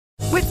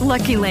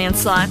Lucky Land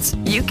Slots,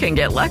 you can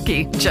get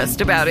lucky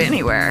just about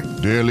anywhere.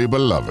 Dearly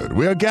beloved,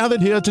 we are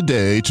gathered here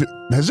today to...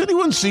 Has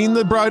anyone seen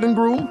the bride and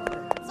groom?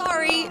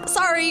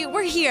 Sorry,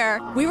 we're here.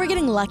 We were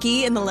getting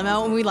lucky in the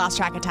limo and we lost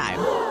track of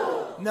time.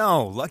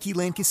 No, Lucky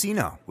Land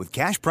Casino, with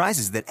cash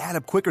prizes that add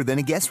up quicker than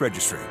a guest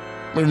registry.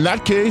 In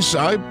that case,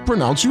 I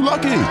pronounce you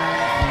lucky.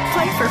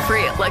 Play for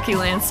free at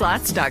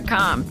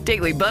LuckyLandSlots.com.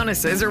 Daily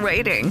bonuses are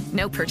waiting.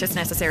 No purchase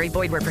necessary.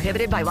 Void where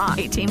prohibited by law.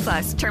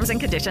 18+. Terms and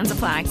conditions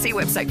apply. See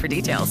website for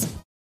details.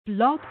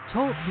 Blog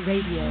Talk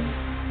Radio.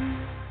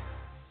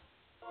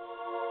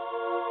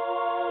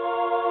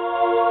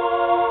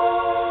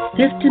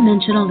 Fifth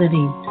Dimensional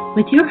Living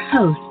with your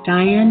host,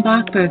 Diane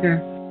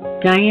Buchberger.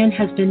 Diane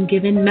has been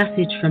given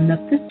message from the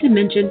fifth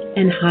dimension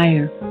and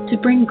higher to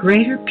bring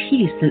greater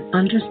peace and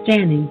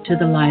understanding to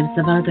the lives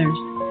of others.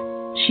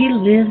 She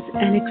lives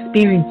and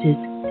experiences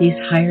these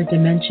higher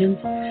dimensions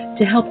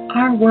to help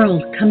our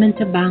world come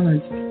into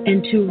balance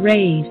and to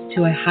raise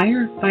to a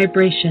higher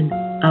vibration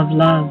of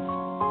love.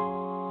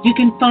 You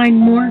can find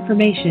more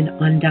information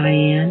on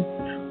Diane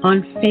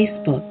on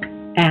Facebook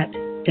at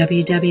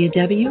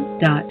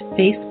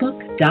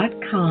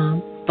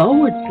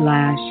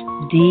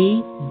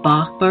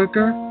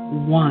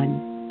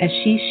www.facebook.com/dbachberger1 as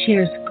she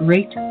shares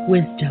great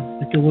wisdom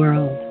with the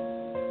world.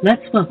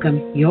 Let's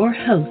welcome your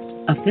host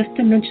of Fifth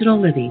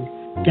Dimensional Living,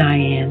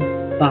 Diane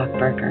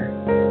Buchberger.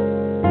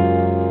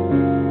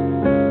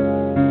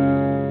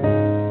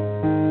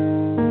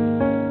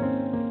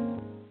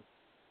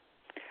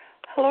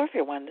 Hello,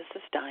 everyone. This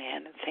is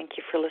Diane, and thank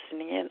you for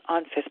listening in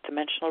on Fifth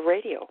Dimensional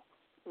Radio.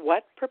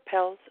 What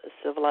propels a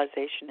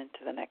civilization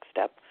into the next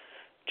step?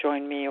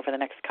 Join me over the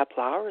next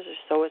couple hours or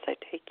so as I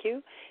take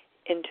you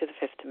into the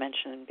fifth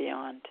dimension and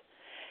beyond.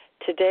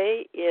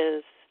 Today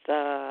is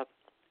the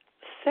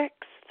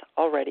 6th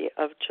already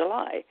of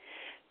July,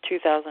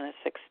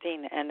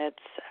 2016, and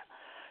it's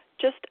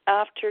just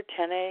after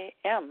 10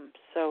 a.m.,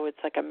 so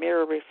it's like a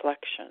mirror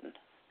reflection,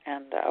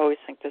 and I always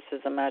think this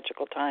is a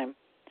magical time.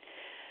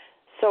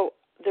 So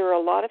there are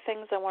a lot of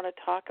things I want to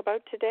talk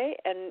about today,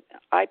 and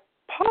I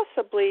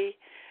possibly,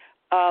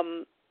 a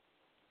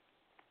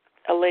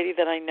lady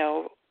that I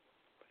know,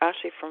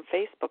 actually from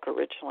Facebook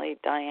originally,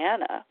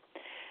 Diana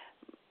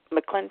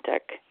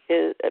McClintock,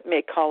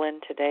 may call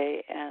in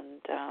today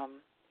and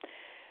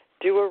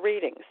do a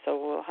reading, so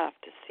we'll have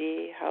to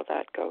see how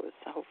that goes.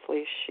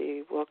 Hopefully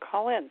she will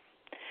call in.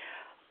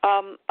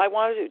 I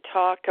wanted to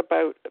talk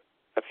about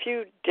a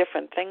few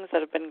different things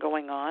that have been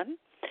going on.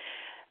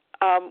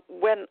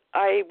 When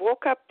I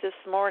woke up this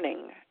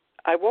morning,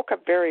 I woke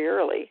up very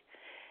early,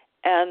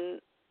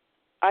 and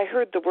I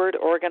heard the word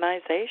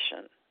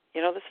organization.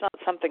 You know, that's not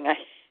something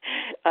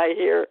I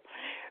hear,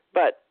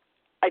 but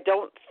I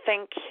don't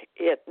think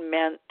it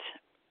meant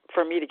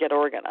for me to get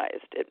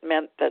organized. It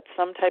meant that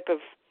some type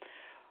of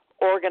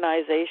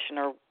organization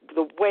or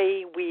the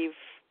way we've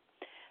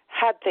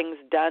had things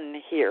done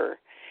here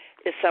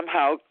is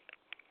somehow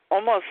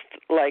almost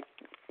like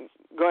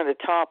going to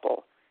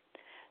topple.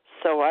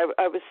 So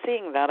I was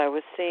seeing that. I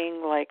was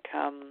seeing like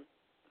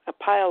a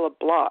pile of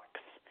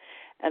blocks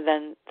and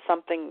then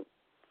something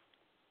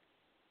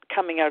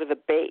coming out of the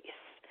base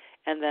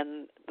and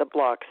then the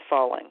blocks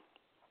falling.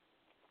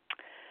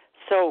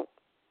 So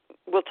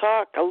we'll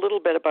talk a little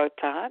bit about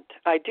that.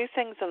 I do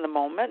things in the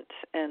moment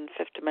in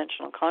fifth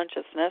dimensional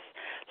consciousness,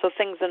 so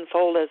things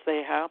unfold as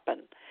they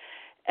happen.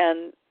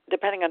 And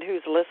depending on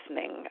who's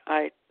listening,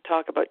 I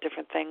talk about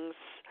different things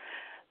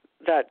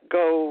that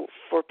go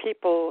for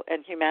people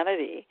and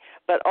humanity,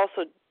 but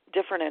also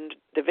different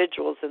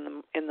individuals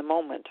in the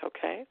moment,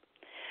 okay?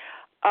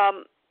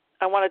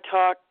 I want to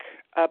talk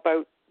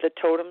about the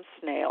totem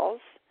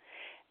snails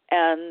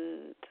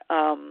and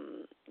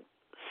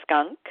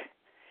skunk,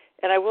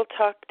 and I will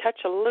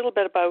touch a little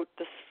bit about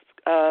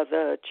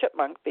the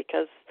chipmunk,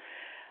 because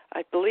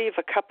I believe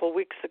a couple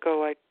weeks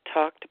ago I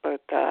talked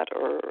about that,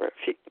 or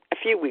a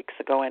few weeks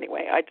ago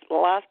anyway. I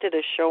last did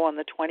a show on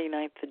the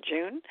 29th of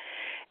June,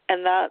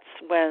 and that's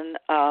when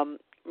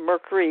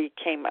Mercury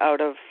came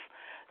out of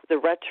the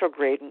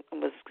retrograde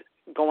and was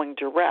going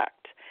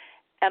direct.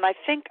 And I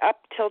think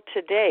up till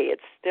today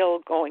it's still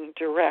going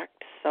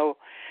direct. So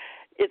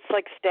it's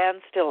like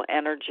standstill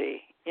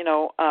energy, you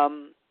know.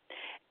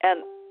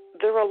 And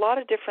there are a lot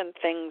of different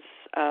things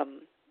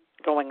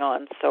going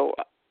on. So,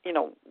 you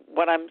know,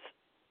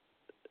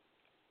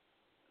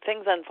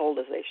 things unfold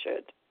as they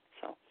should.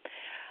 So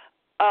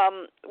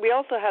we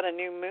also had a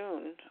new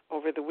moon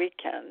over the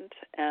weekend,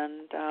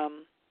 and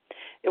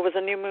it was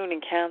a new moon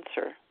in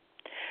Cancer.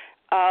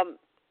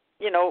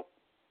 You know,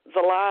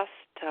 the last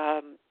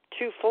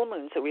two full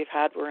moons that we've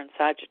had were in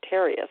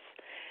Sagittarius,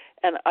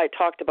 and I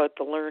talked about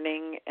the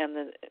learning and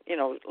the, you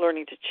know,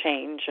 learning to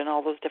change and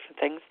all those different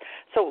things.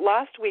 So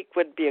last week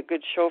would be a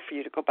good show for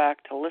you to go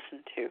back to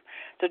listen to.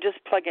 So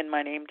just plug in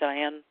my name,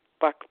 Diane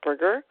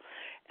Buchberger,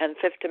 and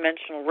Fifth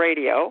Dimensional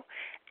Radio,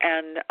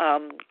 and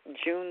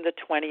June the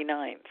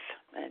 29th,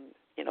 and,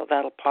 you know,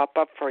 that'll pop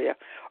up for you.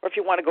 Or if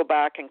you want to go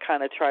back and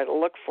kind of try to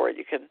look for it,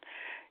 you can,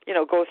 you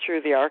know, go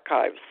through the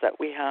archives that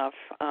we have.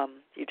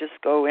 You just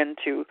go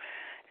into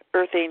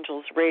Earth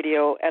Angels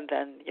Radio, and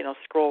then,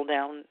 scroll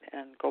down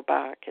and go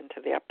back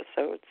into the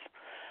episodes.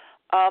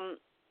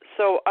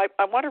 So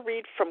I want to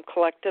read from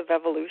Collective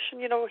Evolution.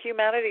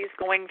 Humanity is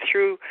going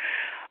through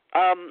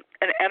an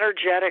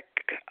energetic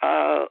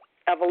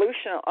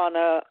evolution on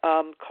a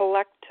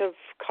collective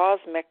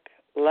cosmic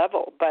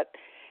level, but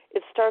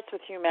it starts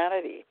with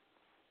humanity.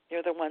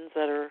 You're the ones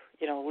that are,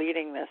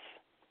 leading this.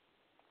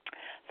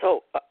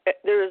 So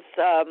there's,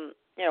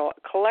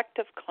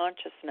 collective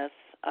consciousness,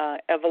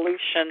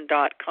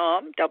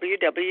 evolution.com,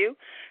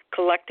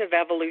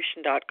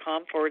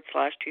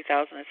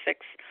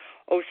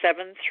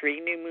 www.collectiveevolution.com/2006-073,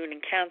 New Moon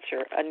in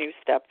Cancer, a new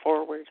step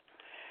forward.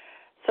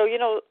 So,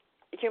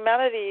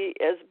 humanity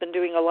has been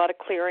doing a lot of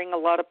clearing, a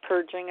lot of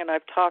purging, and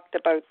I've talked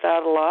about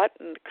that a lot,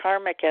 and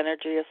karmic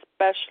energy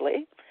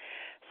especially.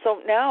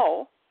 So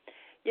now,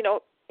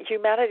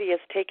 humanity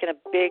has taken a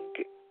big,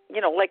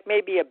 like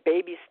maybe a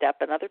baby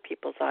step in other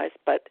people's eyes,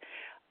 but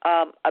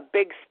a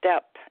big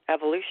step,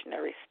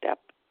 evolutionary step,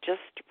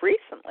 just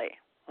recently,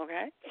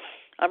 okay?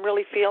 I'm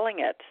really feeling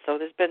it, so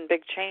there's been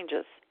big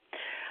changes.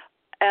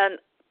 And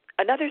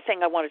another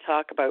thing I want to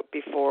talk about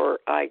before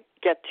I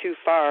get too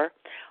far,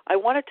 I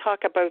want to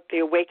talk about the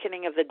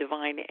awakening of the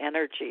divine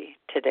energy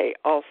today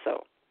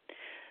also.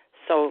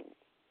 So,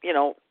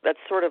 that's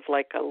sort of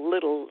like a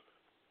little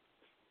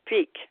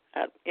peek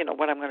at,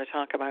 what I'm going to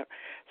talk about.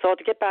 So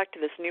to get back to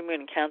this new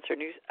moon in Cancer,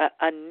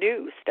 a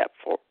new step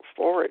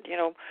forward,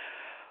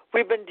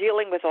 we've been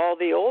dealing with all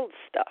the old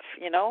stuff,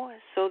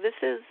 so this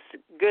is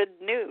good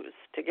news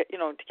to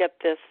get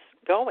this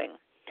going.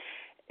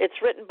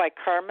 It's written by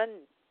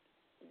Carmen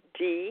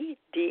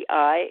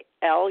Diluccio,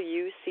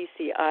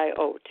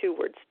 2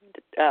 words,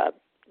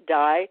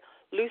 Di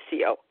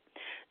Lucio,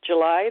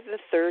 July the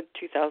 3rd,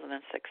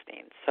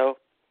 2016. So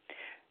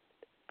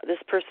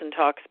this person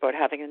talks about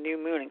having a new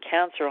moon in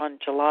Cancer on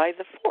July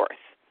the 4th,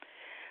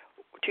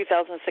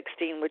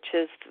 2016, which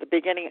is the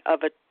beginning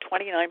of a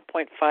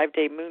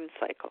 29.5-day moon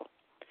cycle.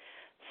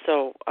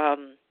 So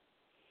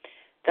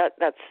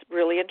that's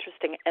really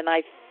interesting. And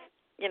I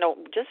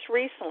just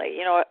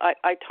recently,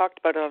 I talked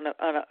about it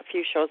on a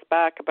few shows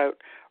back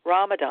about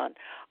Ramadan.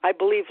 I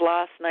believe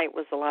last night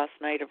was the last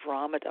night of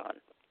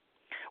Ramadan,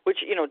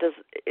 which,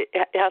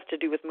 it has to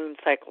do with moon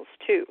cycles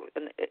too.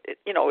 And,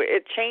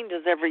 it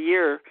changes every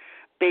year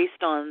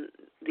based on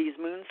these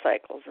moon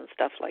cycles and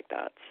stuff like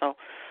that. So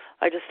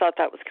I just thought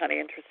that was kind of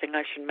interesting.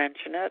 I should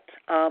mention it.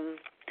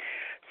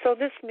 So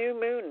this new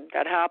moon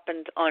that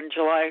happened on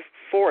July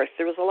 4th,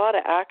 there was a lot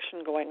of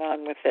action going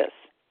on with this.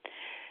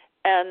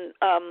 And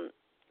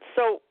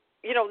so,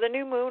 the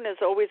new moon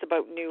is always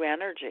about new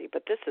energy,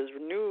 but this is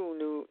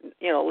new,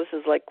 this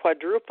is like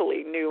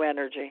quadruply new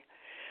energy.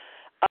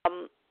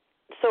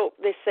 So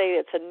they say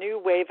it's a new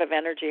wave of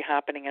energy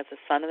happening as the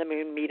sun and the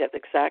moon meet at the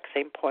exact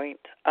same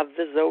point of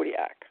the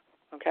zodiac,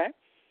 okay?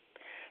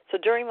 So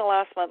during the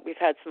last month, we've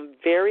had some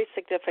very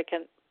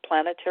significant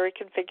planetary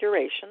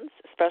configurations,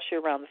 especially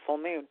around the full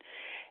moon.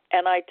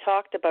 And I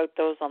talked about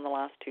those on the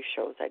last 2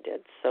 shows I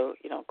did. So,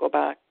 go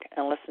back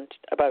and listen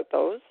about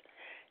those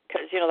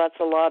because, that's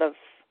a lot of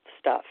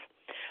stuff.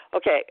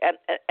 Okay, and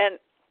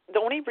the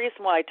only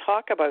reason why I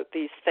talk about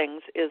these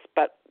things is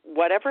but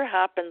whatever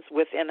happens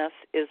within us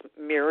is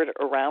mirrored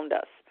around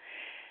us.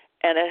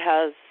 And it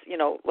has,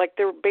 like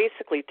they're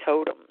basically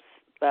totems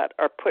that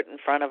are put in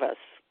front of us,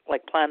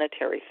 like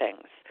planetary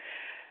things.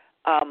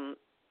 And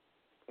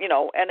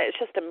it's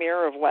just a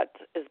mirror of what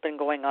has been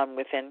going on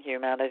within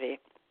humanity.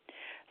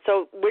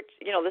 So,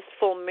 this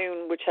full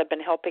moon, which had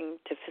been helping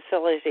to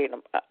facilitate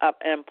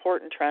an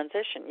important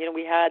transition.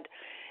 We had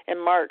in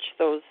March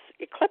those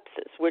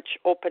eclipses, which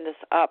opened us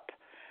up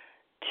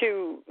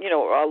to,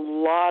 a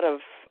lot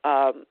of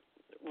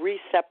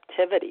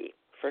receptivity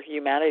for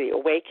humanity,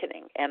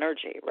 awakening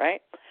energy,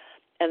 right?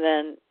 And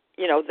then,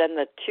 then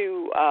the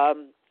 2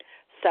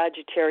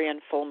 Sagittarian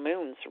full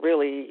moons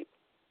really,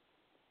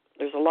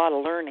 there's a lot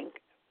of learning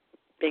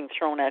being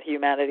thrown at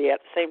humanity at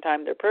the same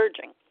time they're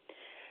purging.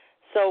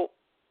 So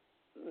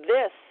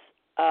this,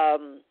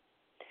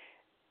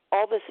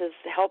 all this has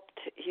helped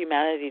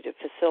humanity to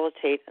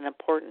facilitate an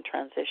important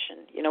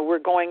transition. We're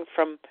going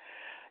from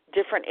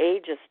different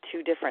ages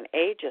to different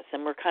ages,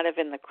 and we're kind of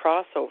in the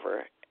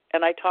crossover.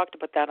 And I talked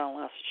about that on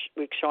last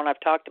week's show, and I've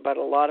talked about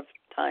it a lot of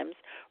times.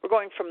 We're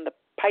going from the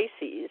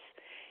Pisces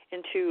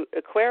into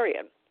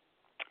Aquarian,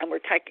 and we're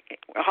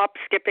hop,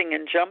 skipping,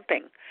 and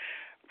jumping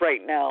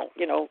right now.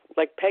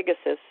 Like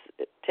Pegasus,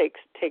 it takes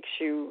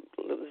you,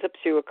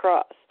 zips you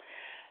across.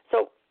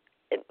 So,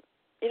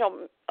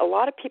 a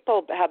lot of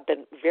people have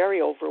been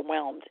very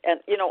overwhelmed.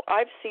 And,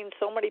 I've seen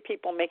so many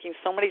people making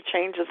so many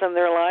changes in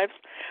their lives.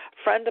 A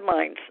friend of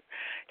mine,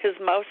 his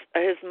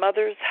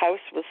mother's house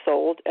was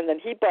sold, and then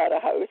he bought a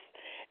house,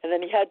 and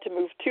then he had to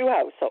move 2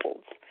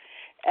 households.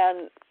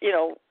 And,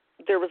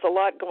 there was a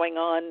lot going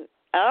on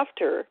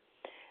after,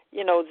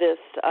 this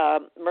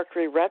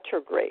Mercury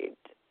retrograde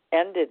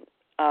ended,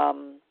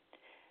 on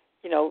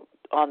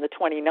the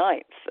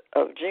 29th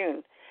of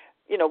June.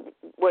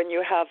 When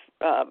you have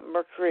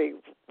Mercury,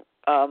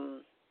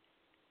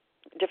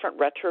 different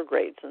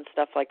retrogrades and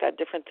stuff like that,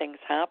 different things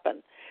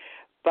happen.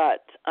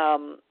 But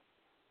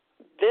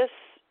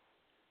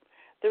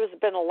there's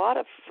been a lot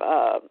of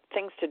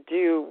things to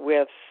do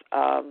with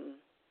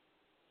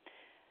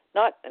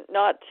not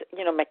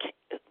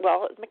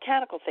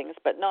mechanical things,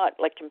 but not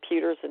like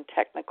computers and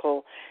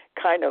technical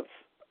kind of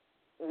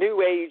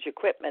new age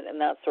equipment and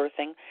that sort of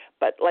thing,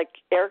 but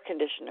like air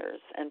conditioners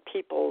and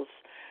people's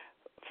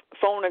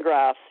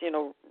phonographs,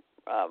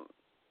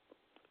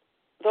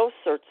 those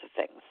sorts of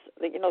things.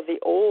 The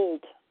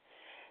old.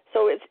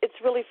 So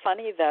it's really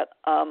funny that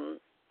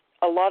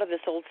a lot of this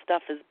old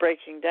stuff is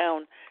breaking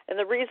down, and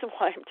the reason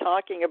why I'm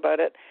talking about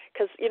it,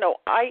 because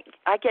I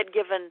get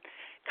given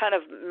kind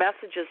of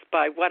messages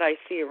by what I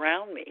see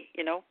around me,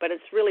 but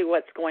it's really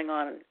what's going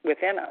on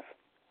within us.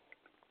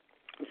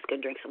 I'm just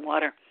going to drink some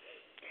water.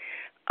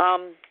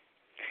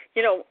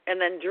 And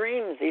then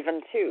dreams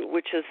even too,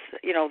 which is,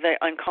 the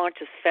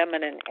unconscious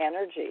feminine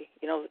energy.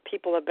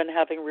 People have been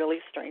having really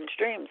strange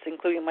dreams,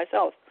 including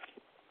myself.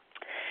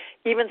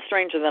 Even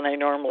stranger than I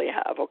normally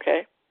have,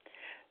 okay?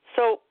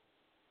 So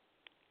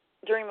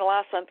during the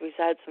last month, we've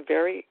had some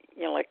very,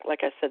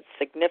 like I said,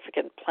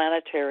 significant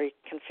planetary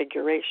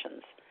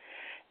configurations.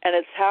 And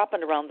it's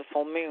happened around the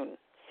full moon.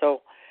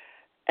 So,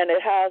 and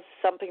it has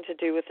something to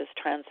do with this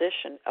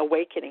transition,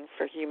 awakening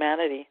for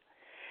humanity.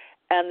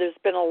 And there's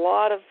been a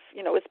lot of,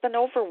 it's been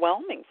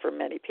overwhelming for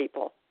many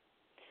people.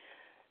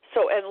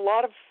 So, and a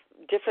lot of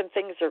different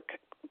things are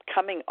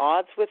coming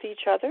odds with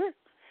each other.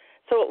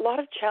 So a lot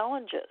of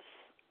challenges,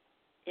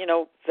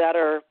 that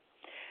are,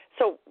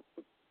 so,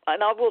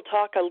 and I will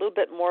talk a little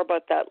bit more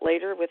about that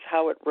later with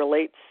how it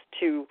relates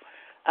to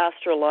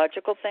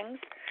astrological things.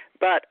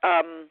 But,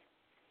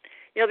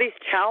 these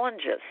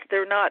challenges,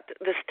 they're not,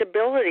 the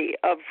stability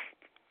of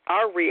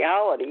our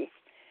reality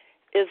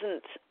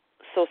isn't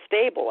so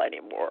stable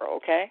anymore,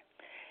 okay?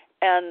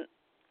 And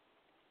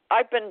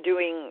I've been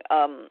doing,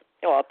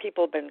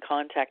 people have been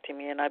contacting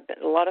me, and a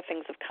lot of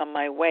things have come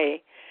my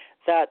way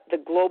that the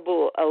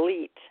global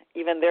elite,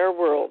 even their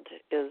world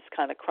is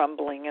kind of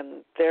crumbling,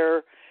 and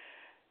they're,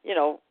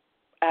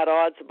 at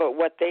odds about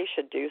what they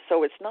should do.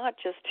 So it's not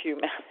just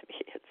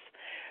humanity,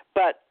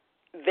 but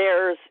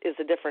theirs is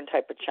a different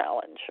type of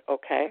challenge,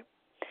 okay?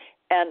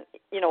 And,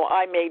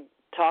 I may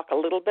talk a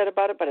little bit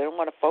about it, but I don't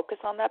want to focus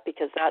on that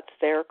because that's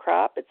their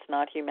crap. It's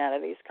not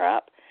humanity's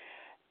crap.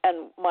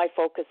 And my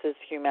focus is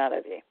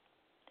humanity.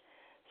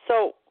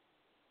 So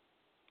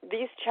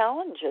these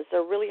challenges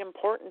are really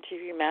important to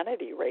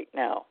humanity right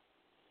now.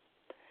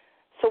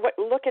 So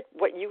look at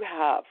what you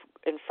have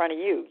in front of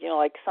you.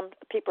 Like some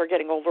people are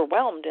getting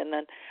overwhelmed, and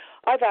then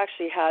I've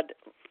actually had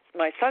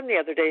my son the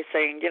other day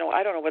saying,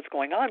 I don't know what's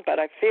going on, but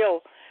I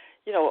feel,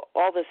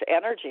 all this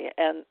energy.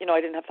 And,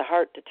 I didn't have the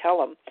heart to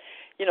tell him,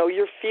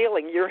 you're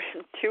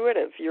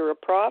intuitive, you're a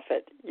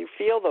prophet. You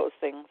feel those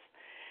things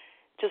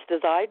just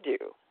as I do,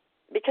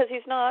 because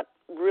he's not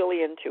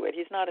really into it.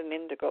 He's not an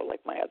indigo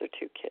like my other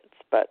two kids.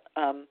 But,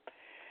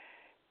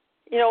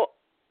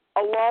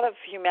 a lot of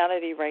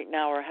humanity right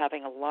now are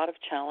having a lot of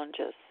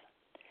challenges.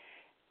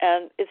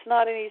 And it's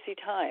not an easy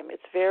time.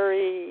 It's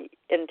very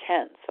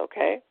intense,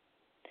 okay?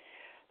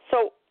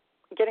 So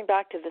getting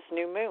back to this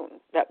new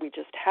moon that we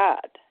just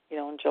had,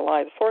 on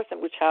July the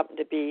 4th, which happened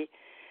to be,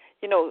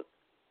 the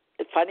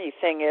funny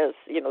thing is,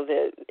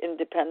 the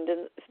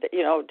Independence,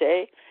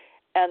 Day,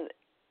 and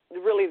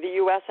really the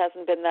U.S.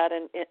 hasn't been that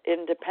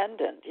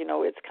independent.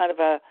 It's kind of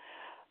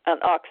an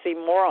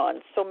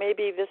oxymoron. So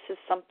maybe this is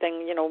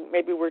something,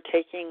 maybe we're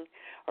taking,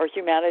 or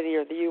humanity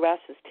or the U.S.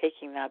 is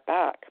taking that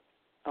back,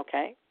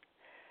 okay?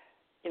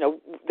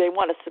 They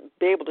want us to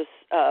be able to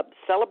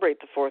celebrate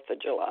the 4th of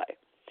July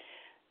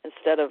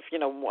instead of,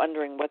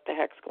 wondering what the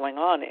heck's going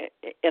on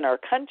in our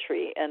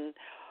country and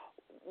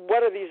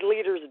what are these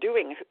leaders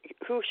doing?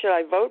 Who should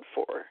I vote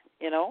for?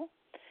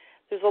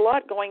 There's a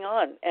lot going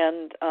on.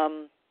 And,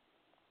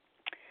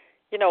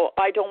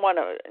 I don't want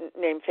to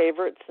name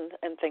favorites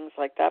and things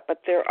like that,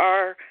 but there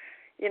are,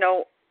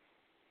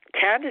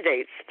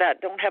 candidates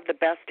that don't have the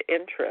best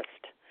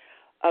interest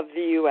of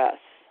the U.S.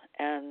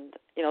 And,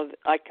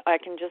 I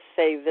can just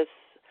say this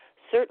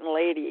certain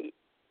lady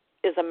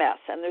is a mess.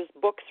 And there's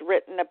books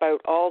written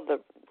about all the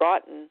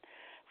rotten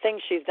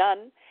things she's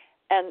done.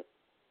 And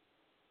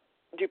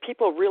do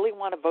people really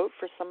want to vote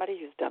for somebody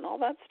who's done all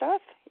that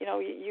stuff?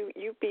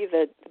 You be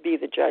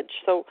the judge.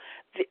 So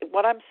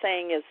what I'm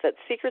saying is that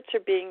secrets are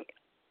being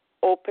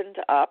opened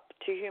up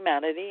to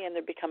humanity, and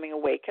they're becoming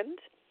awakened.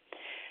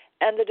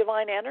 And the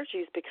divine energy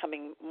is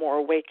becoming more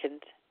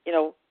awakened,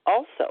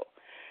 also.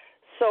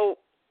 So,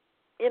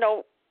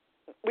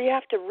 we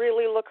have to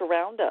really look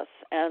around us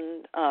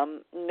and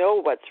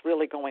know what's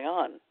really going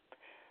on.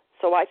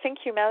 So I think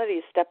humanity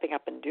is stepping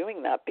up and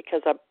doing that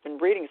because I've been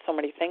reading so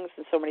many things,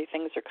 and so many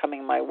things are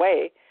coming my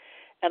way,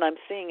 and I'm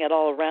seeing it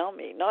all around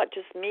me, not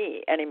just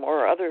me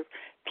anymore, or other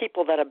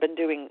people that have been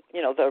doing,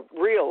 the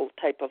real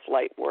type of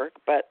light work,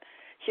 but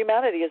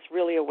humanity is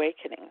really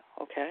awakening,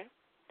 okay?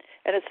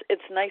 And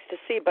it's nice to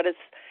see, but has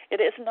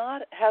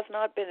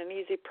not been an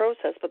easy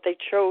process, but they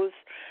chose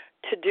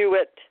to do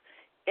it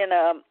in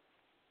a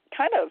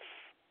kind of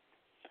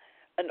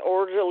an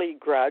orderly,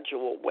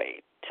 gradual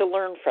way to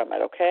learn from it,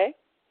 okay?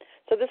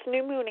 So this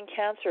new moon in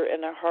Cancer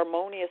in a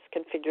harmonious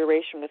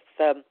configuration with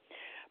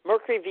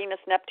Mercury, Venus,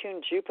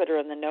 Neptune, Jupiter,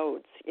 and the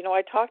nodes.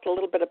 I talked a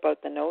little bit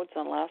about the nodes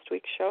on last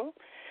week's show,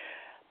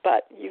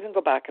 but you can go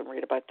back and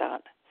read about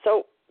that.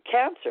 So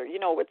Cancer,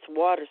 it's a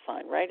water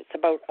sign, right? It's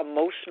about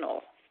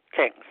emotional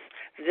things,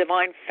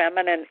 divine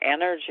feminine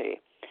energy.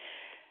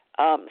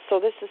 So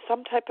this is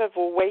some type of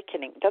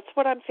awakening. That's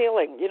what I'm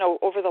feeling,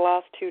 over the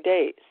last 2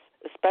 days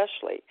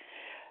especially.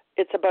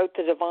 It's about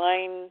the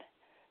divine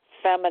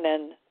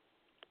feminine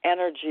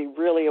energy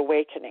really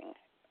awakening.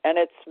 And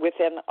it's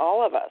within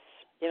all of us,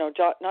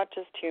 not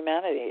just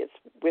humanity. It's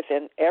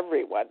within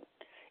everyone,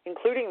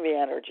 including the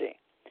energy.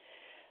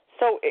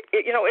 So,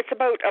 it's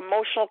about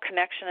emotional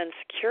connection and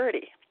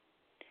security.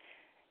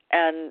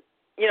 And,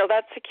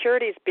 that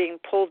security is being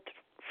pulled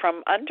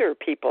from under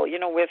people,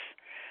 with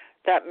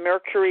that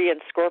Mercury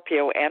and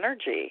Scorpio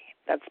energy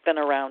that's been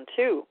around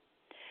too.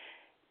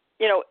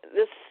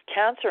 This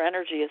Cancer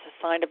energy is a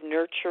sign of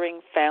nurturing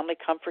family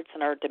comforts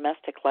in our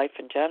domestic life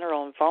in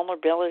general, and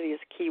vulnerability is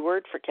a key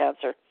word for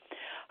Cancer.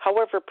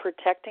 However,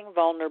 protecting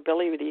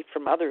vulnerability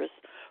from others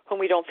whom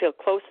we don't feel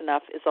close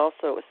enough is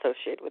also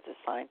associated with this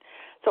sign.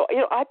 So,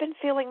 I've been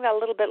feeling that a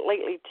little bit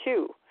lately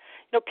too.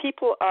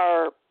 People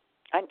are,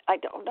 I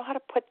don't know how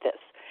to put this,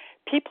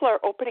 people are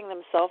opening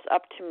themselves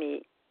up to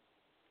me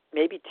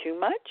maybe too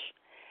much,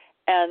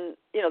 and,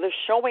 they're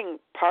showing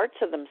parts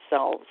of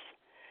themselves,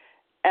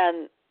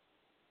 and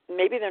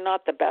maybe they're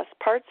not the best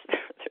parts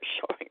they're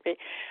showing me,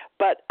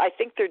 but I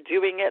think they're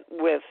doing it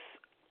with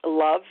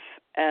love,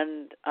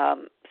 and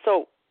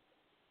so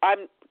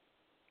I'm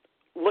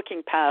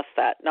looking past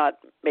that, not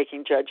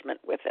making judgment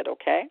with it,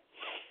 okay?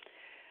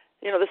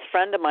 This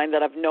friend of mine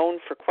that I've known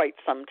for quite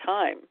some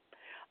time,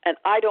 and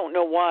I don't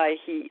know why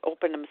he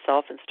opened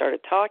himself and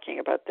started talking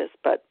about this,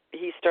 but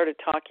he started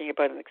talking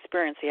about an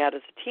experience he had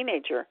as a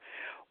teenager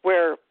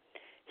where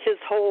his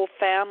whole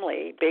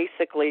family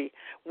basically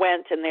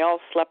went and they all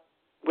slept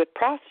with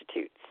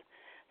prostitutes.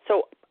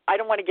 So I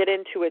don't want to get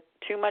into it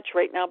too much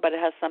right now, but it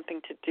has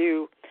something to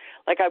do,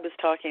 like I was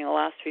talking in the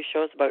last few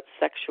shows about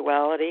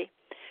sexuality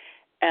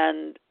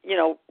and,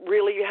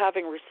 really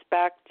having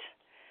respect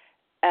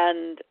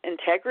and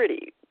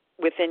integrity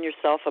within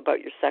yourself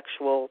about your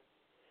sexual.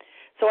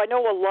 So I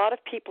know a lot of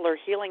people are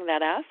healing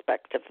that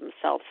aspect of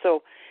themselves.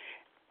 So,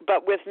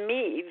 but with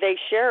me, they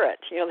share it,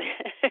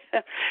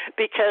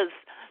 because,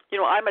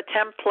 I'm a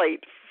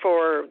template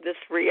for this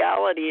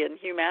reality and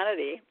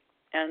humanity.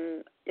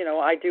 And,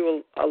 I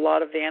do a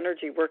lot of the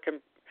energy work, and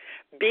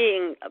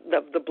being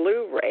the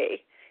blue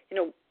ray,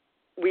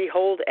 we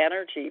hold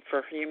energy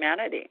for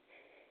humanity.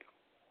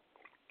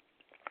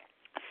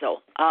 So,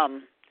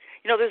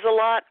 there's a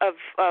lot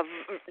of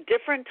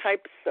different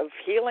types of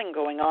healing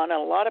going on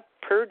and a lot of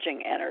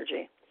purging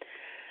energy.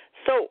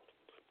 So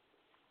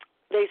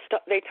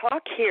they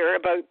talk here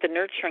about the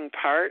nurturing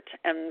part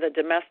and the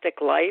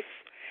domestic life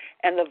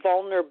and the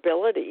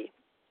vulnerability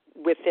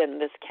within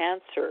this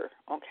Cancer,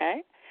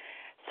 okay?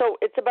 So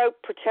it's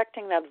about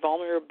protecting that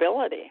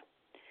vulnerability.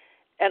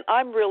 And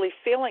I'm really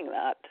feeling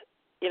that,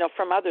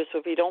 from others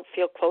who we don't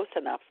feel close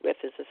enough with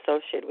is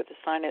associated with the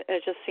sign. And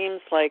it just seems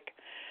like,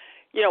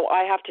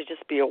 I have to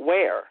just be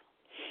aware,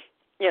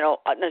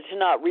 to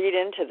not read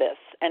into this.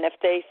 And if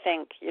they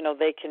think,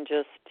 they can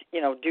just,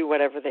 do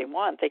whatever they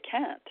want, they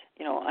can't.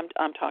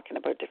 I'm talking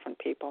about different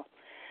people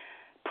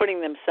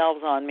putting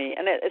themselves on me.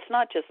 And it's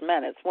not just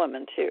men, it's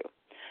women too.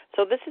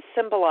 So this is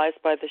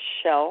symbolized by the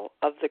shell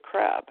of the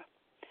crab.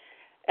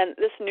 And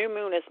this new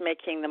moon is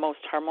making the most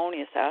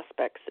harmonious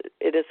aspects.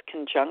 It is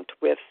conjunct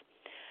with,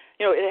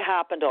 it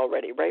happened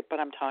already, right? But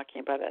I'm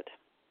talking about it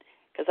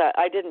because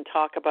I didn't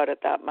talk about it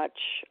that much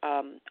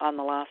on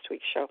the last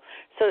week's show.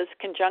 So it's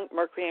conjunct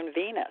Mercury and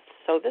Venus.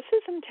 So this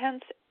is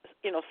intense,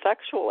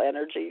 sexual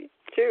energy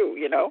too,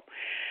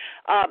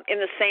 In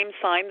the same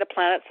sign, the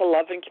planets of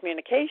love and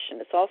communication.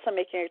 It's also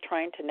making a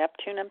trine to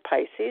Neptune and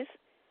Pisces.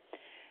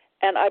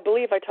 And I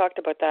believe I talked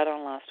about that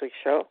on last week's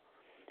show.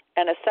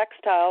 And a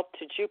sextile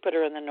to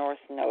Jupiter in the North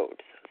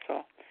Node.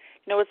 So,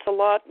 it's a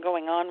lot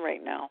going on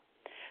right now.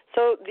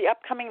 So the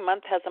upcoming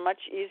month has a much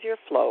easier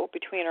flow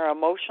between our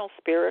emotional,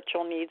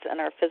 spiritual needs and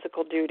our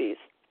physical duties.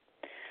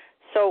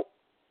 So,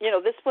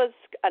 this was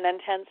an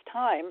intense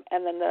time,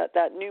 and then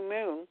that new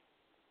moon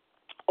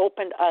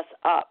opened us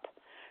up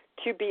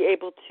to be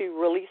able to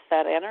release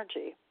that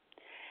energy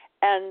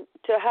and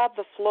to have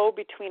the flow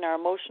between our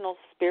emotional,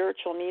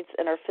 spiritual needs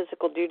and our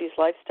physical duties,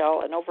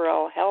 lifestyle, and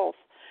overall health,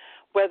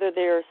 whether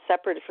they're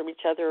separated from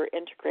each other or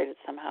integrated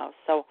somehow.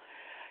 So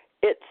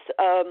it's,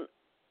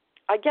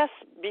 I guess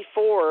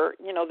before,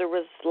 there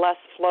was less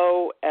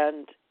flow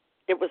and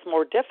it was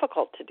more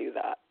difficult to do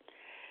that.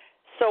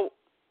 So,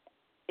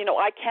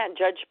 I can't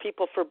judge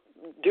people for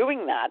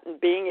doing that and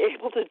being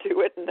able to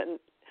do it. And then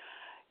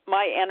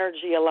my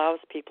energy allows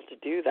people to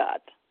do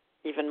that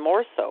even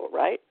more so,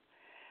 right?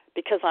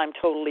 Because I'm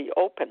totally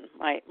open.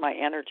 My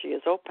energy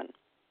is open.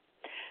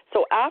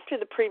 So after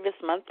the previous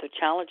month of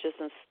challenges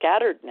and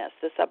scatteredness,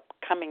 this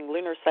upcoming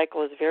lunar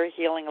cycle is very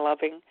healing,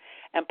 loving,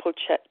 and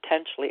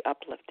potentially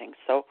uplifting.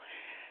 So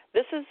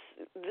this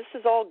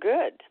is all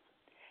good.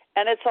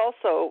 And it's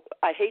also,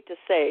 I hate to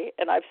say,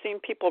 and I've seen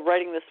people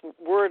writing this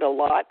word a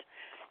lot,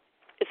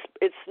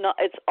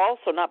 it's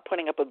also not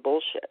putting up with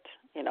bullshit,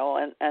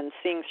 and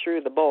seeing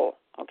through the bull,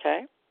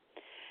 okay?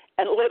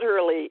 And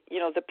literally,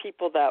 the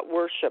people that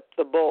worship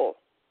the bull,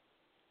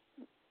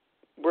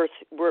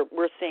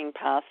 we're seeing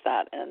past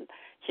that, and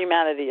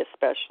humanity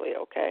especially,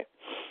 okay?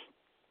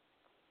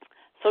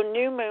 So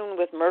new moon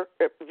with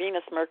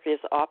Venus, Mercury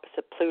is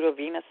opposite Pluto,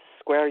 Venus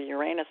square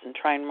Uranus and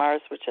trine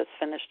Mars, which has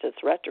finished its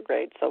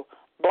retrograde. So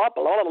blah,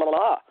 blah, blah, blah,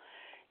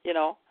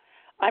 blah.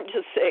 I'm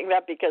just saying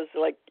that because,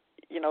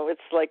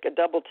 it's like a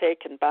double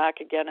take and back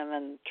again and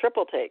then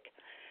triple take.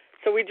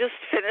 So we just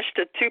finished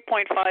a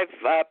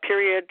 2.5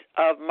 period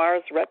of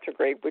Mars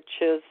retrograde,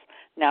 which is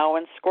now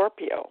in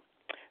Scorpio.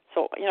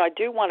 So, I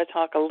do want to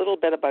talk a little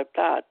bit about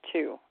that,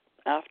 too,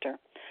 after.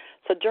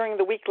 So during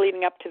the week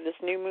leading up to this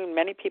new moon,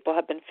 many people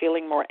have been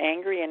feeling more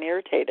angry and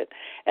irritated.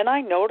 And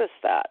I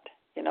noticed that,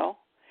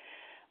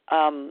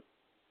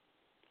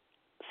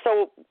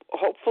 So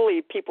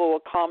hopefully people will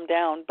calm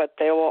down, but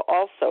they will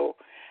also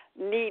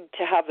need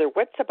to have their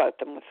wits about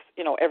them with,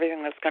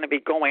 everything that's going to be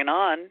going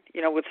on,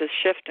 with this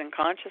shift in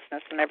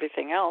consciousness and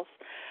everything else.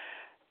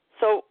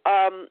 So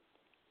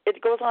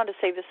it goes on to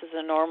say this is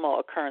a normal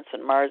occurrence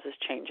and Mars is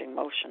changing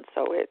motion.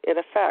 So it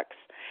affects,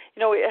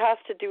 it has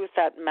to do with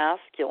that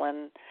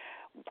masculine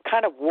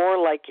kind of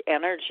warlike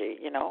energy,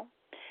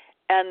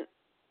 And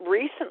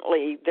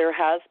recently there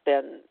has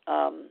been,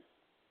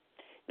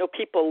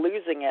 people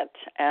losing it.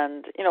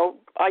 And,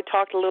 I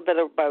talked a little bit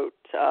about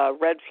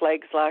red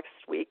flags last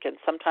week, and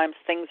sometimes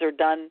things are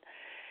done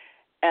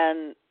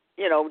and,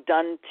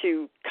 done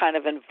to kind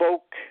of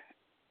invoke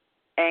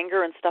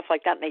anger and stuff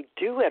like that, and they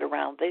do it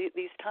around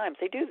these times.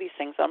 They do these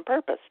things on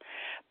purpose.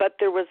 But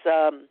there was,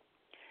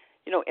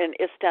 in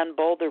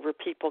Istanbul, there were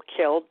people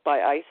killed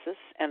by ISIS,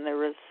 and there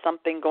was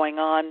something going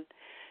on,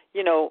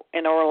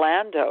 in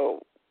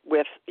Orlando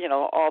with,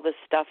 all this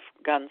stuff,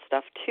 gun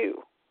stuff,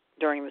 too,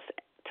 during this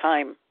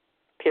time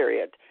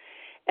period.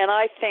 And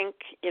I think,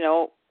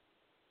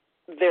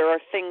 there are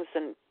things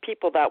and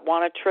people that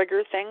want to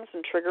trigger things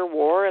and trigger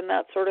war and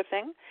that sort of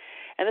thing.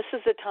 And this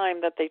is the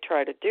time that they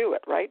try to do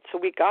it, right? So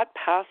we got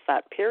past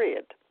that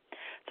period.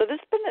 So this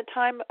has been a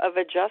time of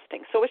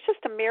adjusting. So it's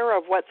just a mirror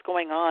of what's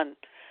going on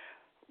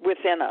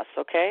within us,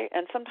 okay?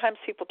 And sometimes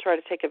people try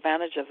to take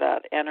advantage of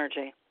that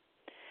energy.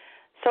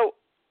 So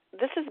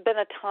this has been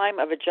a time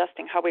of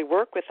adjusting how we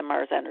work with the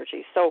Mars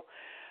energy. So,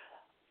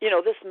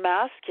 this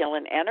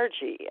masculine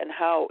energy and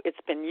how it's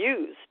been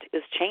used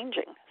is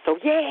changing. So,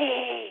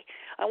 yay!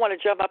 I want to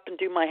jump up and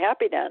do my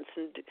happy dance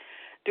and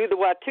do the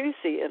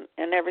Watusi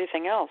and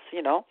everything else,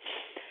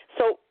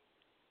 So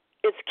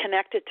it's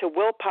connected to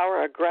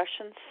willpower,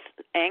 aggression,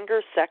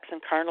 anger, sex,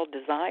 and carnal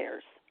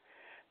desires.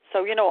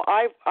 So,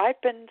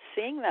 I've been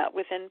seeing that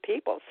within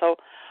people. So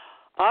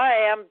I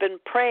am been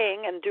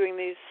praying and doing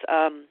these,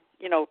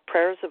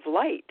 prayers of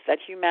light that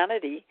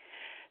humanity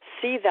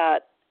see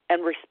that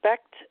and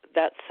respect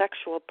that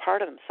sexual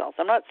part of themselves.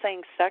 I'm not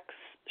saying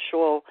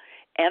sexual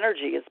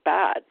energy is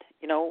bad.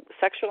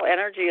 Sexual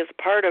energy is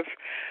part of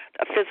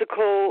a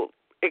physical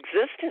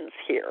existence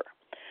here.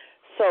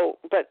 So,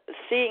 but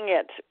seeing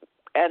it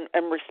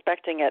and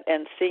respecting it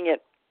and seeing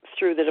it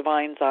through the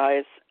divine's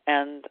eyes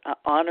and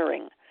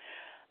honoring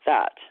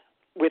that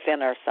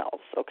within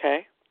ourselves,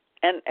 okay,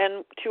 and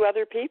to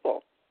other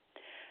people.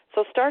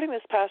 So starting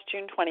this past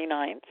June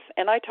 29th,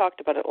 and I talked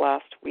about it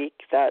last week,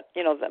 that,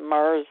 that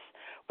Mars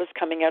was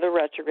coming out of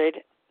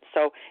retrograde.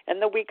 So in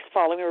the weeks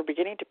following, we were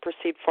beginning to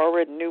proceed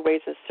forward in new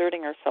ways,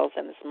 asserting ourselves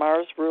in this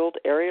Mars-ruled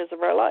areas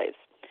of our lives.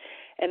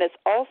 And it's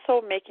also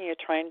making a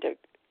trine to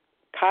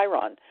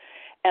Chiron.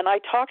 And I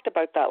talked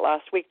about that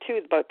last week,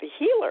 too, about the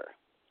healer,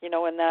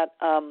 and that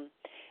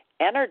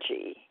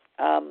energy.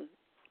 And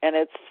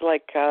it's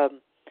like,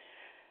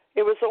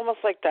 it was almost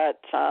like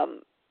that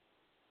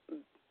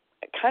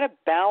kind of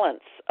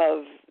balance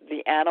of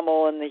the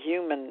animal and the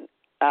human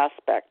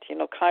aspect.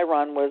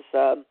 Chiron was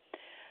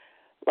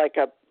like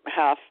a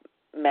half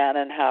man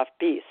and half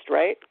beast,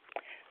 right?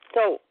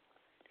 So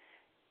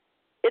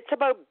it's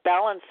about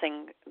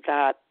balancing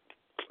that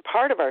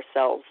part of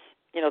ourselves,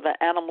 the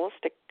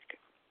animalistic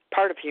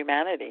part of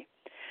humanity.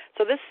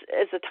 So this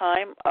is a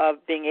time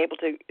of being able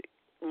to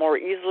more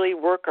easily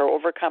work or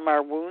overcome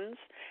our wounds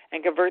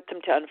and convert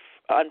them to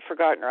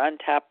unforgotten or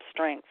untapped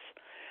strengths.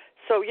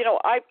 So,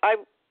 I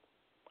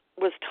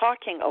was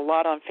talking a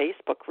lot on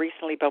Facebook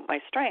recently about my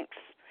strengths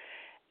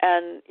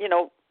and,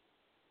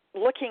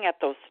 looking at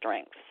those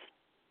strengths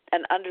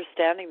and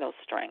understanding those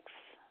strengths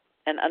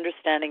and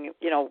understanding,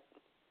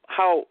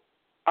 how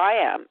I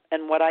am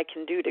and what I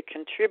can do to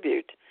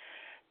contribute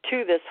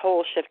to this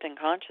whole shift in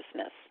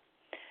consciousness.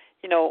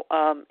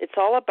 It's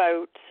all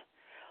about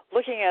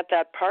looking at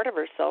that part of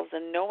ourselves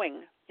and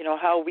knowing,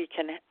 how we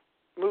can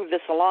move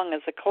this along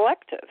as a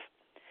collective.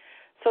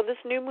 So this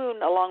new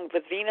moon, along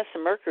with Venus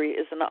and Mercury,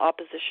 is in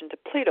opposition to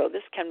Pluto.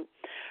 This can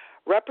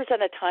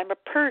represent a time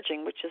of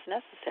purging, which is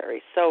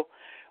necessary. So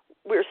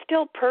we're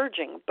still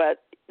purging,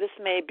 but this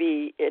may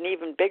be an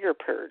even bigger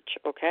purge,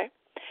 okay?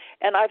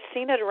 And I've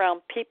seen it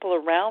around people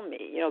around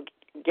me,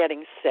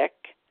 getting sick,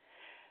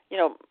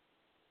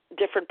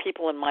 different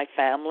people in my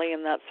family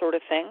and that sort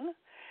of thing.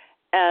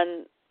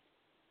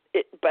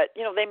 But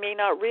they may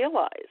not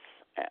realize,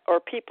 or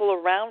people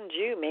around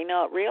you may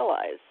not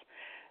realize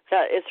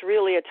that it's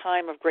really a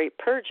time of great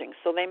purging.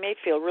 So they may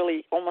feel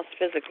really almost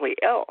physically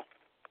ill.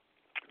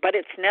 But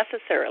it's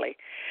necessarily,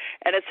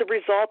 and it's a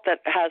result that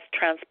has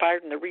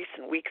transpired in the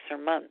recent weeks or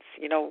months,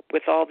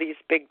 with all these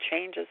big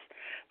changes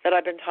that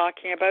I've been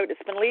talking about.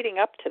 It's been leading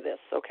up to this,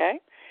 okay?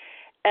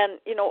 And,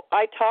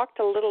 I talked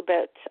a little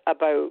bit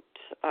about,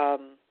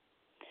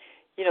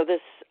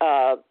 this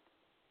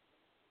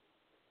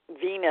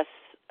Venus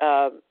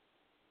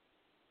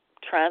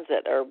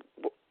transit, or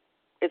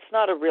it's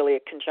not really a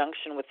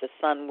conjunction with the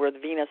sun where the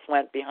Venus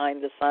went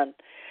behind the sun.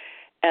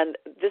 And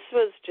this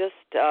was just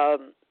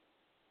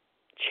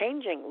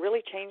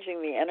really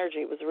changing the energy.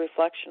 It was a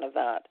reflection of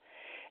that.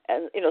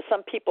 And,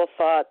 some people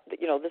thought that,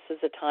 this is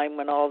a time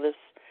when all this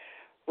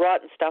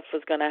rotten stuff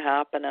was going to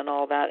happen and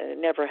all that, and it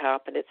never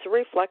happened. It's a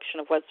reflection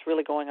of what's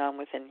really going on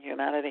within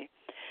humanity.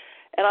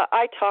 And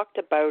I talked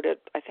about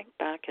it, I think,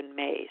 back in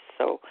May.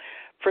 So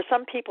for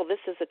some people, this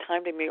is a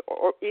time to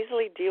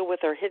easily deal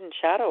with our hidden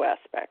shadow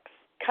aspects.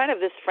 Kind of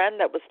this friend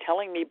that was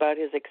telling me about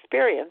his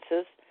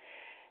experiences,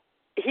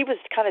 he was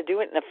kind of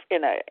doing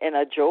it in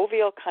a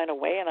jovial kind of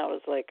way, and I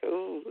was like,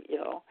 ooh,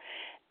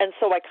 And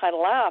so I kind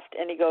of laughed,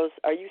 and he goes,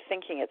 are you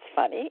thinking it's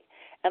funny?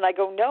 And I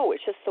go, no,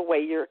 it's just the way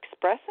you're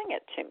expressing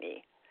it to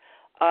me.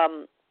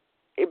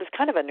 It was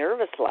kind of a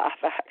nervous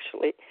laugh,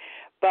 actually.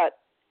 But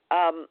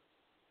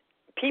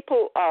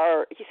people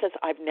he says,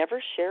 I've never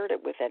shared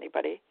it with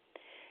anybody,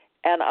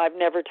 and I've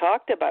never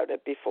talked about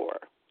it before.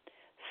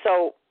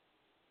 So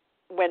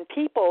when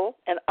people,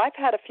 and I've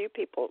had a few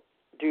people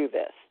do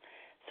this,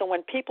 so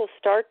when people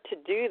start to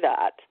do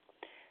that,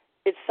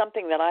 it's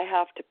something that I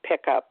have to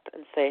pick up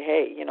and say,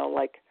 hey,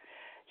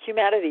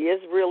 humanity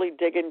is really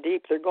digging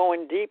deep. They're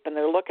going deep, and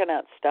they're looking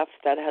at stuff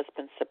that has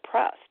been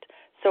suppressed.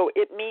 So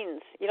it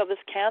means, this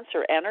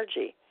Cancer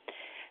energy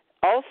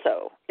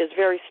also is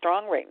very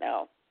strong right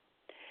now.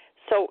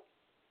 So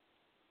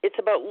it's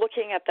about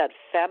looking at that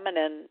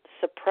feminine,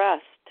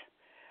 suppressed,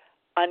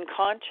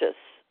 unconscious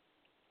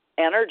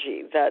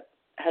energy that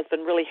has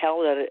been really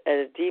held at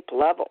a deep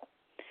level.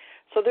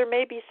 So there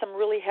may be some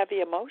really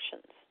heavy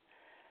emotions.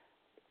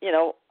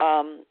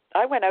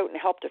 I went out and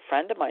helped a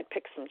friend of mine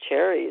pick some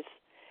cherries,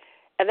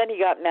 and then he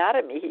got mad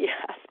at me. He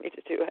asked me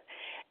to do it.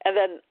 And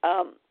then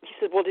he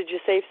said, well, did you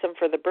save some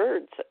for the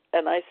birds?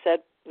 And I said,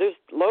 there's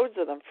loads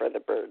of them for the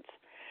birds.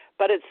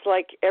 But it's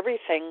like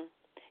everything,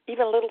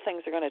 even little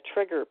things are going to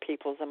trigger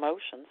people's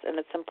emotions, and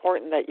it's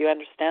important that you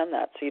understand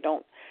that so you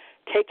don't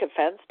take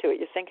offense to it.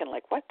 You're thinking,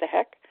 what the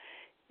heck?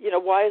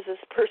 Why is this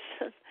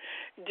person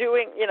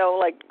doing,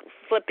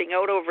 flipping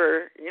out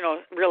over,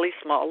 really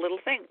small little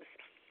things?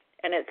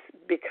 And it's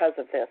because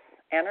of this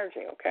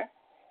energy, okay?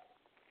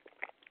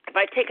 If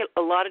I take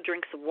a lot of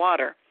drinks of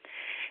water,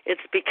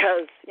 it's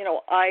because,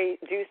 I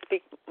do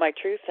speak my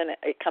truth, and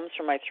it comes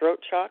from my throat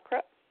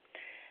chakra.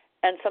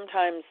 And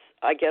sometimes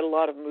I get a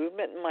lot of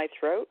movement in my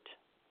throat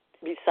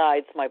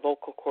besides my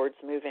vocal cords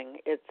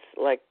moving. It's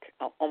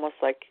almost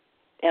like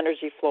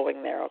energy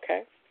flowing there,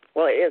 okay?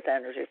 Well, it is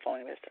energy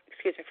flowing there.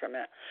 Excuse me for a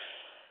minute.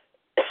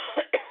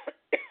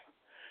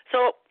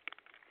 So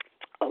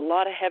a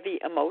lot of heavy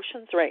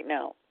emotions right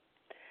now.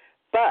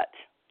 But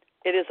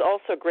it is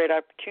also a great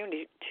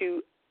opportunity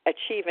to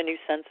achieve a new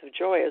sense of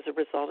joy as a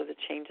result of the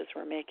changes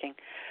we're making.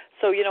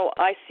 So,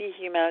 I see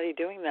humanity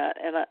doing that,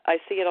 and I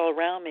see it all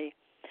around me.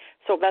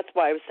 So that's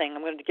why I was saying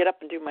I'm going to get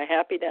up and do my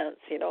happy dance,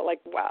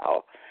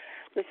 wow,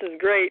 this is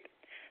great.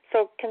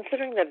 So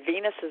considering that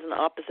Venus is in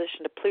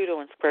opposition to Pluto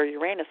and square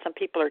Uranus, some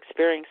people are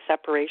experiencing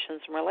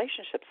separations from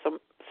relationships.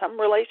 Some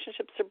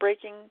relationships are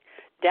breaking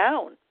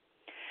down.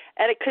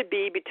 And it could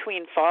be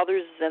between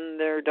fathers and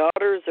their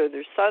daughters, or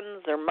their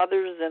sons, their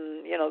mothers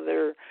and,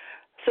 their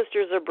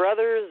sisters or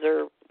brothers,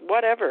 or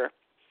whatever.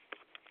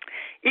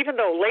 Even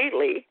though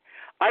lately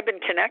I've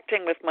been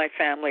connecting with my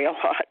family a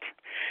lot.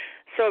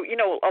 So,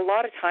 a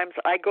lot of times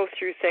I go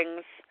through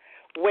things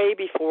way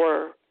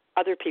before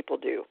other people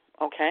do,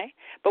 okay?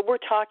 But we're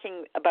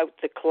talking about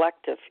the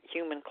collective,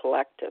 human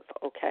collective,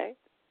 okay?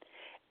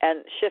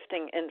 And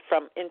shifting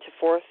into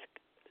fourth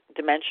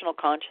dimensional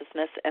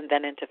consciousness and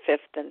then into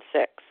fifth and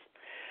sixth.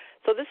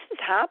 So this is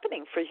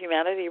happening for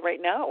humanity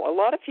right now. A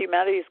lot of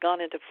humanity has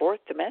gone into fourth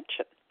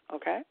dimension,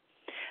 okay?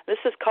 This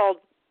is called,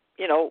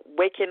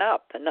 waking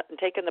up and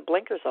taking the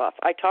blinkers off.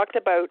 I talked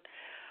about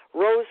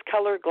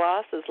rose-colored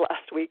glasses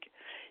last week.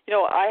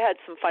 I had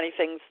some funny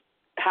things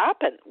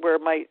happen where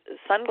my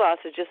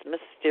sunglasses just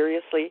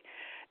mysteriously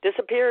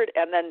disappeared,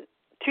 and then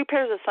 2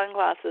 pairs of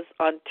sunglasses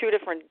on 2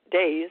 different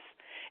days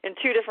in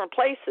 2 different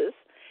places,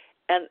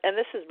 and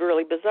this is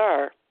really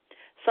bizarre.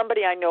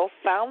 Somebody I know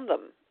found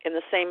them in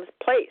the same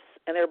place,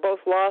 and they're both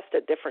lost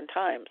at different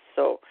times.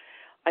 So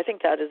I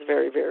think that is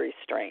very, very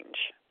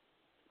strange.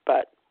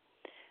 But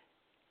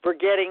we're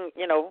getting,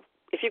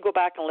 if you go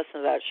back and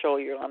listen to that show,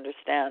 you'll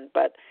understand.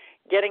 But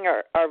getting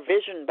our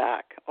vision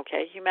back,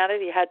 okay?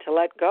 Humanity had to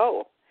let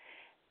go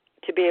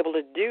to be able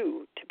to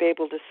do, to be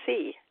able to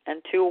see,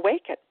 and to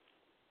awaken.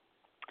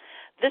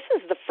 This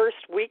is the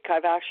first week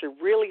I've actually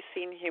really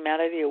seen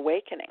humanity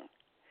awakening.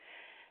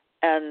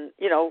 And,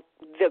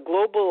 the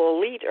global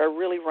elite are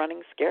really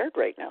running scared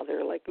right now.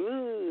 They're like,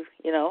 ooh,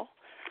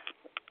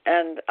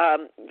 And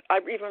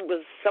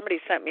somebody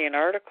sent me an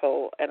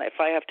article, and if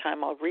I have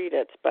time, I'll read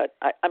it. But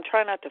I'm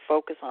trying not to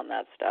focus on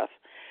that stuff.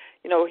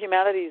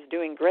 Humanity is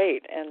doing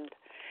great, and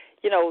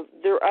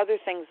there are other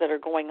things that are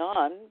going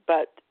on,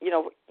 but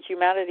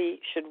humanity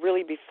should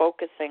really be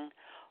focusing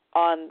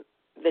on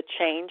the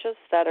changes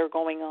that are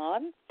going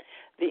on,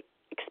 the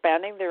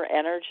expanding their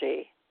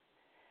energy,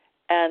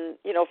 and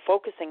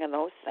focusing on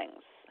those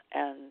things,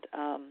 and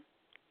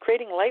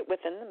creating light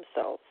within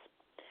themselves.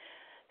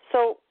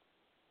 So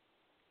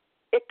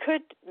it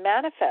could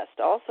manifest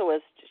also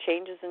as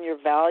changes in your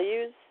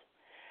values.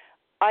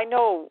 I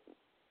know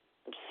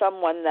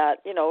someone that,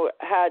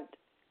 had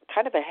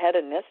kind of a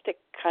hedonistic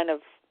kind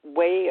of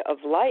way of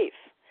life,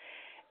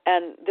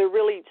 and they're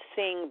really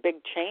seeing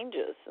big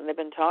changes, and they've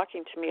been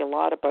talking to me a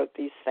lot about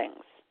these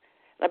things.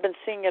 And I've been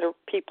seeing it in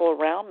people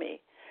around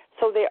me.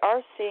 So they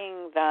are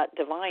seeing that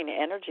divine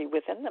energy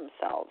within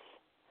themselves.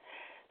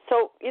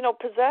 So,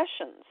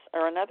 possessions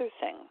are another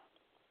thing.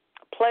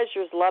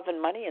 Pleasures, love,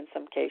 and money in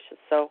some cases.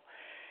 So,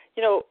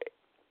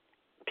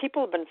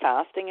 people have been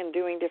fasting and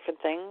doing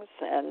different things,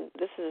 and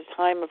this is a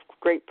time of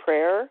great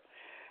prayer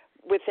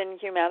within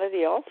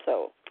humanity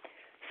also.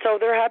 So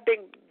there have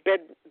been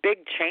big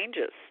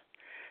changes.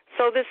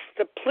 So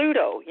the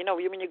Pluto,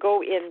 when you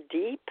go in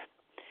deep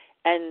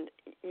and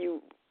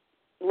you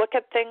look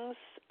at things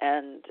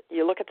and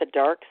you look at the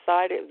dark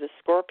side of the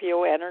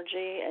Scorpio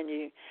energy,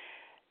 and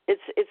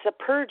it's a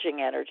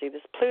purging energy,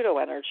 this Pluto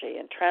energy,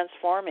 and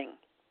transforming.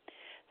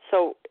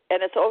 So,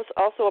 and it's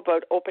also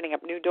about opening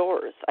up new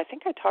doors. I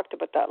think I talked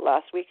about that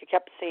last week. I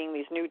kept seeing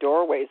these new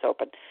doorways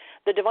open.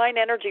 The divine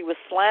energy was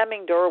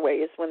slamming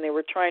doorways when they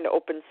were trying to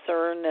open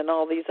CERN and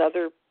all these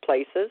other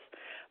places,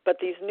 but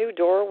these new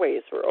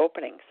doorways were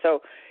opening.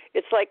 So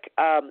it's like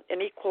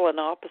an equal and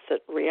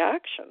opposite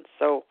reaction.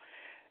 So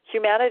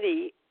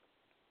humanity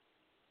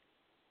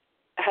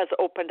has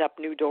opened up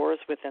new doors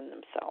within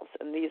themselves,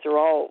 and these are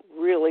all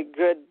really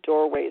good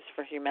doorways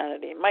for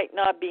humanity. It might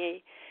not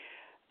be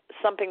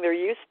something they're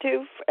used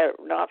to,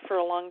 not for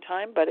a long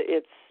time, but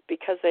it's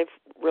because they've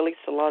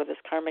released a lot of this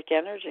karmic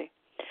energy.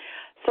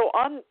 So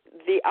on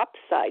the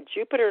upside,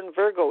 Jupiter in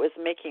Virgo is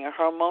making a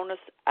harmonious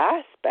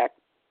aspect,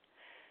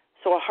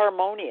 so a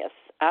harmonious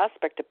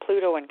aspect to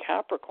Pluto and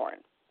Capricorn.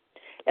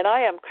 And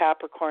I am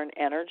Capricorn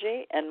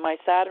energy, and my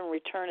Saturn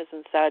return is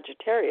in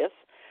Sagittarius,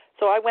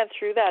 so I went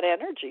through that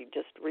energy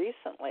just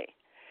recently.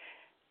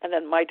 And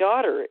then my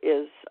daughter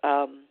is,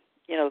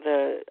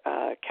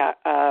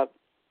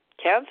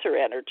 Cancer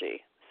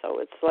energy. So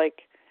it's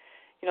like,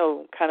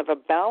 kind of a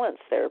balance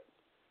there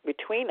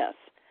between us.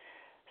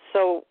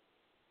 So,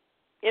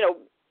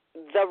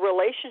 the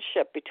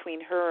relationship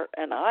between her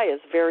and I is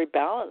very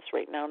balanced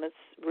right now, and it's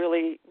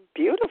really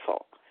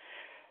beautiful.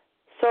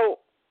 So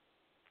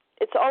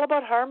it's all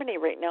about harmony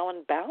right now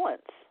and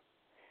balance.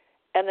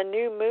 And the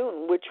new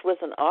moon, which was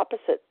an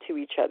opposite to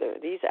each other,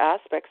 these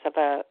aspects have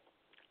a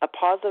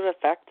positive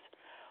effect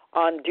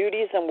on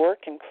duties and work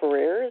and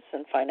careers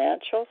and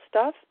financial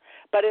stuff,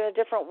 but in a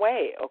different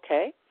way,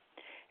 okay?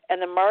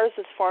 And then Mars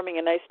is forming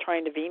a nice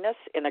trine to Venus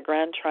in a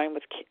grand trine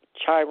with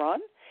Chiron,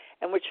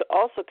 and which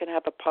also can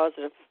have a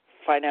positive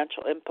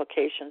financial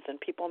implications, and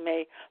people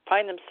may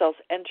find themselves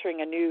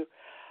entering a new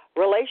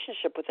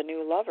relationship with a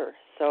new lover.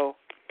 So,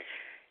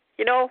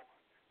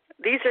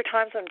 these are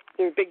times when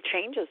there are big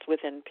changes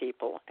within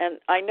people. And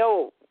I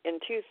know in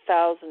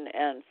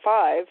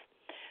 2005,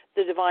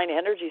 the divine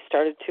energy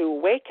started to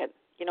awaken,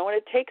 and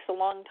it takes a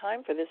long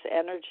time for this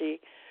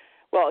energy,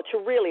 to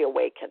really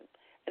awaken.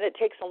 And it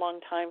takes a long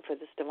time for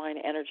this divine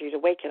energy to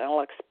awaken. And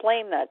I'll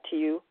explain that to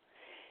you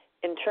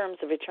in terms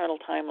of eternal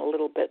time a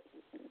little bit,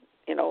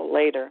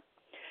 later.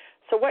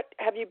 So what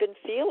have you been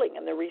feeling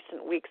in the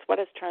recent weeks? What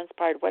has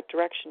transpired? What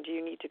direction do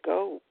you need to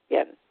go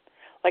in?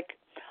 Like,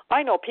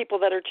 I know people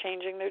that are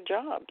changing their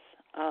jobs.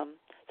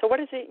 So what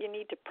is it you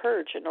need to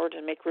purge in order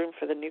to make room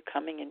for the new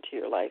coming into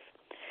your life?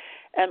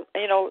 And,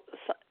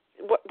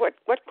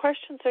 what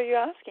questions are you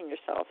asking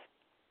yourself?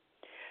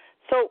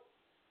 So,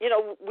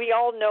 we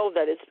all know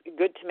that it's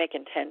good to make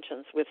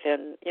intentions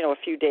within, a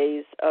few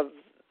days of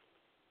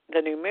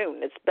the new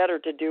moon. It's better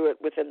to do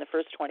it within the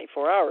first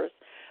 24 hours.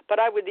 But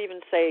I would even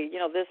say,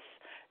 this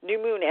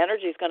new moon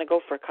energy is going to go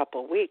for a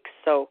couple of weeks.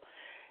 So,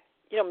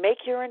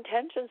 make your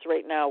intentions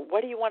right now.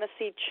 What do you want to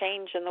see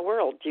change in the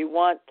world? Do you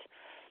want,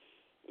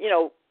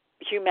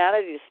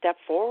 humanity to step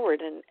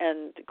forward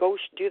and go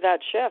do that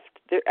shift?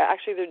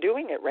 They're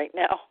doing it right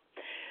now.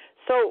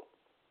 So,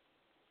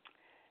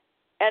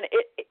 and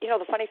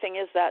the funny thing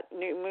is that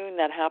new moon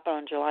that happened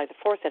on July the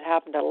 4th, it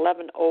happened at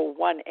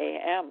 11:01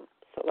 a.m.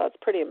 So that's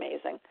pretty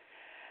amazing.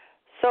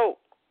 So,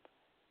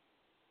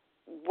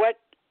 what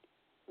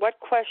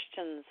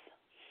questions,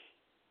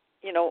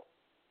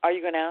 are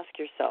you going to ask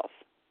yourself?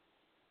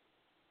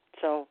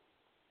 So,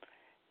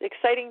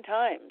 exciting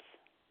times.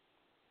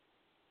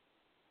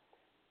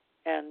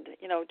 and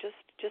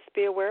just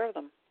be aware of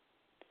them.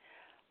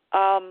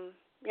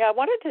 I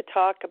wanted to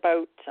talk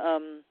about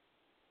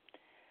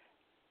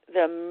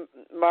the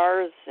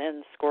Mars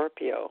and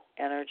Scorpio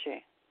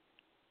energy.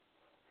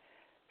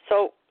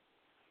 So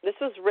this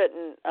was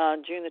written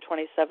on June the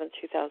 27th,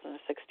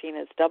 2016.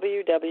 It's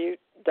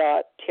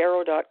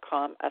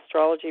www.tarot.com,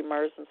 Astrology,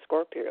 Mars, and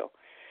Scorpio.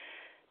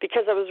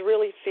 Because I was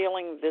really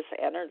feeling this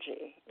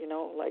energy,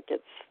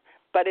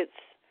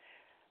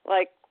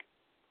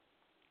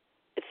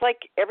 it's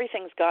like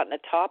everything's gotten a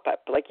top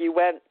up. Like you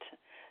went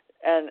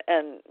and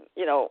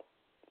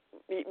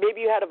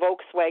maybe you had a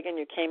Volkswagen,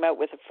 you came out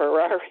with a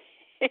Ferrari.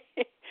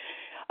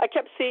 I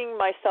kept seeing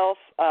myself,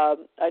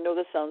 I know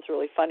this sounds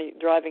really funny,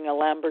 driving a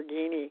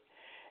Lamborghini.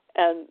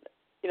 And,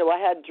 I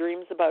had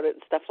dreams about it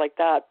and stuff like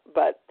that.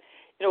 But,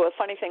 a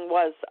funny thing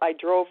was I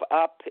drove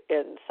up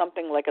in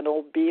something like an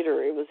old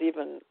beater. It was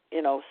even,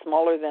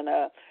 smaller than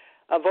a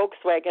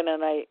Volkswagen.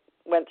 And I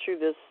went through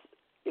this,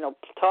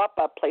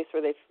 top-up place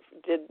where they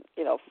did,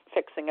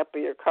 fixing up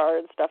of your car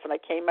and stuff. And I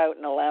came out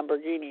in a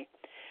Lamborghini.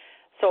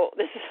 So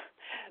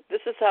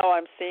this is how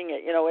I'm seeing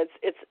it.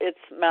 It's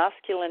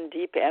masculine,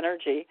 deep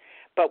energy.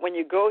 But when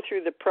you go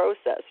through the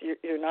process,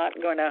 you're not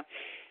going to,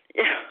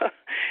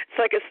 it's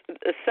like a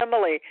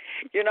simile.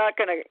 You're not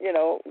going to,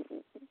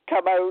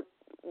 come out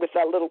with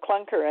that little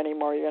clunker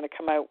anymore. You're going to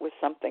come out with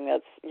something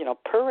that's,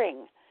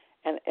 purring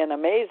and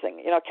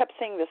amazing. I kept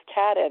seeing this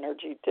cat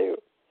energy too.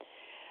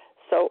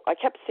 So I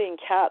kept seeing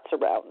cats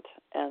around,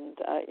 and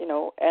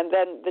and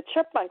then the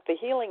chipmunk, the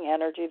healing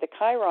energy, the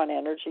Chiron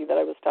energy that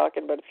I was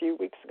talking about a few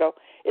weeks ago.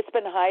 It's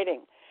been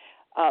hiding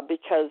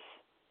because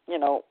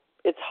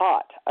it's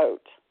hot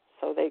out,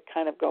 so they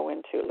kind of go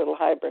into a little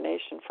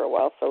hibernation for a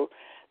while. So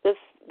this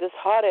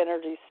hot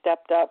energy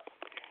stepped up,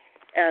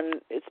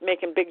 and it's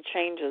making big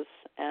changes.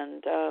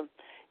 And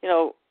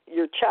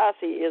your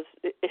chassis is,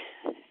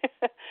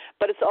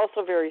 but it's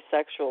also very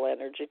sexual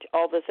energy.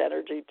 All this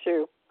energy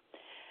too.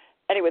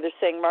 Anyway, they're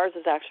saying Mars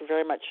is actually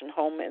very much in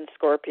home in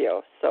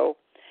Scorpio. So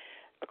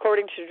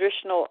according to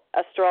traditional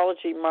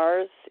astrology,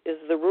 Mars is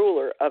the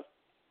ruler of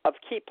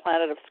key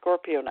planet of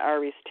Scorpio and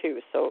Aries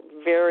too. So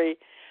very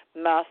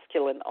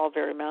masculine, all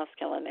very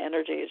masculine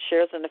energy. It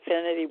shares an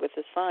affinity with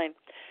the sign.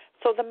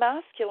 So the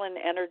masculine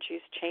energy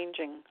is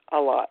changing a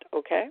lot,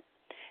 okay?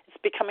 It's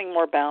becoming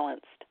more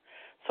balanced.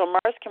 So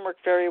Mars can work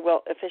very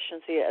well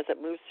efficiency as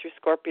it moves through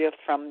Scorpio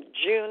from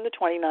June the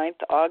 29th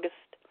to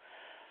August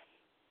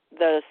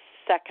the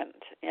 2nd.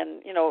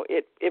 And,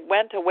 it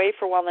went away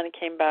for a while, then it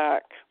came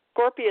back.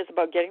 Scorpio is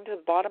about getting to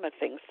the bottom of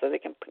things so they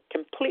can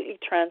completely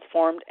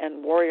transformed,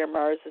 and warrior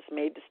Mars is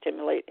made to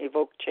stimulate and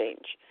evoke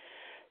change.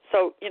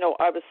 So,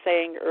 I was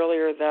saying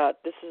earlier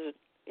that this is,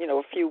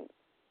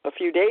 a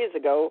few days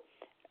ago,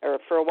 or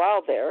for a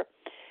while there,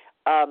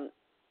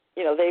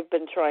 they've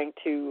been trying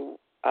to,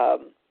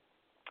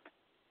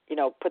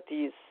 put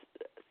these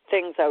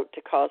things out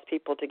to cause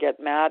people to get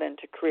mad and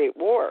to create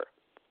war.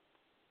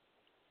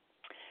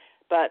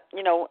 But,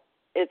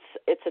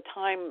 it's a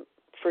time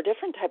for a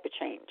different type of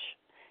change.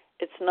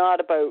 It's not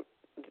about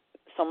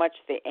so much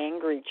the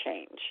angry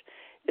change.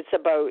 It's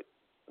about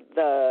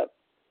the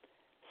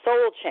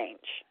soul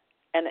change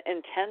and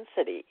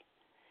intensity.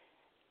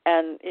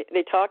 And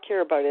they talk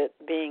here about it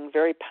being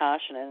very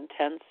passionate and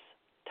intense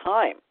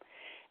time.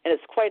 And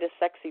it's quite a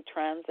sexy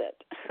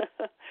transit.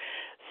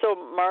 So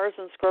Mars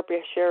and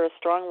Scorpio share a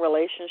strong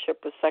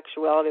relationship with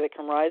sexuality that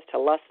can rise to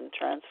lust and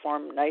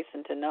transform nice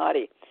into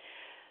naughty.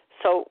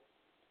 So,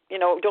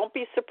 don't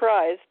be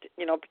surprised,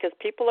 because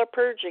people are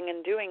purging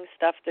and doing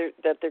stuff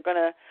that they're going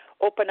to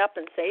open up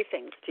and say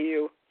things to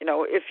you.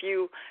 If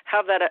you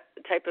have that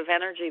type of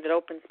energy that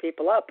opens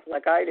people up,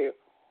 like I do.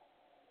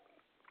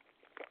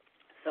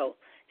 So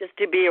just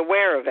to be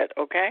aware of it,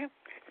 okay?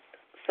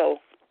 So,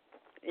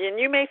 and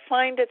you may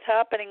find it's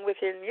happening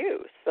within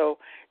you. So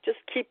just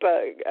keep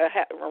a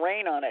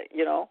rein on it,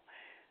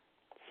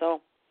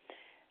 So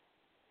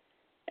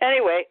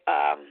anyway,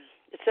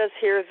 it says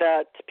here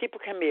that people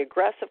can be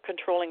aggressive,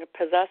 controlling, and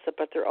possessive,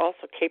 but they're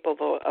also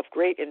capable of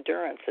great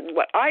endurance. And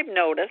what I've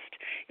noticed,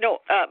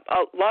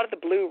 a lot of the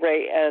blue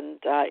ray and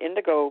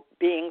indigo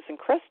beings and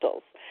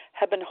crystals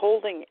have been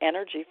holding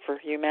energy for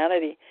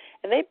humanity,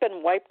 and they've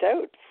been wiped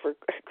out for a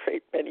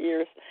great many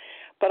years.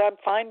 But I'm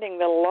finding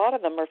that a lot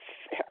of them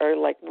are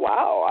like,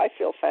 wow, I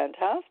feel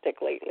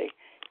fantastic lately.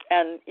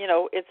 And,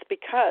 it's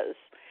because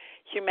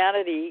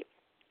humanity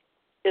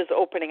is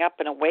opening up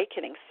and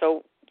awakening.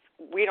 So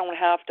we don't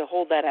have to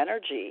hold that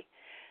energy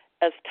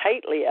as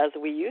tightly as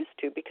we used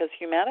to, because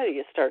humanity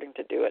is starting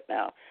to do it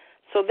now.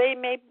 So they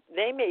may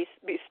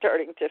be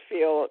starting to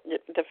feel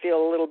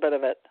a little bit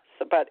of it.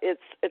 So, but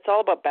it's all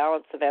about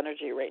balance of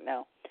energy right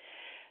now.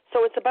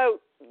 So it's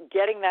about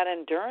getting that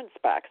endurance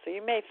back. So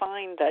you may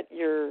find that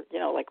you're,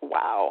 like,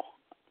 wow,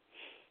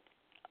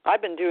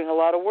 I've been doing a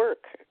lot of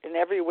work in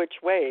every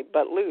which way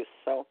but loose.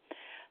 So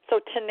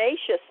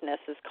tenaciousness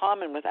is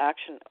common with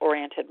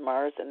action-oriented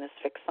Mars in this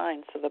fixed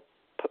sign. So the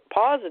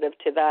positive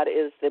to that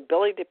is the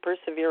ability to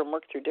persevere and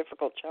work through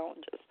difficult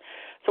challenges.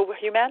 So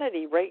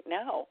humanity right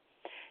now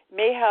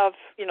may have,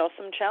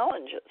 some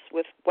challenges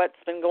with what's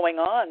been going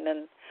on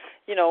and,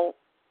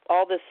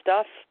 all this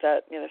stuff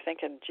that,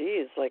 thinking,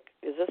 geez, like,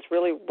 is this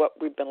really what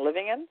we've been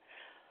living in?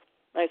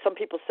 Some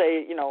people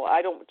say,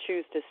 I don't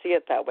choose to see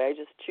it that way. I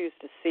just choose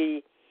to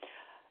see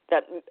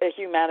that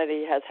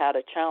humanity has had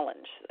a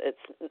challenge. It's,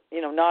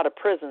 not a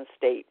prison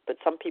state, but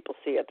some people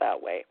see it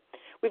that way.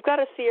 We've got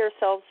to see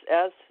ourselves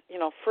as,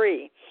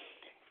 free.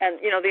 And,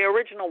 the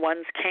original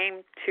ones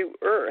came to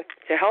Earth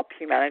to help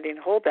humanity and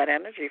hold that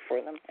energy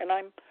for them, and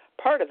I'm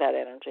part of that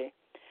energy.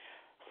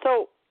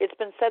 So it's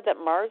been said that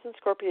Mars in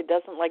Scorpio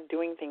doesn't like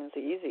doing things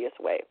the easiest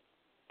way.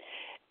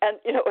 And,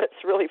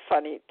 it's really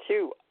funny,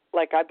 too.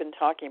 Like I've been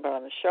talking about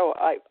on the show,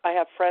 I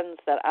have friends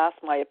that ask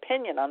my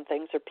opinion on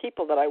things, or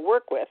people that I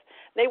work with.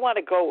 They want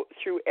to go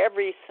through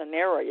every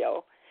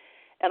scenario,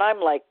 and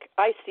I'm like,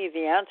 I see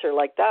the answer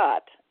like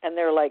that, and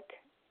they're like,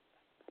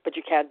 but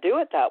you can't do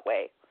it that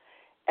way.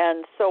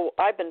 And so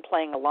I've been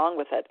playing along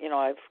with it.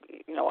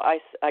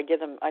 I give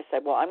them. I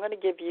said, well, I'm going to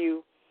give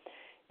you,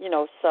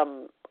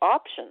 some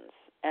options,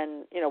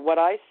 and what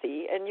I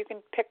see, and you can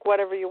pick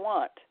whatever you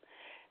want.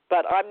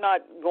 But I'm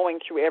not going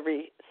through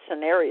every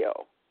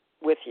scenario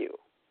with you.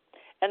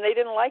 And they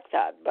didn't like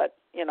that, but,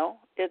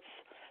 it's,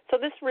 so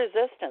this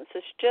resistance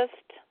is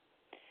just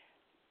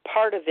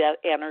part of that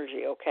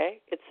energy, okay?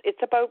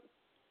 It's about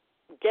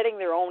getting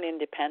their own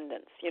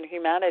independence.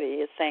 Humanity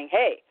is saying,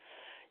 hey,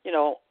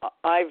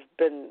 I've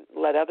been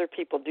let other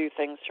people do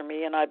things for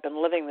me, and I've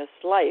been living this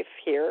life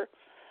here,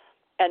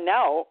 and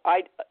now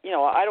I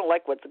don't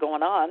like what's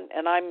going on,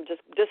 and I'm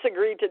just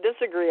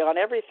disagree on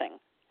everything.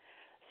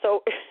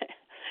 So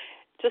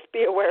just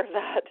be aware of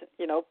that.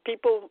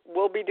 People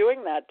will be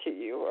doing that to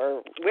you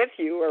or with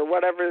you or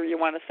whatever you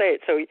want to say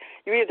it. So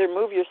you either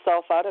move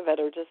yourself out of it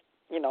or just,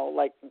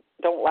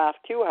 don't laugh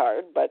too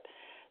hard, but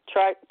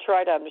try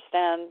to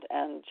understand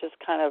and just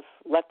kind of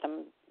let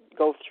them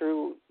go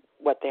through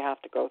what they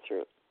have to go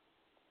through.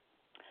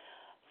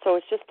 So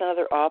it's just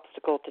another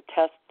obstacle to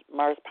test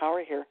Mars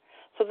power here.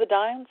 So the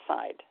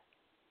downside,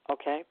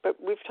 okay, but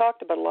we've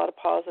talked about a lot of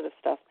positive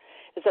stuff,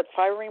 is that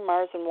fiery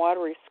Mars and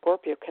watery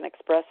Scorpio can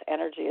express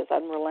energy as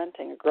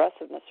unrelenting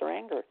aggressiveness or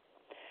anger.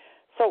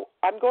 So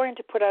I'm going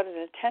to put out an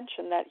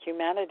intention that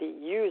humanity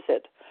use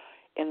it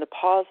in the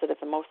positive,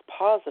 the most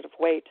positive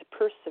way, to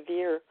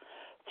persevere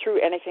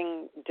through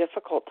anything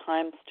difficult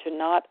times, to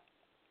not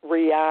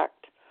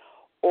react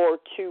or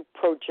to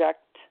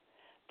project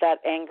that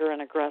anger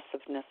and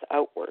aggressiveness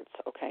outwards,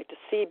 okay, to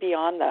see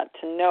beyond that,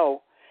 to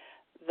know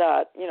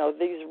that,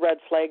 these red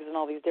flags and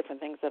all these different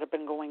things that have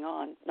been going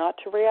on, not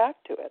to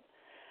react to it.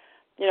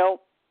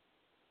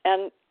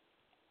 And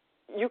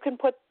you can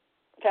put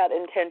that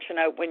intention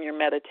out when you're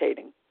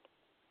meditating.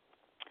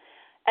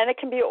 And it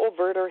can be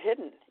overt or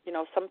hidden.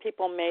 Some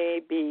people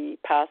may be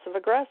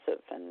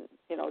passive-aggressive, and,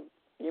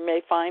 you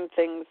may find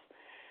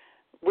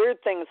weird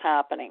things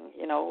happening,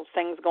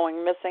 things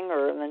going missing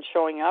or then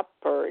showing up,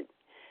 or,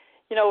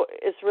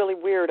 it's really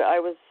weird. I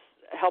was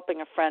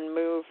helping a friend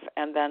move,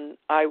 and then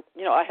I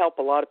help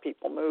a lot of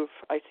people move.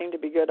 I seem to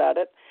be good at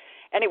it.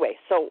 Anyway,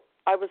 so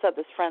I was at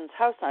this friend's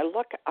house, and I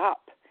look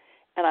up,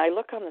 and I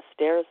look on the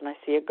stairs, and I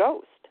see a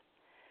ghost.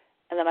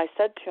 And then I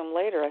said to him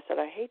later, I said,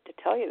 I hate to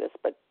tell you this,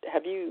 but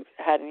have you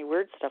had any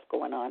weird stuff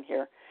going on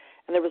here?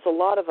 And there was a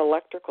lot of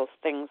electrical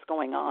things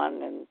going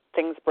on and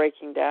things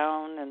breaking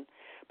down.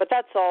 But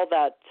that's all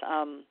that,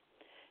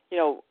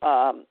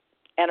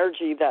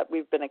 energy that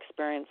we've been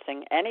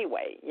experiencing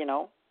anyway,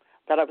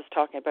 that I was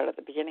talking about at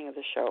the beginning of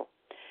the show.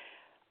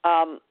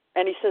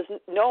 And he says,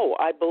 no,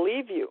 I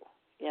believe you,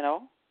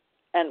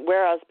 And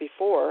whereas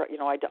before,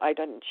 I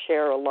didn't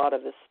share a lot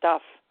of this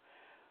stuff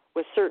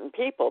with certain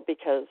people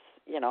because,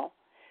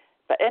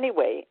 But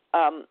anyway,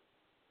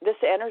 this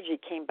energy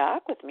came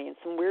back with me, and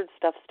some weird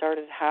stuff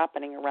started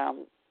happening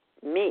around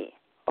me,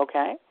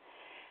 okay?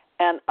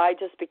 And I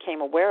just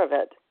became aware of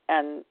it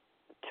and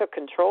took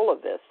control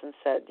of this and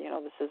said,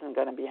 this isn't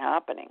going to be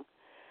happening.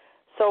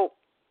 So,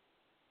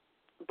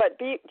 but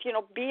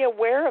be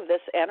aware of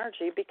this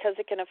energy because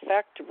it can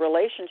affect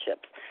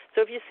relationships.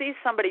 So if you see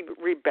somebody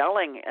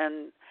rebelling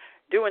and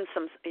doing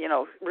some,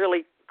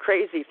 really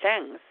crazy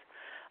things,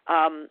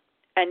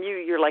 and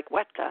you're like,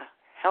 what the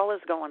hell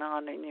is going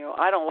on? And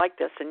I don't like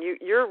this, and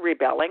you're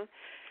rebelling,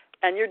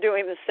 and you're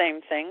doing the same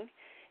thing.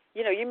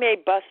 You may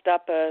bust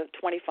up a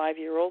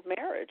 25-year-old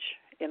marriage,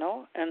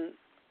 and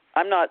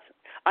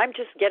I'm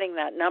just getting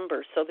that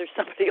number, so there's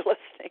somebody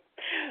listening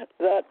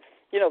that,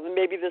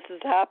 maybe this has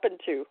happened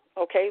to.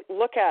 Okay,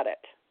 look at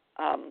it.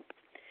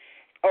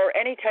 Or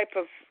any type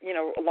of,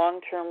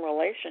 long-term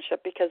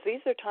relationship, because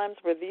these are times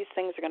where these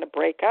things are going to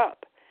break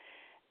up.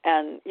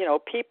 And,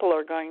 people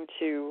are going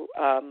to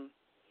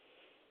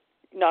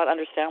not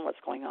understand what's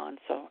going on.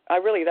 So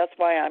that's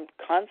why I'm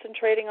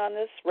concentrating on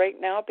this right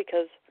now,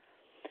 because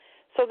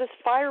so this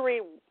fiery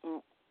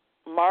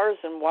Mars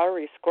and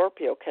watery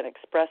Scorpio can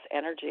express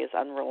energy as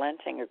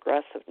unrelenting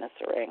aggressiveness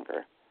or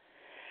anger.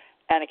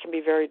 And it can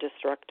be very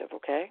destructive,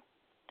 okay?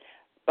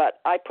 But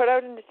I put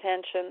out an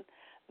intention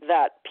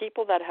that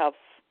people that have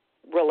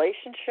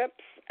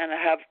relationships and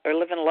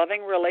live in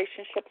loving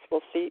relationships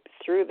will see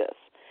through this.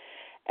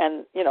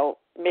 And,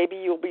 maybe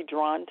you'll be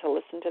drawn to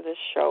listen to this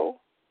show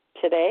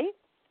today.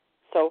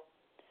 So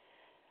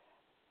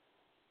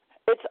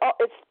it's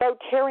about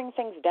tearing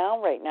things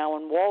down right now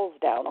and walls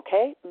down,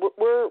 okay?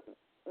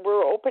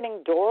 We're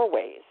opening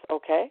doorways,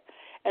 okay?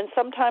 And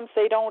sometimes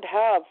they don't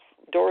have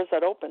doors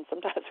that open.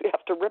 Sometimes we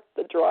have to rip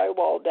the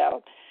drywall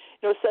down.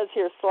 It says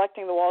here,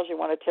 selecting the walls you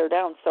want to tear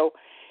down. So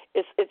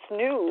it's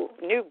new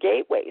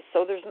gateways.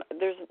 So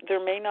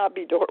there may not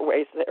be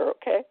doorways there,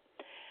 okay?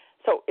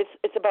 So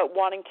it's about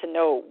wanting to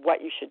know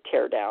what you should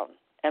tear down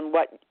and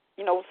what,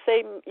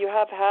 say you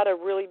have had a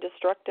really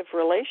destructive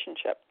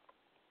relationship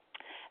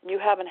and you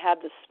haven't had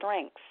the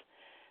strength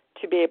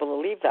to be able to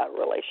leave that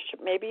relationship.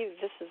 Maybe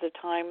this is a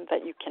time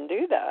that you can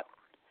do that.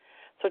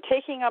 So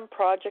taking on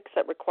projects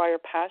that require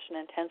passion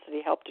and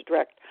intensity help to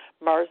direct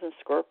Mars and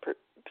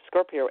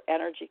Scorpio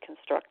energy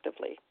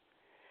constructively.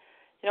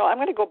 I'm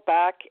going to go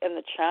back in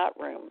the chat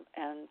room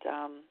and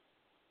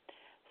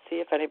see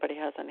if anybody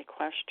has any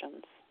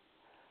questions.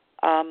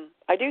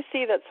 I do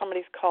see that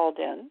somebody's called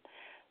in.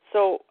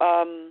 So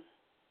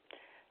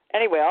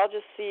anyway, I'll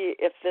just see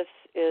if this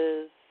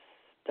is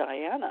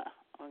Diana.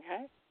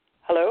 Okay.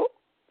 Hello?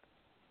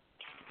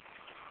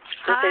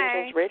 Hi. Earth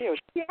Angels Radio.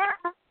 Yeah.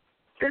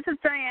 This is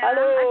Diana.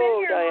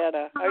 Hello,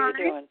 Diana. How are you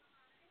doing?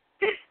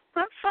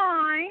 I'm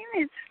fine.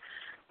 It's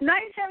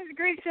 97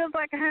 degrees, feels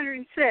like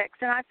 106,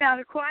 and I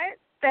found a quiet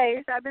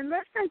space. I've been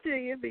listening to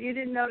you, but you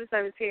didn't notice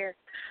I was here.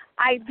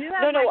 I do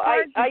have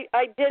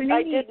I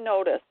did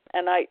notice,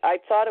 and I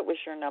thought it was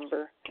your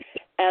number,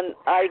 and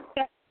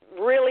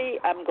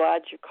I'm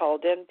glad you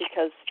called in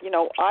because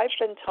I've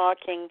been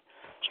talking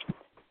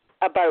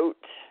about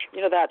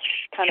that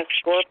kind of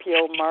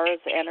Scorpio Mars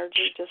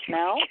energy just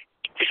now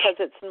because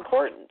it's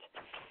important,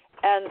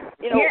 and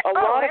a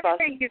lot of us.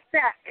 Everything you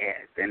said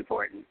is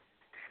important.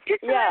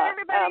 Just to let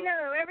everybody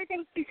know,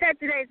 everything you said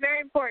today is very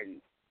important.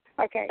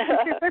 Okay.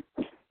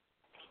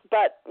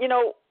 But,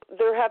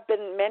 there have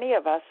been many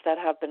of us that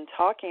have been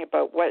talking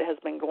about what has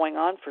been going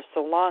on for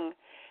so long,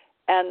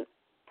 and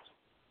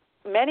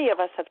many of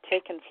us have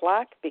taken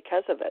flack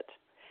because of it.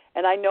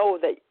 And I know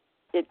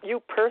that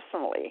you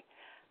personally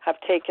have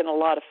taken a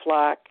lot of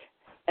flack,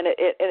 and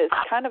it has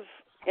kind of,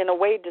 in a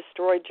way,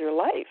 destroyed your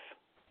life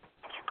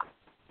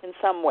in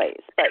some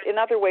ways. But in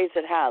other ways,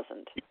 it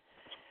hasn't.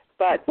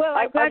 But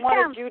I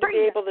wanted you to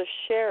be able to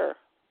share.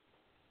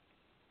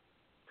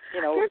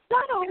 There's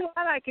not a whole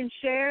lot I can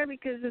share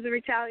because of the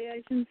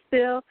retaliation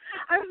still.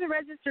 I was a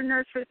registered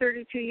nurse for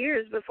 32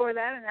 years. Before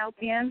that, an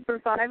LPN for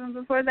 5, and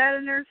before that,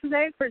 a nurse with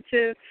aide for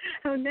 2.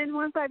 And then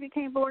once I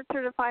became board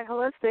certified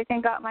holistic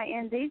and got my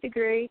ND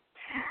degree,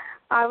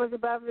 I was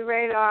above the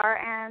radar,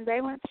 and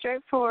they went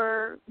straight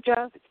for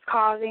just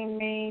causing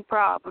me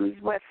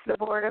problems with the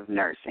Board of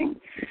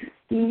Nursing.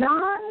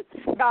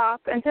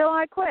 Non-stop until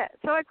I quit.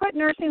 So I quit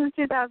nursing in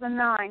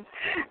 2009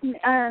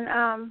 and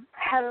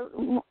had a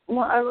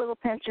little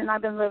pension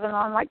I've been living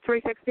on, like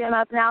 $360 a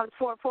month. Now it's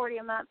 $440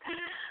 a month.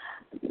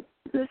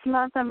 This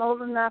month I'm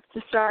old enough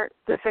to start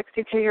the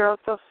 62-year-old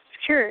Social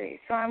Security,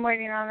 so I'm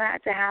waiting on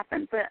that to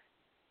happen. But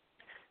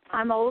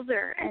I'm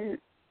older, and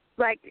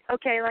like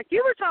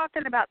you were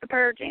talking about the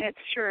purging, it's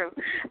true.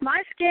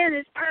 My skin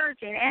is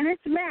purging, and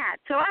it's mad.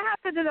 So I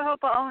have to do the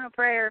Ho'oponopono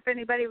prayer if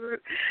anybody,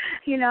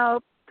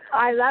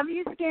 I love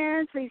you,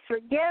 skin. Please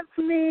forgive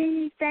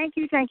me. Thank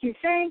you, thank you,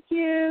 thank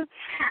you.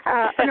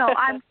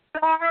 I'm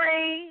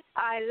sorry.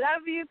 I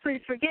love you. Please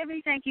forgive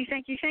me. Thank you,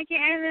 thank you, thank you.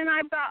 And then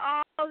I've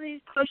got all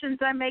these potions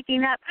I'm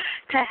making up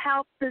to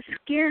help the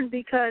skin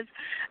because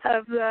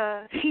of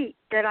the heat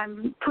that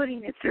I'm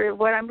putting it through,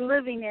 what I'm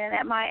living in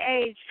at my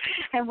age,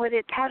 and what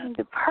it's having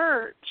to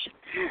purge.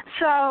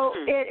 So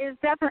it is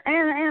definitely,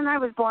 and I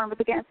was born with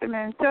the Cancer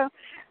moon. So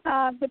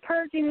the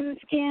purging of the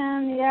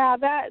skin,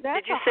 that's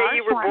Did you say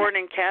you were born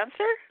in Cancer?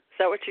 Is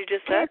that what you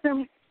just said?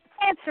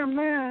 Cancer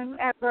moon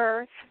at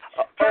birth.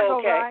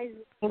 Okay.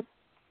 Rising.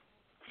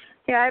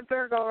 Yeah, I have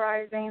Virgo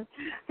rising.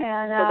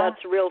 And, so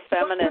that's real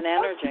feminine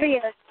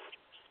energy.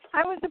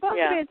 I was supposed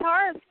to be a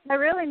Taurus. I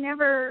really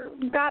never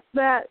got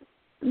that,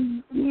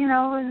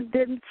 it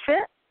didn't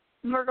fit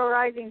Virgo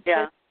rising.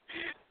 Yeah.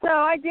 So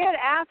I did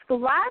ask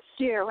last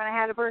year when I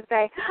had a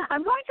birthday,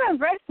 I'm going to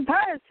embrace the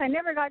Taurus I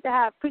never got to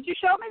have. Could you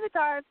show me the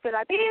Taurus? Could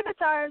I be the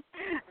Taurus?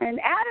 And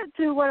add it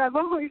to what I've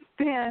always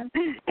been.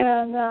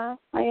 And I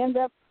end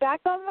up back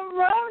on the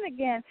road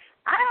again.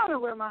 I don't know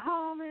where my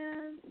home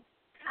is.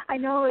 I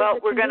know. Well,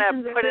 we're going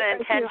to put an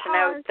intention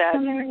out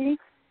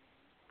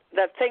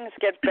that things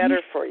get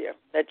better for you,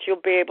 that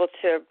you'll be able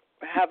to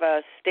have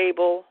a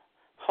stable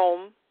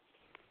home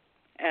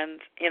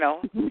and,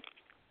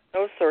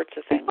 those sorts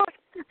of things.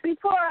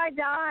 Before I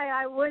die,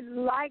 I would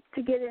like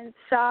to get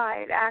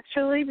inside,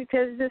 actually,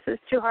 because this is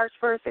too harsh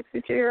for a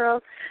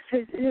 62-year-old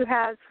who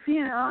has,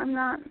 I'm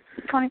not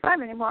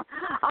 25 anymore.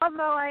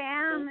 Although I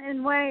am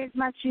in ways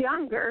much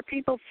younger.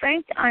 People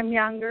think I'm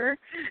younger,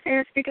 and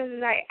it's because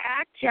I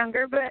act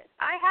younger, but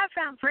I have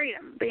found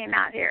freedom being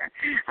out here.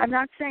 I'm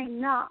not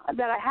saying no,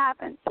 that I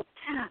haven't.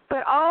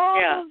 But all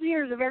those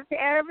years of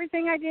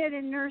everything I did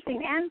in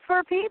nursing and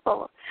for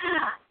people,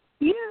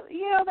 you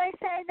know, they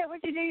say that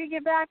what you do, you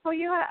get back. Well,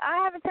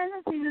 I have a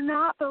tendency to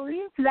not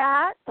believe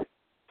that.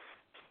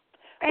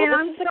 And well,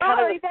 I'm this is sorry,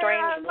 kind of a strange there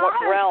are a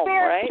lot realm, of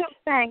right? spiritual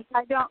things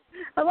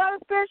a lot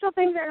of spiritual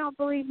things I don't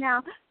believe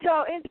now.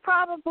 So it's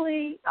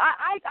probably,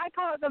 I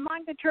call it the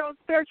mind-controlled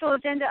spiritual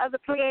agenda of the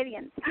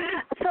Pleiadians.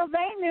 So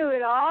they knew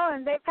it all,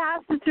 and they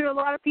passed it through a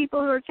lot of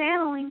people who are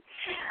channeling.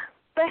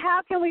 But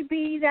how can we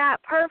be that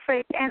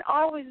perfect and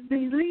always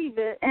believe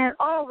it and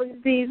always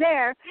be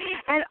there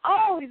and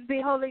always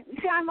be holding?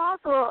 See, I'm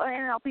also an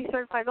NLP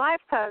certified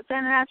life coach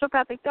and a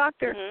naturopathic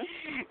doctor,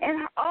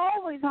 and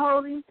always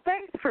holding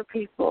space for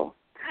people.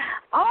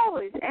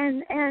 Always,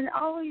 and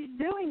always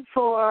doing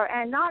for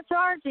and not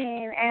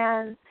charging,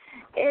 and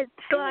it's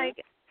like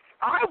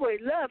I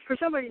would love for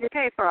somebody to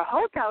pay for a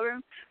hotel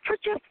room for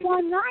just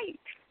one night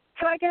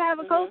so I can have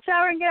a cold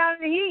shower and get out of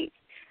the heat.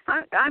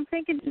 I'm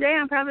thinking today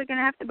I'm probably going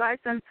to have to buy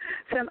some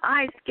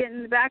ice, get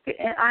in the back.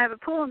 I have a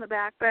pool in the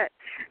back, but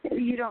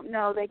you don't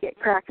know, they get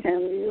cracks in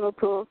these little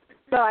pools,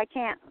 so I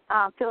can't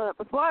fill it up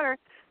with water.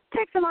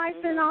 Take some ice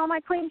in all my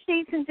clean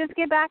sheets and just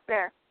get back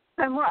there.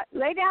 And what?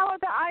 Lay down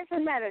with the ice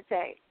and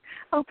meditate.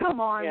 Oh, come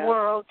on,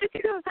 world. Did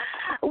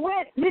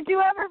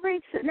you ever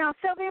read? Now,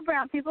 Sylvia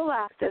Brown, people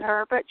laughed at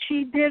her, but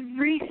she did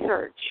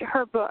research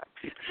her books.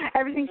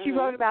 Everything she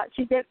wrote about,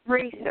 she did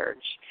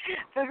research.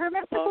 For her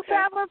Mystical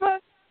Traveler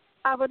book,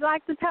 I would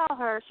like to tell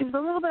her she was a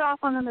little bit off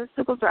on the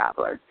Mystical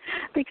Traveler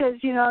because,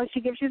 you know, she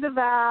gives you the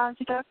vow, and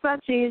she talks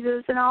about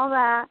Jesus and all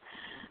that.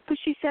 But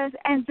she says,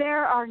 and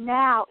there are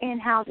now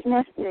in-house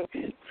mystics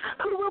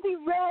who will be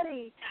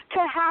ready to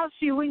house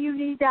you when you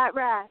need that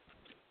rest.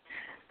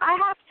 I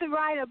have to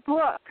write a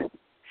book.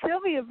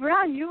 Sylvia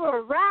Brown, you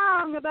were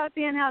wrong about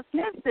the in-house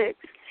mystics.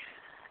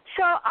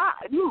 So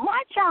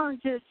my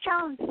challenge is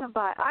challenge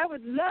somebody. I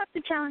would love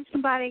to challenge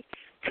somebody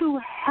to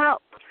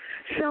help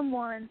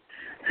someone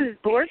who's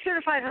board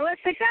certified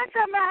holistic. That's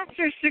a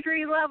master's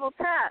degree level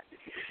test,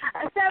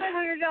 a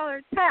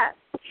 $700 test.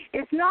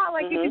 It's not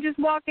like you can just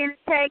walk in and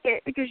take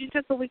it because you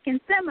took a weekend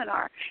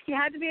seminar. You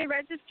had to be a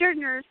registered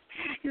nurse.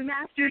 Your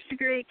master's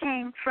degree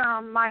came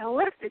from my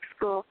holistic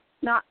school,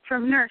 not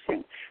from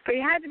nursing. But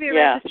you had to be a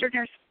registered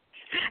nurse.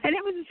 And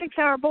it was a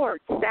 6-hour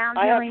board, sound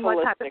healing,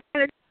 what type of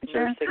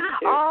meditation,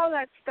 all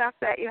that stuff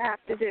that you have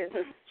to do.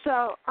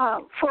 So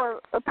for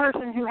a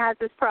person who has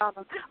this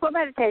problem, what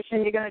meditation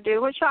are you going to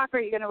do? What chakra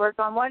are you going to work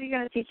on? What are you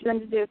going to teach them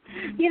to do?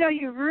 You know,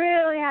 you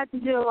really have to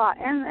do a lot.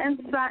 And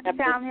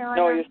sound healing.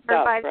 Know your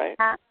stuff,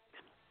 right?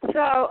 So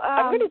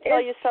I'm going to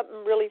tell you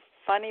something really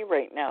funny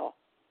right now.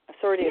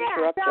 Sorry to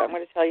interrupt you. I'm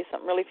going to tell you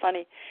something really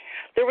funny.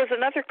 There was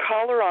another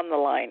caller on the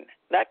line.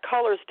 That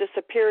caller's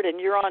disappeared,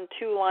 and you're on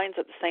 2 lines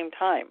at the same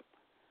time.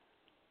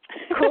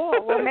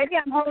 Cool. Well, maybe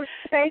I'm holding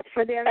space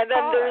for the other And then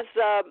caller.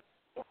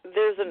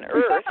 there's an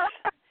earth,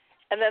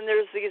 and then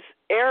there's these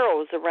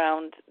arrows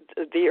around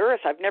the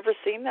earth. I've never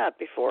seen that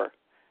before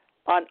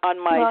on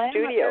my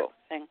studio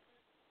thing.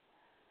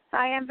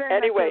 I am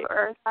very much of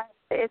earth.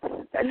 It's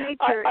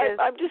nature.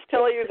 I'm just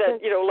telling you that,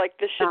 you know, like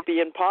this should be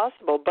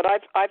impossible. But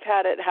I've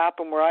had it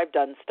happen where I've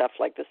done stuff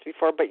like this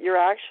before. But you're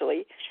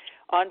actually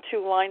on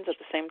 2 lines at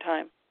the same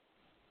time.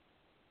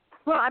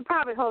 Well, I'm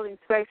probably holding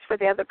space for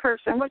the other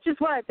person, which is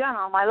what I've done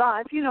all my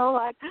life. You know,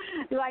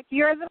 like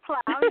you're the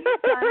plow.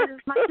 You've done it as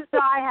much as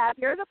I have.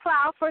 You're the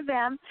plow for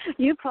them.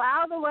 You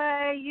plow the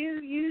way.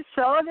 You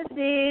sow the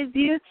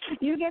seeds.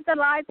 You get the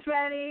lights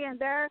ready, and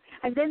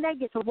then they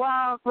get to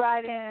walk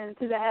right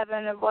into the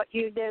heaven of what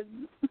you did.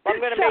 I'm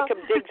going to make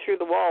them dig through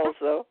the walls,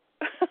 though.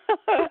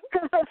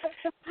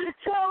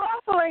 So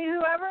hopefully,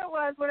 whoever it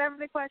was, whatever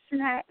the question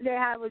they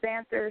had was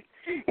answered.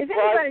 If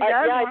anybody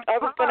does, I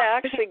was going to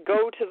actually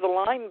go to the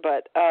line,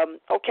 but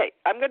okay,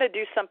 I'm going to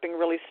do something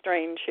really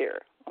strange here.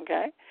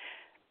 Okay,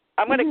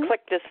 I'm going to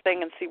click this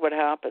thing and see what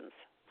happens.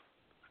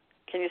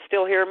 Can you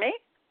still hear me?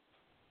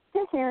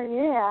 I hear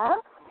you. Yeah.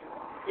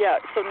 Yeah.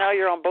 So now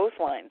you're on both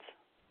lines.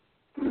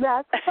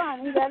 That's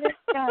funny. That is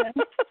funny.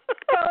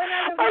 So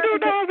I don't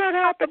know how that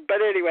happened,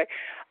 but anyway,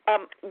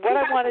 what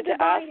I wanted to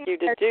ask you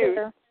to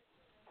do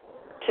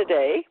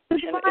today, and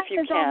if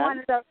you can. On one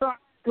of those lines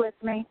with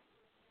me.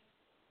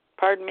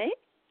 Pardon me?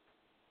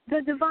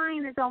 The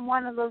divine is on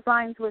one of those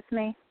lines with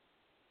me.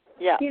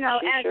 Yeah, you know,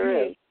 she as sure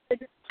me. is. The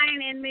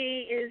divine in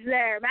me is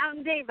there.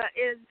 Mountain Diva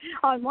is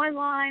on one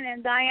line,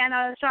 and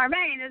Diana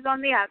Charmaine is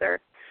on the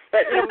other.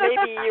 But you know,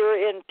 maybe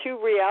you're in 2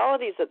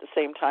 realities at the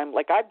same time.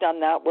 Like I've done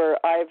that, where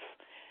I've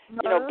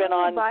been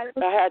on. I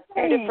had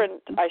 2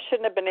 different. I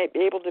shouldn't have been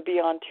able to be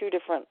on 2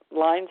 different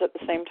lines at the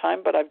same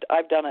time, but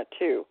I've done it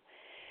too.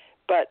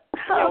 But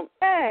you know,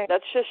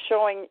 that's just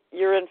showing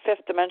you're in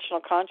 5th dimensional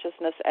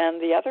consciousness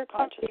and the other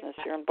consciousness.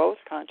 You're in both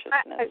consciousness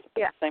at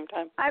the same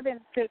time. I've been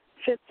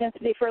 5th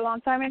density for a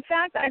long time. In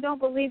fact, I don't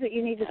believe that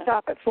you need to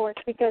stop at 4th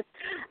because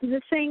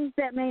the things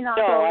that may not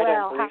go well. No, I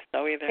don't believe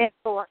so either. At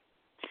 4th.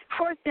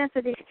 4th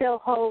density still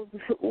holds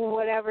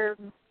whatever.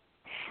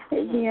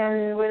 You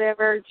know,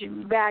 whatever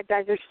bad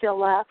guys are still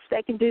left.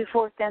 They can do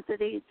 4th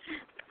density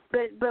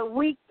but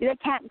they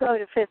can't go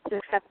to 5th,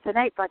 6th, and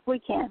 8th like we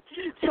can.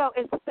 So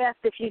it's best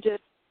if you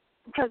just,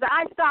 because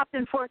I stopped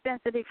in 4th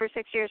density for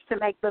 6 years to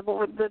make the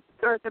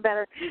earth a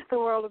better, the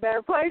world a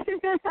better place.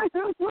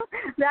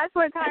 That's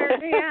what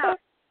tired me out.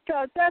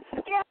 So just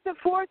skip the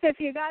 4th if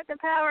you got the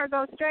power.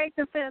 Go straight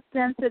to 5th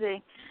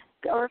density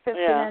or 5th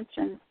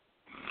dimension.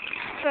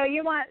 So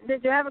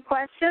did you have a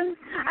question?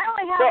 I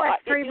only have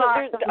 3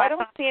 boxes. I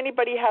don't see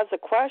anybody has a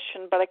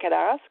question, but I could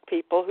ask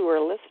people who are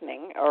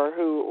listening or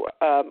who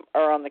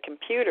are on the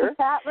computer.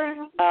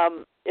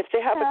 If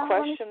they have a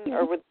question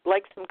or would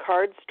like some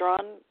cards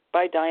drawn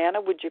by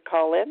Diana, would you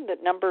call in? The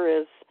number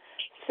is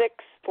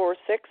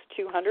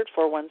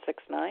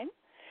 646-200-4169.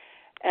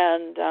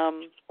 And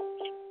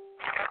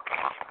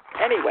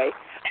anyway,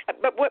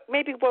 but what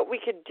we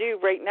could do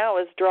right now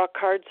is draw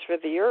cards for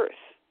the earth,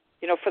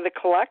 for the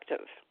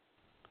collective.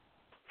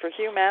 For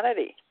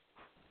humanity.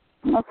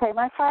 Okay,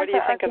 my cards. What do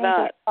you think of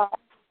that?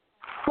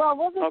 Well,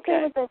 we'll just see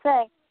what they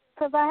say,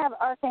 because I have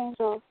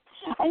archangels,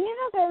 and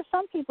there are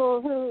some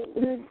people who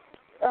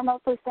are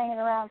mostly staying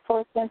around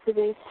 4th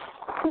density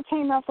who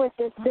came up with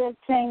this big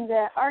thing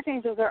that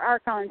archangels are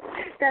archons.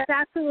 That's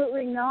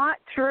absolutely not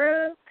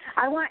true.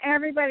 I want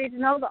everybody to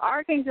know the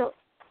archangel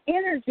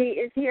energy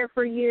is here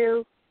for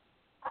you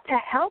to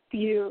help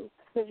you.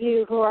 Of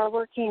you who are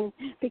working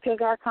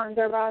because archons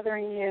are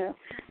bothering you.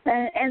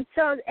 And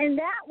so in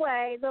that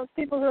way, those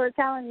people who are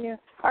telling you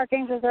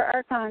archangels are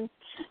archons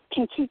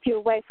can keep you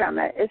away from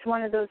it. It's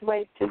one of those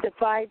ways to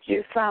divide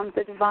you from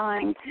the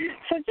divine.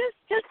 So just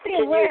be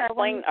aware. Can you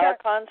explain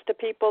archons to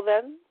people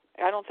then?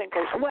 I don't think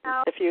there's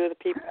a few of the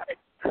people.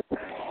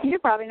 You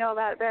probably know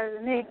about it better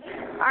than me.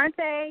 Aren't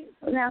they?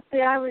 Now,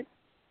 see,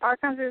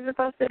 archons are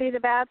supposed to be the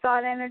bad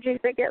thought energies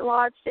that get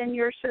lodged in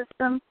your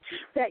system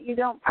that you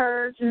don't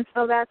purge, and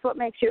so that's what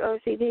makes you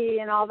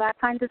OCD and all that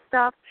kind of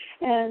stuff,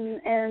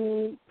 and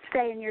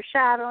stay in your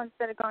shadow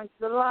instead of going to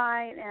the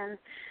light, and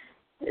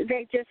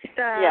they just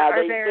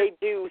they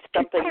do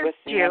something with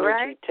the energy,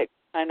 right? To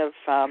kind of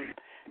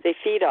they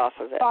feed off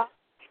of it.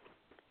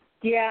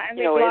 Yeah, and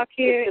they block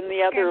you. It's in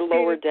the other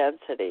lower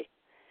density.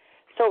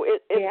 So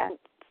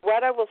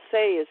what I will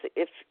say is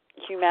if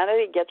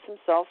humanity gets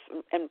himself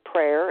in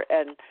prayer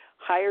and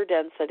higher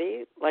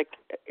density, like,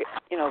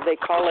 they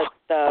call it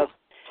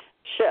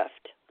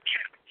shift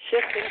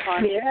in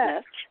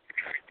consciousness,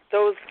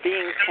 those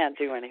beings can't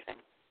do anything.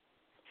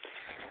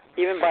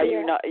 Even by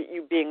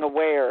you being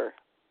aware,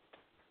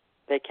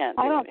 they can't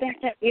do anything. I don't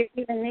think that you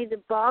even need to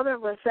bother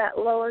with that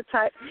lower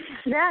type.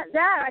 That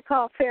I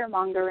call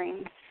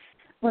fear-mongering,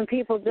 when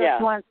people just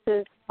want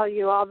to tell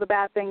you all the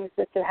bad things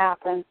that could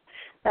happen.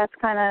 That's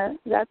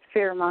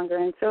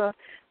fear-mongering. So,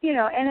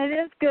 and it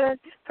is good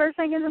first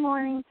thing in the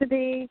morning to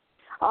be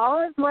all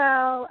is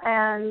well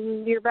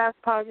and your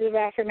best positive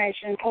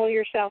affirmation. Pull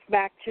yourself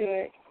back to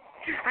it.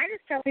 I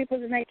just tell people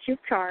to make cue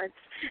cards.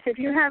 If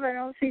you have an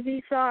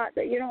OCD thought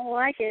that you don't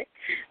like it,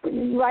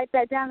 write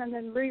that down and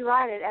then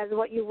rewrite it as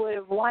what you would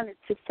have wanted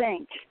to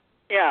think.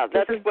 Yeah,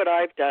 that's what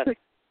I've done.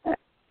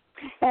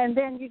 And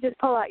then you just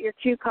pull out your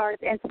cue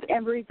cards and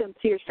read them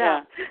to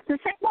yourself. Yeah. The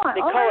same one.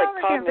 They call it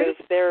cognitive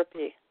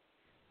therapy.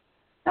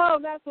 Oh,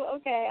 that's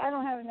okay. I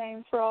don't have a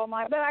name for all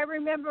mine, but I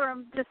remember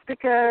them just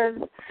because,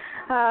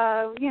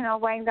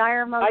 Wayne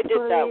Dyer mostly. I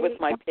did that with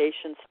my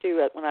patients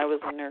too when I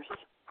was a nurse.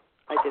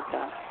 I did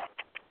that.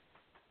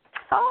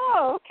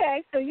 Oh,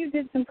 okay. So you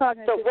did some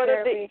cognitive therapy. So what do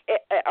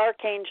the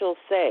archangels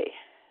say?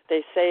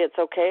 They say it's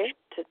okay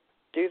to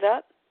do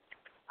that?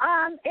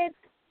 It's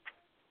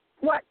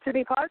to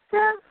be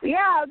positive?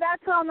 Yeah,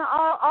 that's on the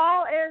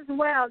all is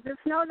well.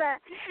 Just know that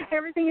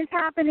everything is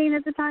happening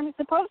at the time it's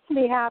supposed to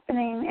be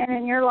happening, and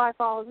in your life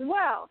all is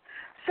well.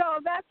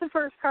 So that's the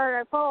first card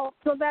I pulled.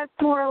 So that's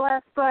more or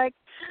less like,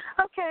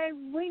 okay,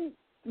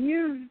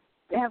 you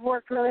have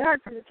worked really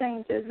hard for the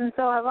changes, and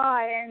so have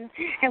I,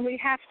 and we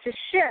have to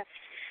shift.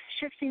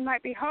 Shifting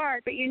might be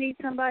hard, but you need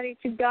somebody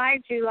to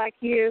guide you like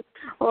you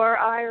or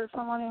I or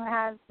someone who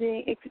has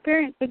the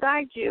experience to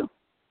guide you.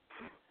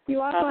 You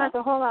also have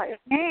to hold out your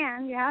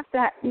hand. You have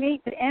to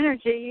meet the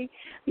energy.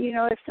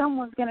 If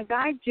someone's going to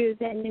guide you,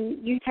 then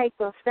you take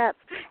those steps.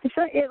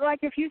 Like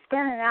if you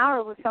spend an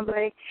hour with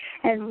somebody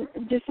and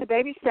just to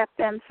baby step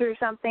them through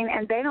something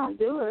and they don't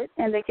do it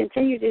and they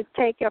continue to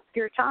take up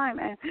your time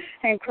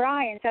and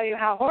cry and tell you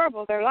how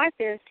horrible their life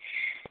is,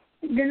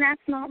 then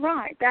that's not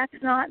right.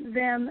 That's not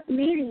them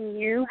meeting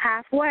you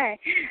halfway.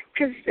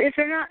 Because if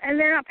they're not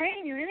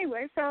paying you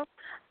anyway, so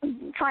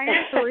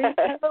financially,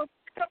 so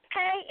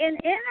pay in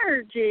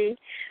energy.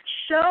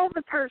 Show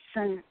the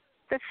person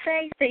the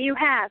faith that you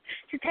have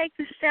to take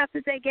the step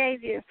that they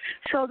gave you.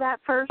 So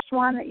that first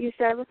one that you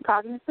said was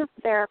cognitive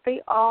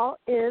therapy, all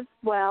is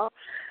well.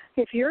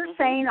 If you're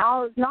saying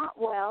all is not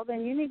well,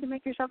 then you need to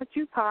make yourself a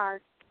cue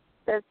card.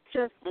 That's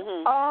just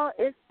all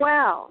is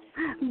well.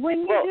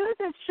 When you do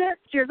this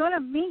shift, you're going to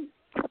meet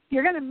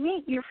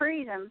your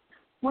freedom.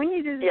 When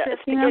you do the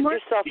shift, to get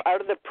yourself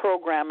out of the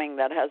programming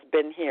that has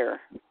been here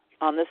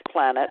on this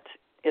planet.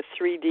 It's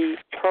 3D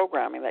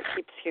programming that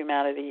keeps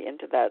humanity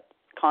into that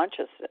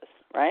consciousness,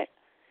 right?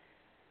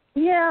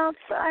 Yes,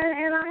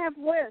 and I have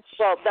wished.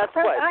 Well, that's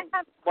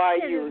why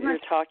you're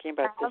talking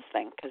about as this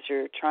thing, because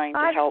you're trying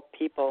to help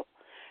people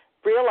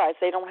realize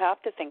they don't have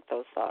to think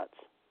those thoughts.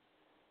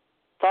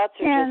 Thoughts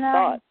are just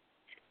thoughts.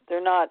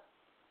 They're not,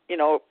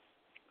 the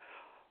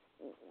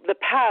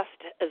past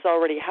has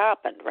already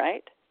happened,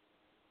 right?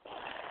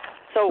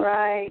 So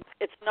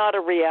it's not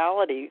a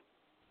reality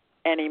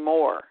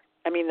anymore.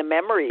 I mean, the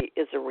memory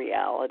is a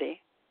reality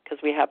because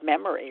we have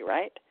memory,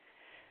 right?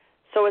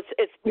 So it's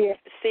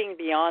seeing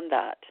beyond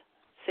that,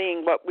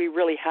 seeing what we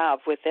really have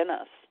within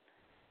us,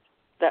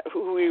 that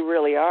who we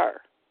really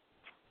are.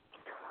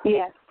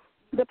 Yes.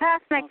 The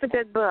past makes a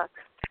good book,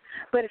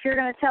 but if you're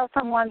going to tell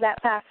someone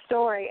that past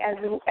story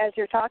as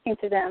you're talking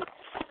to them,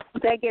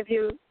 they give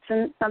you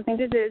something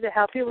to do to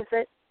help you with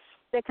it.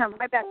 They come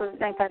right back with the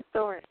same kind of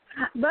story.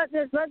 But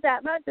this, but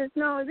that, but this,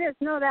 no this,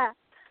 no that.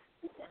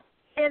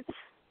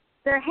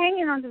 They're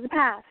hanging on to the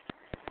past.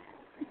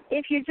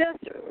 If you just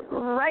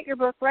write your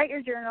book, write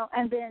your journal,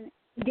 and then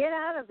get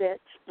out of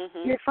it,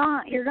 you're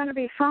fine. You're going to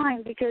be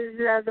fine because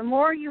the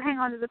more you hang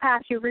on to the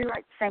past, you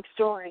rewrite the same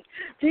story.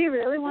 Do you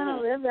really want to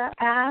live that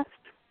past?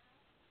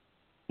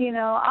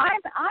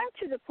 I'm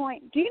to the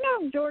point. Do you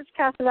know George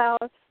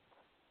Casavalis?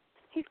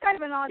 He's kind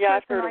of an odd person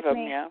I've heard like of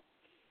him, me. Yeah,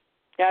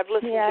 I've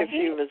listened to a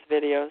few of his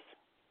videos.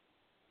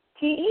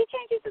 He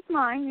changes his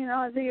mind,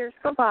 as the years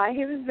go by.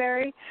 He was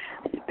very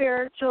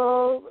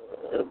spiritual,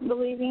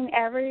 believing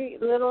every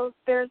little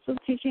spiritual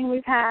teaching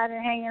we've had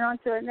and hanging on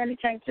to it, and then he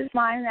changed his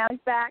mind, and now he's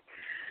back.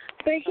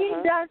 But he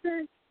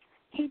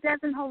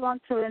doesn't hold on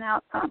to an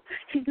outcome.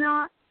 He's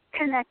not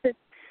connected.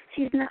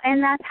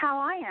 And that's how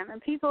I am.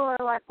 And people are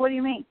like, what do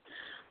you mean?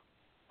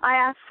 I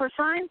ask for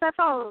signs, I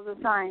follow the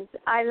signs.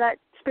 I let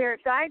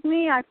Spirit guide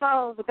me, I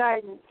follow the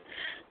guidance.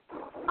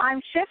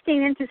 I'm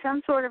shifting into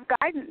some sort of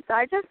guidance.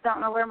 I just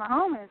don't know where my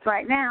home is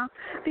right now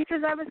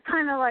because I was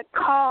kind of like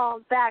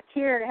called back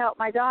here to help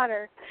my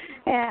daughter,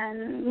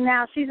 and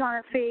now she's on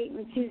her feet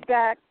and she's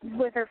back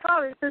with her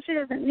father, so she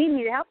doesn't need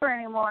me to help her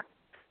anymore.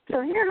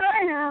 So here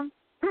I am.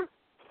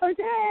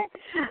 Okay.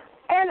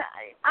 And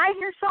I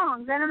hear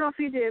songs. I don't know if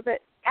you do,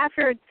 but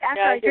after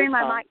I dream,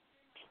 I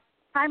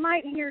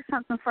might hear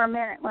something for a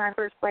minute when I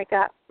first wake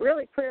up,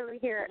 really clearly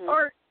hear it,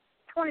 or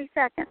 20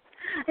 seconds.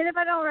 And if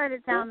I don't write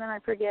it down, then I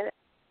forget it.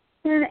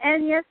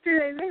 And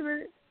yesterday,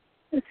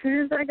 as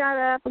soon as I got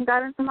up and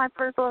got into my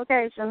first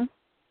location,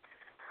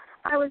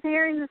 I was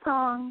hearing the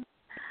song,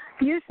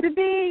 Used to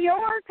Be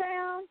Your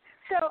Town.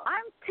 So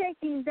I'm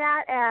taking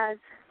that as,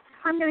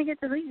 I'm going to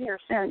get to leave here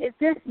soon. If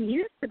this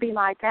used to be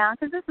my town,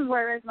 because this is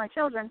where I raised my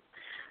children,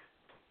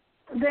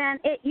 then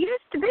it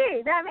used to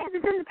be. That means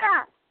it's in the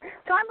past.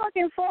 So I'm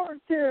looking forward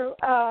to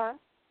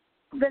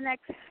the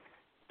next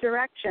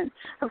direction.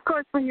 Of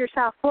course, when you're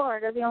South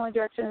Florida, the only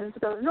direction is to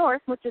go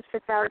north, which is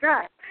 6-hour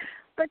drive.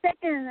 But they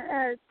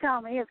can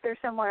tell me if there's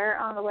somewhere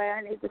on the way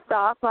I need to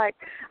stop. Like,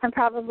 I'm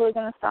probably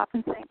going to stop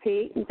in St.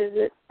 Pete and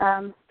visit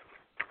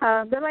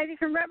the lady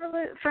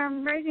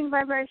from Raising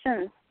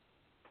Vibrations.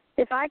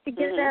 If I could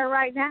get there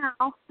right now,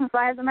 if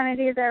I had the money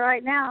to get there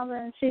right now,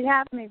 then she'd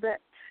have me. But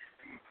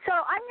so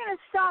I'm going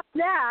to stop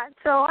that.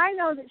 So I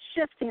know that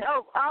shifting.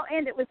 Oh, I'll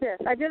end it with this.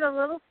 I did a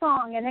little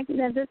song, and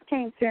this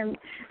came to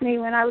me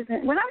when I was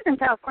in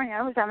California.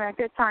 I was having a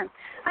good time.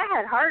 I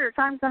had harder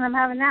times than I'm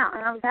having now,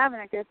 and I was having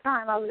a good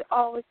time. I was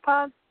always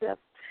positive.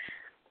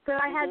 But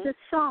I had this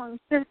song,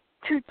 just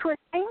to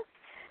twisting.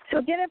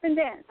 So get up and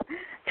dance.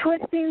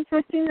 Twisting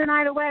the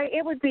night away.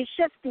 It would be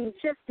shifting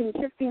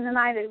the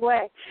night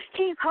away.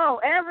 Heave ho,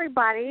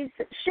 everybody's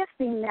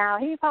shifting now.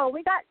 Heave ho,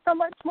 we got so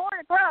much more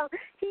to grow.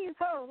 Heave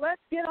ho,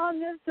 let's get on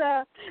this,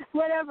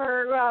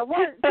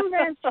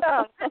 2-man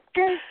show.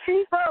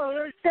 Heave ho,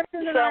 we're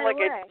shifting the night away.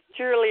 You sound like a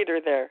cheerleader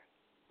there.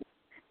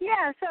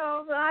 Yeah,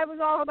 so I was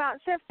all about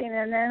shifting,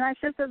 and then I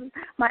shifted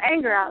my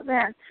anger out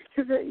then.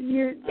 Because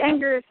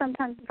anger is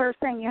sometimes the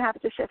first thing you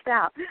have to shift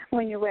out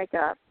when you wake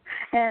up.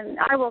 And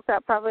I woke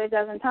up probably a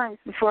dozen times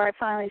before I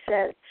finally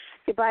said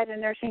goodbye to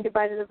nursing,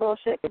 goodbye to the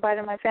bullshit, goodbye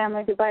to my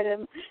family, goodbye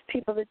to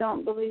people that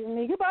don't believe in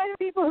me, goodbye to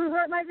people who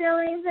hurt my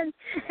feelings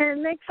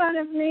and make fun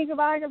of me,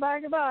 goodbye.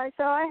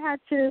 So I had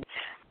to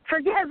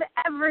forgive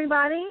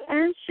everybody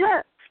and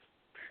shift.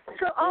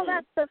 So all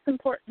that stuff's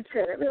important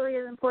too. It really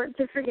is important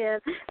to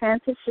forgive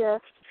and to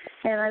shift.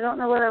 And I don't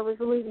know what I was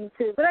alluding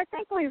to, but I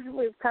think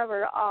we've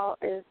covered all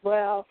as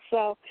well.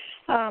 So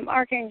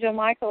Archangel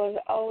Michael is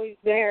always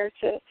there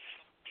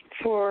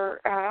for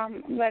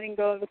letting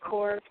go of the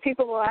cords.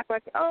 People will act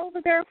like, oh,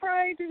 but they're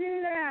afraid to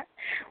do that.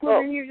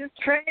 Well, then you're just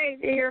afraid.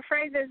 You're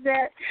afraid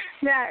that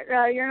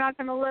you're not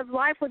going to live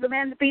life with a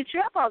man that beats you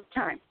up all the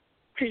time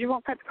because you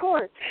won't cut the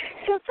cord.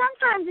 So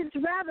sometimes it's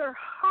rather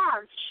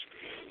harsh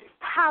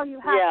how you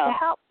have to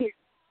help people.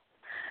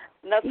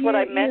 And that's what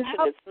I mentioned.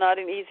 It's not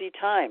an easy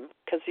time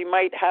because you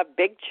might have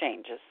big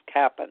changes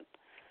happen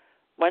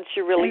once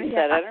you release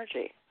that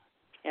energy.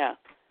 Yeah.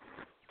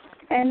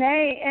 And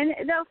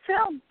they'll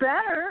feel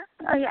better.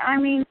 I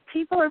mean,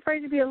 people are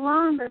afraid to be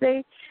alone, but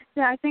I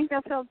think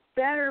they'll feel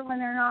better when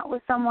they're not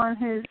with someone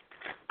who's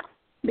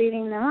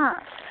beating them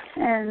up.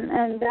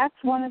 And that's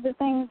one of the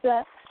things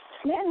that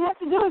men have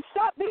to do is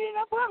stop beating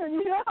up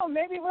women.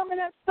 Maybe women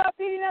have to stop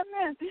beating up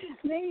men.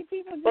 Maybe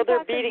people just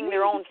they're beating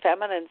their own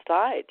feminine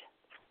side.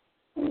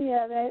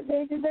 Yeah,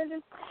 they're just,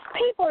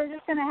 people are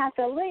just going to have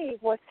to leave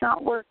what's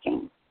not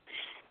working.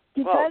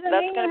 That's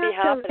going to be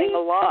happening a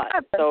lot.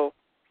 Forever. So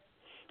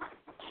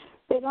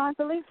they don't have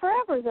to leave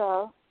forever,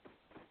 though.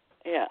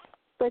 Yeah.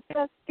 But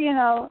just,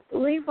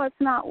 leave what's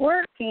not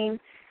working.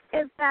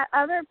 If that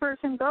other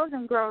person goes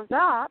and grows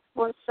up,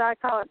 which I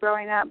call it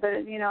growing up, but,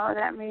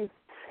 that means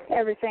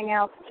everything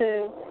else,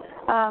 too,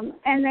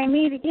 and they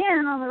meet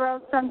again on the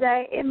road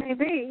someday, it may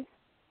be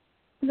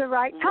the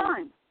right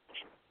time.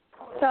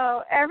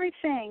 So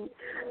everything,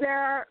 there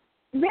are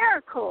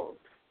miracles.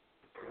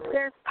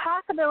 There's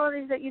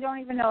possibilities that you don't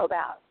even know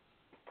about.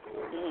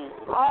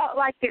 All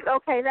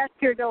okay, that's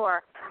your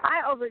door.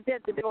 I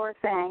overdid the door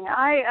thing.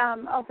 I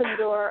opened the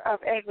door of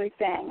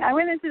everything. I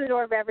went into the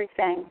door of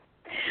everything.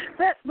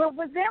 But then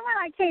when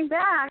I came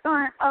back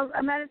on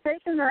a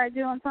meditation that I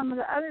do on some of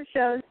the other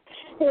shows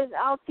is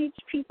I'll teach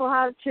people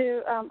how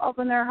to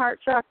open their heart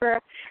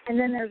chakra, and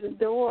then there's a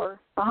door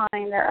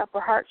behind their upper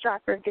heart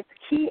chakra. Get the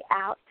key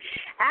out.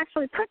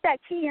 Actually put that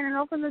key in and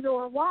open the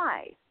door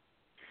wide.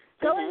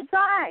 Go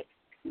inside.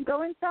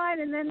 Go inside,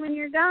 and then when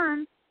you're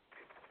done,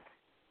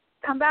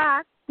 come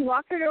back.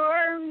 Walk your door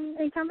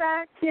and come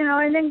back,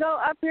 and then go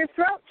up your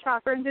throat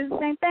chakra and do the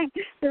same thing.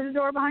 There's a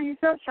door behind your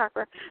throat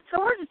chakra.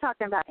 So we're just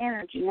talking about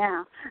energy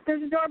now.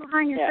 There's a door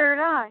behind your third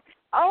eye.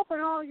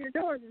 Open all your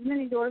doors, as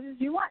many doors as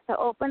you want to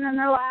open, and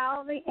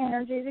allow the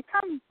energy to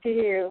come to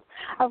you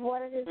of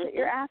what it is that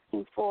you're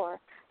asking for.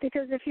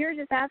 Because if you're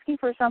just asking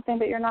for something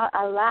but you're not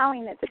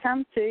allowing it to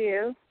come to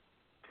you,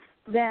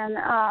 then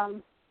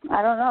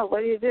I don't know.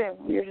 What do?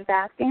 You're just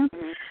asking?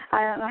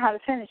 I don't know how to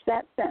finish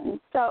that sentence.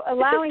 So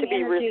allowing just to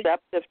be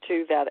receptive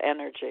to that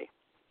energy.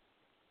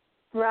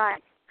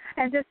 Right.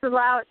 And just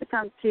allow it to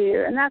come to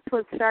you. And that's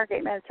what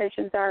Stargate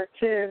meditations are,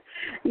 too.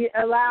 You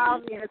allow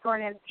the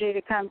unicorn energy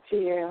to come to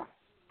you.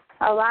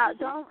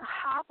 Don't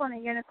hop on a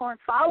unicorn.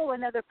 Follow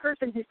another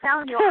person who's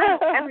telling you, I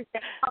know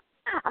everything.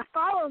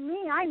 Follow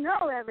me. I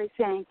know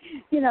everything.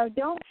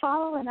 Don't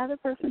follow another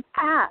person's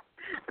path.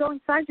 Go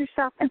inside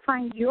yourself and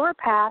find your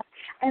path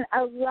and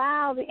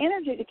allow the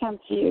energy to come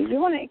to you. You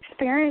want to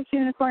experience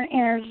unicorn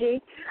energy,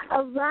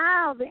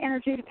 allow the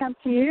energy to come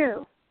to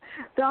you.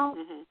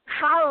 Don't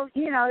follow,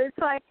 it's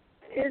like,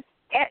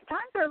 at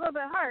times are a little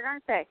bit hard,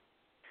 aren't they?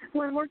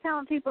 When we're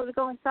telling people to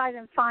go inside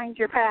and find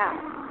your path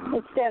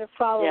instead of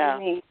following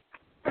me.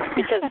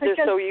 Because they're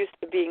so used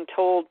to being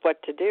told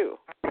what to do.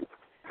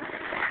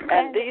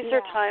 And these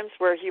are times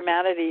where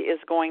humanity is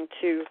going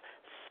to,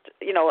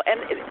 and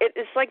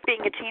it's like being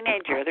a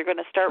teenager. They're going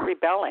to start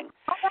rebelling.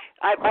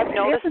 I've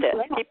noticed it.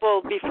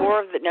 People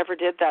before that never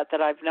did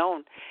that I've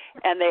known.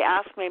 And they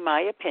ask me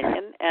my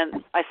opinion,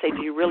 and I say,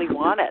 do you really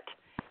want it?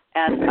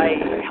 And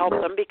I help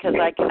them because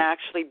I can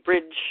actually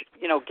bridge,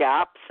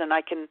 gaps, and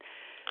I can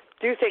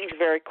do things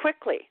very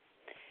quickly.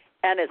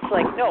 And it's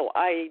like, no,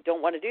 I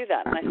don't want to do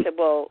that. And I said,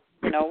 well,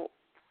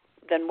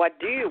 then what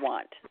do you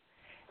want?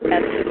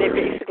 And they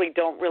basically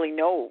don't really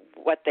know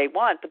what they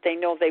want, but they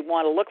know they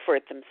want to look for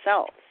it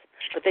themselves.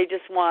 But they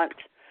just want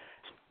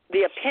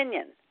the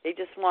opinion. They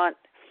just want,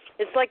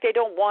 it's like they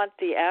don't want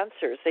the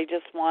answers. They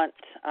just want,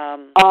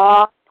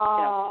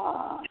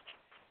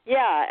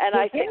 yeah, and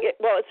I think, it's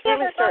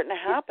really starting to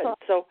happen.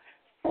 So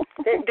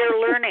they're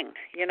learning,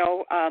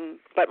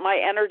 but my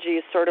energy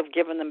is sort of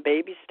giving them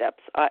baby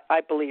steps.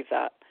 I believe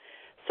that.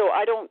 So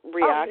I don't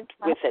react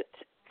with it.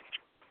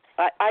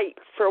 I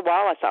for a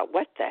while I thought,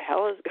 what the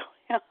hell is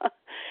going on?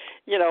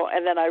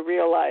 And then I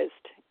realized,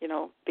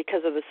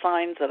 because of the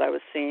signs that I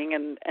was seeing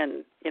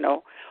and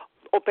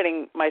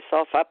opening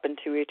myself up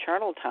into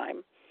eternal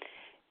time,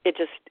 it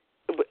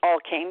all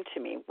came to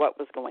me what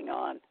was going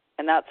on.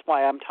 And that's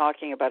why I'm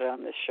talking about it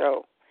on this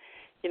show.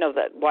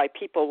 That why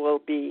people will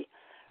be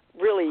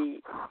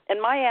really,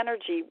 and my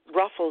energy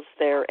ruffles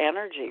their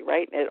energy,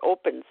 right? It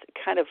opens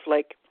kind of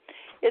like,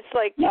 it's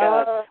like you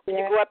go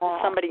up to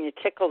somebody and you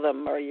tickle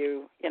them, or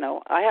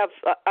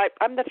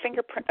I'm the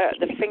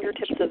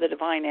fingertips of the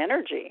divine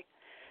energy.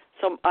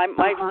 So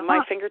my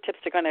fingertips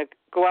are going to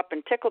go up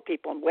and tickle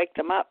people and wake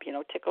them up,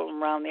 tickle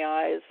them around the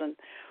eyes and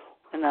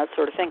that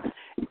sort of thing,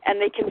 and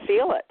they can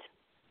feel it.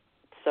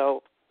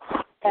 So,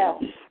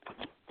 but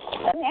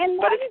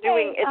it's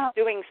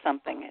doing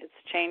something. It's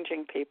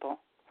changing people.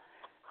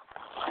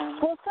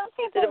 Well, some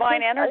people the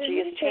divine energy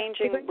is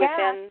changing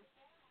within.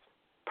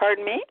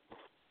 Pardon me?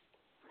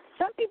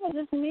 Some people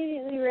just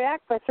immediately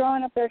react by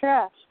throwing up their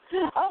trash.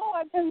 Oh,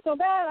 I've been so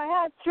bad. I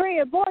had 3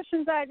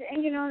 abortions.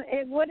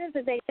 What is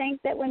it? They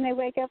think that when they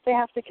wake up they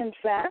have to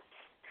confess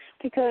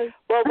because.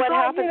 Well, what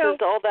happens is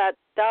all that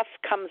stuff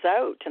comes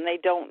out, and they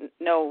don't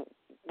know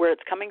where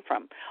it's coming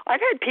from.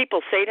 I've had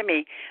people say to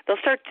me, they'll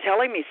start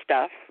telling me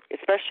stuff,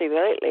 especially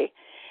lately,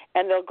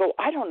 and they'll go,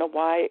 I don't know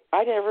why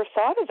I never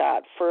thought of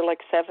that for like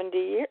 70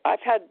 years. I've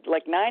had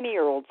like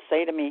 90-year-olds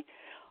say to me,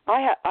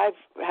 I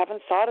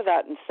haven't thought of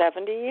that in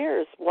 70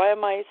 years. Why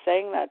am I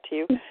saying that to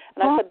you?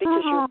 And I said,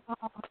 because you're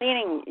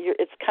cleaning,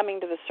 it's coming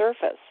to the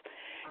surface.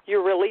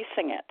 You're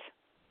releasing it.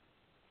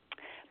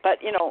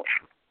 But, you know,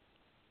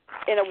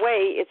 in a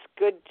way, it's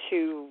good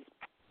to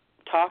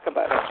talk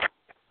about it.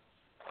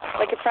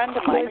 Like a friend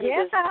of mine, he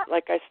was,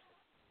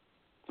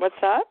 what's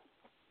that?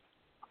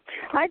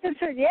 I just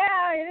said,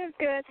 yeah, it is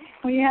good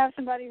when you have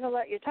somebody who'll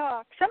let you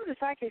talk. Some of the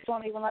psychics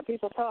won't even let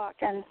people talk,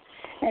 and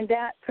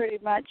that pretty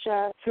much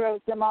throws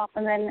them off,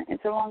 and then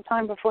it's a long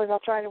time before they'll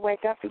try to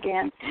wake up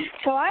again.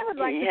 So I would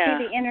like to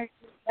see the energy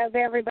of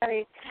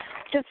everybody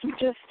just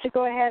to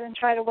go ahead and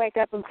try to wake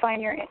up and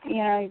find your,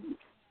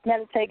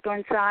 meditate, go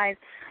inside,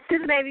 do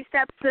the baby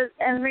steps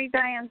and read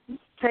Diane's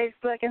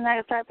Facebook and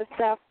that type of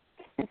stuff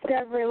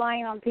instead of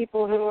relying on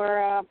people who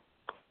are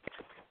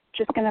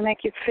just going to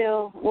make you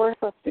feel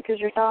worthless because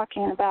you're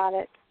talking about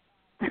it.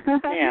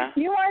 Yeah.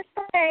 You are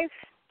safe.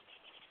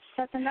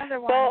 That's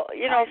another one. Well,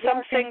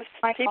 some things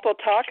people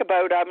talk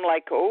about, I'm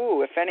like,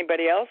 oh, if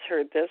anybody else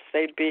heard this,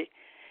 they'd be,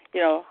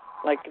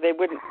 like they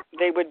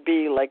would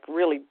be like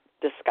really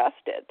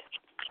disgusted.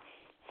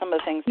 Some of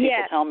the things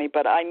people tell me,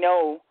 but I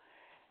know,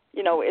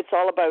 it's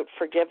all about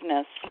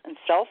forgiveness and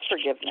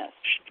self-forgiveness.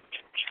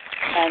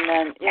 And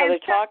then, they're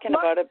talking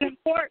about it. It's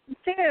important,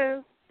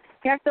 too.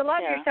 You have to love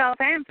yourself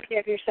and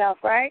forgive yourself,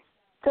 right?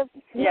 So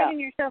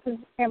loving yourself is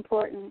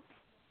important.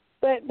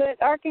 But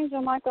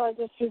Archangel Michael, I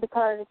just drew the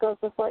card that goes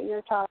with what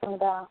you're talking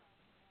about.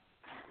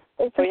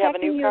 It's so you have a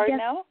new card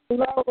now?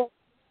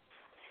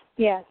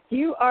 Yes,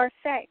 you are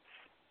safe.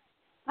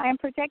 I am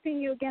protecting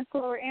you against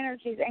lower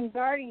energies and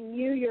guarding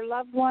you, your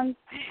loved ones,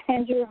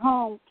 and your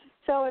home.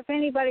 So if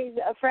anybody's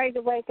afraid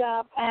to wake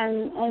up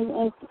and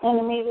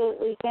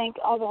immediately think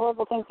all the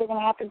horrible things are going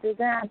to happen to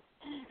them,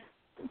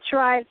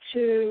 try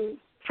to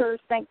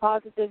first think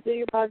positive, do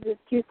your positive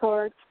cue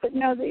cards, but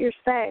know that you're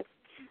safe.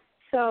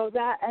 So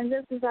and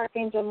this is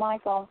Archangel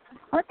Michael.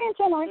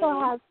 Archangel Michael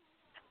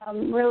has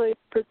really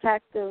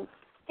protective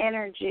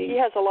energy. He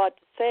has a lot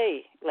to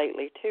say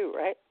lately too,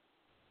 right?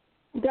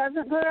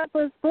 Doesn't put up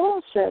with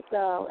bullshit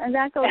though, and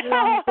that goes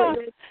along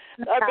with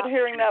I've been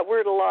hearing that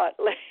word a lot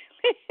lately.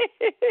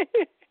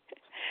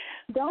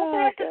 Don't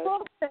put up with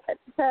bullshit,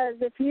 because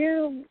if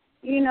you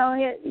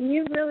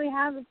really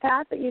have a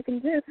path that you can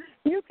do.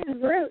 You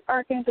can root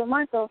Archangel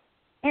Michael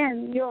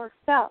in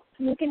yourself.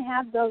 You can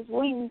have those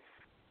wings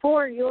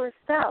for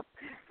yourself.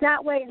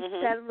 That way,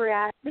 instead of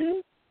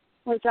reacting,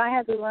 which I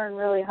had to learn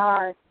really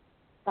hard,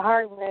 the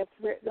hard way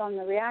on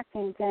the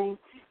reacting thing,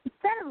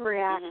 instead of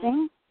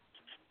reacting,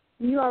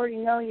 you already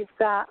know you've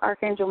got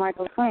Archangel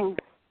Michael's wings.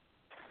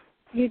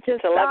 You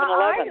just,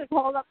 I just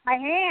hold up my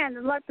hand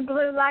and let the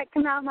blue light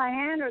come out of my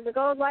hand, or the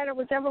gold light, or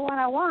whichever one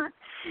I want,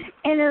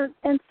 and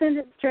send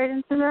it straight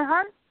into their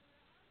heart.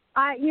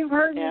 You've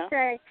heard me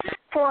say,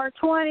 for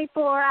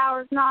 24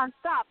 hours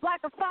nonstop,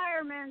 like a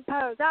fireman's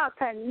hose, I'll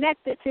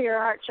connect it to your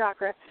heart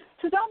chakra.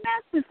 So don't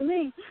mess with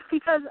me,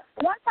 because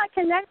once I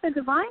connect the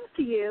divine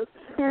to you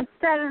in a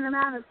set an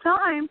amount of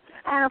time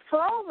and a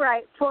flow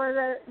rate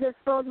for this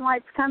golden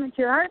light to come into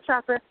your heart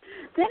chakra,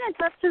 then it's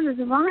up to the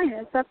divine.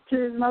 It's up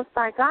to the Most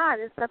High God.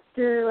 It's up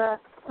to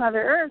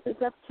Mother Earth.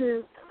 It's up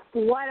to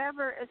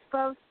whatever is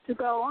supposed to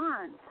go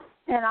on.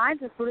 And I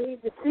just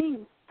lead the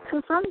scene.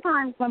 So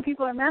sometimes when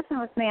people are messing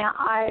with me,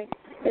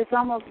 it's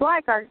almost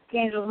like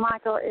Archangel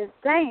Michael is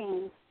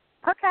saying,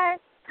 okay,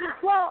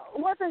 well,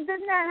 didn't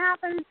that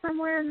happen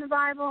somewhere in the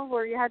Bible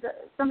where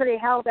somebody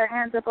held their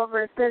hands up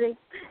over a city?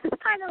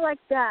 It's kind of like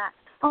that,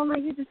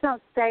 only you just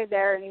don't stay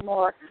there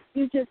anymore.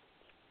 You just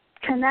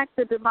connect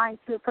the divine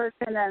to a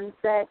person and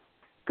say,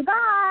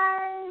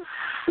 goodbye.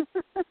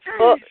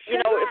 Well,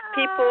 if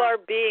people are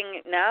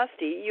being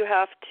nasty, you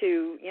have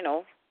to,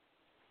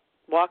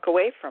 walk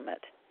away from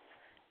it.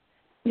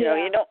 You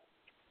don't.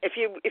 If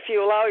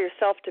you allow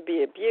yourself to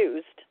be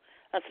abused,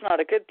 that's not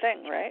a good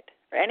thing, right?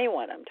 For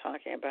anyone I'm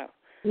talking about.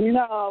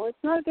 No, it's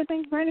not a good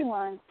thing for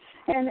anyone.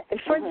 And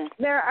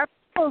there are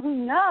people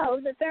who know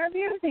that they're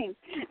abusing.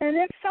 And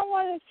if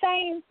someone is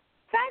saying,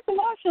 that's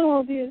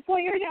emotional abuse,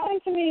 what you're doing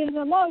to me is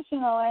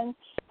emotional,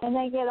 and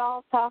they get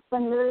all tough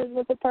and rude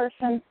with the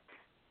person,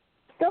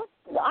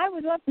 I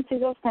would love to see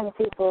those kind of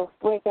people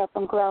wake up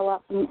and grow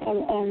up and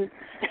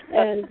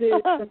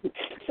do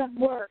some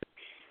work.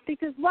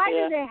 Because why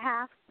do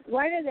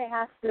they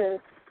have to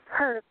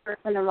hurt a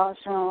person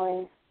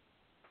emotionally?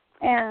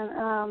 And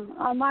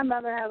my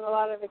mother has a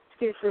lot of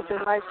excuses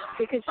in life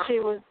because she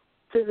was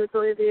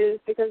physically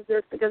abused, because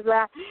this, because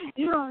that.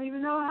 You don't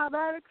even know how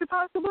bad it could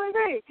possibly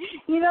be.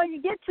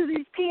 You get to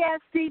these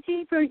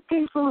PSDT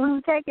people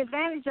who take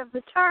advantage of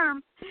the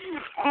term,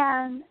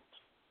 and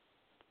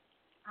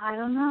I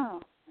don't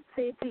know.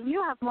 See,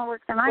 you have more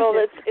work than I do.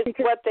 Well, it's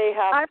what they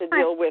have to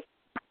deal with.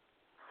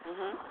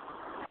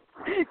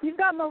 You've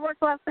got more work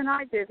left than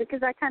I do,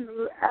 because I kind of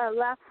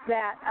left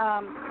that.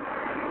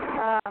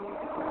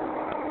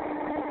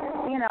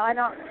 I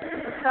don't.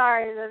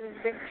 Sorry, there's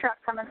a big truck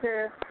coming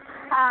through.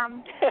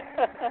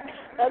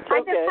 That's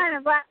okay.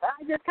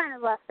 I just kind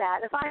of left that.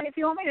 If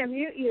you want me to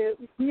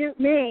mute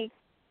me,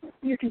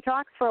 you can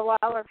talk for a while,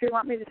 or if you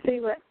want me to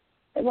see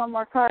one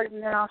more card,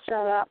 and then I'll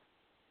shut up,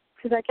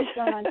 because I keep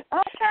going.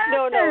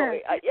 No.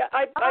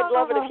 I'd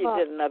love it if you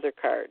did another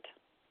card.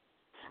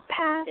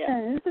 passion.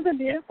 Yeah. This is a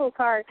beautiful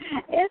card.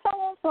 It's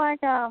almost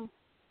like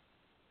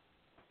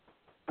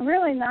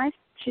really nice.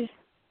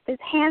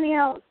 It's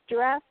Haniel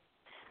dressed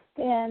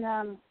in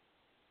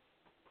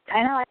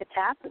kind of like a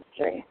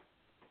tapestry.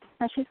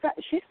 And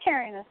she's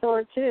carrying a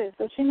sword too,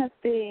 so she must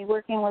be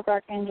working with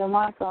Archangel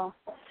Michael.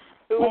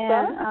 Who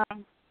was that?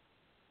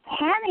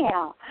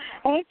 Haniel,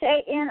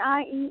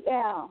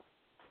 Haniel.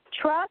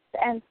 Trust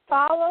and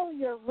follow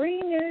your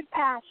renewed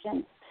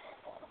passion.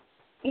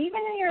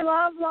 Even in your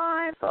love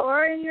life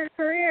or in your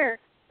career,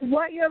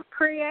 what you have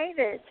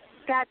created,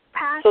 that's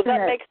passionate. So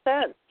that makes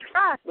sense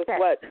Trust with it.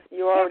 what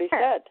you already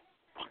Yes. said.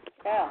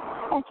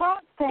 Yeah. And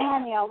talk to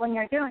Haniel when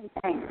you're doing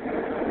things.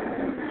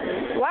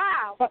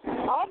 Wow. But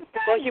all of a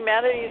Well, sudden,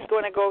 humanity is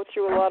going to go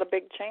through a lot of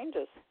big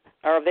changes,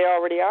 or they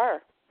already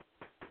are.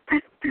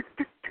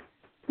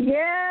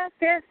 Yes.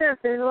 There's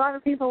a lot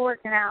of people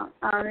working out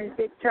on these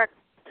big trucks.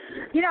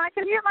 You know, I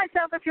can mute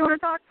myself if you want to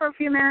talk for a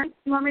few minutes.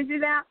 You want me to do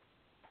that?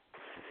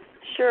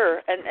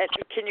 Sure. And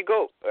can you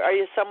go? Are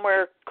you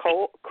somewhere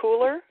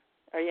cooler?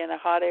 Are you in a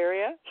hot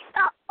area?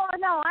 Oh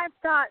no, I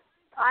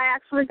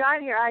actually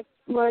got here. Like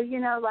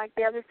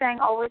the other thing,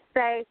 always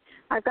say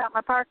I've got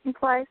my parking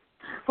place.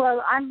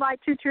 Well, I'm by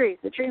two trees,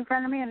 the tree in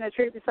front of me and the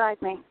tree beside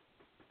me.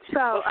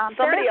 So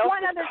somebody else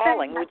one is other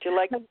calling. Thing.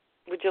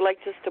 Would you like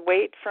just to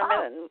wait for a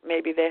minute and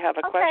maybe they have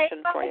a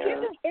question for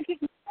you? If you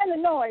can stand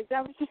the noise,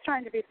 I was just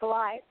trying to be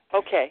polite.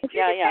 Okay,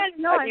 yeah.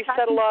 Noise, You've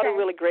said a lot of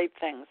really great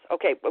things.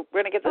 Okay, but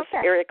we're going to get this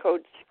area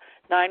code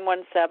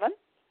 917.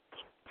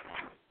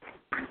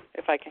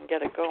 If I can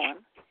get it going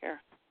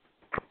here.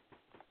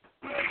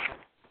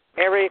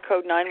 Area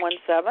code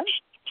 917.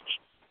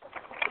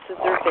 This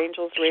is Earth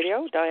Angels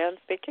Radio. Diane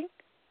speaking.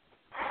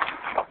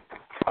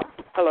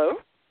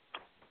 Hello?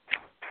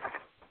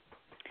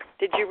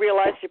 Did you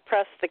realize you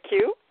pressed the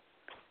Q?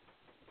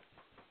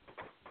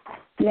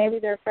 Maybe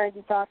they're afraid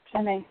to talk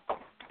to me.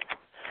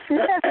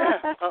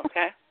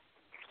 Okay.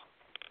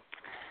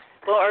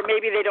 Well, or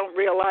maybe they don't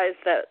realize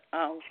that.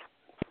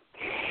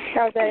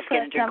 They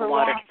pressed number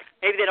water. 1.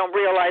 Maybe they don't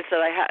realize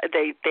that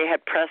they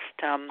had pressed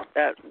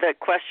the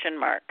question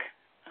mark.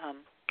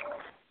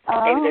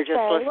 Maybe they're just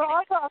listening. Well,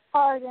 I got a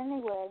card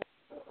anyway.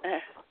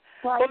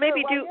 Well,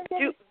 maybe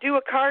do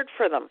a card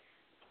for them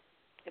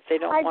if they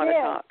don't want to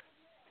talk.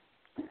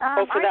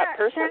 For that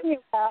person?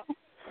 Samuel.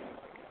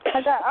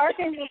 I got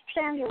Archangel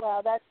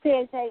Samuel. That's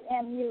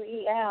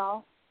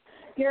Samuel.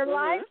 Your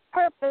life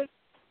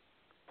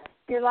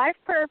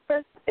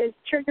purpose is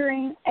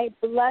triggering a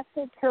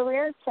blessed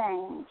career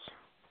change.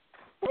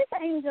 This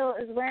angel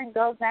is wearing a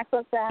gold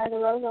necklace that has a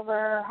rose over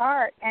her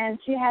heart, and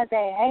she has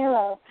a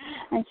halo,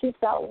 and she's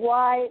got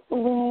white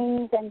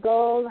wings and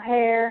gold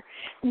hair,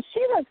 and she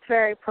looks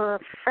very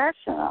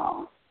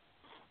professional.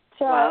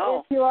 So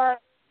wow.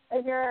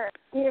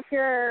 if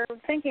you're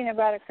thinking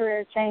about a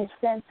career change,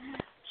 then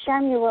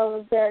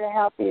Samuel is there to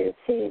help you.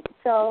 You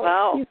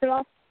could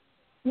also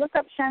look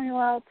up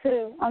Samuel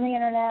too on the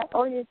internet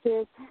or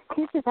YouTube.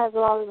 He just has a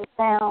lot of the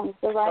sounds.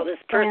 So this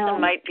person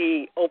might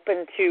be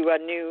open to a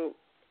new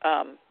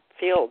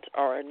field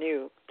or a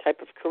new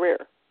type of career.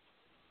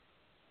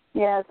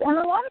 Yes, and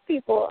a lot of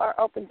people are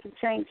open to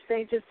change.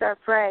 They just are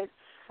afraid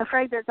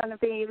they're going to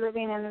be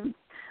living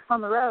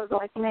on the road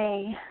like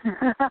me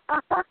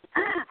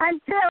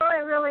until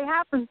it really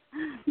happens.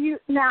 You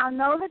now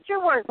know that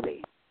you're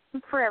worthy.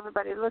 For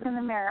everybody, look in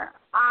the mirror.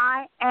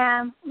 I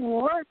am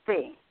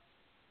worthy,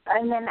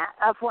 and then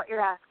of what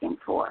you're asking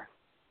for,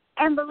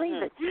 and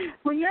believe it.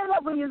 When you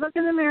look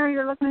in the mirror,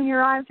 you're looking in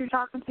your eyes. You're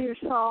talking to your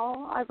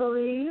soul, I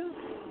believe.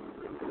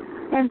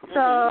 And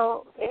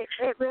so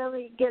it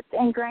really gets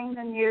ingrained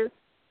in you.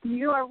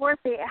 You are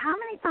worthy. How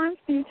many times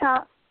do you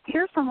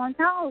hear someone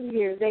tell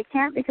you they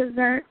can't because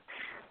they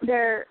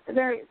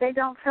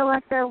don't feel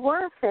like they're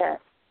worth it?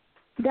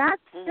 That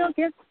still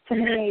gets to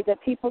me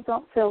that people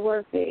don't feel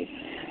worthy.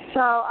 So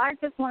I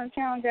just want to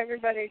challenge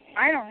everybody.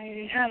 I don't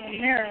even have a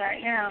mirror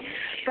right now,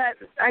 but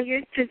I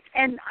used to,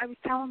 and I was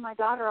telling my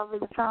daughter over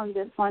the phone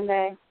this one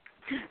day,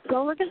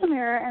 go look in the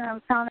mirror, and I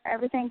was telling her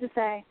everything to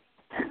say.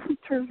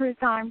 2 or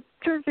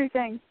 3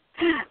 things.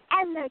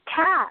 And the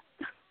cat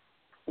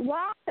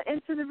walked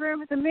into the room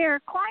with the mirror,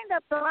 climbed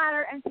up the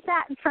ladder, and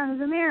sat in front of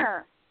the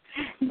mirror.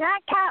 That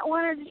cat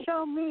wanted to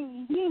show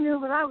me he knew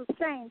what I was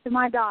saying to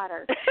my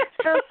daughter.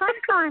 So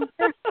sometimes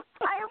it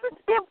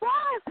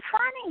was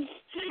funny,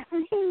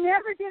 and he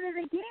never did it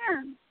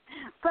again.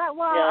 But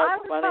while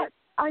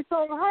I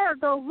told her,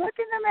 go look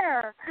in the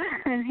mirror,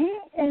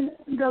 and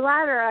the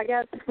ladder, I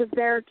guess, was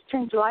there to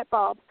change the light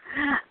bulb.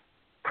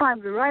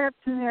 Climbed right up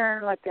to the mirror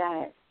and looked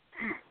at it.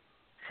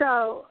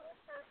 So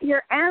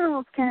your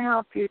animals can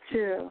help you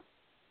too.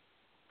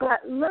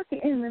 But look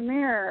in the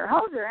mirror.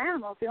 Hold your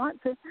animal if you want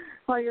to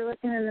while you're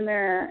looking in the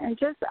mirror. And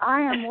just,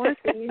 I am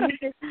worthy.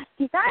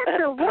 You guys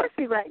feel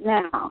worthy right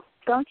now.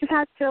 Don't you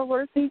guys feel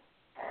worthy?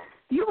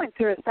 You went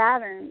through a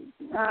Saturn.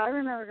 I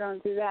remember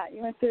going through that.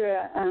 You went through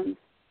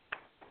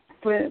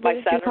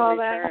my Saturn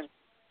return.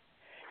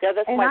 Yeah,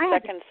 that's my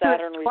second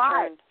Saturn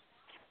return.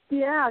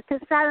 Yeah,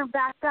 because Saturn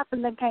backed up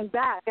and then came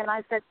back, and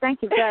I said,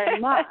 thank you very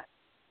much.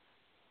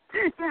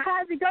 You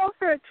had to go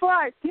through it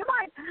twice.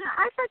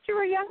 I thought you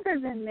were younger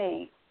than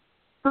me.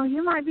 Well,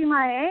 you might be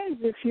my age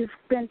if you've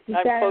been to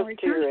I'm Saturn close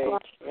to Return your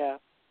twice. age,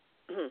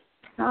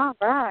 yeah. All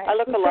right. I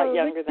look a lot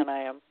younger than I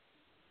am.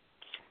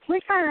 We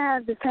kind of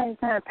had the same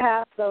kind of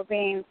path, though,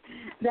 being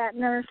that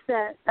nurse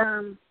that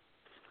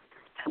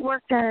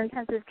worked in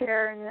intensive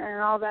care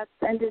and all that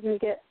and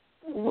didn't get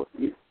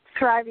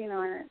thriving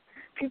on it.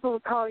 People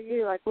would call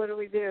you, like, what do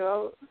we do?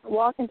 Oh,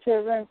 walk into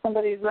a room,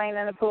 somebody's laying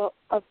in a pool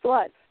of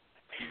blood,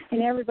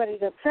 and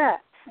everybody's upset.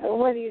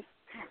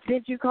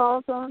 Did you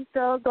call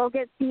so-and-so, go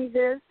get me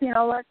this,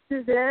 let's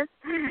do this,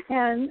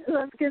 and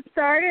let's get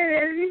started.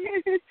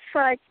 And it's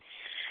like,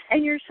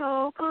 and you're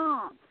so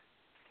calm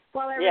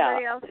while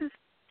everybody else is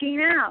freaking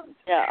out.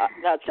 Yeah,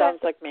 that sounds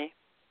like me.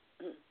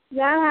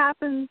 That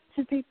happens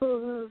to people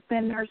who've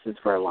been nurses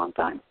for a long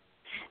time.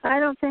 I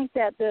don't think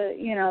that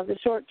the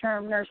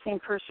short-term nursing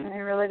person who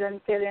really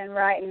doesn't fit in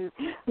right and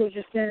who's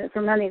just in it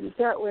for money to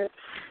start with,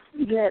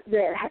 that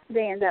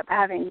they end up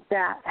having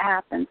that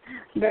happen.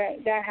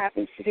 But that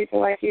happens to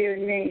people like you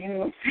and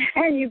me,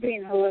 and you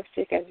being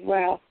holistic as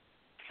well.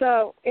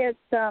 So it's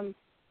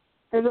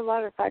there's a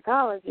lot of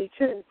psychology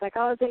too.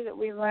 Psychology that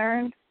we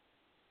learned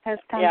has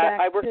come back.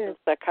 Yeah, I worked in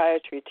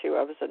psychiatry too.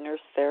 I was a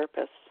nurse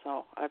therapist,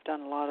 so I've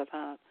done a lot of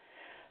that.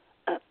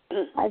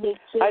 I did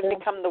too. I've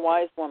become the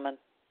wise woman.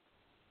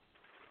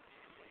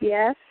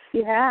 Yes,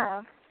 you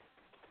have.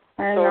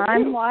 And so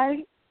I'm wise.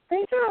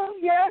 Me too.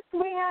 Yes,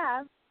 we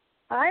have.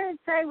 I would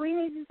say we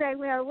need to say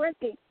we are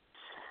working.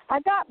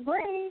 I got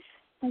brief,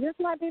 and this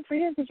might be for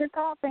you because you're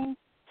coughing.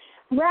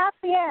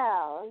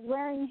 Raphael is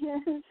wearing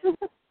his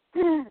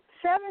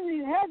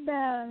 70s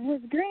headband,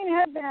 his green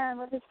headband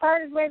with his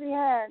parted wavy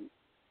head.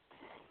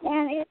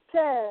 And it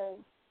says,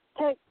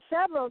 take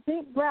several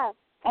deep breaths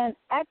and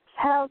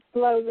exhale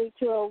slowly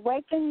to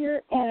awaken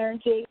your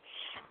energy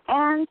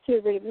and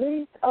to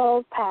release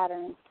old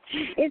patterns.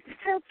 It's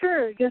still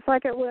true, just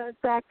like it was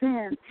back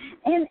then.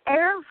 In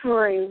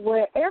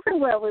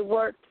everywhere we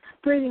worked,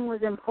 breathing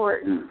was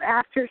important.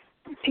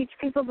 Teach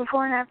people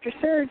before and after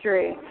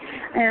surgery,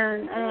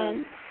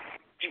 and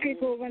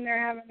people when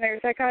they're having their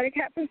psychotic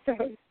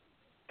episodes.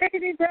 Take a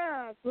deep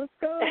breath. Let's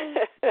go.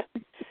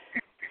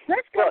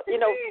 Let's go.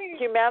 Well,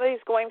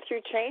 humanity's going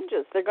through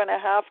changes. They're going to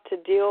have to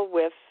deal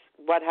with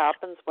what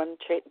happens when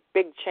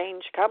big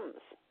change comes.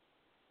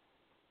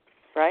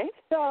 Right?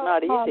 So,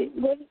 not easy.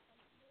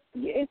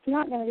 It's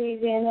not going to be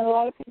easy, and a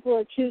lot of people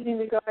are choosing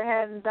to go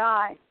ahead and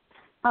die.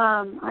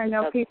 I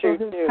know people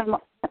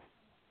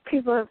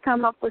have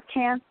come up with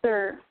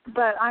cancer,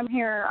 but I'm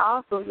here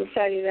also to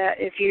tell you that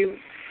if you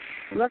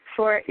look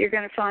for it, you're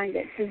going to find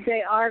it, because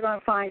they are going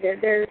to find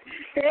it.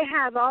 They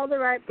have all the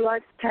right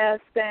blood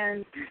tests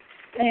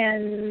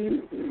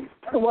and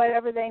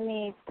whatever they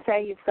need to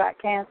say you've got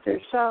cancer.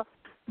 So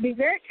be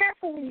very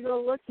careful when you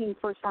go looking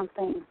for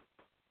something.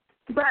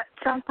 But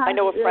sometimes I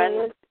know a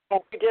friend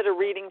who did a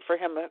reading for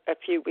him a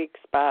few weeks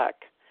back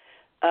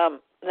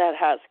that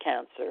has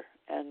cancer,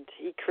 and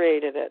he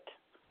created it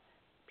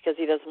because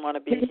he doesn't want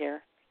to be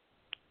here.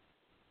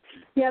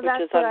 Yeah, that's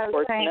which is what unfortunate. I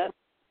was saying.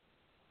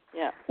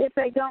 Yeah. If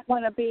they don't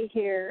want to be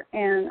here,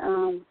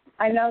 and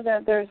I know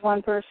that there's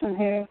one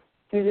person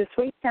who this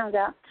week found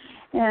out,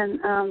 and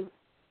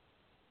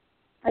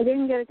I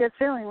didn't get a good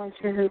feeling when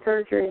she was in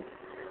surgery.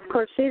 Of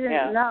course, she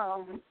didn't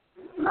know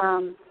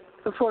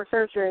before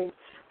surgery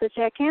that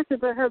she had cancer,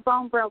 but her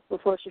bone broke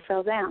before she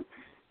fell down.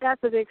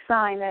 That's a big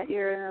sign that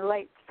you're in a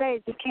late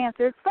stage of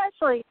cancer,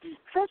 especially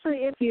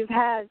if you've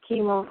had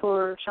chemo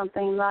for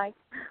something like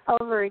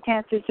ovary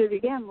cancer to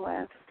begin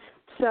with.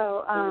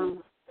 So,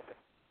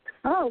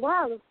 oh,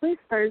 wow, the police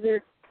cars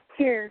are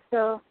here,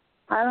 so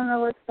I don't know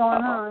what's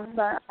going on,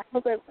 but I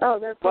hope they're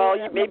well,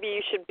 maybe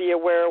you should be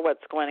aware of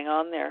what's going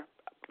on there.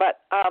 But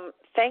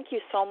thank you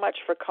so much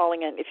for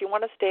calling in. If you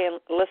want to stay and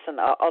listen,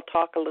 I'll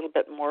talk a little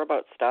bit more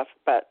about stuff,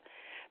 but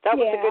that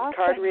was a good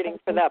card reading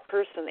for that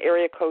person,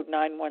 area code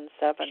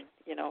 917,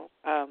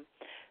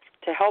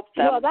 to help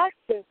them. Well, that's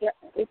good.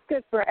 It's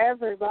good for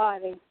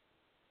everybody.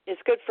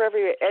 It's good for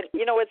every, and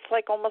it's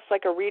like almost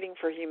like a reading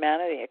for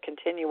humanity, a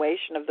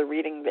continuation of the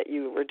reading that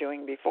you were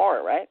doing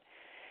before, right?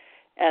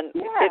 And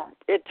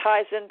it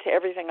ties into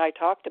everything I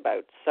talked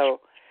about. So,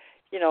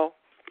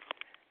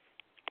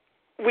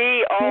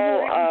 we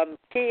all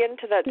key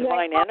into that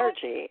divine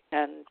energy,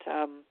 and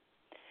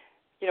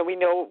we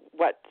know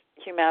what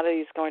humanity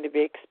is going to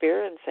be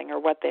experiencing, or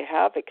what they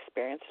have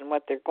experienced, and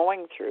what they're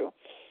going through,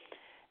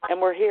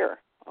 and we're here.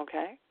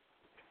 Okay.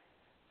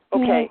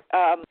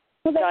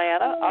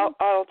 Diana,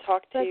 I'll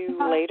talk to you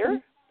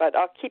later, but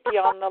I'll keep you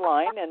on the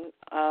line, and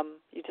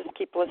you just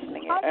keep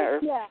listening. Or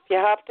if you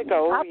have to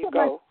go, you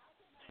go.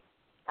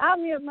 I'll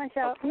mute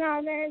myself.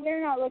 No,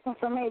 they're not looking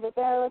for me, but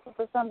they're looking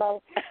for somebody.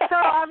 So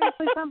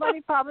obviously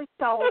somebody probably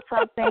stole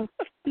something.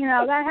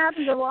 That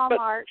happens at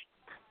Walmart.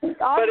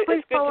 But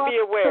it's good to be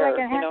aware,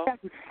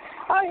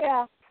 Oh,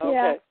 yeah. Okay.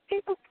 Yeah.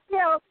 People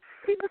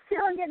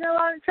steal and get in a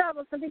lot of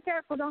trouble, so be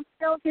careful. Don't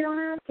steal if you don't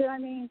have to. I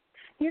mean,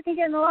 you can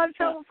get in a lot of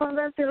trouble for the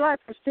rest of your life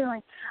for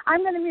stealing.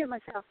 I'm going to mute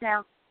myself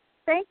now.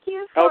 Thank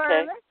you for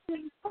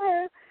listening.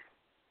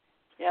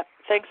 Yeah.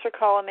 Thanks for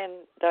calling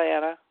in,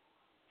 Diana.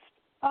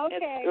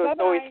 Okay, it's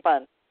always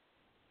fun.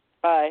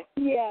 Bye.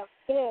 Yeah,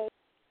 it is.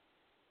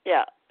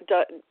 Yeah,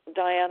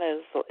 Diana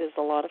is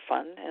a lot of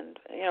fun, and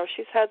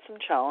she's had some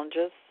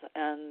challenges,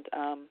 and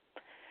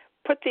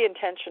put the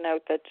intention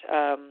out that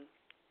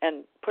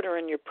and put her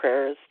in your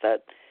prayers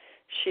that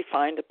she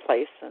find a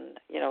place and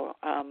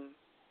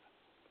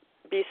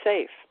be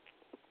safe.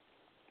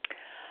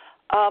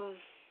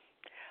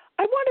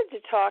 I wanted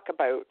to talk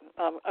about.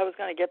 I was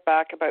going to get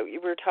back about. We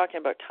were talking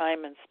about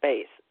time and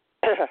space,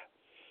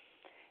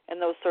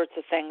 and those sorts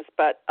of things.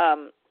 But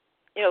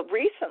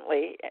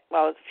recently,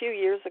 a few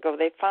years ago,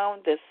 they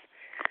found this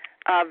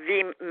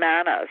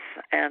Vimanas,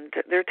 and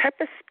they're a type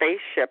of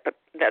spaceship that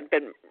had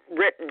been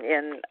written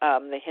in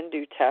the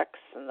Hindu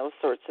texts and those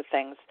sorts of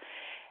things.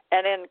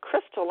 And in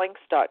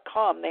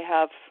crystallinks.com, they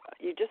have.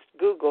 You just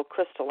Google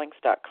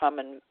crystallinks.com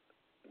and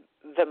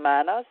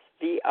Vimanas,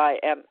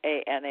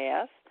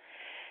 Vimanas.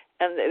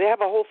 And they have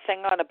a whole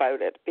thing on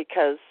about it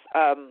because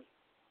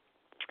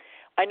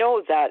I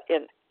know that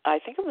I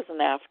think it was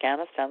in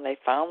Afghanistan, they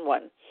found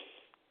one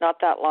not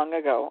that long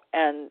ago,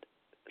 and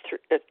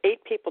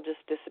 8 people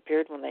just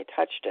disappeared when they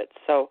touched it.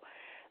 So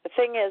the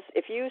thing is,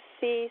 if you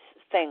see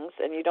things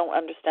and you don't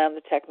understand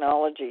the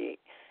technology,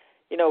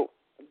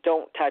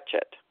 don't touch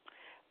it.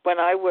 When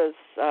I was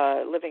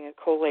living in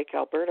Cold Lake,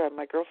 Alberta,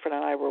 my girlfriend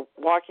and I were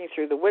walking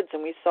through the woods,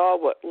 and we saw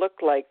what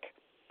looked like,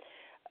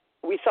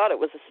 we thought it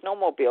was a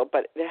snowmobile,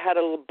 but it had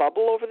a little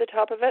bubble over the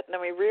top of it, and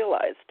then we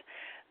realized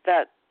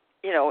that,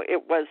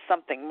 it was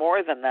something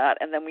more than that,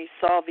 and then we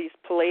saw these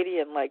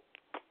Palladian-like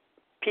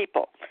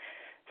people.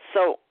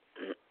 So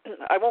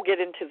I won't get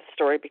into the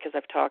story because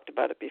I've talked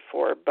about it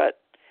before, but,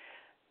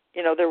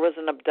 there was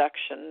an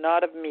abduction,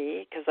 not of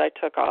me because I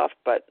took off,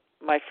 but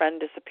my friend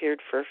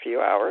disappeared for a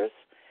few hours.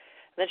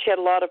 And then she had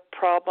a lot of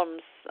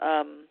problems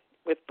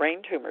with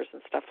brain tumors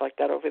and stuff like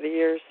that over the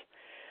years.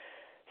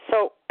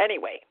 So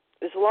anyway,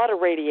 there's a lot of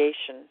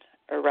radiation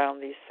around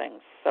these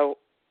things. So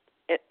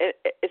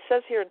it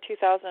says here in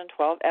 2012,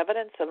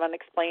 evidence of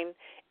unexplained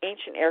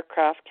ancient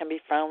aircraft can be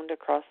found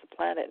across the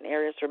planet in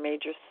areas where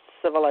major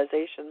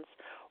civilizations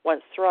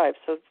once thrived.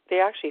 So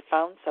they actually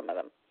found some of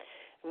them.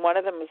 And one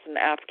of them was in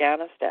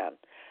Afghanistan.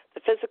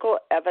 The physical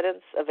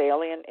evidence of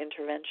alien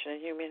intervention in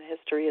human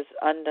history is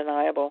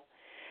undeniable.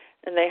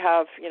 And they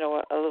have,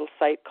 a little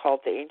site called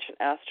The Ancient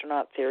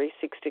Astronaut Theory,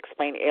 seeks to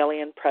explain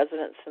alien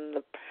presence in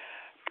the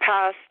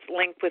past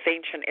linked with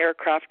ancient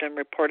aircraft and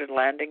reported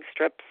landing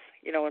strips,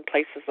 in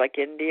places like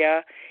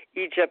India,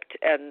 Egypt,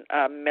 and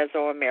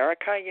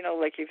Mesoamerica,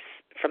 like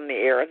from the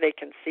air they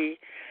can see.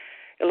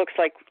 It looks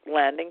like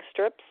landing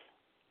strips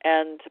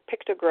and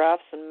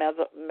pictographs and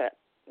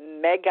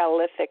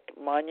megalithic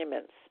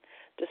monuments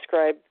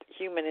describe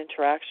human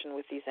interaction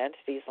with these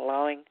entities,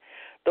 allowing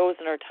those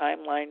in our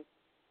timeline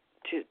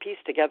to piece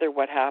together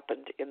what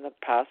happened in the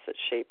past that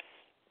shapes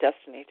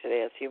destiny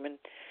today as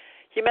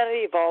humanity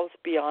evolves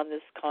beyond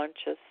this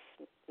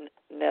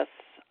consciousness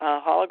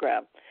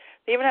hologram.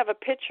 They even have a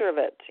picture of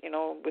it,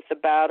 with the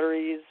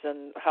batteries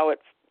and how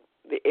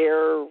the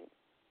air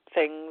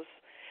things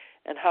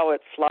and how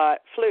it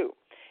flew.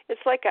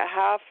 It's like a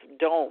half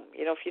dome.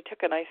 If you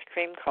took an ice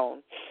cream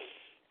cone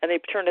and they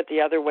turned it the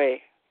other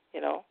way,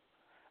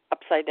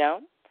 upside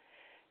down,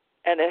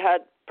 and it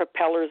had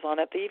propellers on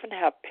it. They even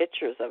have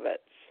pictures of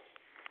it.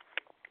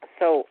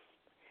 So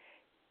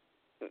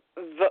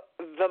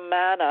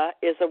Vimana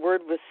is a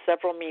word with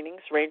several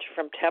meanings, ranging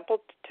from temple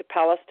to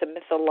palace to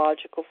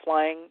mythological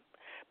flying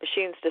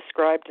machines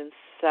described in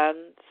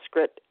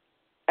Sanskrit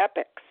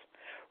epics.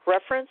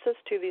 References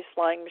to these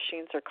flying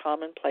machines are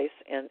commonplace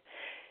in,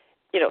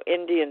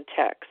 Indian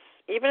texts.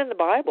 Even in the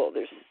Bible,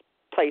 there's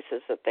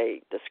places that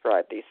they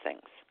describe these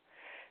things.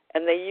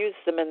 And they use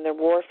them in their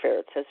warfare,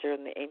 it says here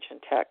in the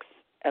ancient texts,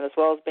 and as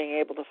well as being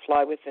able to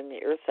fly within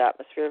the Earth's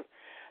atmosphere.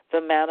 The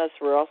Manas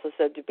were also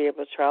said to be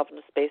able to travel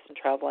into space and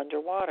travel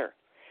underwater.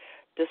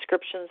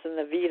 Descriptions in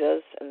the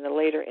Vedas and the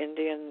later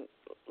Indian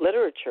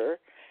literature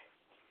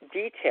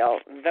detail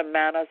the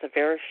Manas of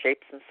various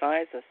shapes and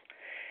sizes.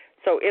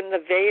 So in the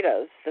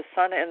Vedas, the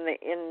sun and the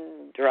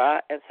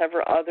Indra and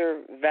several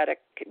other Vedic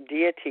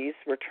deities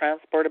were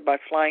transported by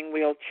flying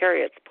wheeled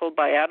chariots pulled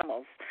by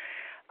animals,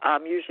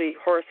 usually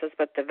horses,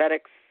 but the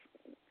Vedic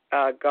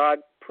god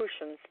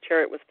Pushan's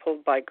chariot was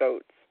pulled by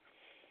goats.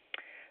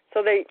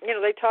 So they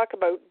talk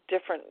about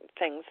different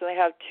things. So they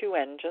have 2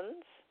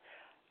 engines.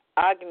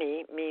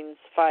 Agni means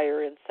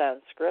fire in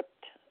Sanskrit,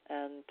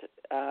 and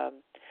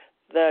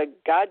the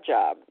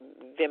Gaja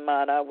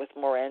Vimana with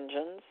more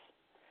engines,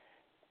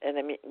 and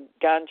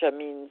Ganja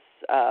means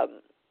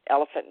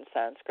elephant in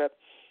Sanskrit.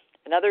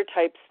 And other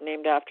types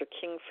named after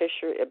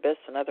kingfisher, ibis,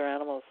 and other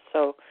animals.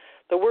 So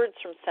the words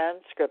from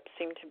Sanskrit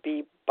seem to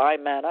be by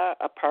mana,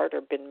 apart,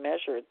 or been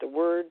measured. The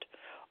word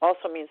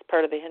also means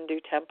part of the Hindu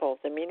temple.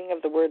 The meaning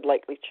of the word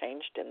likely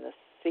changed in this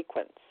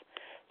sequence.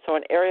 So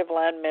an area of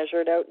land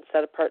measured out and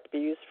set apart to be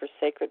used for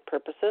sacred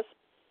purposes,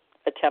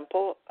 a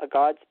temple, a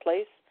god's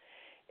place.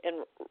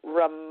 In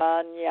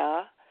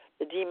Ramanya,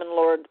 the demon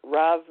lord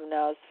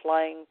Ravana's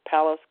flying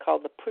palace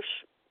called the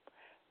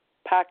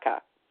Pushpaka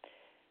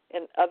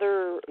in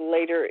other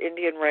later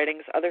Indian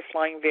writings, other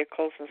flying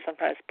vehicles, and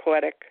sometimes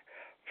poetic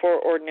for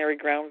ordinary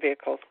ground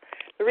vehicles.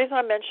 The reason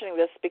I'm mentioning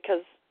this is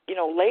because,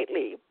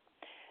 lately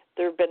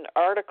there have been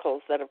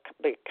articles that have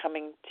been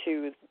coming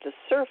to the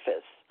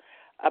surface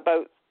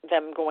about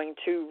them going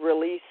to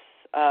release,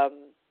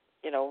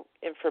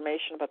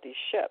 information about these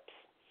ships.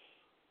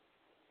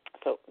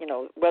 So,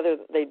 whether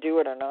they do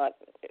it or not,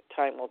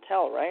 time will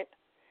tell, right?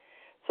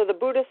 So the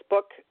Buddhist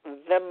book,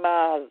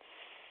 Vimasiyu,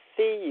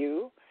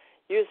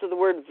 uses the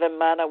word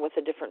Vimana with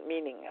a different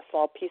meaning, a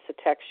small piece of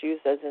text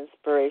used as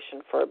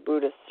inspiration for a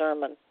Buddhist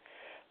sermon.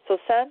 So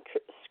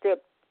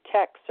Sanskrit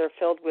texts are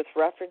filled with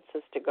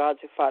references to gods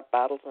who fought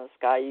battles in the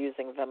sky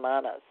using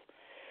Vimanas.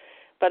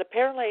 But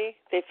apparently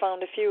they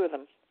found a few of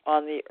them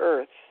on the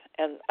earth.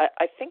 And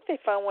I think they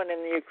found one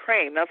in the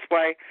Ukraine. That's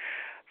why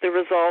there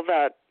was all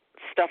that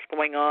stuff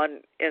going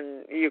on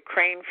in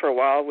Ukraine for a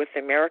while with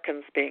the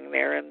Americans being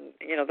there and,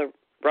 the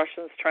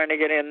Russians trying to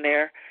get in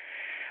there.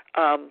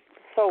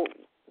 So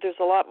there's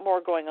a lot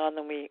more going on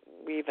than we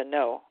even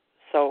know.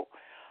 So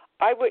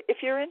I would,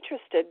 if you're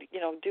interested,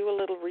 do a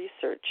little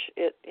research.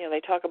 They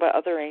talk about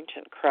other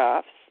ancient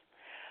crafts.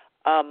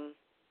 And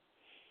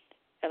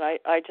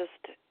I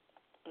just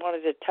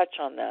wanted to touch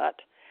on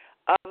that.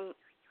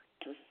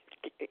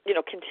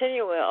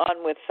 Continuing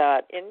on with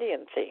that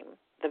Indian theme,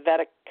 the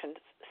Vedic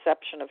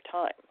conception of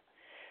time.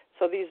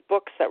 So these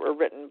books that were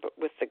written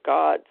with the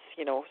gods,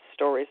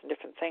 stories and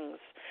different things,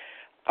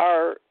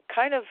 are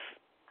kind of,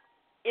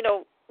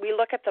 we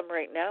look at them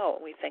right now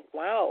and we think,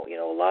 wow,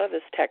 a lot of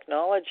this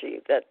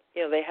technology that,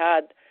 they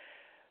had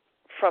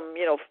from,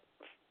 a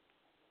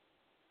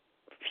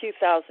few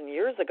thousand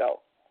years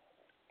ago,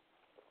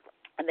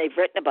 and they've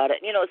written about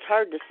it. It's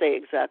hard to say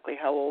exactly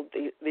how old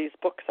these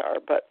books are,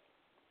 but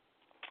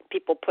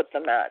people put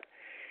them at,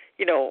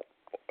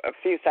 a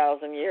few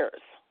thousand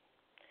years.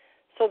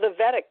 So the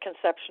Vedic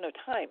conception of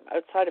time,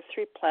 outside of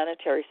 3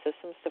 planetary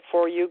systems, the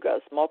 4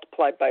 yugas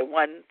multiplied by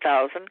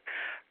 1,000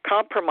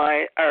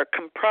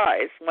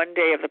 comprise one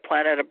day of the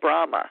planet of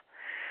Brahma.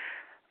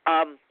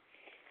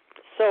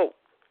 So,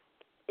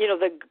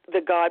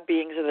 the god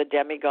beings or the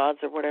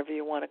demigods or whatever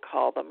you want to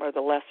call them, or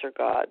the lesser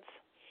gods,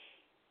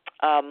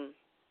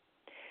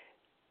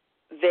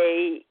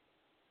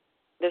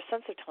 their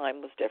sense of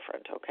time was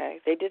different, okay?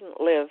 They didn't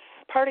live,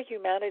 part of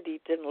humanity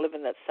didn't live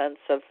in that sense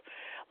of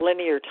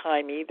linear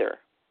time either.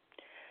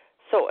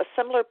 So a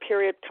similar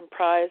period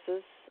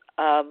comprises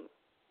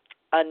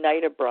a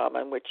night of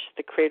Brahma in which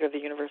the creator of the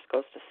universe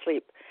goes to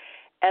sleep.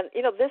 And,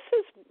 this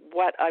is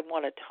what I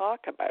want to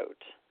talk about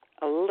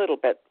a little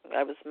bit.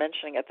 I was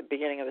mentioning at the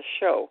beginning of the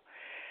show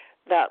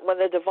that when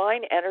the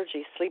divine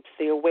energy sleeps,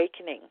 the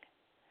awakening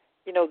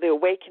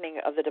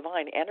of the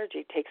divine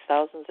energy takes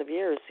thousands of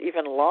years,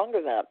 even longer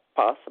than that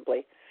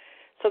possibly.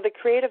 So the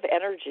creative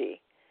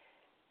energy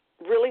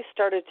really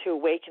started to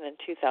awaken in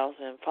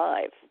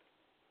 2005.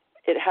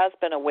 It has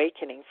been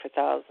awakening for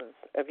thousands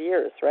of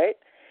years, right?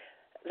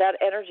 That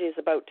energy is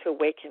about to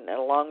awaken, and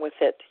along with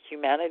it,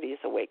 humanity is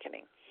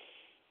awakening.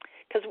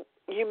 Because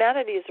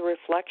humanity is a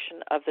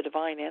reflection of the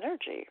divine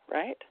energy,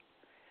 right?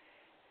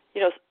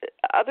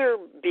 Other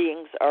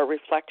beings are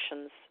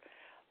reflections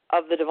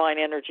of the divine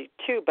energy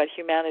too, but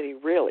humanity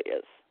really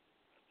is.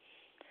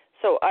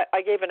 So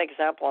I gave an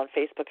example on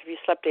Facebook. If you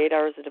slept 8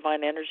 hours of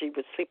divine energy, you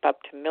would sleep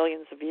up to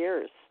millions of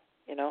years,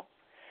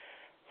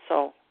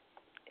 So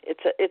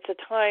it's a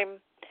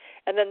time,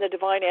 and then the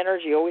divine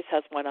energy always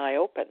has one eye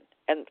open.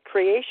 And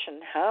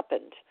creation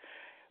happened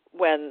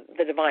when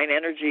the divine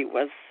energy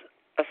was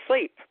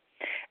asleep.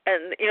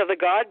 And, the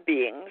god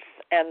beings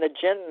and the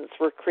jinns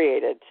were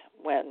created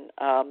when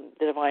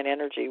the divine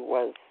energy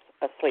was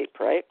asleep,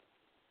 right?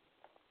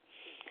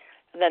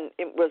 And then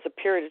it was a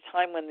period of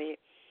time when the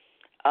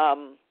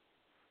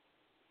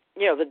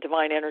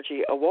divine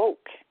energy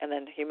awoke, and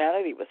then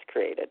humanity was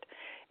created.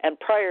 And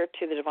prior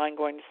to the divine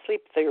going to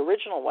sleep, the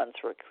original ones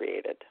were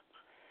created.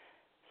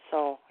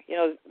 So,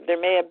 there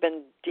may have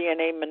been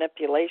DNA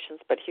manipulations,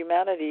 but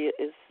humanity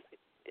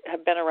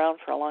have been around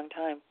for a long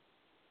time.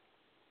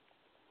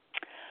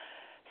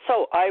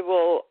 So I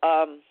will,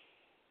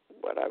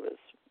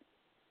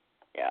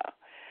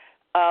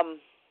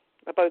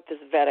 about these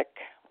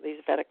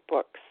Vedic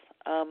books.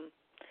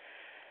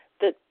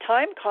 The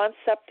time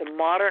concept of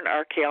modern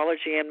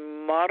archaeology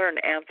and modern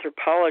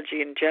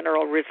anthropology in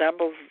general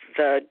resembles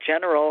the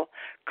general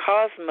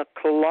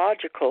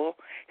cosmological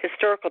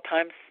historical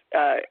time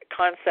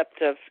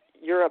concept of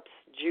Europe's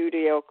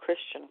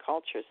Judeo-Christian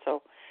culture.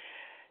 So,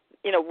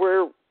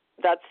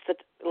 that's the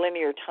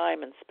linear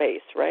time and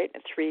space, right?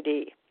 In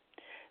 3D.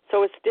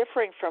 So it's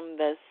differing from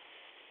the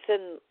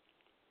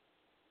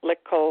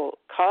cyclical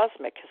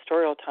cosmic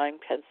historical time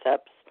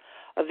concepts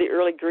of the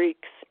early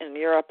Greeks in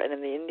Europe and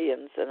in the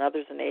Indians and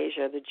others in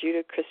Asia. The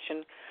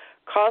Judeo-Christian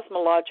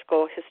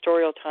cosmological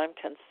historical time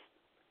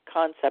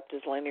concept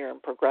is linear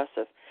and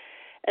progressive.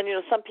 And,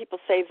 some people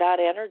say that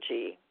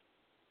energy,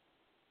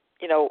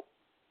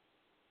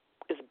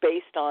 is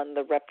based on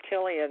the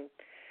reptilian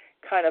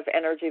kind of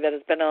energy that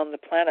has been on the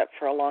planet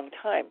for a long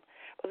time.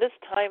 But this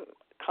time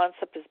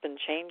concept has been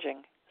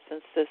changing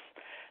since this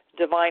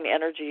divine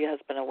energy has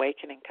been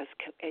awakening because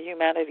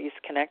humanity is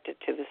connected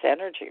to this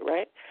energy,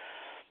 right?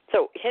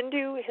 So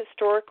Hindu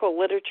historical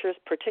literatures,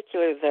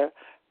 particularly the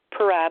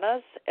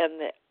Puranas and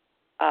the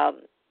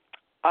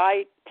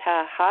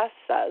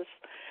Itihasas,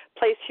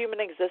 place human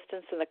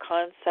existence in the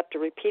concept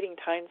of repeating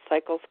time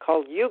cycles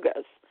called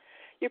yugas.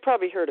 You've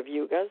probably heard of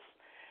yugas.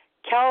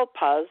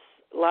 Kalpas,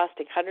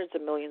 lasting hundreds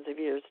of millions of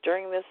years.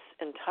 During this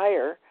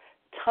entire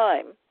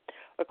time,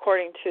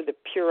 according to the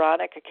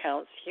Puranic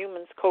accounts,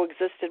 humans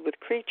coexisted with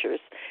creatures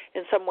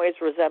in some ways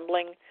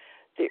resembling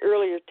the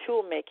earlier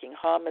tool-making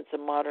hominids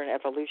and modern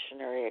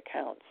evolutionary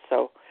accounts.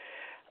 So,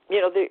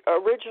 the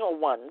original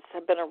ones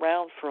have been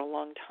around for a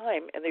long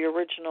time, and the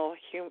original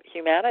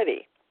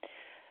humanity.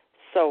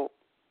 So,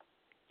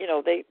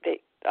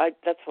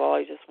 that's all.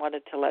 I just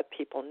wanted to let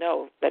people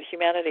know that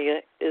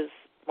humanity is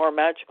more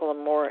magical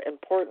and more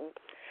important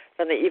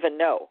than they even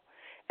know.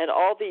 And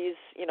all these,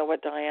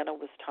 what Diana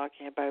was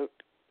talking about,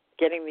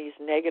 getting these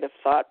negative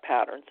thought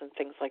patterns and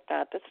things like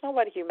that, that's not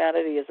what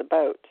humanity is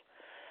about.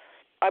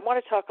 I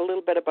want to talk a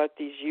little bit about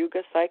these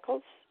yuga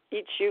cycles.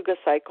 Each yuga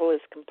cycle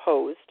is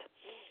composed,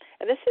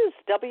 and this is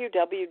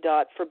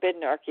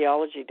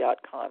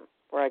www.forbiddenarchaeology.com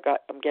where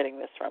I'm getting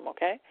this from,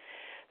 okay?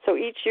 So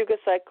each yuga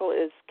cycle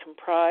is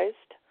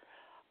composed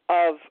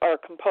of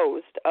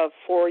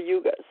 4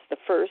 yugas. The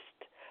first,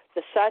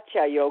 the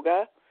Satya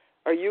Yoga,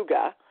 or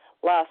Yuga,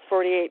 lasts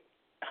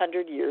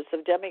 4,800 years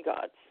of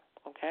demigods,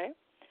 okay?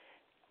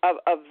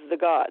 Of the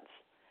gods.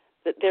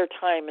 Their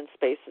time and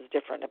space is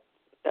different.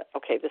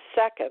 Okay, the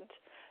second,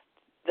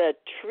 the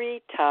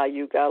Treta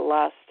Yuga,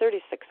 lasts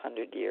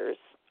 3,600 years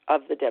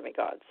of the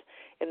demigods.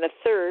 In the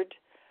third,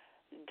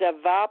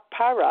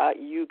 Dvapara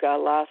Yuga,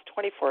 lasts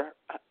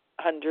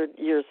 2,400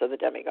 years of the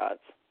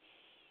demigods.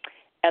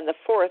 And the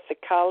fourth, the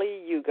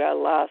Kali Yuga,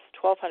 lasts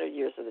 1,200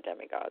 years of the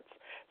demigods.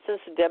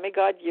 Since the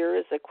demigod year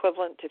is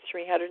equivalent to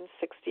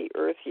 360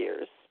 Earth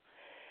years,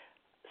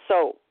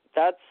 so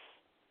that's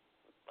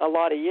a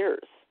lot of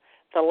years.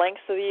 The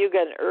lengths of the Yuga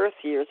and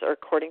Earth years are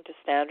according to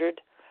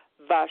standard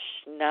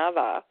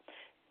Vaishnava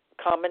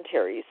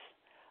commentaries,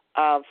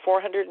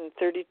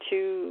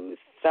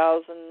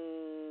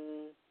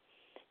 432,000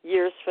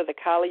 years for the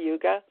Kali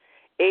Yuga,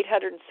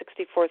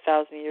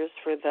 864,000 years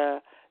for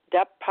the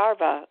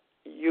Dvaparva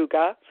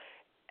Yuga,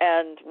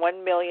 and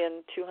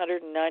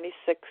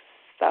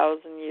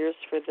 1,296,000 years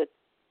for the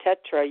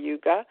Tetra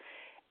Yuga,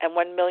 and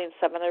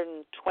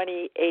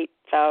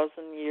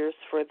 1,728,000 years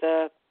for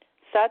the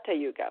Satya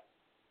Yuga.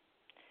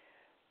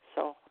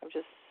 So I'm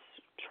just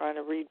trying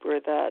to read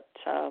where that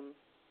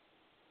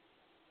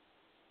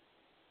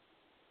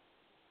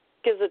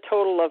gives a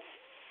total of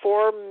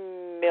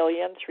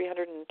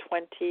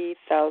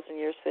 4,320,000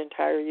 years for the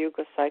entire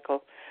Yuga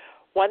cycle.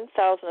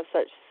 1,000 of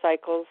such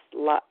cycles.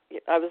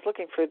 I was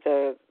looking for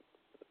the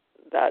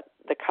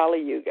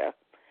Kali Yuga.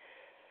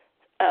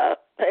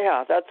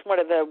 That's one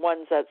of the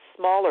ones that's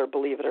smaller,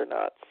 believe it or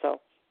not. So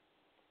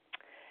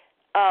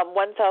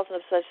 1,000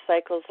 of such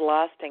cycles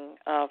lasting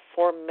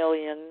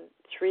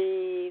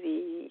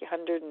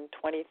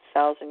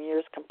 4,320,000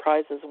 years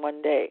comprises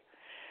one day.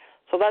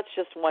 So that's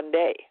just one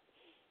day.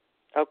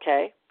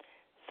 Okay?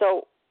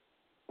 So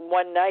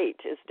one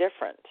night is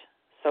different.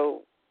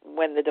 So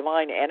when the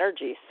divine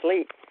energy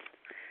sleeps,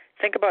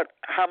 think about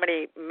how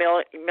many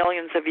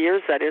millions of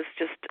years that is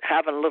just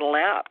having a little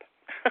nap.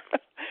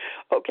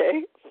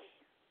 Okay?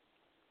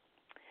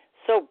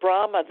 So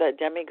Brahma, the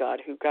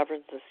demigod who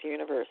governs this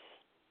universe,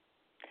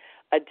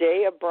 a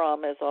day of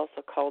Brahma is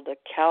also called a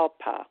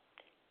kalpa.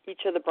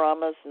 Each of the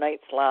Brahma's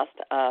nights last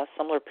a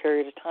similar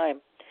period of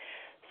time.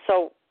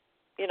 So,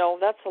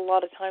 that's a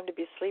lot of time to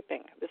be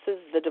sleeping. This is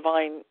the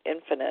divine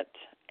infinite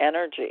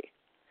energy,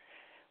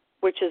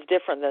 which is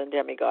different than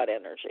demigod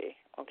energy,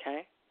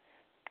 okay?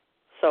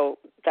 So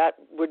that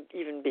would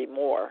even be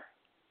more.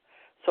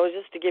 So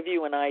just to give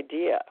you an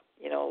idea,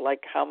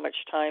 like how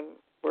much time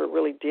we're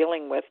really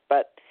dealing with,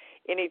 but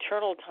in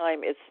eternal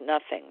time, it's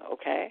nothing,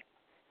 okay?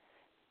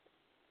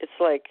 It's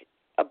like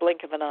a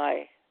blink of an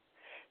eye.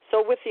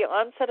 So with the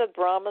onset of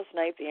Brahma's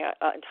night, the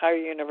entire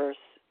universe,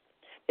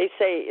 they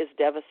say, is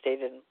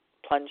devastated and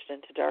plunged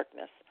into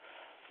darkness.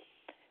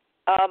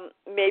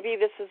 Maybe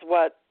this is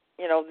what,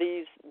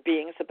 these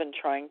beings have been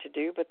trying to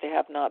do, but they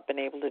have not been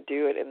able to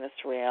do it in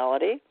this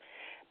reality.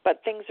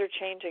 But things are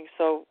changing.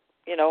 So,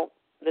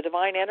 the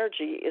divine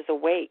energy is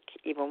awake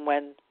even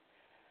when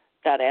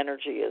that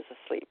energy is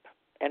asleep.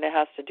 And it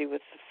has to do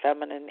with the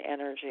feminine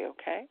energy,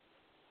 okay?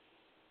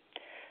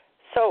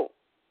 So,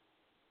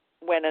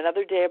 when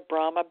another day of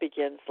Brahma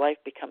begins, life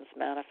becomes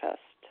manifest.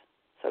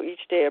 So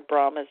each day of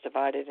Brahma is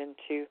divided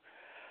into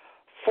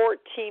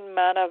 14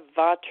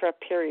 Manavatra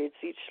periods,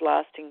 each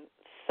lasting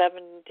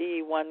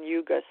 71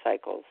 Yuga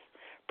cycles.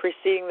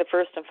 Preceding the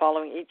first and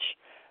following each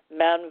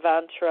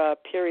Manvantara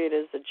period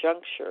is a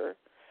juncture,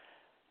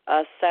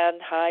 a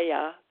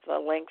Sandhya, the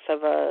length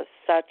of a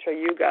Satra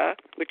Yuga,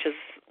 which is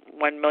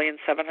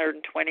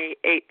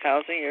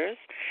 1,728,000 years.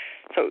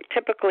 So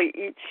typically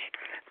each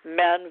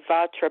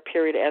Manvantara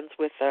period ends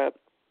with a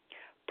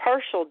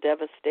partial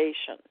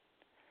devastation.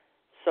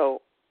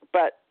 So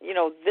But,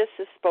 this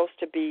is supposed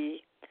to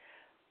be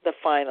the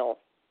final.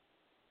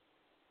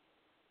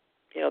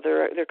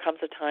 There comes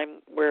a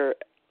time where,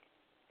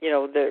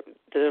 the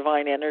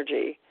divine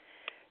energy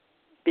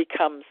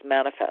becomes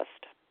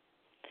manifest.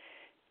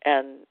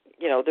 And,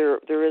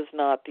 there is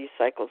not these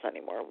cycles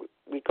anymore.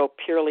 We go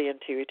purely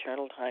into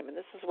eternal time, and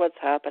this is what's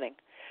happening.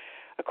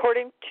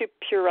 According to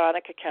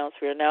Puranic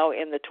accounts, we are now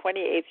in the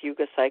 28th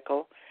Yuga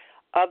cycle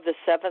of the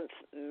 7th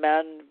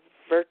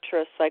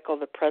Manvatra cycle,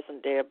 the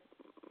present day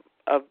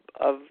of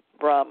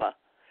Brahma.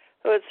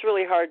 So it's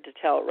really hard to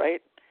tell,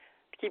 right?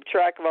 To keep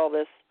track of all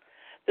this.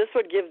 This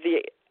would give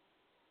the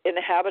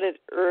inhabited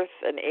Earth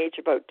an age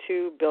about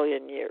 2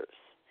 billion years.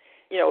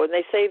 And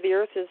they say the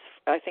Earth is,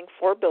 I think,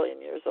 4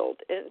 billion years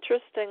old.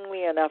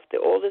 Interestingly enough, the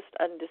oldest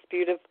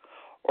undisputed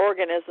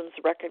organisms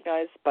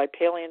recognized by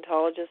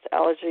paleontologists,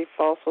 algae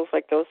fossils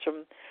like those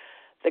from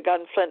the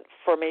Gunflint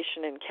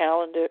Formation in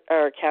Canada,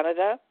 are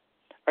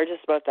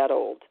just about that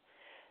old.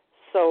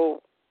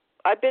 So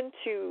I've been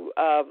to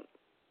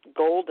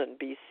Golden,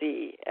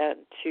 BC,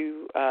 and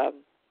to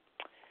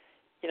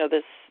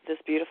this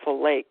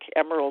beautiful lake,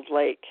 Emerald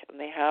Lake, and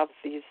they have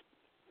these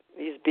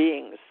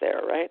beings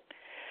there, right?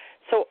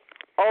 So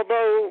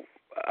although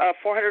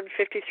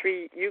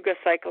 453 Yuga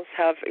cycles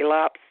have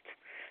elapsed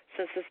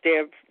since this day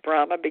of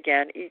Brahma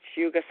began, each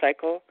Yuga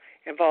cycle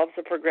involves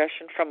a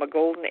progression from a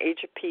golden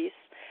age of peace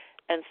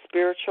and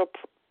spiritual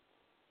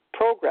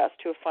progress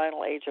to a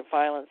final age of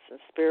violence and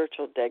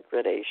spiritual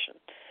degradation.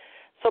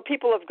 So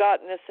people have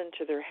gotten this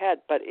into their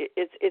head, but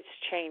it's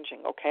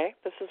changing, okay?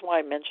 This is why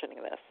I'm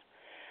mentioning this.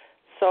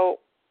 So,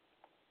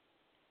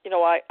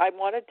 I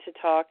wanted to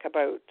talk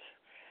about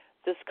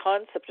this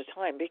concept of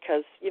time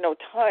because,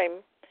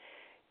 time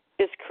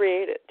is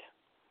created.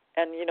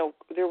 And,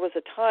 there was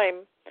a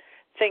time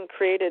thing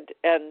created,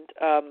 and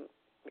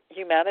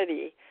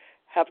humanity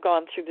have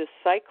gone through this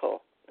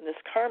cycle, this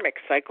karmic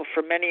cycle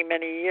for many,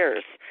 many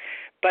years.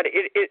 But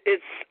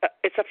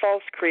it's a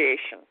false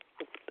creation.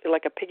 It's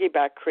like a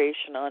piggyback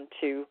creation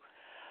onto,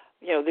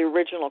 the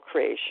original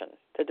creation,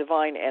 the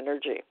divine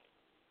energy.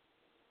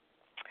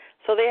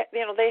 So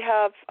they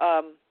have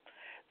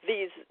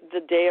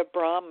the day of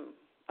Brahma.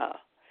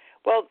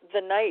 Well,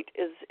 the night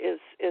is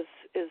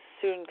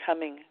soon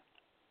coming,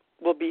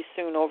 will be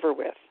soon over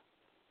with.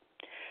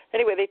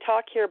 Anyway, they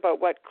talk here about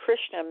what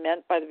Krishna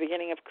meant by the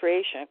beginning of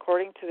creation.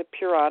 According to the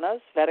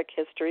Puranas, Vedic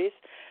histories,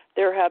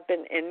 there have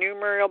been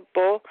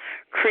innumerable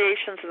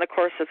creations in the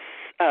course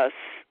of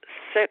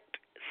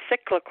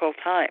cyclical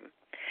time.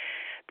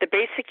 The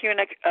basic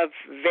unit of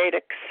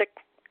Vedic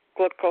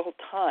cyclical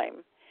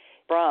time,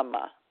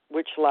 Brahma,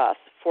 which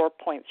lasts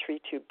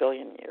 4.32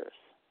 billion years.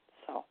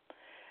 So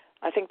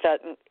I think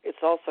that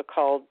it's also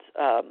called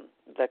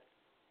the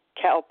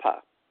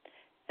Kalpa,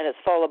 and it's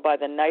followed by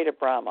the night of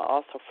Brahma,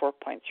 also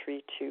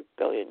 4.32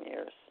 billion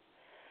years.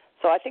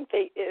 So I think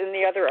in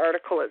the other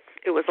article,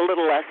 it was a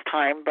little less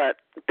time,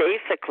 but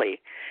basically,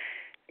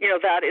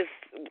 that is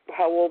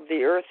how old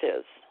the Earth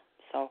is.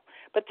 So,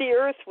 but the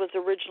Earth was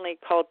originally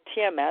called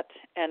Tiamat,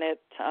 and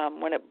it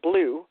when it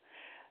blew,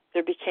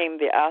 there became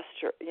the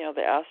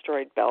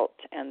asteroid belt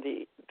and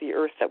the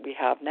Earth that we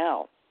have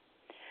now.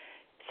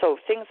 So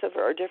things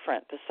are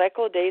different. The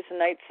cycle of days and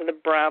nights of the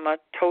Brahma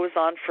toes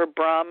on for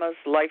Brahma's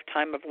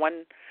lifetime of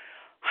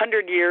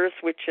 100 years,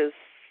 which is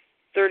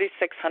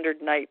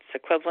 3,600 nights,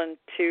 equivalent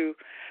to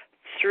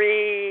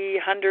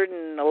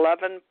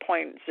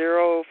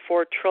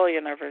 311.04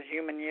 trillion of our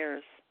human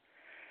years.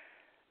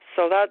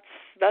 So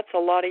that's a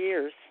lot of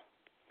years.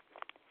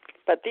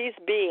 But these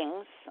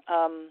beings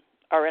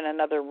are in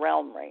another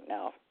realm right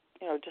now,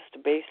 just to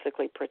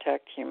basically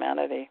protect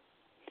humanity.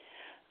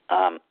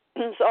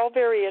 It's all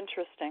very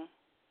interesting.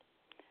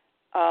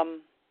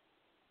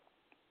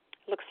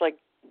 Looks like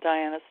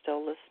Diana's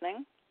still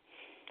listening.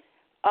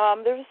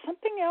 There was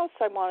something else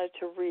I wanted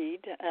to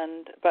read,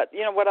 but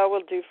what I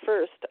will do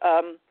first.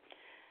 I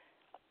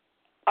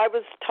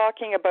was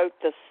talking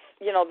about this,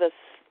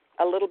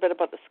 a little bit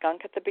about the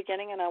skunk at the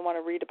beginning, and I want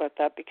to read about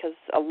that because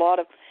a lot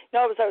of,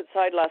 I was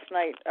outside last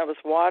night, I was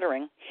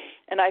watering,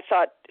 and I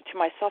thought to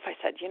myself, I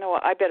said,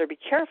 I better be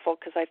careful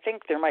because I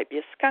think there might be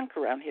a skunk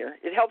around here.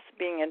 It helps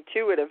being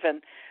intuitive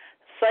and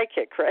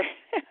psychic, right?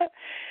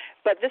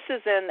 But this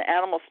is in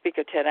Animal Speak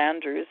of Ted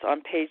Andrews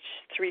on page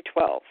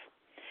 312.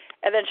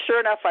 And then sure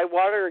enough, I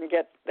water and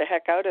get the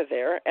heck out of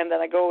there, and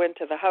then I go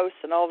into the house,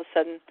 and all of a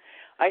sudden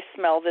I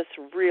smell this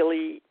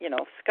really,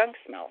 skunk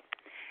smell.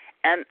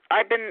 And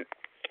I've been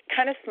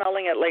kind of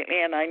smelling it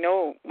lately, and I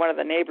know one of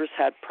the neighbors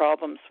had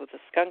problems with a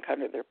skunk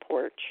under their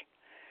porch.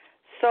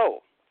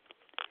 So,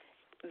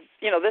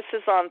 this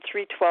is on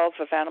 312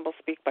 of Animal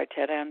Speak by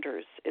Ted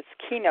Andrews. It's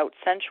keynote,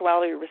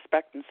 sensuality,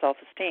 respect, and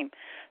self-esteem.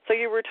 So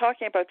you were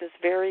talking about this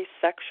very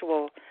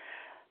sexual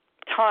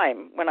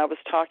time when I was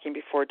talking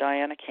before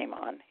Diana came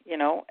on,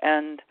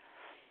 and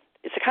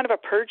it's a kind of a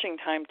purging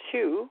time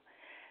too.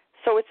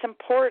 So it's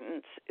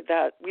important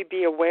that we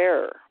be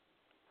aware,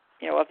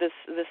 of this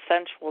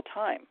sensual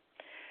time.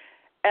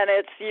 And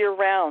it's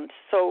year-round.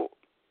 So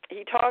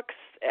he talks,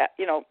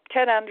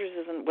 Ted Andrews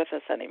isn't with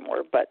us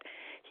anymore, but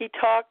he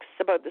talks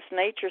about this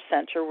nature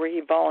center where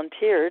he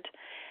volunteered,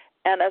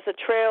 and as a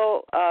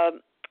trail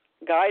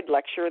guide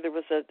lecturer, there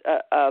was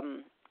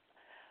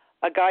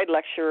a guide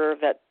lecturer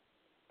that,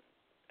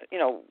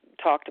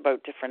 talked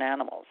about different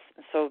animals.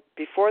 So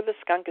before the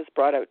skunk is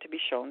brought out to be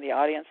shown, the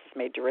audience is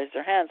made to raise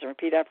their hands and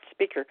repeat after the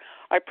speaker,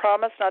 "I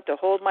promise not to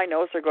hold my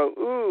nose or go,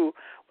 ooh,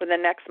 when the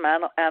next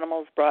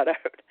animal is brought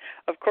out."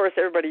 Of course,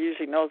 everybody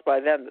usually knows by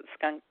then that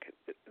skunk,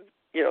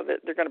 that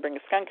they're going to bring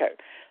a skunk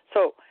out.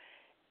 So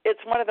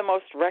it's one of the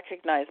most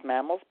recognized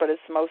mammals, but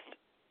it's most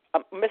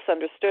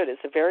misunderstood.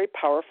 It's a very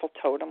powerful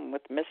totem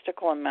with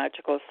mystical and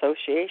magical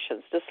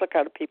associations. Just look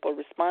how people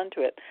respond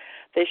to it.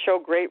 They show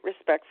great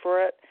respect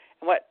for it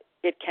and what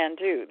it can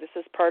do. This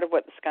is part of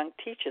what the skunk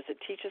teaches. It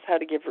teaches how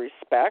to give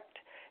respect,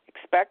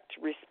 expect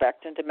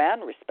respect, and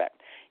demand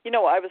respect.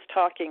 I was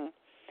talking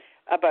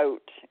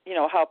about,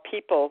 how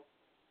people,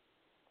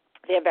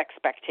 they have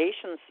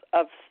expectations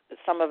of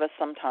some of us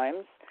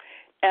sometimes,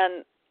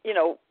 and,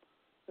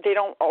 they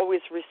don't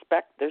always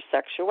respect their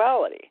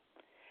sexuality.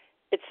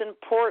 It's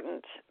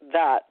important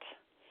that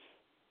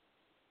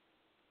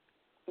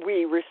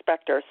we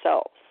respect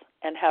ourselves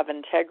and have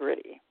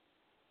integrity,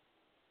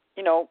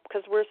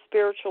 because we're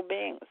spiritual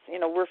beings.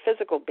 We're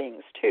physical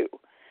beings too.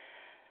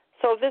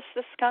 So the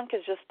skunk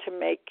is just to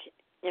make,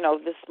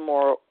 this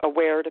more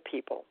aware to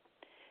people.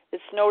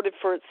 It's noted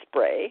for its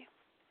spray,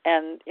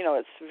 and,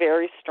 it's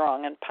very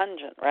strong and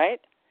pungent, right?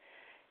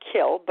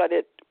 Kill, but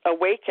it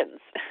awakens.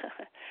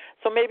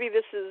 So maybe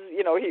this is,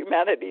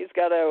 humanity's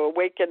got to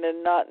awaken,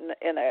 and not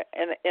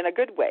in a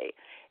good way.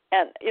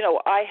 And,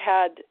 I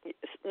had,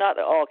 not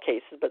all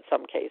cases, but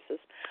some cases,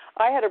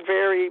 I had a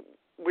very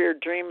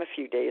weird dream a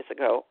few days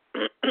ago.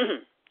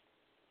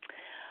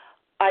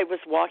 I was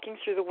walking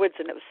through the woods,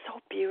 and it was so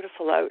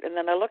beautiful out, and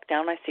then I looked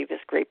down, I see this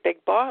great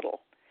big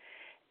bottle.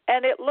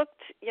 And it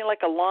looked,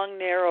 like a long,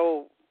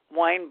 narrow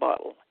wine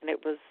bottle, and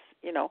it was,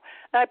 and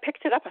I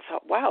picked it up. I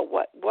thought, wow,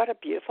 what a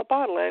beautiful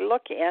bottle. And I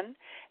look in,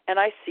 and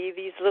I see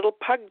these little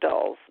pug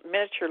dolls,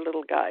 miniature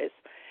little guys,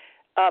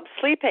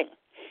 sleeping.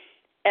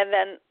 And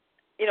then,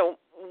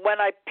 when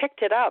I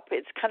picked it up,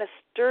 it's kind of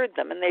stirred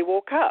them, and they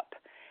woke up.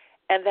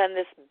 And then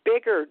this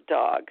bigger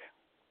dog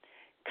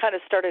kind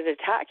of started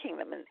attacking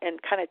them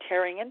and kind of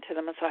tearing into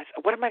them. And so I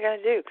thought, what am I going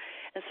to do?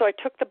 And so I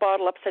took the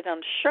bottle upside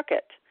down, shook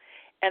it,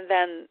 and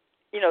then,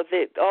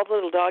 all the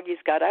little doggies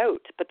got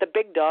out, but the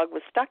big dog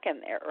was stuck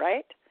in there,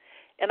 right?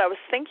 And I was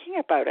thinking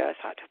about it. I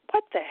thought,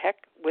 what the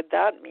heck would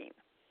that mean?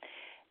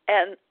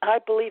 And I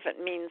believe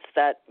it means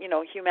that,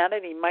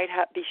 humanity might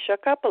be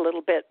shook up a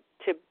little bit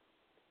to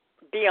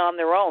be on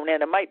their own,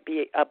 and it might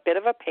be a bit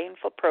of a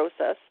painful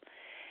process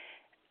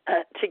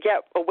to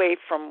get away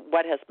from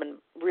what has been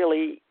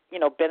really,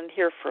 been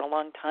here for a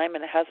long time,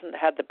 and it hasn't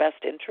had the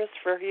best interest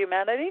for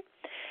humanity.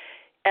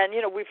 And,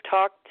 we've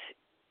talked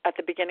at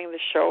the beginning of the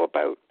show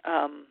about,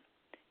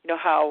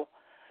 how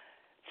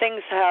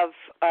things have,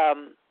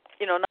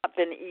 not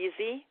been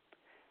easy,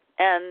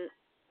 and,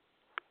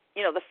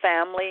 the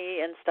family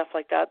and stuff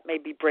like that may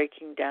be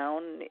breaking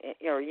down,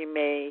 or you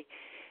may,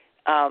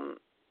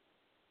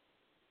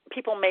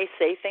 people may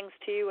say things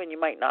to you and you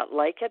might not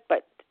like it,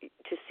 but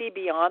to see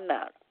beyond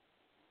that,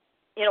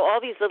 all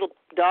these little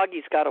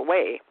doggies got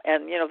away,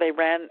 and, they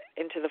ran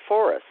into the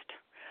forest.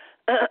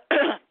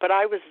 But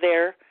I was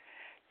there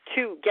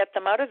to get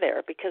them out of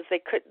there because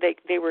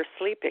they were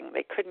sleeping.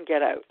 They couldn't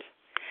get out.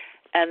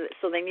 And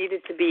so they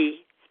needed to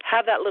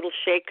have that little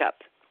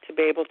shake-up to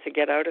be able to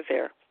get out of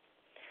there.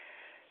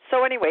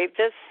 So anyway,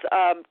 this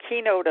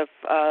keynote of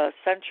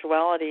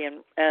sensuality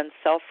and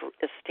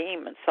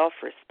self-esteem and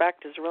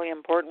self-respect is really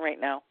important right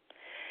now.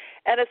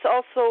 And it's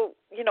also,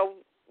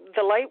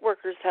 the light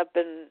workers have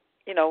been,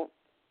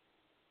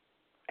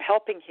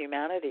 helping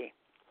humanity.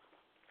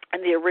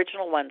 And the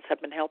original ones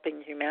have been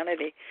helping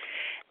humanity.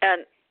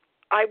 And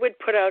I would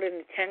put out an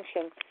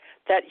intention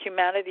that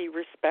humanity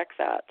respect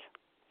that,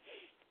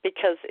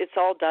 because it's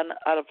all done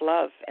out of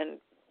love and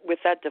with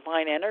that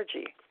divine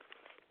energy.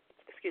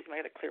 Excuse me,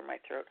 I got to clear my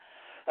throat.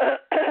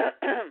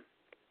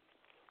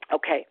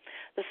 Okay,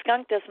 the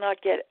skunk does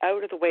not get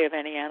out of the way of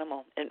any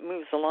animal. It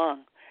moves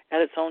along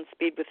at its own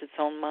speed with its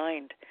own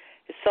mind.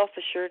 It's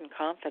self-assured and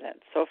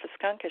confident. So if a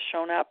skunk has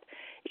shown up,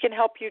 it can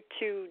help you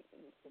to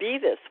be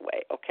this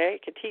way, okay?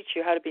 It can teach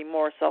you how to be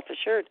more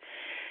self-assured.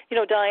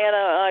 Diana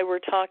and I were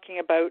talking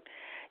about,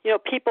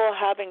 people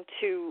having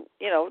to,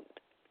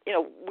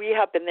 we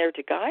have been there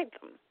to guide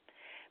them.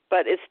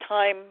 But it's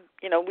time,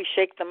 we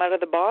shake them out of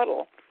the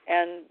bottle,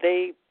 and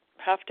they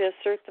have to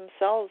assert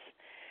themselves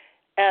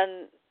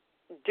and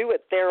do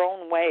it their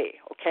own way,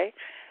 okay?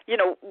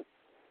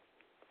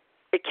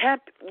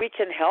 We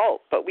can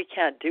help, but we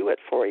can't do it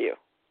for you.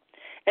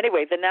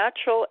 Anyway, the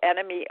natural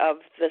enemy of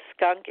the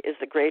skunk is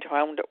the great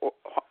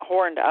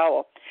horned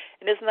owl.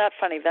 And isn't that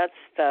funny? That's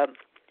the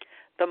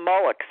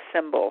Moloch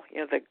symbol,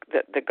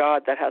 the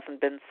god that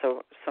hasn't been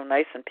so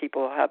nice and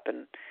people have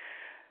been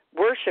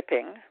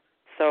worshiping.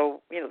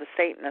 So, the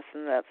Satanists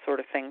and that sort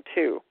of thing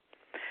too.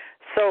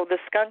 So the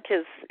skunk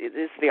is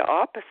the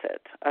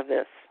opposite of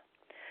this.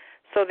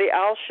 So the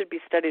owl should be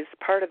studied as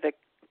part of the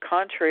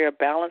contrary or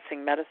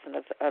balancing medicine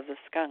of the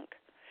skunk.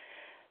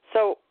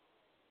 So,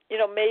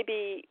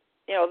 maybe,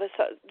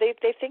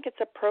 they think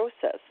it's a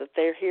process, that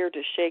they're here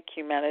to shake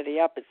humanity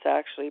up. It's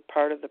actually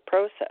part of the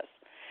process.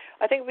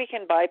 I think we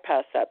can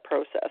bypass that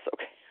process,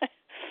 okay?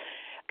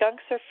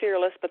 Skunks are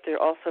fearless, but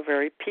they're also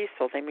very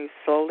peaceful. They move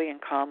slowly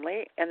and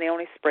calmly, and they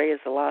only spray as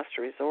a last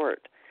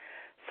resort.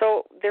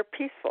 So they're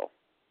peaceful.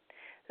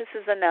 This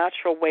is a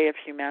natural way of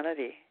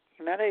humanity.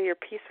 Humanity are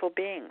peaceful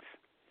beings.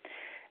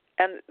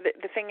 And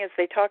the thing is,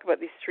 they talk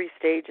about these 3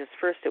 stages.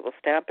 First, it will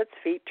stamp its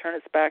feet, turn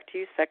its back to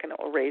you. Second, it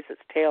will raise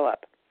its tail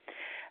up.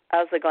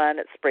 As the gland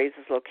it sprays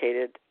is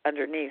located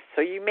underneath.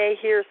 So you may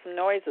hear some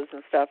noises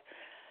and stuff.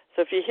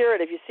 So if you hear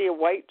it, if you see a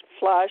white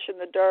flash in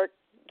the dark,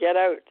 get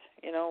out,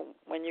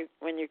 when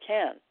you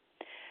can.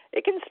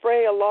 It can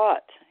spray a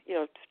lot,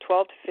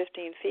 12 to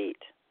 15 feet.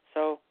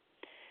 So,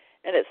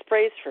 and it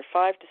sprays for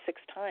 5 to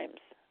 6 times.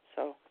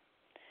 So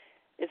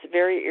it's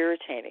very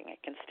irritating.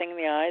 It can sting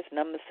the eyes,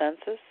 numb the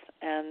senses,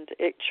 and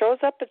it shows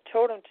up at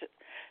totem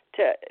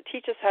to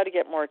teach us how to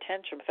get more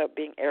attention without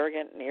being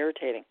arrogant and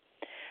irritating.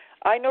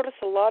 I notice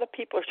a lot of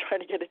people are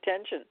trying to get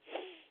attention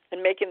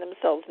and making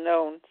themselves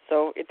known,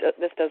 so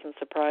this doesn't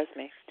surprise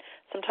me.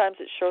 Sometimes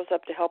it shows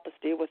up to help us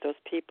deal with those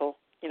people,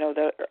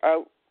 that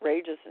are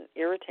outrageous and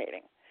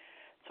irritating.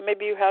 So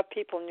maybe you have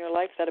people in your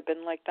life that have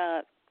been like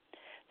that.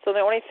 So the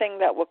only thing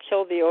that will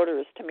kill the odor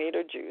is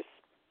tomato juice.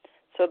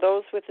 So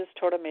those with this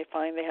totem may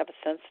find they have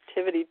a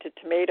sensitivity to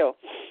tomato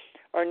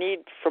or need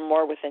for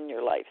more within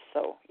your life.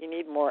 So you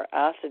need more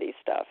acidy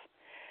stuff.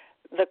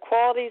 The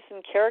qualities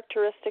and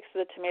characteristics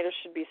of the tomato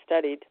should be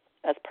studied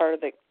as part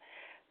of the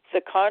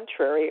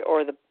contrary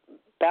or the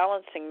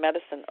balancing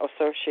medicine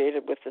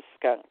associated with the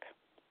skunk.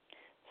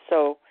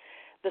 So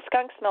the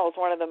skunk smell is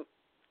one of them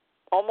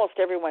almost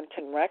everyone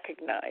can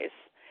recognize.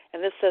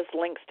 And this says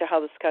links to how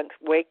the skunk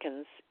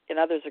wakens in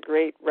others a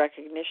great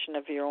recognition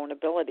of your own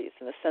abilities.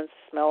 And the sense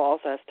of smell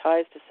also has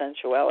ties to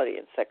sensuality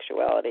and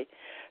sexuality.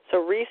 So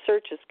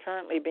research is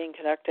currently being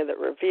conducted that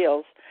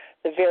reveals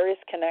the various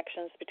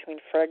connections between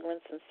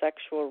fragrance and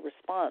sexual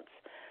response.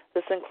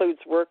 This includes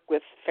work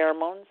with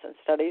pheromones and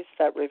studies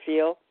that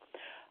reveal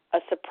a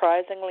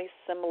surprisingly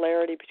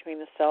similarity between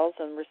the cells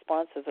and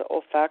response of the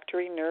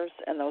olfactory nerves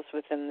and those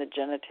within the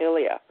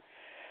genitalia.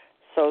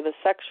 So the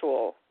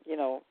sexual,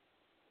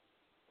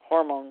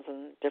 hormones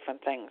and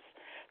different things.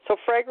 So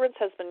fragrance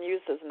has been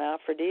used as an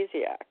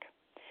aphrodisiac.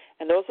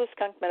 And those with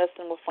skunk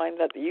medicine will find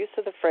that the use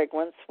of the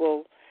fragrance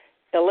will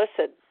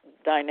elicit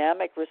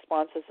dynamic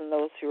responses in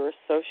those who are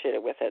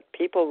associated with it.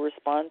 People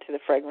respond to the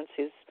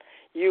fragrances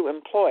you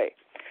employ.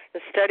 The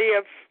study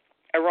of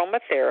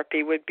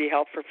aromatherapy would be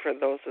helpful for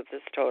those with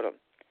this totem.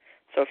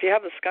 So if you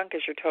have the skunk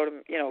as your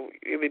totem,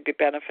 it would be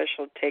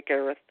beneficial to take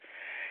care with,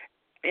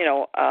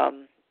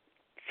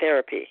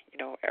 therapy,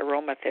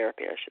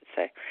 aromatherapy, I should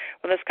say.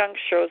 When the skunk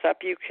shows up,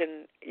 you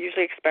can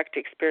usually expect to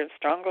experience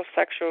stronger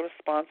sexual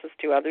responses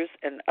to others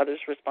and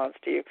others' response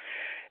to you.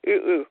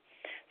 Ooh.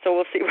 So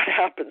we'll see what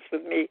happens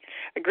with me.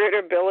 A greater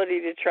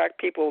ability to attract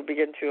people will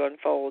begin to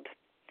unfold.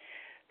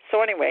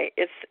 So anyway,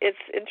 it's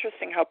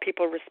interesting how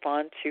people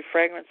respond to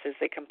fragrances.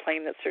 They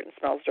complain that certain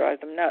smells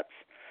drive them nuts.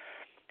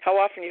 How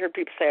often you hear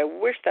people say, I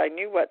wish I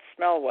knew what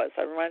smell was.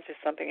 That reminds me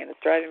of something, and it's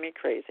driving me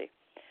crazy.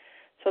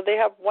 So they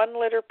have 1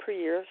 litter per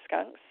year,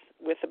 skunks,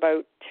 with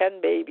about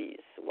 10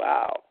 babies.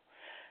 Wow.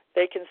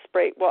 They can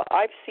spray. Well,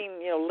 I've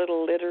seen,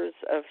 little litters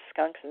of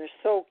skunks, and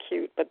they're so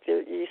cute, but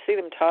you see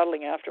them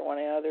toddling after one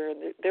another,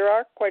 and there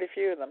are quite a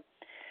few of them.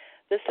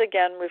 This,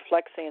 again,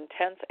 reflects the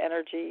intense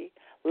energy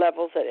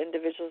levels that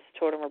individuals with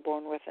totem are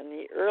born with. In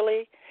the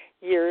early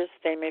years,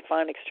 they may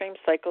find extreme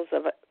cycles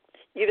of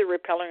either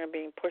repelling or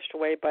being pushed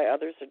away by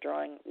others or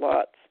drawing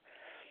lots.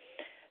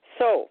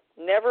 So,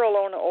 never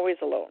alone, always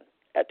alone.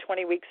 At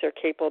 20 weeks, they're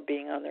capable of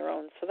being on their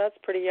own, so that's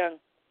pretty young.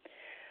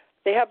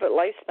 They have a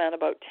lifespan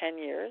about 10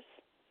 years,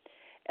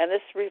 and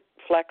this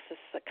reflects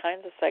the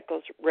kinds of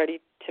cycles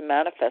ready to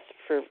manifest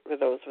for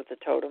those with the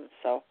totem.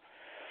 So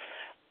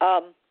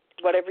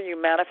whatever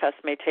you manifest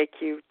may take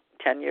you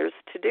 10 years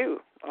to do,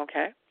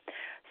 okay?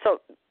 So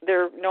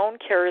they're known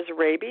carriers of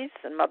rabies,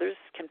 and mothers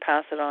can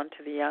pass it on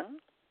to the young,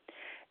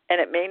 and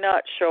it may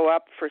not show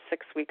up for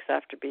 6 weeks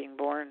after being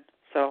born.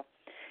 So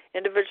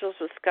individuals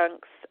with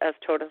skunks as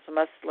totems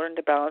must learn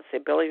to balance the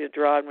ability to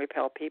draw and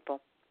repel people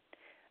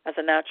as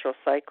a natural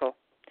cycle.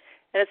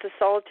 And it's a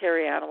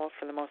solitary animal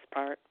for the most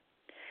part.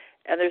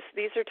 And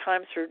these are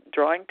times for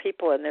drawing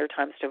people, and there are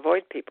times to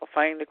avoid people.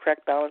 Finding the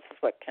correct balance is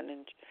what can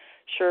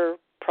ensure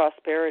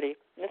prosperity.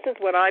 And this is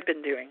what I've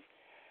been doing.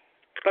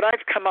 But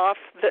I've come off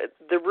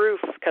the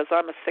roof because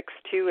I'm a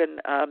 6'2" in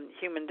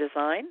human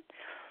design,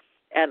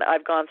 and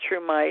I've gone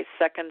through my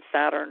second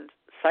Saturn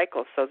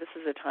cycle, so this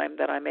is a time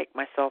that I make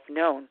myself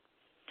known.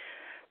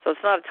 So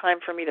it's not a time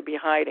for me to be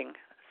hiding.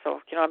 So,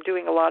 I'm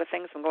doing a lot of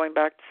things. I'm going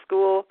back to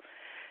school,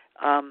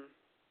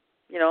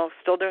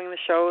 still doing the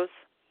shows.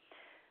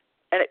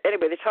 And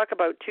anyway, they talk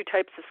about 2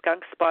 types of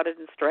skunks, spotted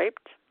and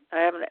striped.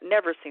 I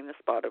never seen the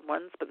spotted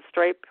ones, but the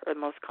striped are the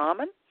most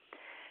common.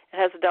 It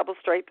has a double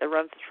stripe that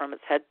runs from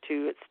its head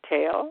to its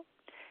tail,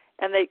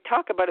 And they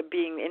talk about it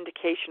being an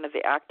indication of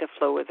the active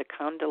flow of the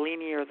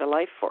Kundalini or the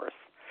life force.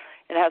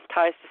 It has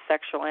ties to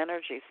sexual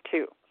energies,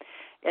 too.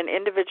 In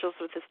individuals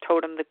with this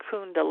totem, the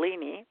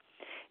Kundalini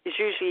is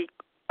usually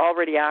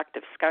already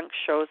active. Skunk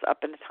shows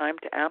up in time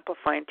to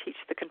amplify and teach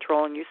the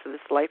control and use of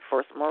this life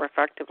force more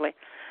effectively.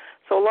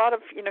 So a lot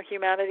of,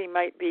 humanity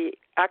might be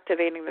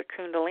activating their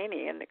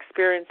Kundalini and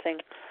experiencing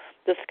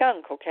the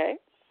skunk, okay?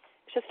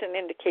 It's just an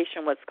indication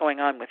of what's going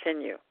on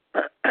within you.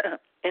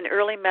 In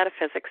early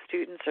metaphysics,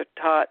 students are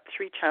taught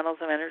 3 channels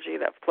of energy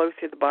that flow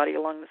through the body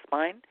along the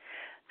spine: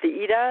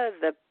 the Ida,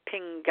 the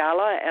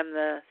Pingala, and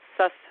the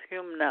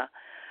Sushumna.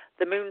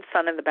 The moon,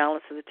 sun, and the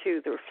balance of the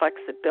two, the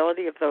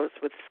flexibility of those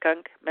with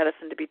skunk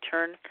medicine to be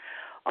turned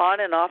on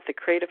and off the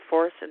creative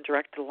force and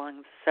directed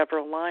along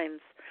several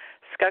lines.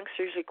 Skunks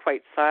are usually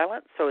quite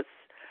silent, so it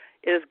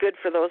is good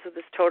for those of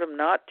this totem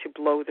not to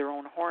blow their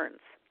own horns.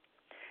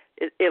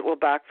 It will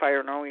backfire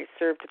and only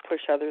serve to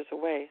push others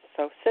away.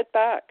 So sit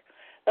back.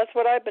 That's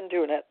what I've been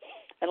doing it,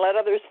 and let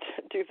others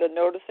do the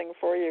noticing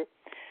for you.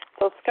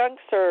 So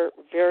skunks are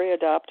very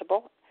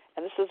adaptable,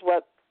 and this is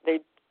what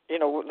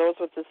those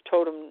with this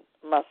totem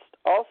must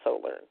also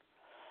learn.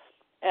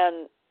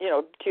 And,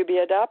 to be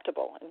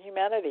adaptable. And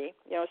humanity,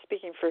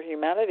 speaking for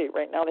humanity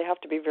right now, they have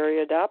to be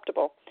very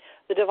adaptable.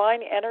 The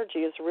divine energy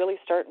is really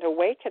starting to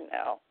awaken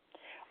now.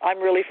 I'm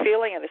really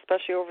feeling it,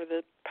 especially over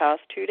the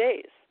past 2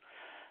 days.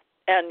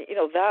 And,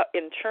 that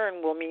in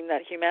turn will mean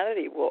that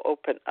humanity will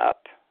open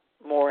up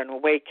more and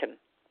awaken.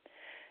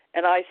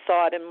 And I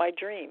saw it in my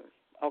dream,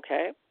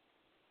 okay?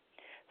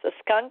 So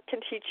skunk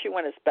can teach you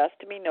when it's best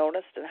to be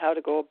noticed and how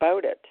to go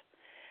about it.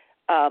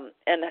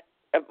 And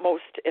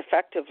most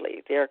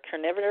effectively, they are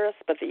carnivorous,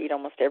 but they eat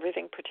almost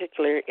everything,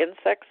 particularly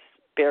insects,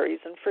 berries,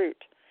 and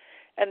fruit,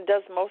 and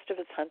does most of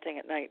its hunting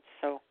at night.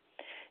 So,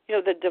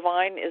 the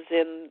divine is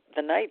in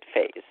the night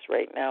phase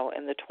right now,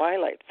 in the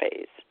twilight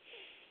phase.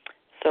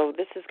 So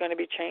this is going to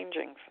be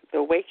changing. The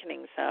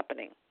awakening's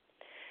happening.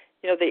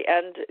 The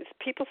end.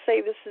 People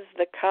say this is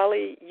the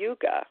Kali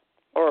Yuga,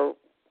 or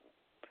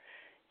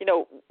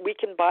we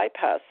can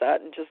bypass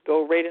that and just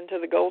go right into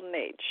the golden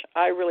age.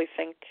 I really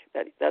think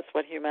that that's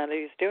what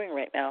humanity is doing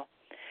right now.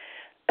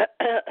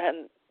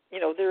 And,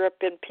 there have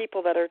been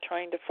people that are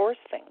trying to force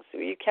things.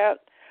 You can't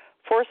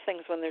force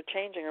things when they're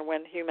changing or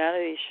when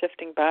humanity is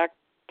shifting back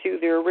to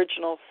their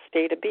original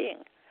state of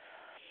being.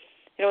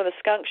 When the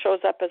skunk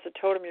shows up as a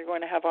totem, you're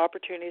going to have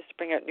opportunities to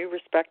bring out new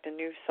respect and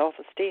new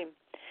self-esteem.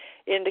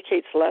 It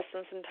indicates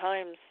lessons and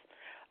times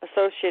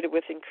associated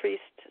with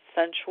increased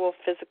sensual,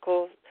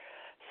 physical,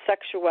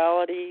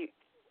 sexuality,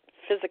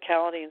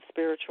 physicality, and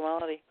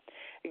spirituality.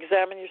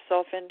 Examine your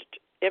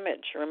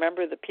self-image.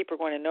 Remember that people are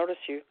going to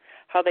notice you.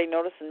 How they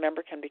notice and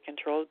remember can be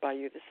controlled by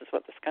you. This is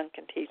what the skunk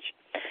can teach.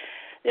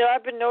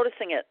 I've been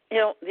noticing it.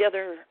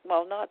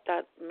 Not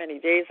that many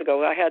days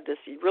ago, I had this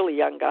really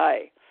young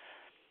guy,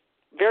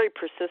 very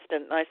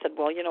persistent, and I said,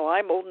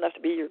 I'm old enough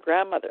to be your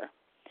grandmother.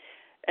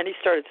 And he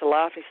started to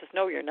laugh. He says,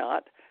 no, you're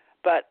not.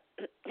 But,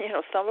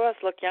 some of us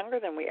look younger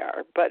than we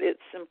are, but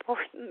it's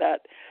important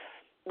that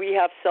we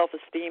have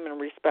self-esteem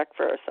and respect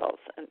for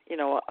ourselves. And,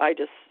 I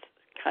just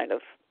kind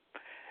of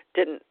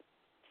didn't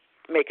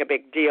make a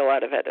big deal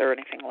out of it or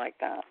anything like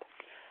that.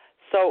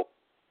 So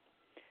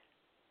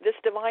this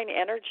divine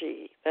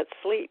energy that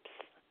sleeps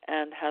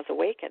and has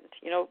awakened,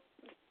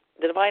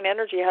 the divine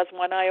energy has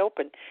one eye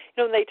open.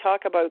 When they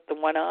talk about the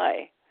one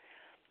eye,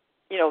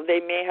 they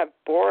may have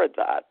bored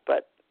that,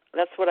 but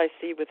that's what I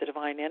see with the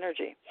divine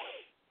energy.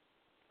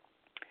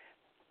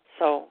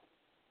 So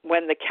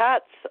when the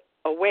cat's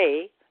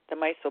away, the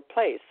mice will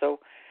play. So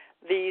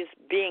these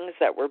beings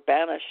that were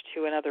banished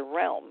to another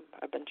realm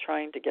have been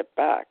trying to get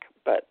back.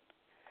 But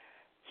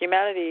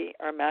humanity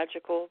are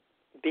magical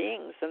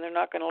beings, and they're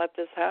not going to let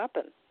this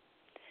happen.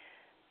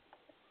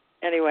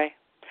 Anyway,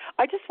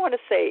 I just want to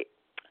say,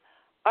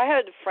 I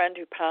had a friend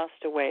who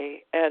passed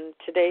away, and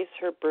today's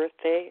her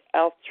birthday,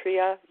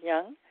 Altria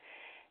Young.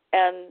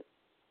 And,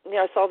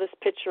 I saw this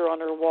picture on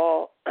her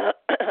wall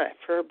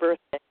for her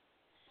birthday.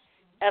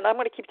 And I'm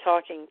going to keep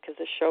talking because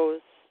the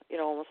show's,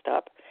 almost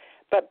up.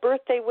 But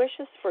birthday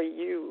wishes for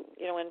you,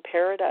 in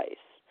paradise.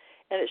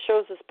 And it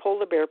shows this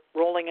polar bear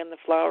rolling in the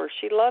flowers.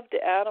 She loved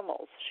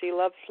animals. She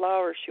loved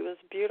flowers. She was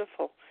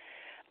beautiful.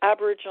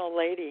 Aboriginal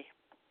lady,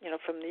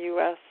 from the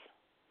U.S.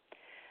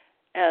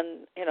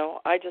 And,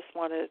 I just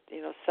want to,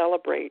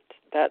 celebrate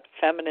that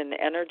feminine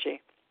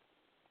energy.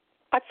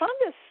 I found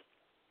this,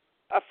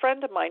 a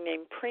friend of mine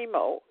named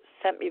Primo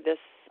sent me this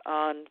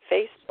on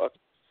Facebook.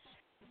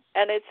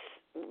 And it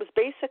was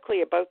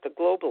basically about the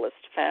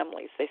globalist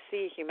families. They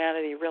see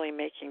humanity really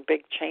making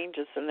big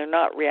changes, and they're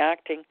not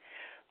reacting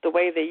the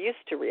way they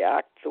used to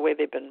react, the way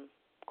they've been,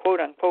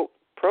 quote-unquote,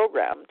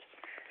 programmed.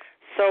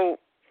 So,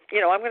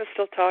 I'm going to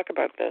still talk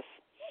about this.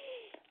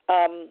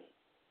 I'm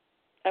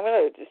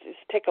going to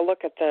just take a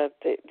look at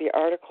the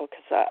article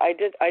because I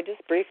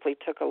just briefly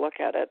took a look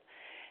at it.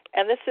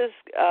 And this is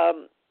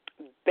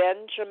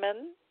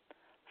Benjamin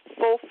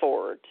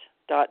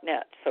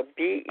Fulford.net. So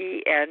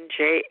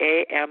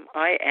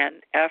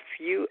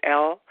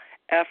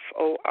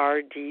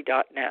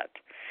BenjaminFulford.net.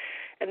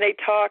 and they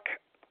talk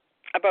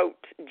about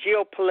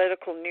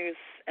geopolitical news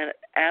and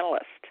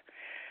analyst.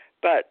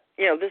 But,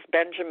 this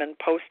Benjamin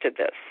posted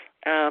this.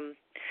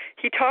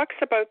 He talks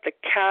about the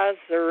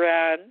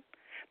Kazaran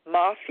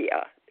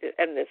Mafia,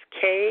 and this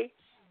K-A-Z-A-R-I-A-N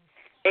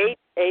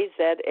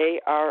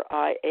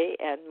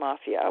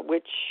Mafia,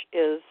 which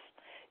is,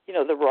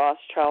 the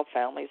Rothschild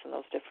families and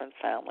those different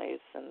families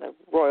and the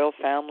royal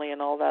family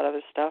and all that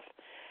other stuff.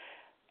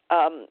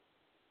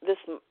 This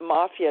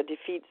mafia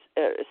defeats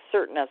is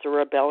certain as a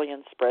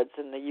rebellion spreads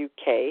in the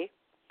UK,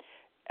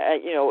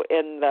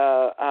 in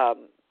the,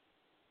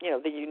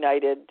 the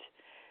United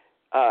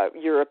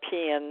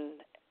European,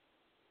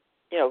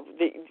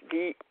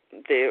 the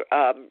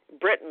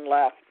Britain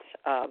left,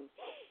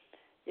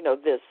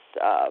 this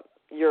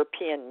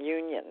European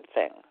Union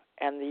thing,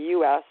 and the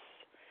U.S.,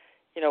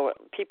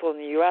 people in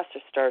the U.S.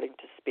 are starting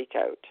to speak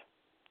out.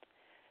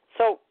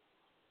 So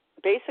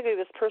basically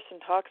this person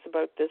talks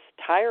about this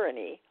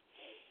tyranny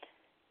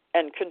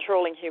and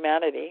controlling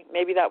humanity.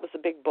 Maybe that was a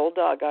big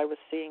bulldog I was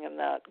seeing in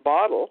that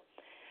bottle.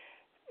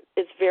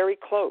 It's very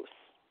close.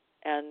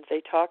 And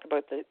they talk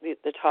about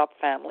the top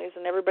families,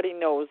 and everybody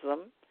knows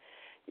them.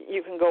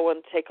 You can go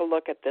and take a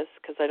look at this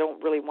because I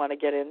don't really want to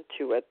get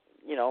into it.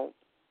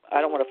 I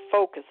don't want to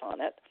focus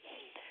on it.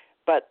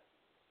 But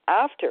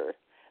after,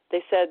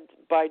 they said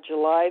by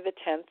July the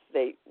 10th,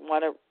 they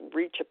want to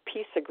reach a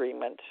peace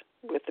agreement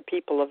with the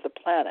people of the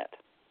planet.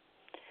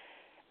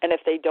 And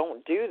if they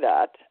don't do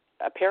that,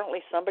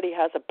 apparently somebody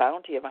has a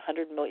bounty of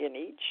 $100 million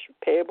each,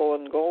 payable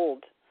in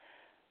gold.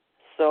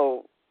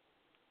 So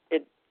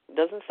it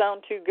doesn't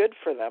sound too good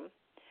for them.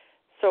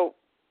 So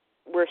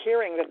we're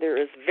hearing that there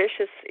is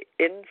vicious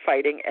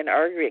infighting and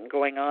arguing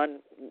going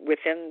on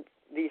within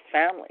these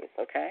families,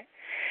 okay,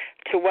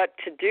 to what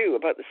to do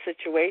about the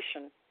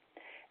situation.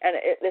 And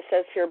it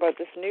says here about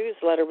this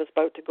newsletter was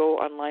about to go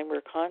online. We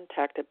were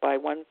contacted by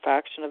one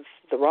faction of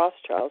the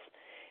Rothschilds,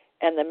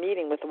 and the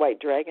meeting with the White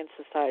Dragon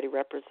Society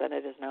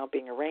representative is now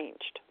being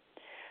arranged.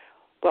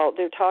 Well,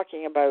 they're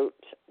talking about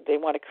they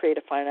want to create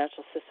a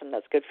financial system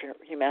that's good for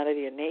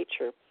humanity and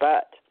nature,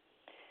 but,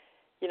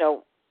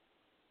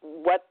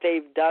 what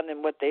they've done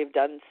and what they've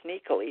done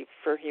sneakily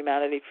for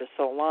humanity for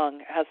so long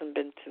hasn't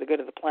been to the good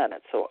of the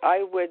planet. So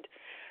I would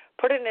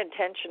put an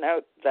intention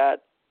out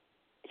that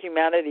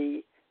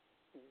humanity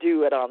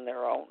do it on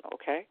their own,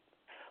 okay?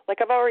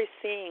 Like I've already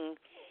seen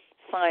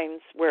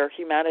signs where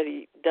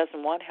humanity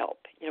doesn't want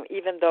help.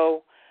 Even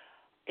though,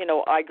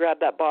 I grabbed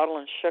that bottle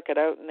and shook it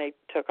out and they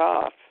took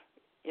off,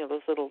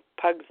 those little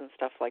pugs and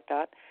stuff like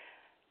that.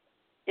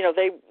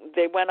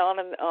 They went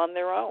on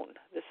their own.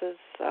 This is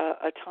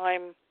a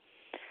time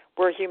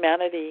where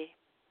humanity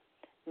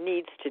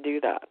needs to do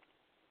that.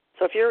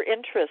 So if you're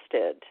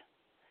interested,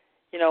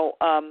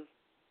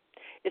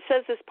 it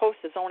says this post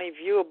is only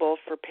viewable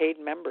for paid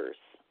members,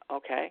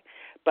 okay?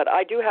 But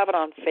I do have it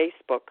on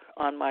Facebook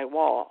on my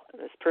wall.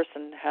 This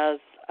person has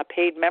a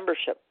paid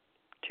membership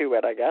to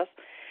it, I guess.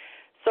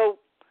 So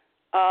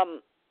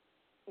the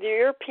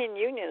European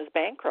Union is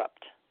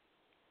bankrupt.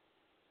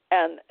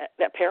 And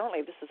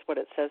apparently this is what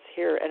it says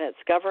here, and its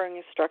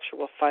governing structure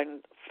will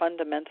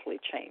fundamentally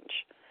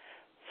change.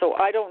 So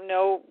I don't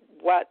know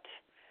what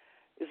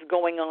is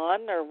going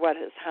on or what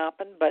has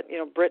happened, but,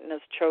 Britain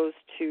has chose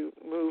to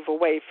move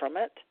away from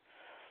it,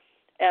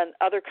 and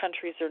other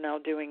countries are now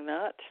doing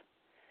that.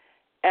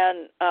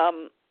 And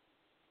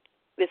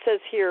it says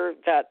here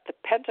that the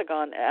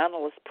Pentagon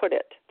analysts put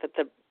it, that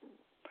the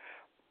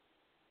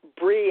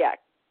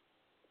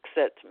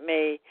Brexit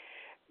may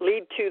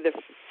lead to the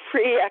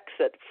free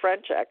exit,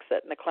 French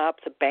exit, and the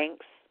collapse of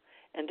banks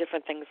and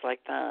different things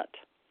like that.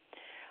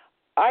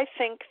 I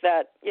think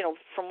that,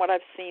 from what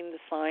I've seen, the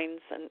signs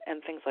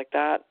and things like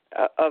that,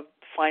 of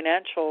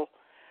financial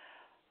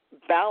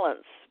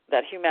balance,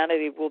 that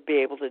humanity will be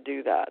able to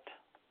do that.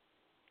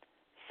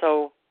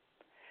 So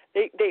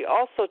they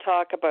also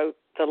talk about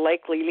the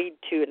likely lead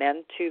to an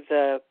end to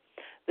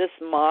this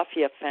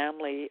mafia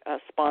family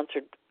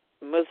sponsored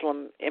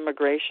Muslim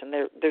immigration.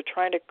 They're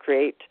trying to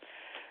create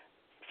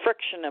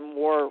friction and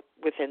war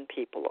within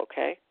people,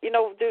 okay?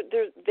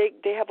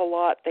 They have a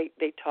lot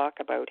they talk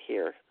about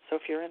here. So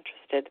if you're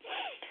interested,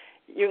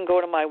 you can go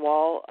to my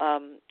wall.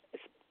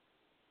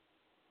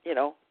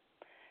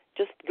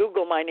 Just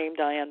Google my name,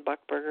 Diane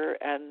Buchberger,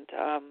 and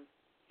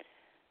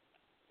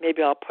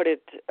maybe I'll put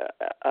it,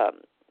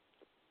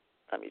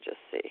 let me just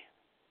see.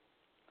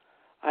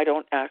 I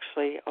don't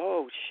actually,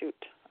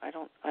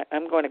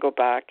 I'm going to go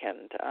back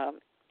and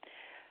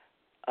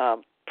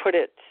put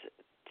it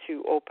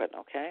to open,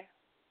 okay?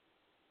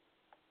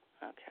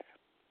 Okay.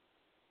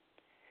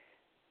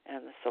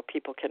 And so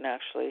people can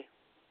actually,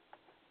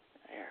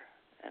 there,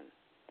 and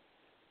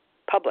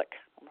public.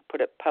 I'm going to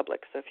put it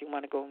public, so if you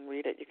want to go and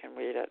read it, you can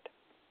read it.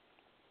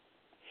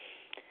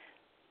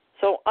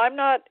 So I'm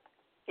not,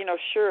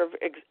 sure of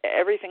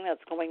everything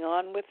that's going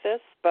on with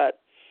this, but,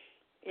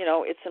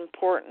 it's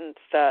important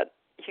that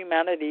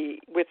humanity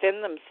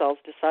within themselves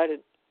decided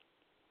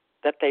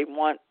that they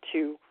want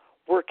to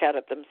work at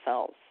it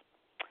themselves.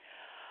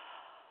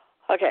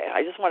 Okay,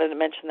 I just wanted to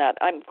mention that.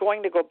 I'm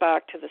going to go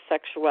back to the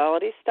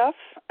sexuality stuff.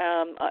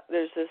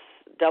 There's this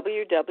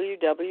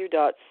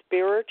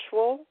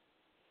www.spiritual,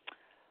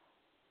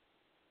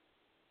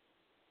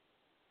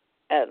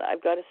 and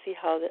I've got to see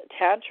how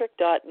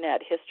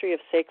tantric.net, History of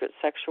Sacred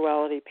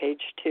Sexuality,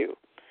 page 2.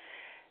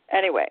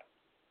 Anyway,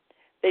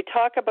 they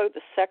talk about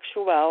the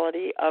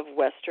sexuality of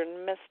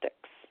Western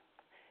mystics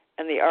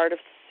and the art of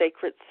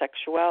sacred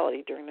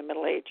sexuality during the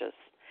Middle Ages.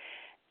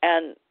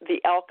 And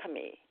the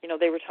alchemy,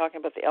 they were talking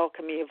about the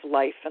alchemy of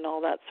life and all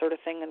that sort of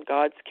thing and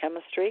God's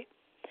chemistry.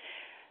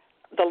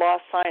 The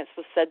lost science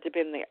was said to be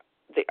in the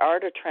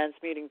art of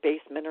transmuting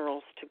base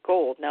minerals to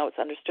gold. Now it's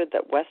understood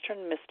that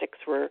Western mystics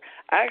were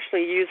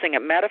actually using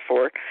a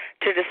metaphor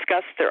to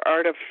discuss their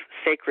art of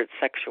sacred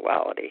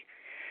sexuality.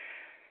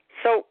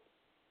 So,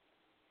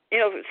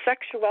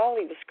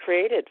 sexuality was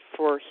created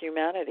for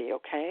humanity,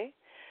 okay?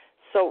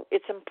 So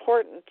it's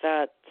important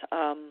that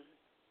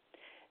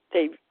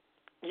they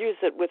use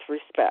it with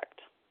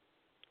respect.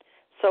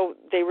 So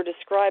they were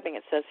describing,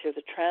 it says here,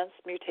 the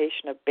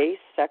transmutation of base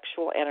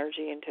sexual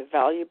energy into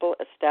valuable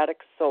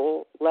ecstatic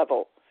soul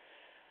level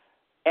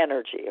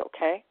energy,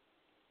 okay?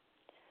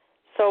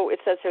 So it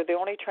says here, the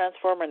only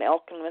transformer and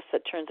alchemist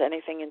that turns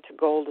anything into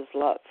gold is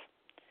love.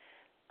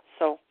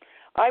 So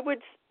I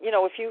would,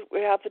 if you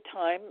have the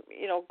time,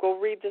 go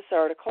read this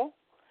article.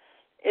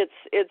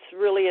 It's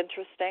really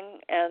interesting,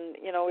 and,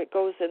 it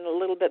goes in a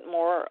little bit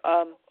more.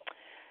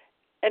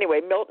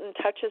 Anyway, Milton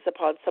touches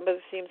upon some of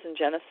the themes in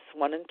Genesis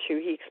 1 and 2.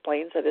 He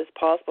explains that it is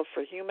possible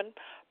for human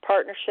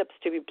partnerships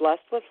to be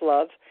blessed with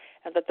love,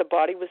 and that the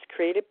body was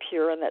created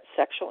pure, and that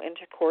sexual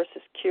intercourse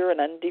is pure and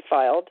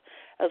undefiled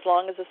as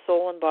long as the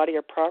soul and body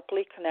are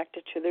properly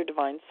connected to their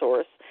divine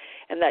source,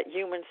 and that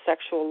human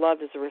sexual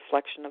love is a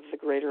reflection of the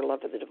greater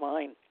love of the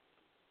divine.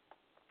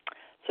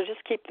 So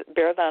just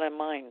bear that in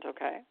mind,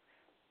 okay?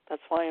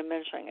 That's why I'm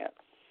mentioning it.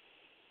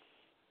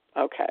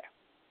 Okay.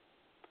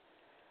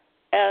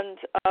 And,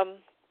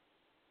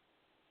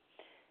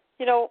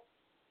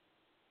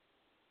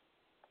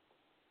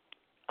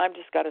 I'm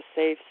just got to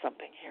save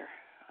something here.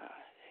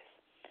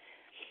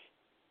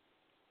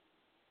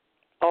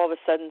 All of a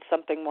sudden,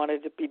 something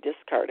wanted to be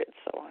discarded,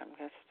 so I'm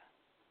just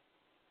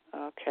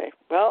okay.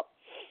 Well,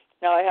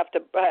 now I have to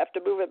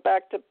move it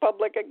back to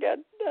public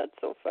again. That's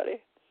so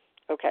funny.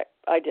 Okay,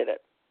 I did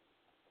it.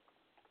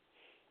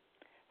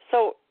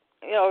 So,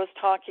 I was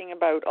talking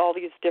about all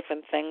these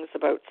different things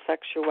about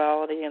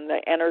sexuality, and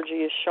the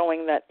energy is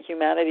showing that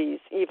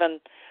humanity's even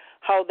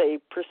how they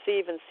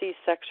perceive and see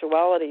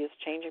sexuality is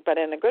changing, but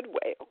in a good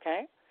way,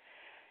 okay?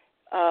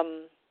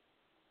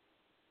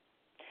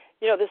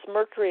 This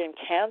Mercury in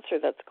Cancer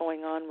that's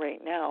going on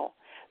right now,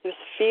 there's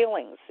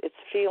feelings. It's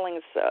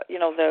feelings,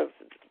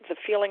 the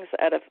feelings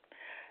at a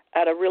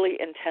really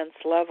intense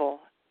level,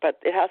 but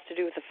it has to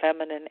do with the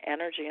feminine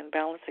energy and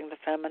balancing the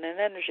feminine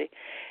energy.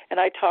 And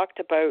I talked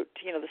about,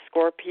 the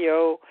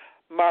Scorpio,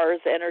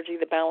 Mars energy,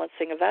 the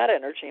balancing of that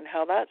energy and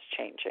how that's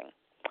changing.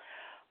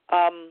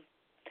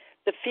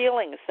 The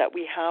feelings that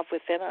we have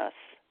within us.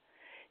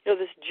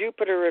 This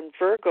Jupiter and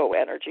Virgo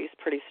energy is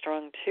pretty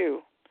strong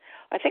too.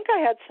 I think I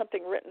had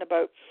something written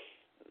about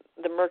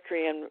the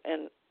Mercury and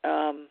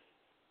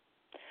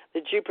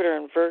the Jupiter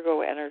and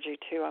Virgo energy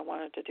too. I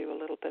wanted to do a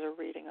little bit of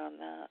reading on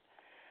that.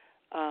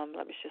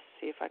 Let me just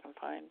see if I can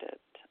find it.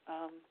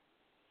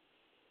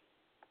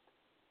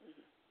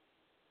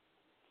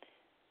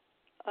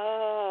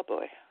 Oh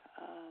boy.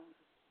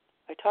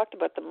 I talked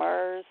about the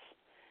Mars,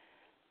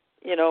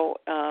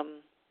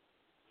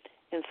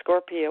 in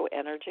Scorpio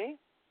energy.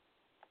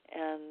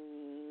 And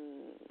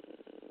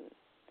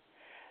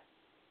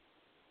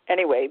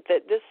anyway,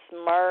 this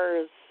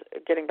Mars,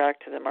 getting back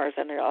to the Mars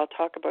energy, I'll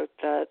talk about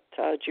that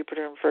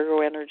Jupiter and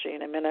Virgo energy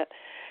in a minute.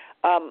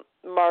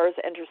 Mars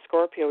enters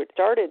Scorpio. It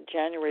started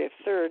January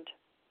 3rd,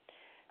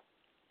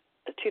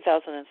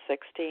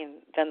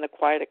 2016, then the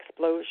quiet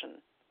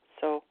explosion.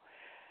 So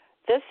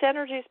this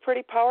energy is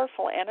pretty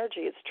powerful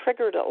energy. It's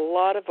triggered a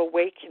lot of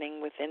awakening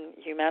within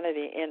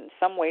humanity. In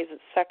some ways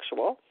it's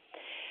sexual.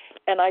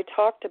 And I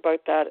talked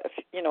about that,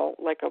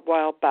 like a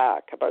while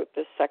back, about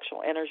this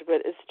sexual energy,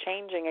 but it's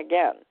changing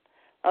again.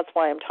 That's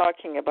why I'm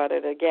talking about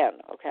it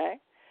again, okay?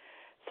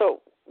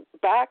 So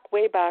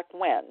way back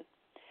when,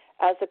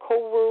 as the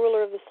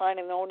co-ruler of the sign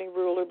and the only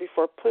ruler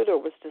before Pluto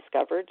was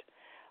discovered,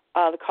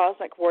 the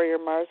cosmic warrior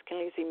Mars can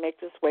easily make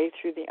this way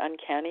through the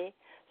uncanny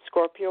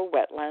Scorpio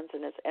wetlands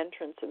and its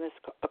entrance in this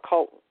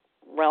occult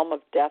realm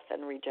of death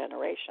and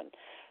regeneration.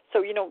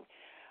 So,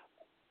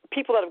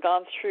 people that have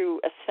gone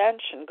through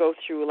ascension go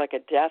through like a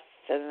death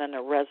and then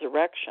a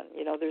resurrection.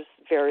 There's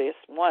various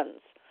ones.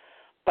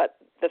 But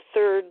the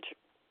third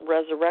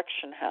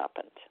resurrection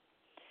happened.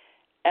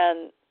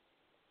 And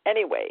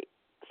anyway,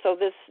 so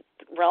this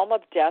realm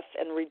of death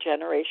and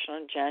regeneration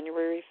on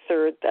January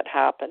 3rd that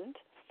happened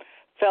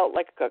felt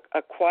like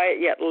a quiet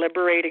yet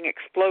liberating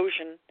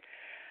explosion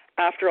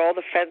after all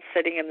the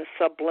fence-sitting and the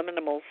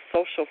subliminal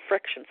social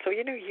friction. So,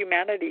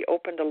 humanity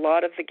opened a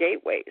lot of the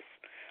gateways.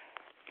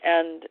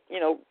 And,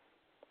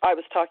 I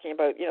was talking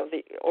about,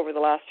 over the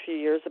last few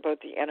years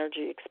about the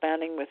energy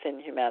expanding within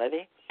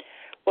humanity.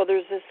 Well,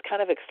 there's this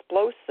kind of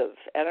explosive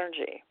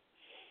energy.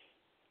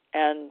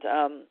 And,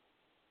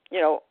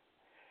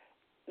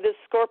 this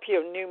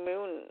Scorpio new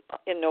moon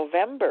in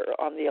November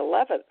on the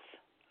 11th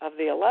of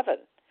the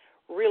 11th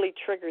really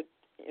triggered,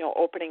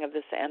 opening of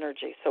this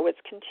energy. So it's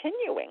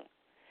continuing.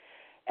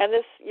 And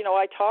this,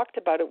 I talked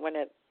about it when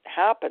it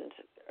happened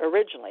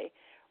originally,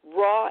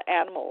 raw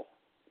animal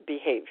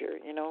behavior,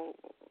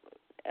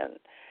 and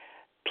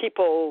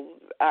people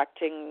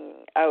acting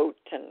out,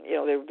 and,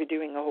 they would be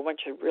doing a whole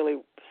bunch of really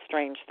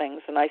strange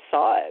things, and I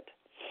saw it.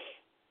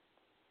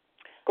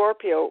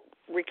 Scorpio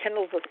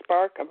rekindles a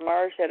spark of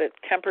Mars, yet it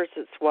tempers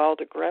its wild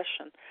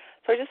aggression.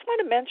 So I just want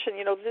to mention,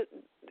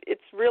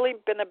 it's really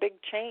been a big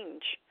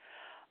change.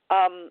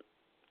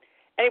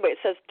 Anyway, it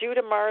says, due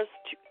to Mars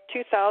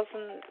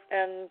 2000,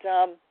 and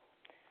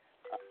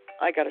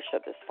I got to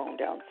shut this phone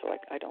down so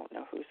I don't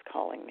know who's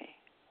calling me.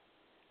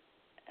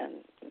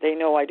 And they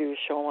know I do a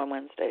show on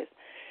Wednesdays.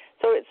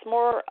 So it's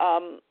more,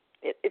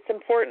 it's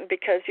important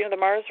because, the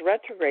Mars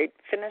retrograde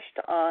finished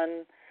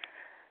on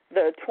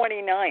the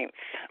 29th.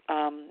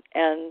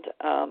 And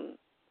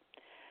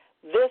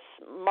this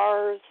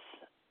Mars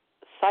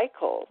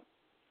cycle,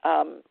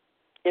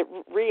 it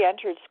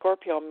re-entered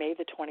Scorpio on May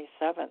the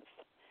 27th.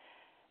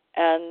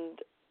 And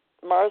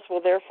Mars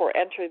will therefore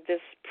enter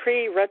this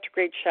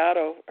pre-retrograde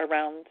shadow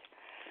around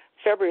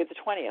February the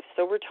 20th.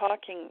 So we're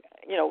talking,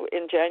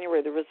 in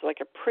January there was like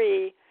a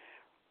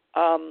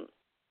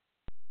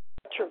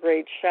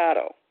retrograde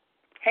shadow.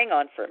 Hang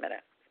on for a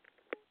minute.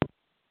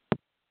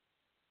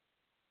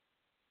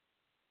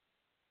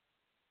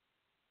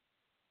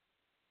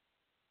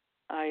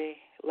 I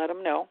let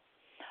them know.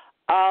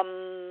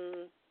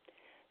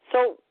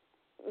 So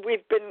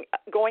we've been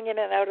going in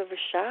and out of a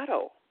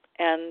shadow.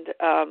 And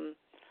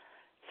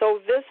so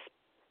this,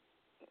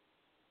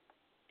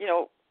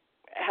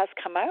 has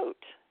come out.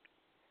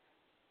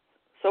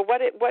 So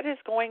what is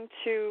going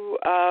to,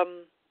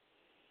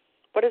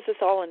 what does this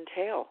all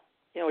entail?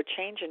 A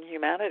change in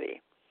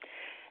humanity.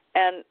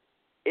 And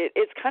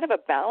it's kind of a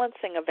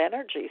balancing of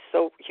energy.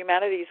 So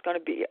humanity is going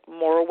to be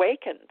more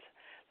awakened.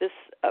 This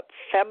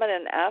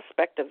feminine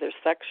aspect of their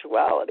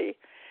sexuality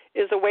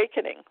is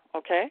awakening,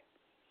 okay?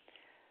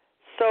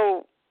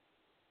 So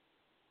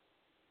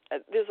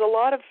there's a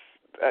lot of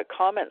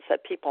comments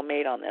that people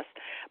made on this.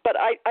 But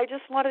I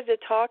just wanted to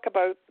talk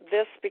about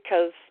this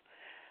because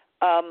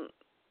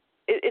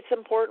it's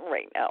important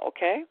right now,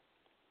 okay?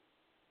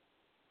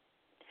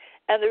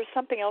 And there's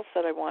something else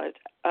that I wanted.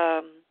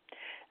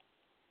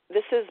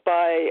 This is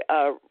by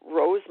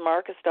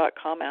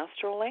rosemarcus.com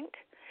Astrolink,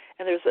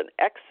 and there's an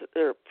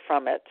excerpt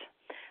from it,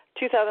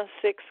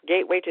 2006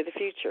 Gateway to the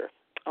Future,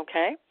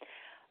 okay?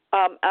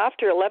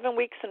 After 11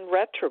 weeks in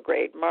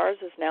retrograde, Mars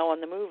is now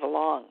on the move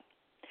along.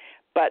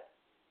 But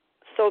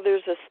so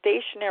there's a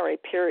stationary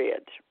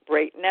period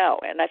right now,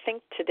 and I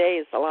think today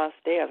is the last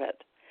day of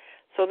it.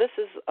 So this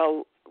is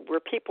where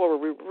people are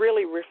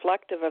really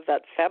reflective of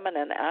that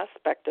feminine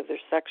aspect of their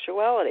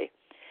sexuality.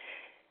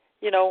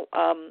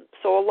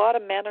 So a lot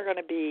of men are going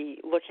to be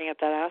looking at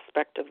that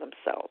aspect of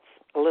themselves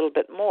a little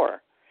bit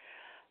more.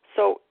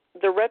 So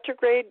the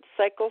retrograde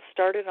cycle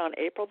started on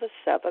April the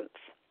 17th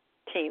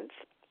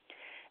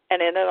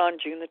and ended on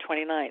June the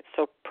 29th.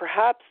 So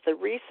perhaps the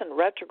recent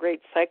retrograde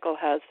cycle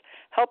has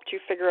helped you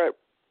figure out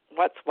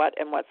what's what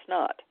and what's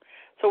not.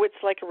 So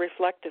it's like a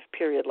reflective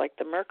period, like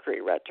the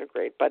Mercury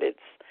retrograde, but it's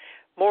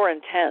more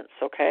intense,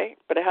 okay?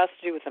 But it has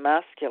to do with the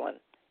masculine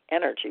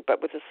energy.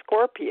 But with the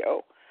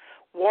Scorpio,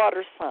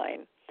 water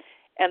sign,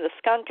 and the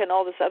skunk and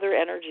all this other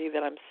energy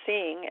that I'm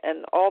seeing,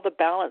 and all the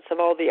balance of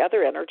all the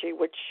other energy,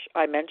 which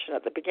I mentioned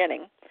at the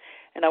beginning,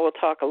 and I will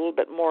talk a little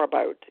bit more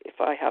about if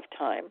I have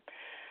time.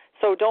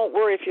 So don't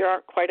worry if you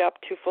aren't quite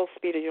up to full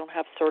speed or you don't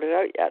have sorted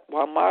out yet.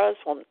 While Mars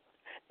will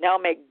now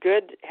make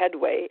good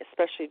headway,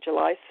 especially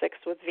July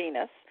 6th with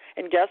Venus.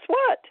 And guess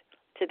what?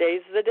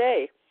 Today's the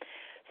day.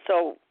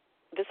 So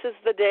this is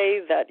the day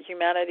that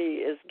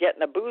humanity is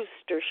getting a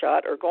booster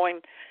shot or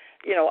going,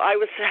 I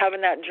was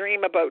having that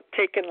dream about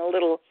taking a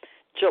little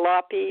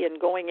jalopy and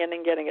going in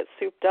and getting it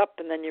souped up,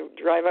 and then you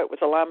drive out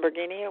with a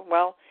Lamborghini.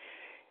 Well,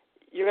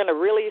 you're going to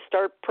really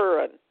start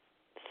purring.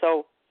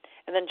 So,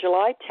 and then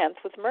July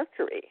 10th with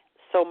Mercury.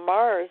 So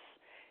Mars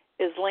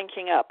is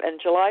linking up, and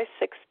July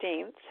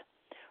 16th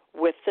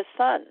with the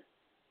Sun.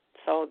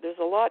 So there's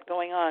a lot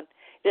going on.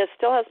 It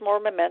still has more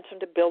momentum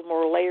to build,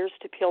 more layers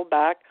to peel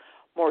back,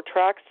 more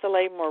tracks to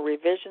lay, more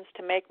revisions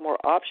to make, more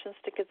options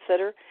to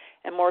consider,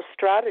 and more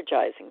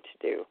strategizing to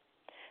do.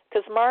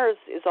 Because Mars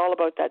is all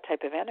about that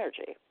type of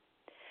energy.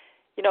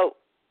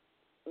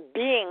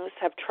 Beings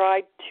have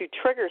tried to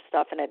trigger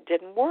stuff, and it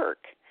didn't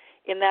work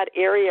in that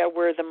area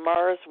where the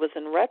Mars was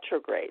in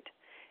retrograde,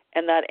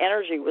 and that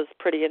energy was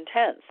pretty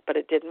intense, but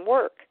it didn't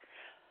work.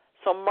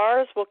 So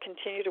Mars will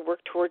continue to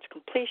work towards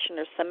completion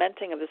or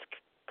cementing of this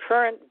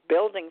current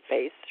building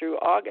phase through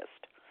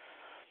August.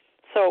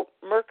 So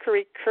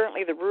Mercury,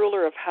 currently the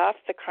ruler of half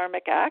the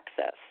karmic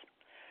axis.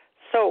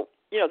 So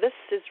this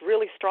is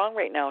really strong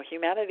right now.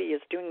 Humanity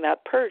is doing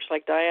that purge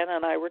like Diana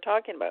and I were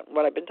talking about,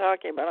 what I've been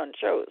talking about on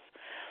shows.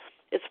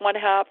 It's one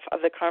half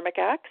of the karmic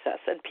access.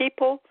 And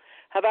people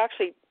have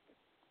actually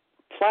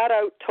flat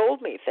out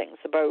told me things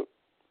about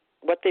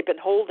what they've been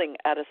holding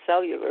at a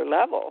cellular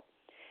level,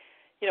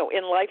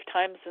 in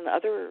lifetimes and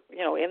other,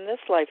 in this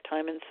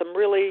lifetime, and some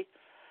really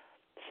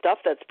stuff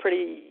that's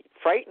pretty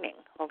frightening,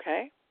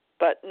 okay?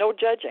 But no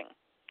judging.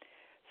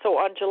 So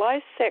on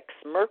July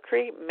 6th,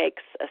 Mercury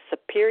makes a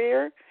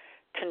superior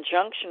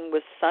conjunction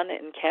with Sun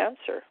in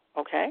Cancer,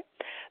 okay?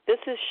 This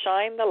is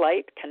shine the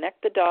light,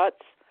 connect the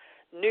dots,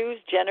 news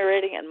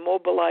generating and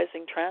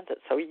mobilizing transit.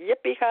 So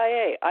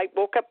yippee-ki-yay. I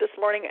woke up this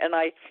morning and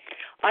I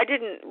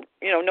didn't,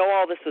 know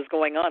all this was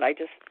going on. I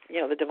just,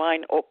 the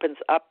divine opens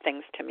up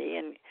things to me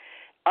and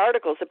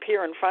articles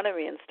appear in front of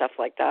me and stuff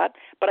like that.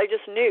 But I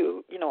just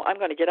knew, I'm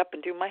going to get up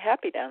and do my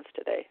happy dance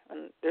today.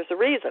 And there's a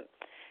reason.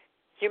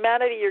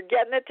 Humanity, you're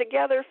getting it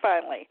together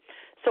finally.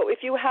 So if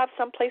you have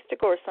some place to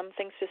go or some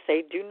things to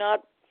say, do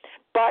not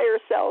buy or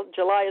sell.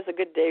 July is a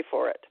good day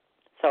for it.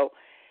 So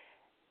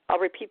I'll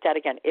repeat that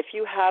again. If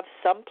you have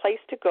some place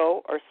to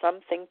go or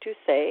something to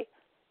say,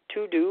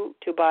 to do,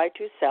 to buy,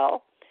 to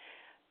sell,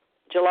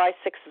 July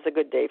 6th is a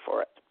good day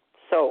for it.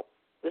 So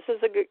this is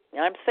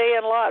I'm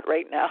saying a lot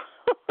right now.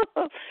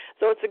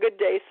 So it's a good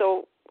day.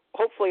 So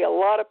hopefully a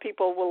lot of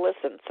people will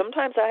listen.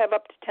 Sometimes I have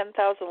up to 10,000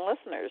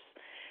 listeners,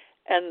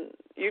 and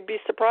you'd be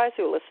surprised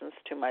who listens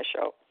to my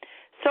show.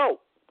 So,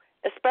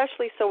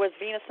 especially so as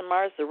Venus and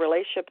Mars, the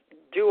relationship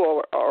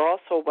duo, are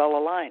also well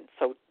aligned.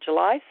 So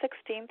July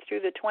 16th through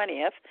the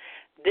 20th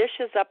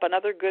dishes up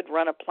another good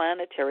run of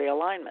planetary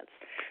alignments.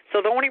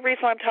 So the only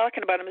reason I'm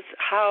talking about them is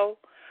how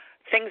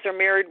things are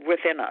mirrored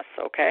within us,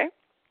 okay?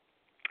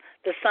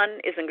 The Sun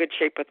is in good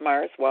shape with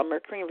Mars, while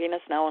Mercury and Venus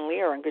now in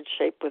Leo are in good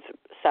shape with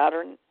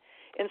Saturn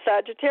in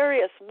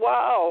Sagittarius.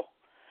 Wow.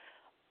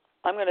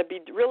 I'm going to be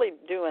really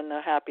doing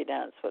the happy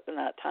dance in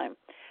that time.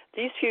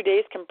 These few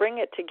days can bring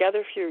it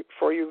together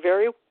for you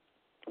very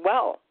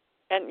well.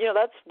 And,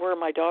 that's where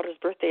my daughter's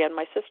birthday and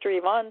my sister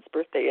Yvonne's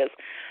birthday is.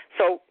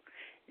 So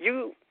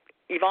you,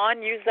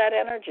 Yvonne, use that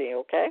energy,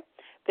 okay?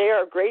 They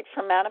are great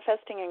for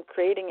manifesting and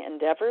creating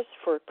endeavors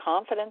for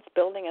confidence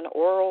building and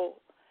oral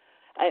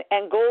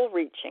and goal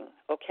reaching,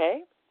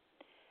 okay?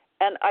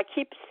 And I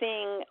keep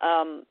seeing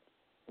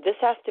this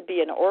has to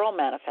be an oral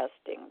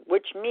manifesting,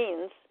 which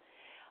means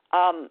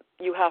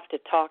you have to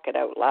talk it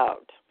out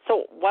loud.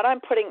 So what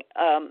I'm putting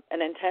an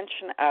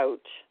intention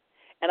out,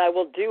 and I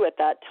will do at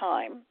that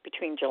time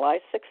between July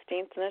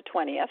 16th and the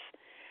 20th,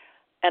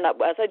 and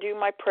as I do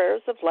my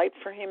prayers of light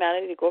for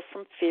humanity to go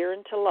from fear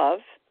into love,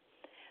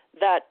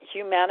 that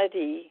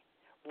humanity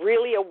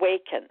really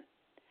awaken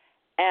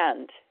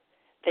and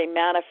they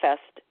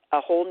manifest a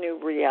whole new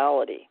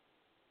reality.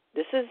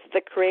 This is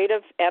the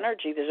creative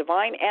energy, the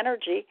divine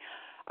energy.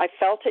 I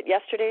felt it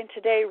yesterday and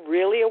today,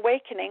 really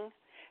awakening,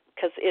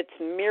 because it's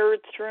mirrored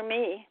through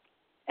me.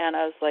 And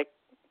I was like,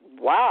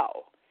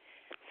 wow.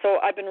 So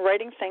I've been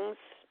writing things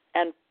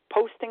and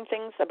posting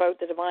things about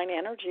the divine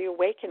energy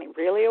awakening,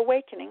 really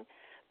awakening.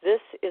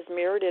 This is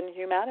mirrored in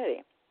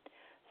humanity.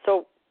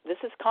 So this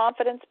is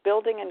confidence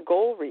building and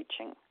goal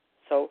reaching.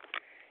 So,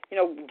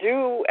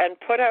 do and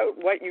put out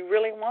what you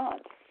really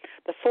want.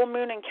 The full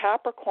moon in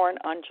Capricorn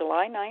on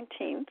July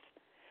 19th,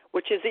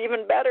 which is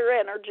even better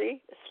energy,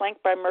 is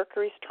flanked by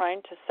Mercury's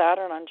trine to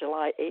Saturn on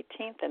July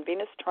 18th and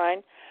Venus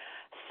trine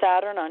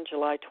Saturn on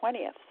July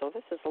 20th. So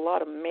this is a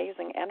lot of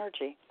amazing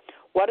energy.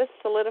 What is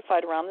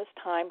solidified around this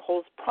time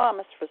holds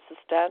promise for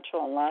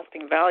substantial and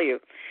lasting value.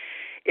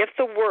 If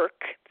the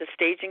work, the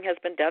staging has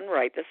been done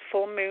right, this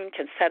full moon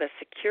can set a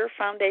secure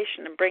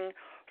foundation and bring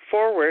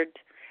forward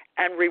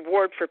and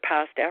reward for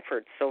past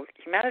efforts. So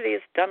humanity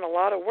has done a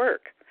lot of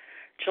work.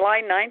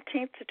 July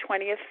 19th to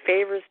 20th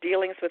favors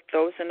dealings with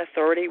those in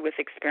authority with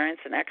experience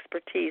and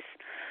expertise.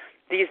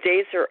 These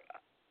days are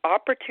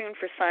opportune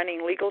for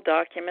signing legal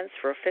documents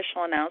for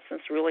official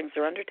announcements, rulings,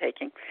 or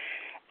undertaking,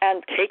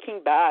 and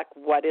taking back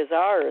what is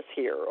ours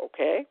here,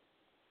 okay?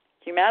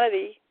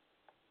 Humanity,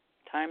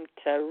 time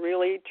to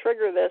really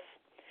trigger this.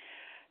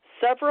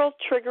 Several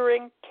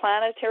triggering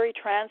planetary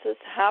transits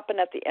happen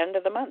at the end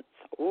of the month.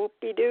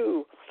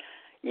 Whoopie-doo.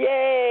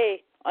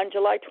 Yay! On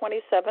July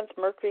 27th,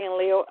 Mercury in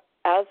Leo,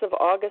 as of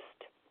August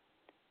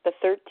the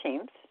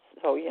 13th,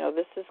 so,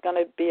 this is going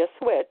to be a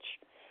switch,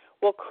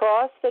 will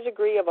cross the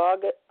degree of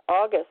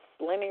August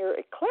linear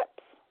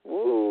eclipse.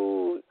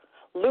 Ooh,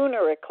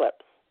 lunar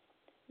eclipse.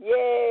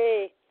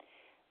 Yay!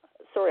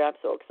 Sorry, I'm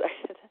so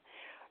excited.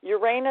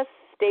 Uranus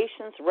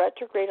stations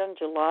retrograde on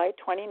July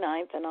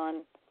 29th and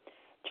on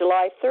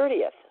July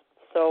 30th.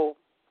 So,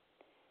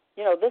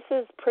 this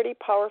is pretty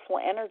powerful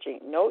energy.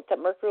 Note that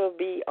Mercury will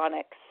be on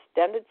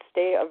extended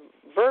stay of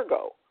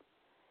Virgo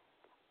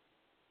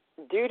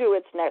due to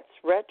its next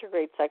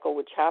retrograde cycle,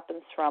 which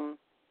happens from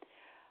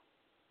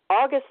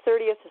August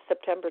 30th to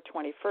September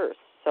 21st.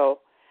 So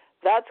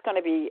that's going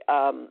to be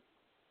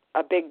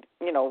a big,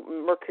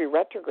 Mercury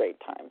retrograde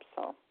time.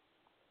 So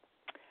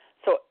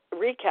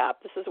recap,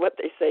 this is what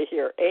they say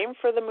here. Aim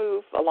for the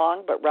move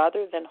along, but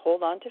rather than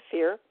hold on to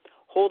fear,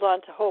 Hold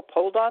on to hope.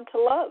 Hold on to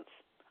love.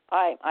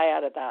 I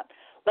added that.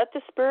 Let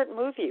the Spirit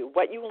move you.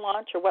 What you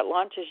launch or what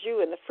launches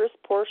you in the first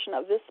portion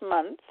of this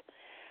month,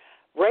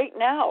 right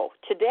now,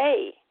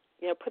 today,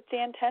 put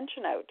the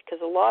intention out, because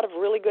a lot of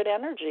really good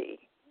energy,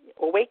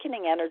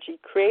 awakening energy,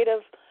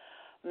 creative,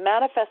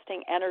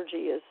 manifesting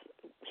energy is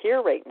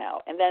here right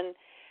now. And then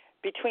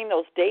between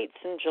those dates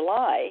in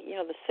July,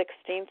 the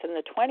 16th and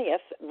the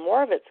 20th,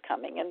 more of it's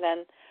coming. And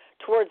then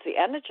towards the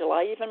end of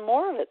July, even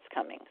more of it's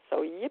coming. So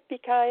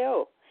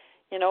yippee-ki-yo,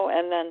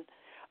 and then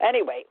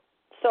anyway,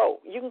 so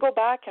you can go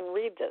back and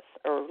read this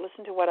or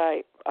listen to what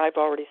I've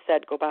already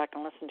said. Go back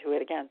and listen to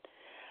it again.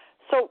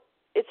 So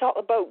it's all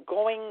about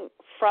going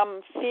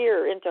from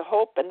fear into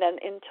hope and then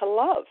into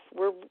love.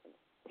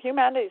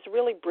 Humanity is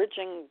really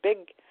bridging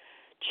big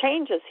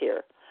changes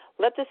here.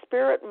 Let the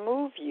Spirit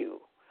move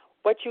you.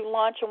 What you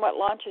launch and what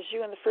launches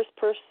you in the first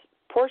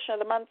portion of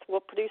the month will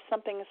produce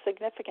something of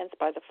significance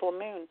by the full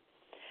moon.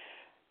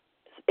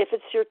 If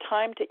it's your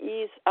time to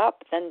ease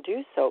up, then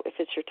do so. If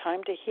it's your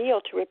time to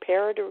heal, to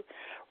repair, to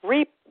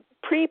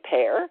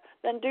prepare,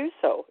 then do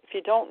so. If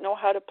you don't know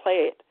how to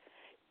play it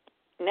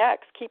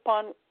next, keep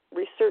on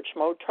research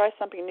mode. Try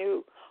something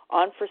new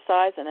on for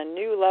size, and a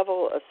new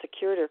level of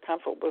security or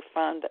comfort will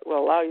find that will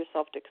allow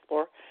yourself to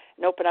explore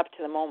and open up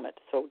to the moment.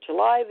 So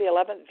July the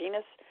 11th,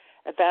 Venus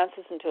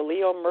advances into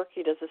Leo.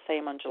 Mercury does the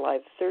same on July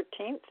the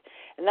 13th,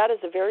 and that is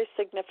a very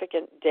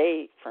significant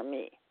day for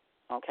me,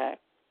 okay?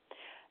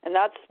 And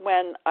that's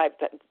when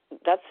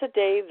that's the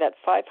day that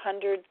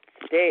 500th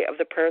day of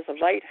the Prayers of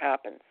Light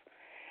happens.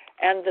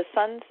 And the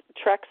Sun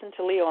treks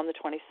into Leo on the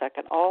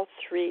 22nd. All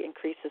three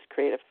increases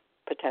creative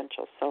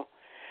potential. So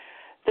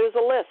there's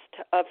a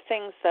list of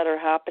things that are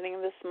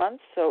happening this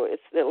month, so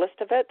it's the list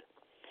of it.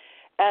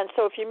 And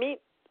so if you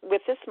meet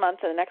with this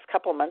month and the next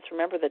couple of months,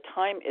 remember the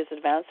time is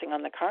advancing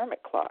on the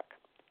karmic clock.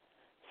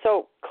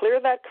 So clear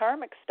that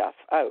karmic stuff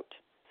out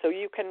so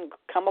you can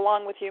come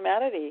along with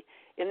humanity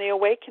in the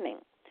awakening.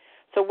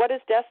 So what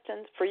is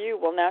destined for you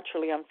will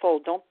naturally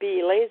unfold. Don't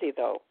be lazy,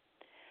 though.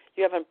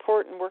 You have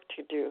important work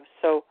to do.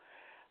 So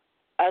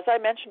as I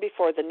mentioned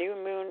before, the new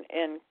moon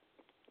in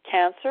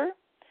Cancer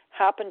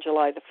happened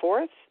July the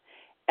 4th,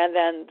 and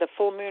then the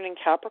full moon in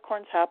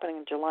Capricorn is happening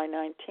on July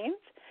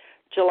 19th.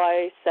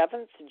 July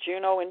 7th,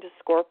 Juno into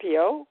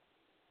Scorpio,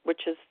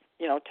 which is,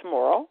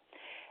 tomorrow.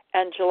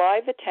 And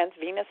July the 10th,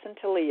 Venus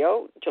into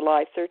Leo.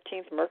 July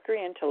 13th,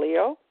 Mercury into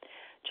Leo.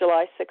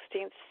 July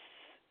 16th,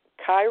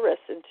 Kairos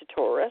into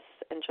Taurus.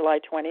 And July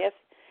 20th,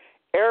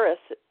 Eris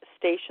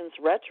stations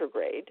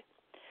retrograde.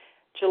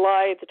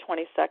 July the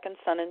 22nd,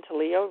 Sun into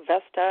Leo.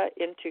 Vesta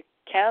into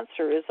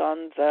Cancer is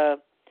on the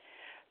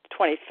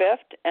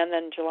 25th. And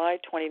then July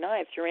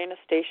 29th, Uranus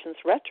stations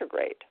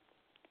retrograde.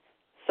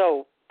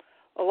 So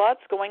a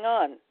lot's going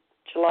on.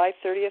 July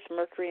 30th,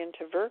 Mercury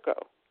into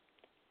Virgo.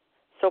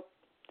 So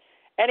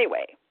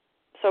anyway,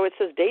 so it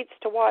says dates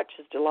to watch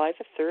is July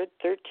the 3rd,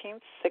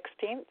 13th,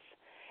 16th,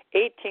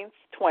 18th,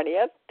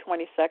 20th,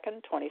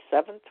 22nd,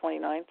 27th,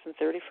 29th, and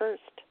 31st.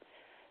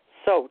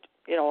 So,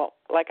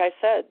 like I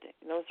said,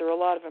 those are a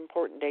lot of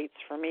important dates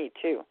for me,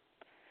 too.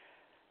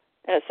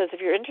 And it says,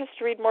 if you're interested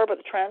to read more about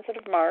the transit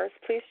of Mars,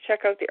 please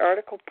check out the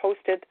article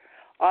posted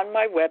on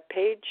my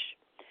webpage,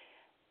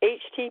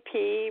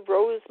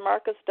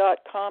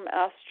 http://rosemarcus.com,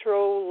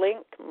 Astro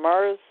Link,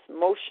 Mars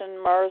Motion,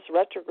 Mars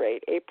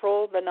Retrograde,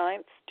 April the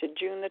 9th to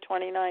June the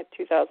 29th,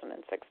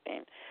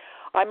 2016.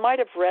 I might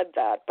have read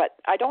that, but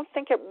I don't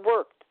think it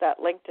worked, that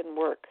link didn't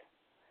work,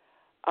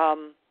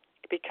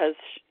 because,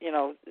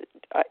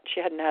 she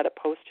hadn't had it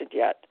posted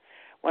yet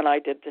when I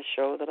did the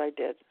show that I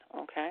did,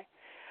 okay?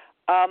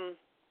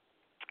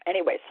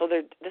 Anyway, so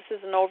this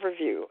is an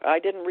overview. I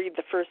didn't read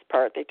the first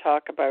part. They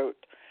talk about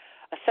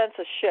a sense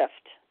of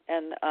shift,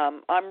 and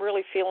I'm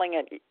really feeling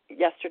it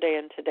yesterday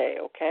and today,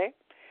 okay?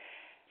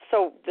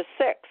 So the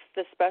 6th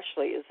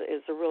especially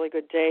is a really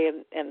good day,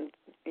 and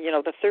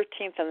the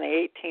 13th and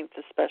the 18th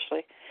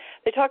especially.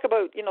 They talk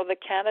about, the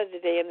Canada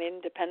Day and the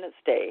Independence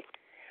Day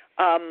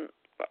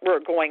were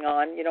going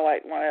on. I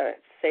want to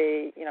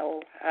say,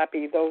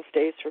 happy those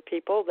days for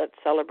people that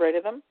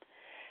celebrated them.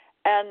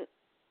 And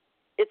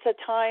it's a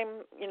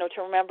time,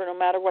 to remember no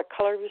matter what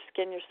color of your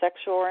skin, your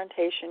sexual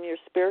orientation, your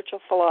spiritual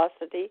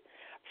philosophy,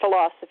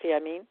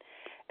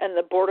 and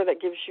the border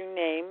that gives you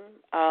name,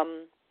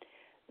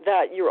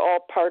 that you're all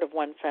part of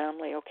one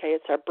family, okay?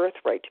 It's our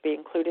birthright to be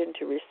included and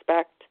to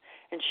respect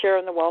and share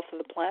in the wealth of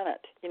the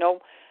planet.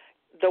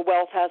 The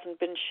wealth hasn't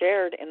been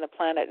shared in the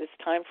planet. It's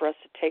time for us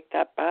to take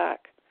that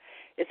back.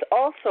 It's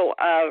also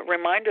a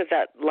reminder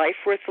that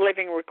life worth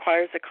living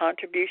requires a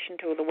contribution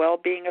to the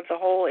well-being of the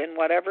whole in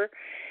whatever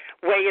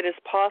way it is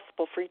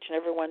possible for each and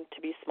every one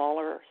to be small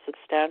or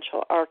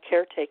substantial. Our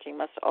caretaking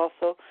must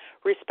also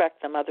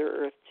respect the Mother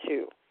Earth,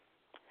 too.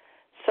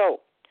 So,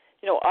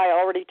 I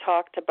already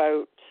talked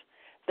about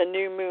the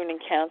new moon in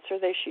Cancer.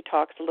 She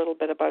talks a little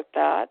bit about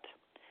that,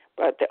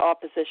 about the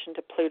opposition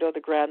to Pluto, the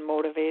grand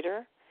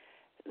motivator.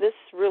 This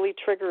really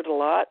triggered a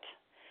lot.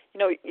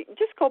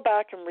 Just go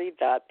back and read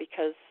that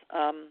because,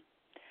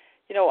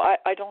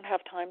 I don't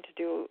have time to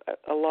do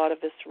a lot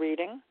of this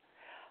reading.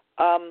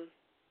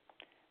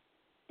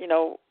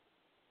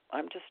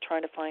 I'm just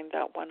trying to find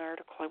that one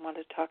article I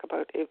wanted to talk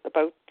about.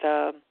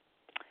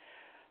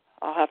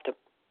 I'll have to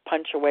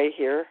punch away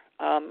here.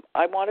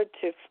 I wanted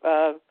to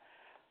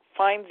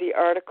find the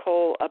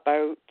article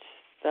about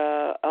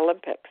the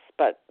Olympics,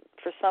 but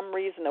for some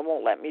reason it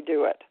won't let me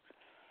do it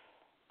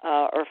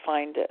or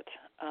find it.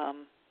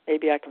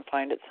 Maybe I can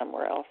find it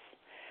somewhere else.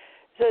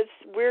 This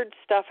weird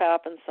stuff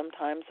happens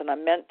sometimes, and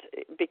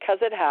because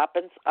it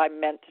happens, I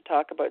meant to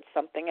talk about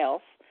something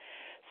else.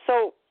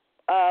 So,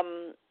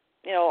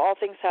 all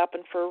things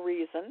happen for a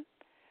reason.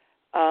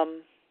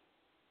 I'm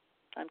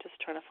just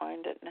trying to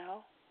find it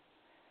now.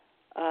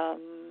 I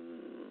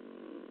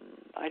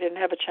didn't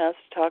have a chance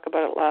to talk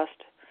about it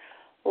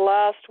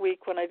last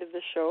week when I did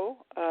the show.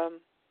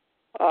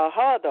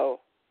 Though.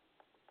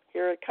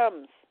 Here it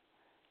comes.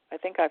 I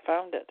think I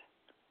found it.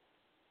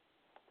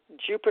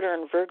 Jupiter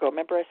and Virgo.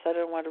 Remember I said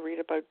I wanted to read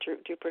about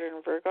Jupiter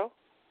and Virgo?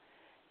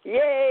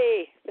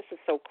 Yay! This is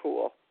so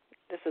cool.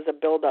 This is a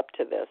build-up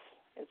to this.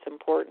 It's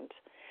important.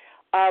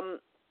 I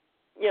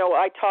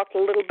talked a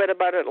little bit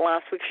about it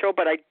last week's show,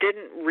 but I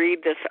didn't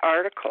read this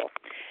article.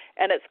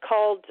 And it's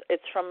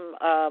from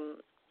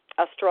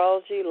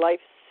Astrology,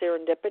 Life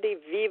Serendipity,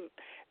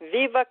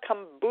 Viva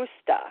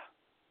Combusta.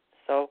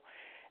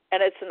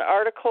 And it's an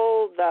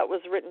article that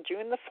was written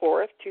June the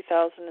 4th,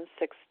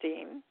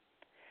 2016,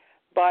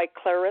 by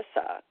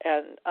Clarissa.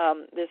 And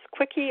there's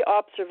quickie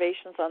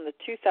observations on the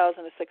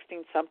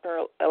 2016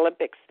 Summer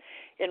Olympics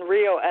in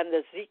Rio and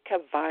the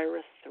Zika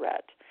virus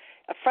threat.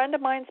 A friend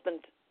of mine's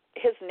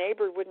his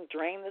neighbor wouldn't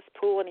drain this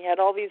pool, and he had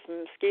all these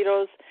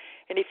mosquitoes,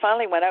 and he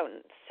finally went out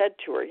and said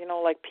to her,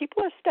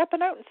 people are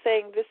stepping out and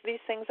saying these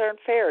things aren't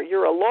fair.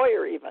 You're a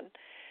lawyer even.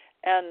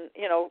 And,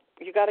 you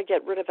got to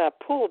get rid of that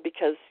pool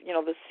because,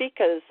 the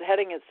Zika is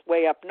heading its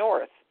way up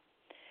north.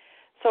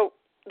 So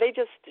they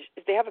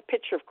have a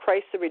picture of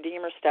Christ the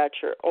Redeemer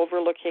statue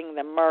overlooking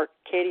the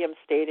Marcadium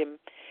Stadium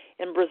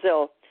in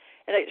Brazil.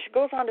 And it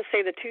goes on to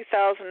say the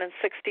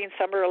 2016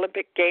 Summer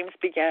Olympic Games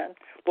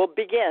will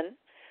begin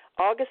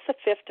August the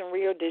 5th in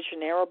Rio de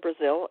Janeiro,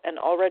 Brazil, and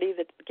already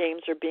the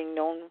games are being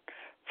known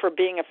for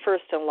being a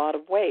first in a lot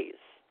of ways,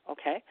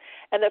 okay?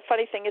 And the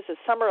funny thing is it's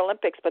Summer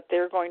Olympics, but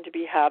they're going to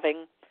be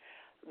having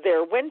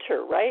their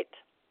winter, right?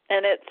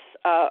 And it's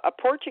a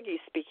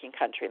Portuguese-speaking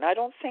country, and I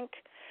don't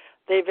think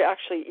they've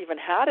actually even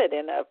had it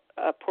in a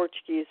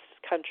Portuguese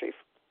country,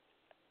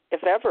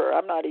 if ever.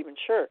 I'm not even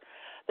sure.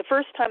 The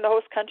first time the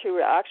host country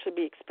would actually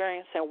be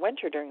experiencing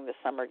winter during the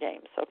Summer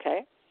Games,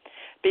 okay?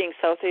 Being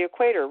south of the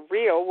equator,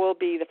 Rio will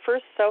be the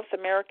first South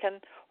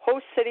American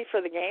host city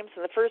for the Games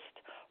and the first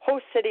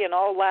host city in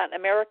all Latin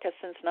America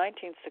since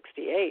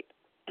 1968.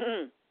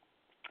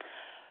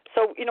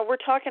 So, we're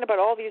talking about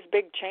all these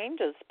big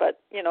changes, but,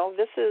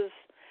 this is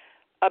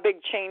a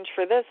big change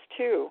for this,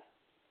 too.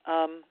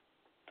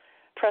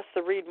 Press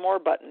the read more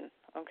button,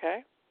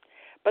 okay?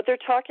 But they're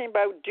talking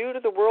about due to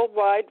the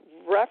worldwide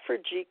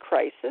refugee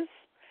crisis,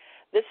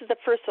 this is the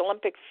first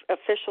Olympic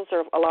officials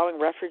are allowing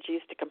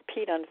refugees to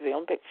compete under the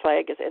Olympic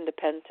flag as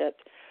independent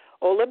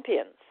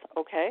Olympians,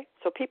 okay?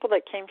 So people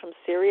that came from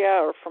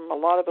Syria or from a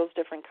lot of those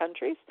different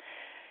countries,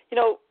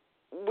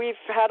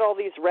 we've had all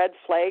these red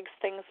flags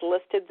things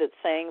listed that's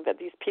saying that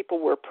these people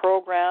were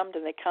programmed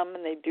and they come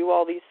and they do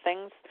all these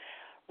things,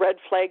 red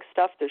flag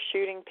stuff, they're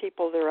shooting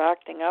people, they're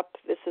acting up.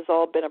 This has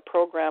all been a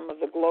program of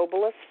the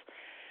globalists.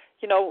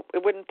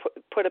 It wouldn't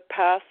put it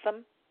past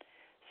them.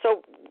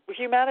 So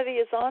humanity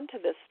is on to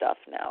this stuff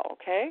now,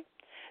 okay?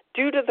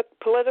 Due to the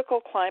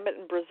political climate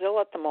in Brazil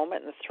at the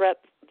moment and the threat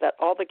that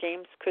all the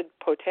games could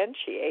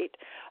potentiate,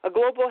 a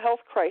global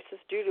health crisis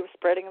due to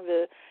spreading of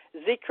the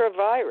Zika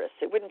virus.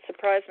 It wouldn't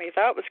surprise me if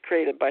that was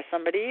created by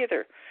somebody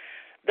either.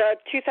 The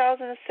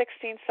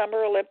 2016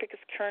 Summer Olympics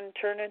turned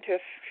into a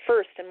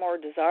first in more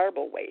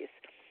desirable ways.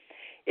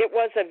 It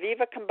was a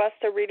Viva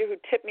Combusta reader who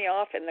tipped me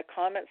off in the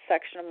comments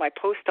section of my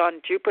post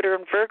on Jupiter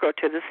and Virgo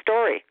to this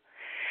story.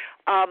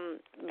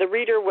 The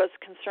reader was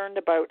concerned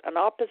about an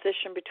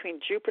opposition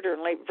between Jupiter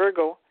in late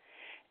Virgo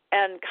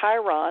and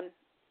Chiron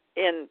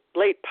in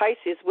late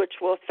Pisces, which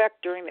will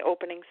affect during the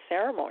opening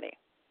ceremony.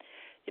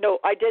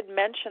 I did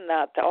mention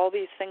that all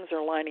these things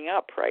are lining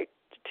up, right,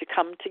 to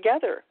come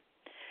together.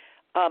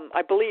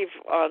 I believe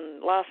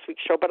on last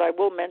week's show, but I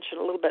will mention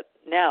a little bit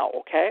now,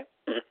 okay?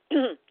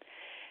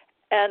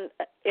 And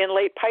in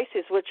late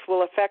Pisces, which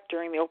will affect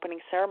during the opening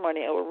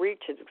ceremony, it will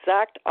reach its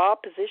exact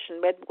opposition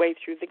midway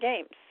through the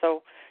games.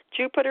 So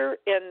Jupiter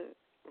in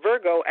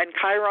Virgo and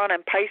Chiron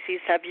in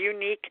Pisces have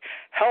unique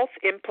health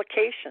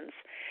implications,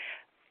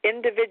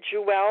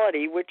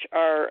 individuality, which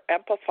are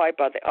amplified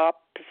by the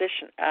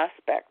opposition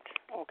aspect,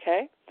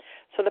 okay?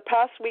 So the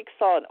past week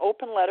saw an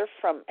open letter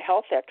from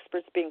health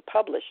experts being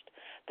published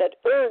that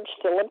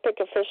urged Olympic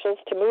officials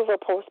to move or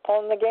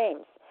postpone the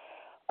games.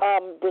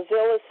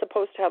 Brazil is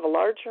supposed to have a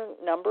larger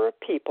number of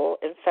people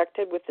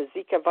infected with the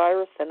Zika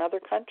virus than other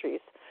countries,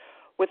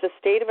 with a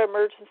state of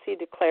emergency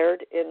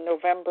declared in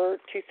November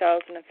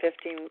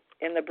 2015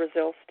 in the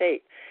Brazil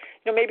state.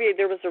 Maybe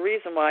there was a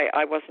reason why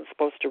I wasn't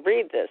supposed to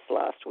read this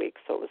last week,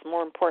 so it was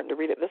more important to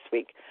read it this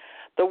week.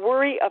 The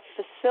worry of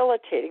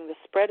facilitating the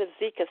spread of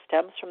Zika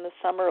stems from the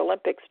Summer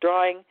Olympics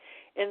drawing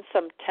in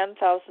some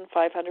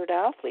 10,500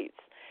 athletes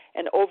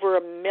and over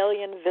 1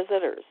 million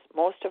visitors,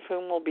 most of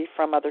whom will be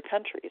from other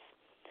countries.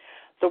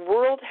 The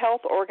World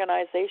Health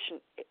Organization,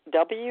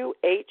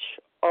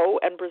 WHO,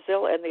 and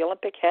Brazil and the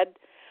Olympic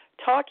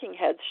talking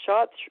heads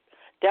shot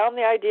down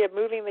the idea of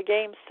moving the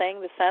games, saying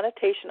the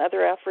sanitation and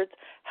other efforts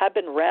have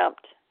been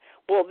ramped.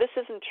 Well, this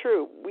isn't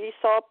true. We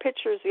saw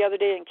pictures the other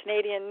day in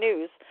Canadian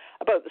news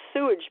about the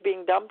sewage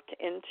being dumped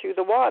into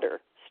the water,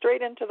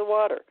 straight into the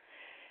water.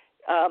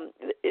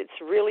 It's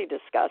really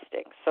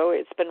disgusting. So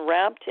it's been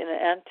ramped in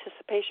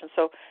anticipation.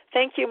 So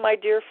thank you, my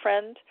dear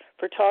friend,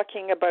 for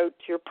talking about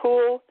your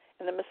pool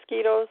and the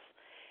mosquitoes.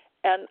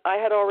 And I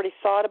had already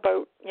thought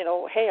about,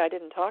 hey, I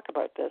didn't talk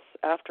about this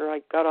after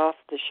I got off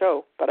the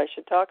show, but I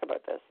should talk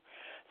about this.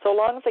 So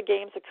long as the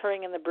game's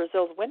occurring in the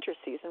Brazil's winter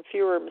season,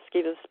 fewer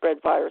mosquitoes spread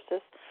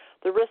viruses,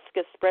 the risk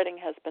of spreading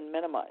has been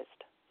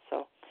minimized.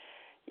 So,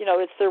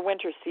 it's their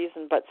winter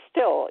season, but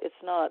still, it's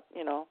not,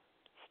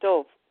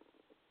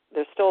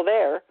 they're still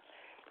there.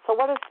 So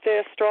what does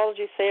the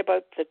astrology say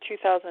about the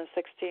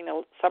 2016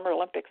 Summer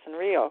Olympics in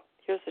Rio?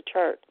 Here's the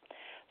chart.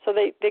 So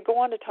they go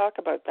on to talk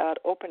about that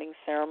opening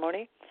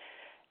ceremony.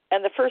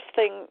 And the first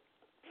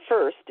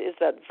is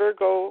that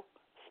Virgo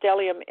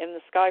stellium in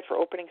the sky for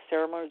opening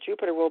ceremony.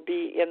 Jupiter will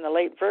be in the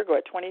late Virgo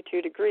at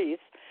 22 degrees,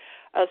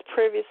 as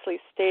previously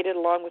stated,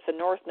 along with the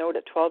North Node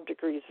at 12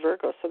 degrees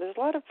Virgo. So there's a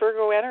lot of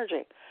Virgo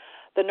energy.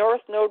 The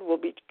North Node will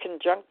be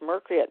conjunct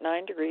Mercury at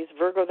 9 degrees,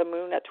 Virgo the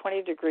Moon at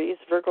 20 degrees,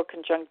 Virgo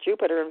conjunct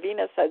Jupiter and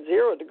Venus at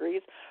 0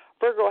 degrees,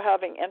 Virgo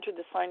having entered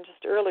the sign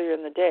just earlier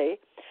in the day.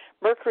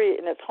 Mercury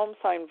in its home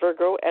sign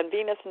Virgo and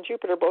Venus and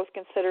Jupiter both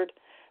considered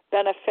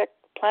benefic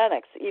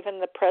planets. Even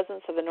the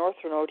presence of the North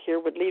Node here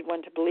would lead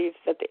one to believe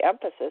that the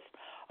emphasis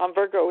on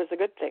Virgo is a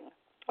good thing.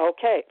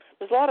 Okay,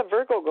 there's a lot of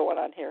Virgo going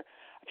on here.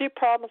 A few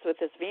problems with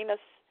this. Venus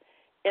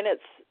in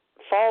its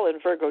fall in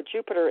Virgo,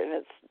 Jupiter in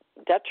its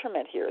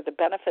detriment here. The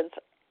benefits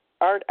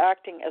aren't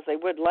acting as they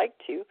would like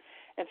to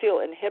and feel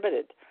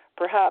inhibited,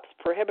 perhaps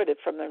prohibited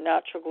from their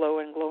natural glow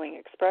and glowing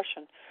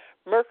expression.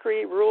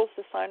 Mercury rules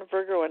the sign of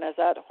Virgo and is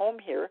at home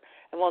here,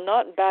 and while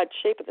not in bad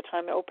shape at the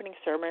time of opening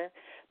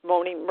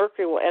ceremony,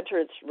 Mercury will enter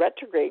its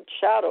retrograde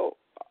shadow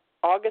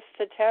August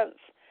the 10th,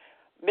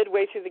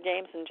 midway through the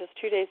games, and just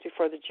 2 days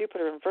before the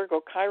Jupiter in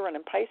Virgo, Chiron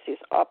and Pisces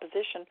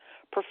opposition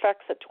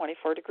perfects at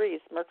 24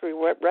 degrees. Mercury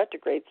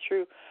retrogrades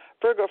through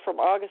Virgo from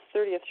August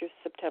 30th through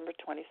September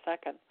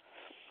 22nd.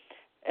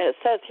 And it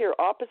says here,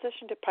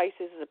 opposition to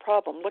Pisces is a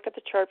problem. Look at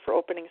the chart for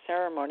opening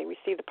ceremony. We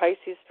see the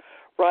Pisces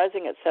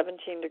rising at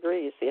 17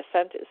 degrees. The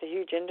ascent is a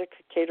huge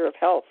indicator of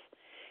health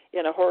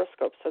in a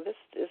horoscope, so this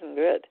isn't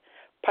good.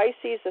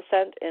 Pisces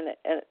ascent in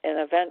an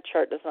event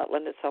chart does not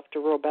lend itself to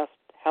robust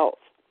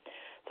health.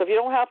 So if you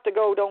don't have to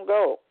go, don't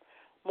go.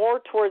 More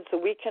towards the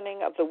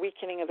weakening of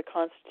the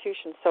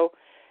Constitution. So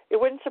it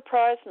wouldn't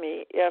surprise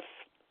me if,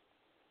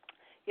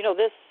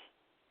 this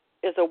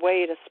is a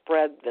way to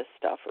spread this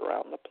stuff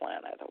around the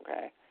planet,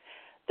 okay?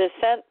 The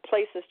ascent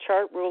places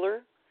chart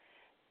ruler.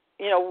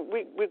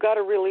 We've got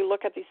to really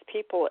look at these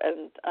people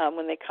and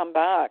when they come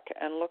back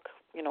and look,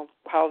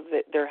 how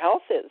their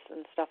health is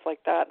and stuff like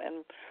that,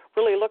 and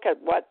really look at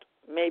what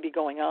may be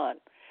going on.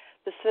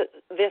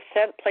 The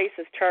ascent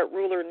places chart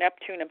ruler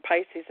Neptune and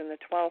Pisces in the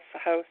 12th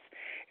house.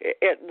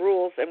 It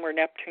rules and where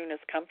Neptune is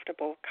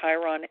comfortable.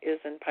 Chiron is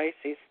in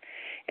Pisces.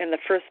 In the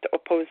first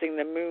opposing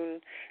the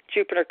moon,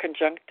 Jupiter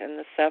conjunct in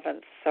the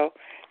 7th. So,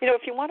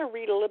 if you want to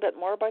read a little bit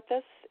more about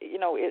this,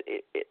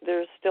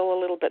 there's still a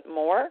little bit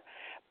more.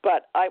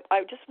 But I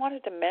just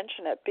wanted to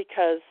mention it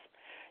because,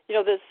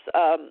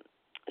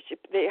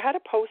 they had a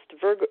post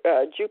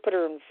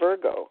Jupiter in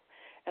Virgo,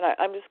 and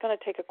I'm just going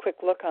to take a quick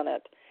look on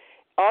it.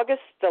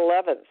 August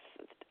 11th,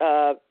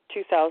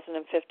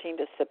 2015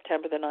 to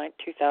September the 9th,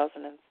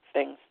 2000 and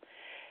things.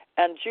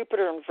 And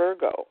Jupiter in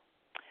Virgo.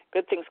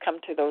 Good things come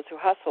to those who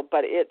hustle,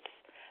 but it's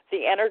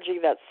the energy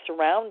that's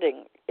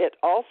surrounding it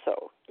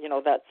also,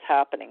 that's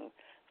happening,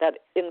 that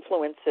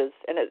influences,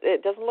 and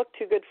it doesn't look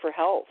too good for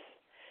health.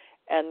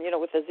 And,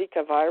 with the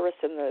Zika virus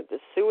and the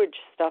sewage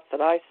stuff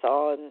that I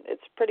saw, and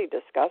it's pretty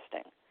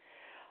disgusting.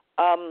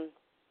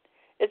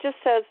 It just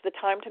says the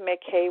time to make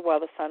hay while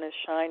the sun is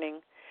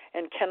shining,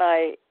 and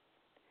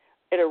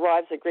it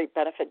arrives at great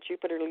benefit.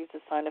 Jupiter leaves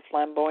the sign of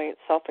flamboyant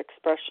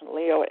self-expression.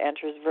 Leo, it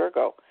enters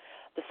Virgo.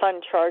 The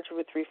sun charged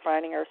with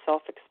refining our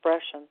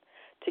self-expression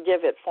to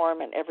give it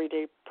form and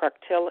everyday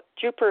practicality.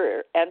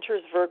 Jupiter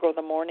enters Virgo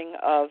the morning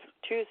of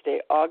Tuesday,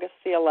 August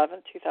the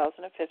 11th,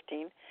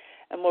 2015,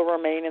 and will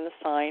remain in the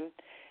sign,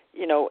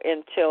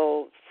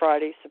 until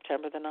Friday,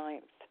 September the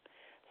 9th.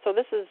 So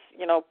this is,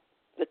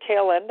 the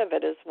tail end of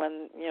it is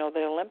when,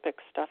 the Olympic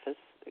stuff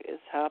is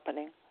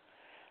happening.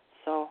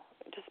 So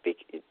just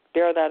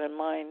bear that in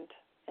mind.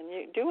 And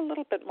you do a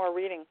little bit more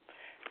reading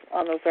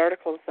on those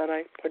articles that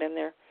I put in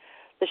there.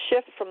 The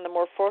shift from the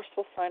more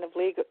forceful sign of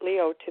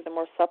Leo to the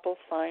more subtle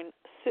sign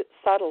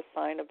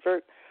of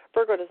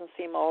Virgo doesn't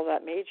seem all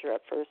that major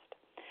at first.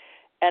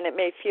 and it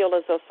may feel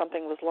as though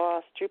something was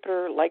lost.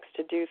 Jupiter likes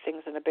to do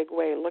things in a big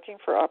way, looking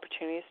for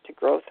opportunities to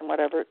growth in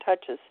whatever it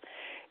touches.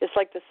 It's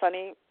like the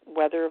sunny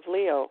weather of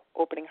Leo,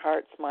 opening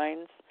hearts,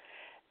 minds,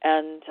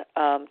 and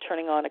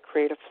turning on a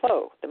creative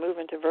flow. The move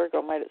into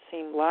Virgo might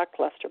seem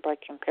lackluster by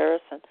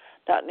comparison,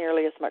 not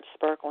nearly as much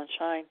sparkle and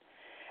shine,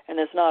 and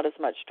there's not as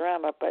much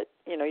drama, but,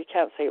 you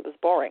can't say it was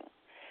boring.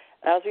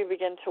 As we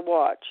begin to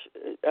watch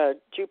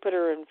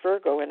Jupiter and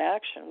Virgo in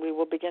action, we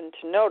will begin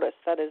to notice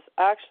that is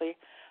actually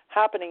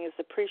happening is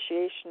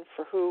appreciation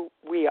for who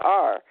we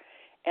are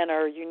and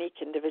our unique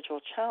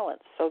individual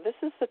talents. So this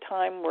is the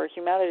time where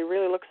humanity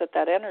really looks at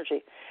that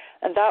energy,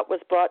 and that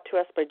was brought to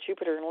us by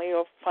Jupiter, and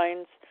Leo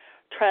finds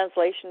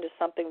translation to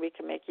something we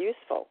can make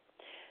useful,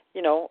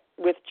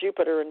 with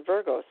Jupiter and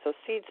Virgo. So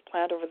seeds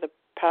planted over the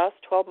past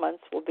 12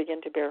 months will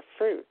begin to bear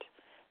fruit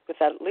with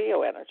that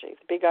Leo energy.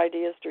 The big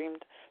ideas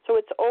dreamed. So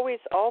it's always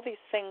all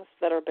these things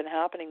that have been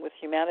happening with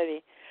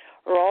humanity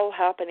are all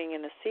happening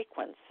in a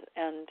sequence.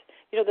 And,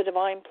 the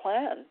divine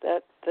plan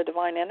that the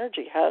divine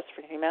energy has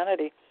for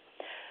humanity,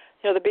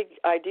 the big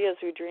ideas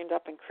we dreamed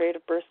up in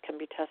creative bursts can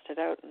be tested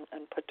out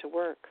and put to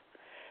work.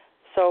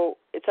 So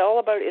it's all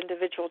about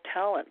individual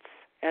talents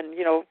and,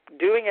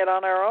 doing it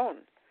on our own.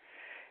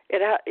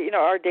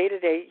 Our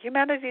day-to-day,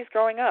 humanity is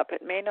growing up.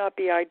 It may not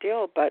be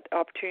ideal, but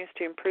opportunities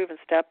to improve and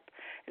step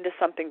into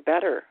something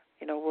better,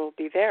 will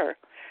be there.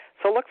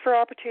 So look for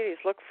opportunities.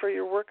 Look for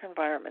your work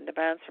environment,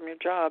 demands from your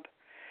job.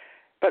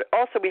 But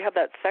also we have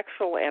that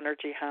sexual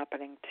energy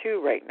happening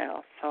too right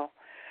now. So,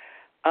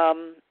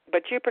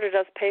 but Jupiter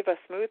does pave a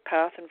smooth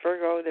path. In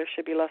Virgo, there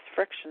should be less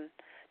friction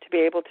to be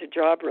able to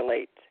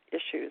job-relate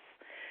issues.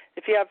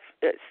 If you have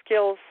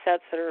skill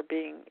sets that are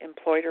being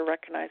employed or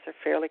recognized or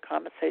fairly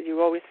compensated,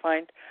 you always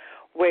find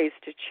ways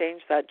to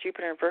change that.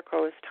 Jupiter in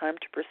Virgo is time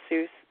to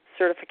pursue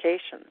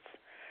certifications.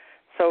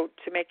 So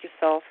to make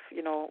yourself,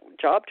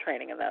 job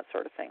training and that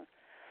sort of thing.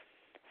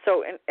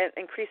 So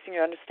increasing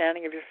your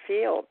understanding of your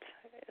field.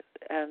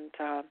 And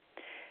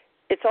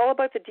it's all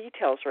about the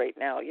details right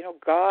now.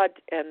 God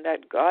and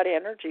that God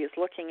energy is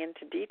looking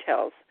into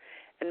details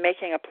and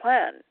making a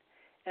plan.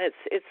 And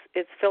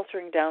it's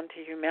filtering down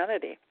to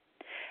humanity.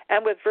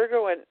 And with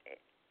Virgo and,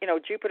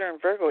 Jupiter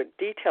and Virgo, it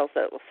details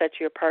that will set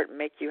you apart and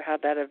make you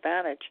have that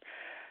advantage.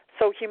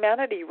 So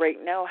humanity right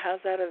now has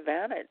that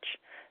advantage.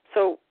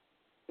 So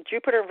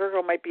Jupiter and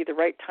Virgo might be the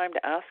right time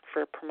to ask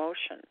for a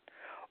promotion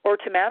or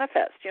to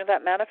manifest,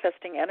 that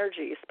manifesting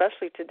energy,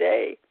 especially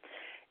today.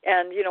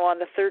 And, on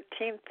the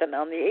 13th and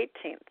on the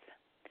 18th,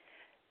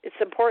 it's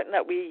important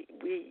that we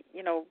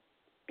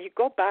you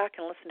go back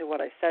and listen to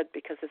what I said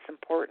because it's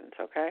important,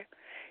 okay?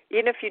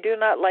 Even if you do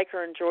not like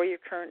or enjoy your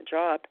current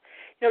job.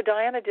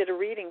 Diana did a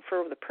reading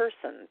for the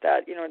person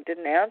that,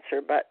 didn't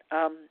answer, but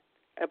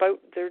about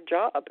their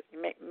job,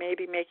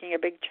 maybe making a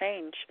big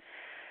change.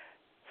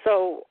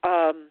 So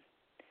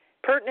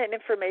pertinent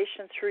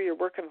information through your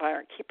work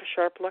environment. Keep a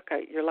sharp look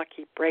at your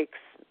lucky breaks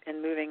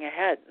and moving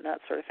ahead and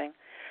that sort of thing.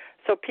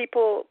 So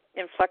people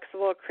in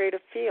flexible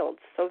creative fields.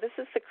 So this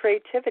is the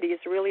creativity is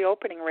really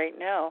opening right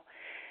now.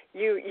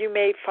 You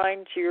may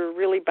find you're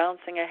really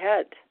bouncing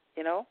ahead,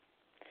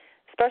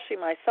 Especially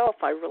myself,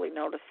 I really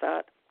notice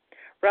that.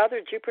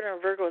 Rather, Jupiter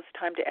and Virgo is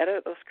time to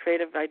edit those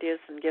creative ideas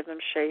and give them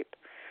shape.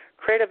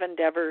 Creative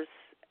endeavors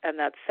and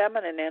that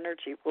feminine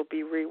energy will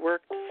be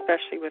reworked,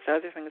 especially with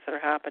other things that are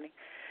happening.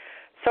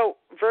 So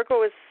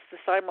Virgo is the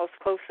sign most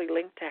closely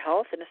linked to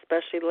health and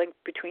especially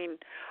linked between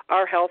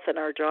our health and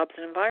our jobs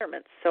and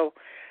environments. So,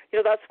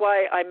 that's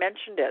why I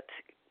mentioned it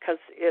because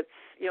it's,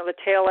 the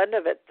tail end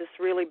of it, this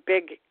really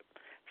big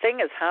thing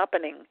is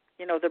happening.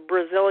 The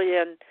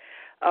Brazilian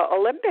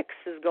Olympics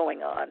is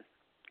going on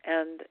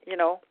and,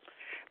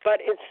 but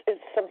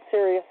it's some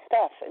serious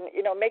stuff and,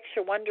 it makes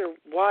you wonder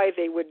why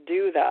they would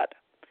do that,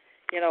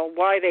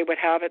 why they would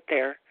have it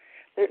there.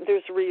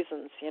 There's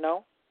reasons,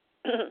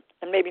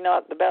 and maybe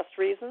not the best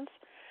reasons,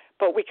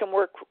 but we can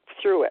work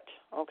through it,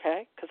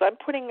 okay? Because I'm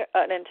putting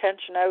an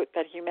intention out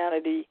that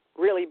humanity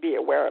really be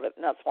aware of it,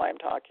 and that's why I'm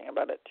talking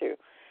about it too.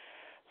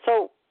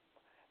 So,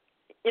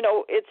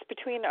 it's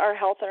between our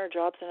health and our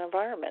jobs and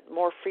environment.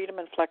 More freedom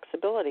and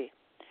flexibility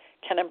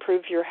can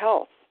improve your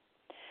health.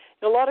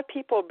 A lot of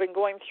people have been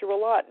going through a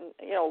lot,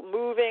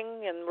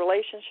 moving and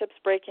relationships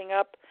breaking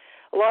up.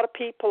 A lot of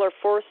people are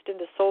forced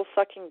into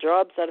soul-sucking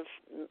jobs out of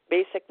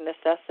basic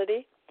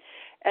necessity.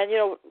 And,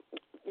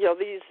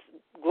 these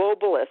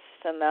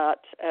globalists and that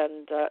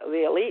and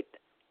the elite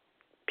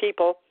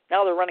people,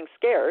 now they're running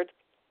scared.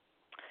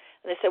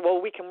 And they say,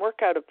 well, we can work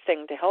out a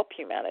thing to help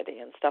humanity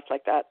and stuff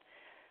like that.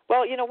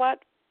 Well, you know what?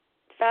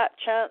 Fat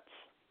chance,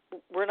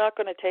 we're not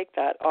going to take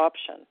that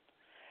option.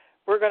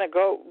 We're going to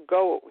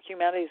go.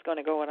 Humanity's going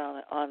to go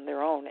on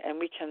their own, and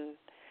we can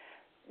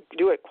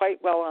do it quite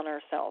well on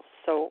ourselves.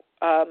 So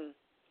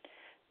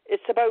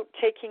it's about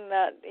taking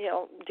that,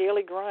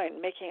 daily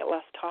grind, making it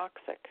less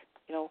toxic.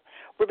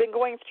 We've been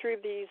going through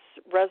these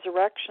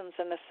resurrections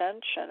and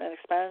ascension and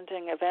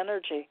expanding of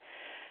energy.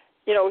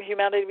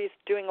 Humanity is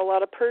doing a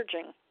lot of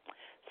purging.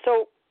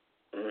 So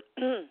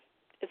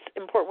it's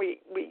important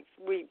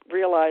we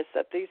realize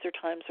that these are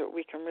times where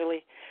we can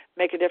really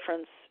make a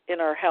difference in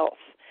our health.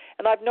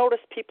 And I've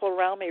noticed people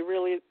around me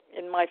really,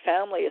 in my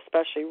family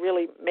especially,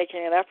 really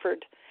making an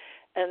effort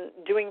and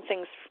doing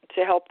things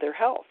to help their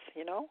health.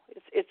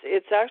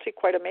 It's actually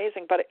quite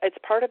amazing, but it's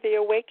part of the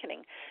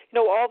awakening.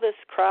 All this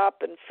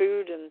crap and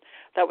food and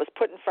that was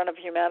put in front of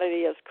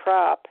humanity as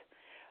crap,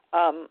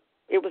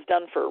 it was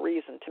done for a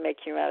reason, to make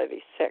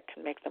humanity sick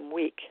and make them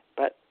weak.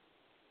 But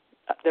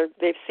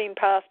they've seen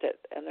past it,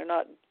 and they're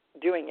not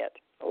doing it.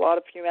 A lot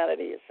of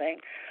humanity is saying,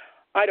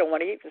 I don't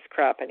want to eat this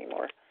crap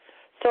anymore.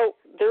 So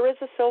there is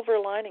a silver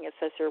lining, it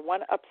says here,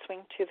 one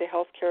upswing to the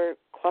healthcare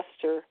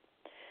cluster,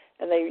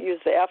 and they use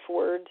the F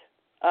word.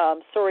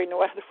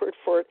 No other word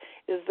for it,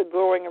 is the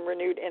growing and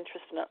renewed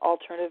interest in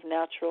alternative,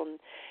 natural,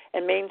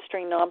 and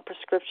mainstream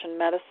non-prescription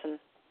medicine,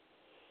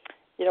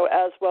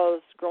 as well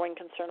as growing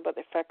concern about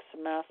the effects of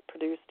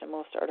mass-produced and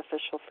most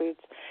artificial foods.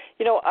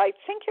 I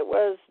think it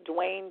was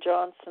Dwayne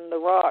Johnson, The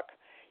Rock.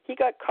 He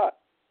got caught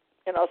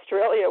in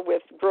Australia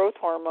with growth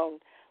hormone.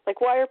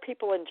 Like, why are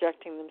people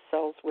injecting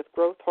themselves with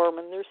growth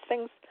hormone? There's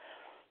things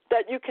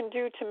that you can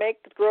do to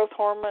make growth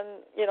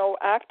hormone,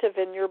 active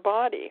in your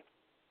body.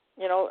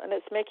 And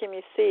it's making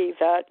me see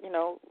that,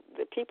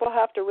 that people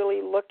have to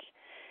really look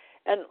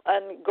and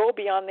go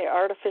beyond the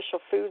artificial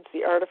foods,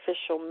 the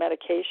artificial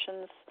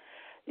medications,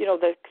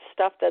 the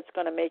stuff that's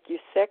going to make you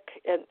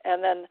sick.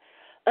 And then,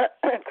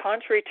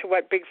 contrary to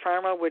what Big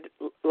Pharma would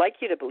like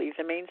you to believe,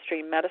 the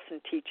mainstream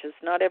medicine teaches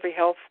not every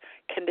health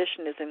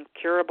condition is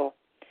incurable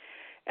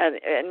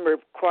and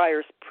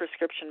requires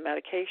prescription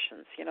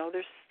medications.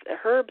 There's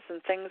herbs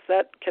and things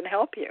that can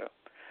help you.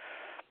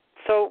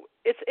 So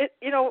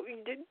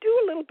do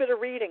a little bit of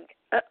reading,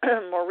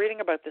 more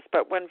reading about this.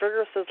 But when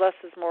Virgo says less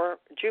is more,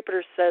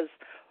 Jupiter says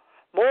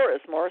more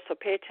is more. So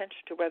pay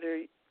attention to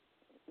whether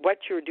what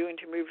you're doing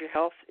to improve your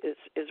health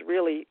is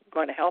really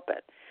going to help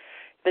it.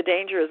 The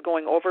danger is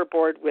going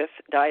overboard with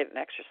diet and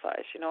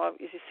exercise.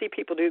 You see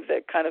people do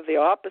the kind of the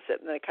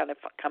opposite, and they kind of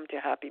come to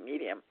a happy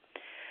medium.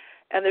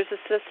 And there's a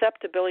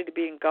susceptibility to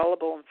being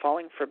gullible and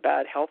falling for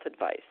bad health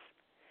advice.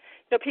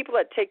 People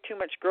that take too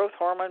much growth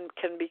hormone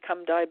can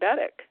become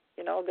diabetic.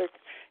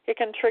 It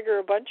can trigger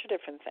a bunch of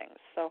different things.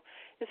 So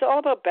it's all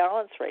about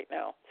balance right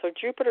now. So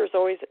Jupiter is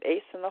always an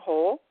ace in the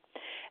hole,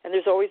 and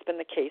there's always been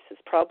the case.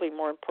 It's probably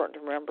more important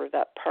to remember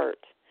that part.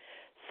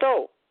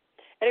 So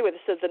anyway,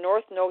 this says the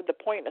North Node, the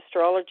point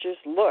astrologers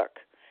look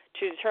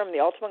to determine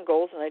the ultimate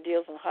goals and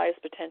ideals and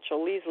highest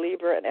potential, leaves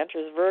Libra and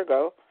enters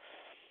Virgo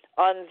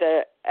on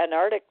the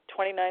Antarctic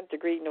 29th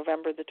degree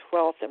November the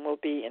 12th, and will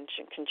be in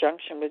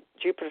conjunction with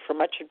Jupiter for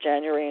much of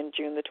January and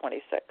June the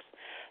 26th.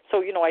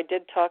 So, I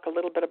did talk a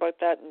little bit about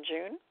that in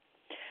June,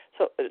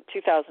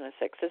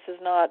 2006. This does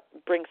not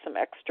bring some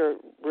extra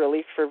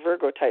relief for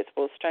Virgo types,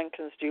 but it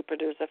strengthens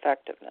Jupiter's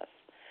effectiveness.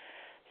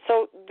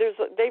 So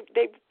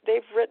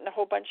they've written a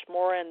whole bunch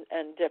more and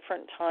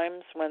different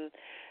times when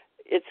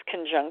it's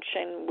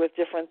conjunction with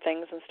different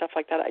things and stuff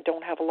like that. I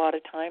don't have a lot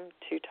of time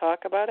to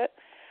talk about it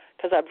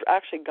because I've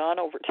actually gone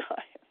over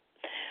time.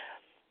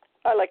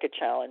 I like a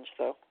challenge,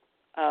 though.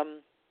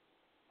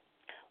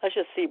 Let's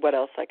just see what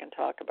else I can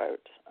talk about.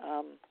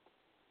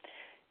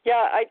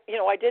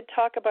 I did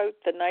talk about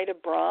the night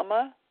of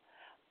Brahma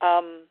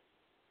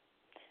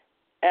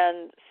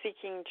and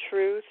seeking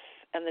truth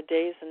and the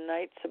days and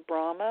nights of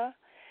Brahma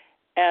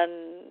and,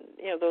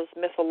 those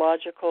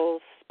mythological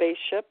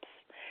spaceships.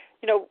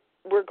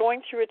 We're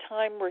going through a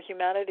time where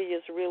humanity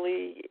is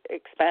really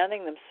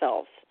expanding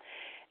themselves.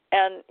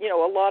 And,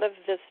 a lot of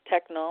this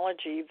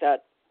technology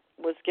that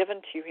was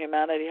given to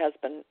humanity has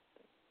been,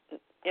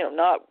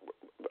 not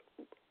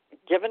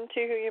given to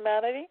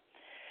humanity.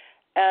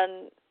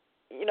 And,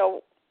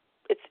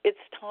 it's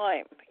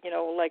time,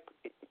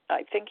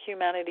 I think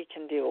humanity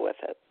can deal with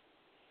it.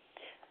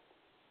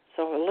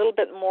 So a little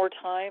bit more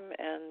time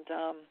and,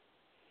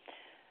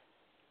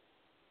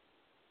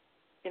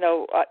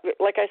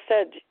 like I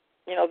said,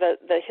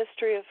 the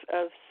history of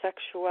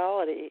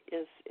sexuality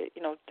is,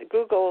 to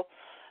Google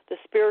the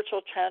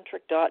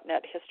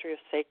spiritualtantric.net history of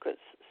sacred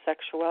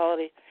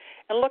sexuality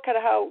and look at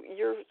how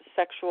your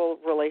sexual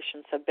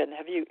relations have been.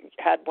 Have you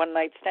had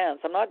one-night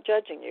stands? I'm not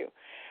judging you,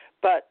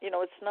 but,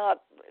 it's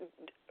not,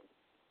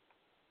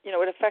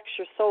 it affects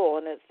your soul,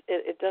 and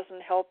it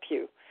doesn't help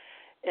you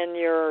in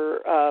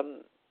your,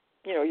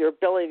 your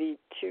ability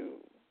to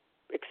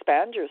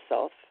expand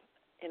yourself,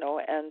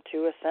 and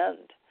to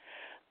ascend.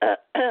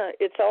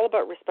 It's all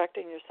about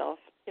respecting yourself.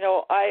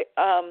 I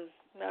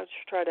now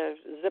just try to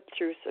zip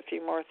through a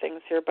few more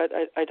things here, but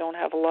I don't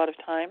have a lot of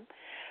time.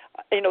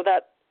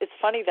 That it's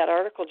funny, that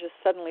article just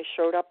suddenly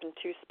showed up in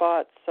two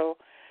spots, so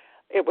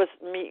it was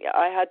me.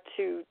 I had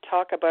to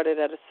talk about it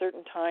at a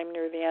certain time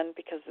near the end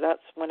because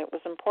that's when it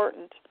was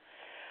important.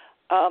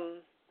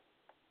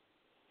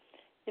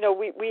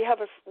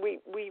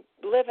 We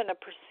live in a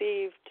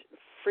perceived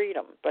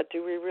freedom, but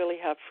do we really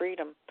have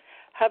freedom?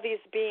 Have these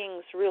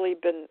beings really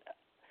been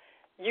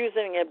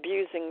using and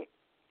abusing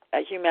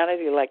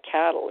humanity like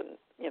cattle and,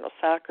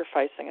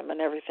 sacrificing them and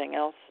everything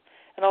else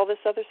and all this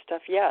other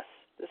stuff? Yes,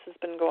 this has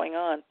been going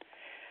on.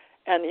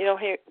 And,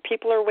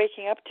 people are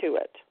waking up to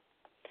it.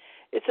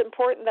 It's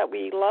important that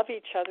we love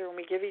each other and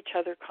we give each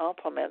other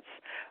compliments.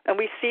 And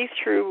we see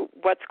through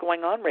what's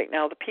going on right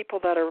now, the people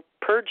that are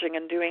purging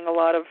and doing a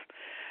lot of,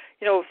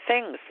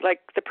 things. Like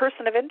the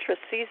Person of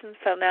Interest season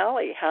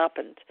finale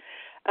happened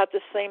at the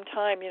same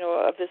time,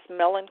 of this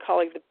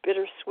melancholy, the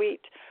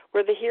bittersweet,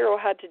 where the hero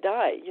had to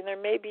die.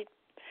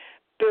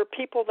 There are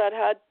people that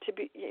had to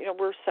be,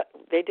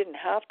 they didn't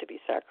have to be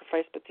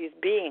sacrificed, but these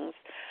beings,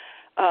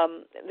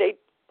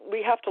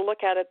 we have to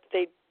look at it.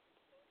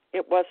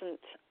 It wasn't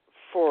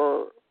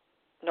for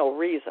no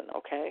reason,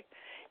 okay?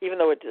 Even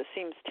though it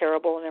seems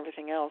terrible and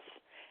everything else.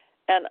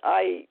 And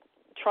I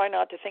try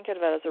not to think of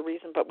it as a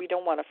reason, but we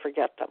don't want to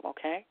forget them,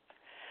 okay?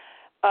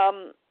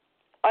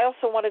 I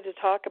also wanted to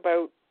talk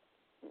about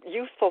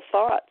youthful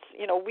thoughts.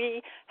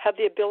 We have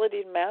the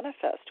ability to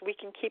manifest. We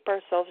can keep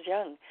ourselves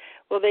young.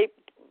 Well, they,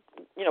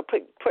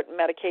 put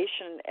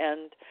medication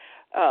and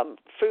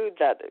food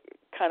that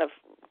kind of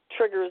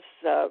triggers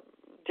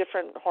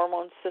different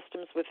hormone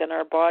systems within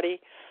our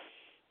body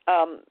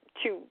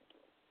to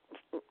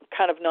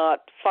kind of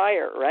not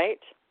fire, right?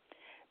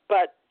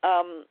 But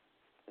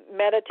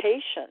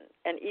meditation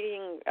and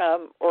eating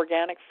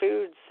organic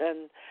foods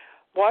and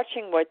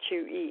watching what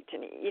you eat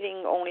and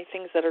eating only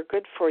things that are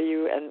good for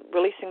you and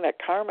releasing that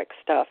karmic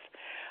stuff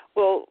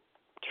will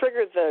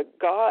trigger the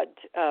God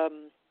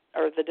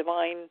or the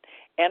divine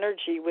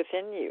energy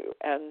within you,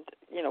 and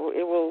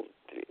it will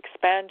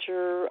expand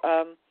your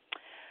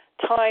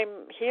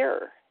time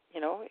here,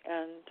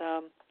 and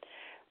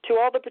to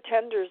all the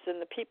pretenders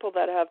and the people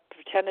that have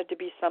pretended to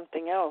be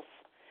something else,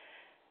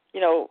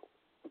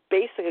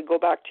 basically go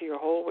back to your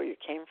hole where you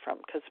came from,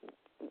 because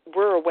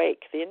we're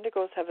awake. The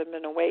indigos haven't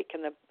been awake,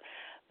 and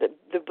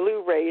the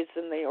blue rays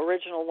and the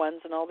original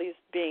ones and all these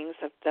beings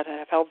that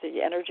have held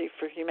the energy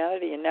for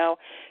humanity, and now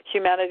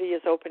humanity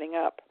is opening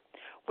up.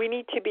 We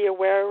need to be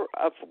aware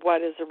of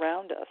what is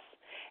around us.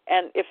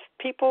 And if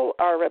people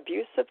are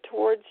abusive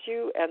towards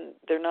you and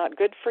they're not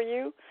good for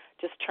you,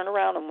 just turn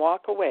around and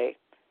walk away.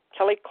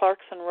 Kelly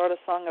Clarkson wrote a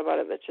song about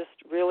it that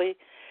just really,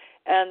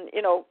 and,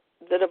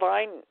 the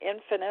divine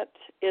infinite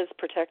is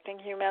protecting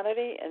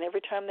humanity, and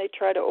every time they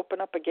try to open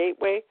up a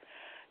gateway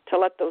to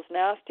let those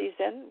nasties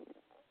in,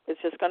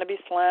 it's just going to be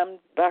slammed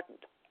back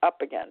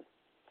up again.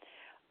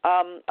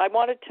 I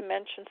wanted to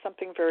mention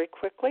something very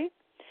quickly.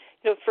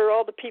 For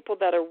all the people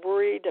that are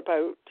worried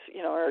about,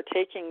 are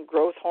taking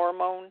growth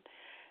hormone,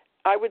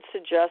 I would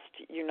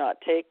suggest you not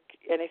take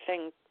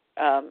anything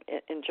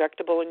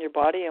injectable in your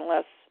body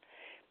unless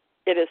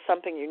it is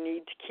something you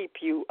need to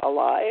keep you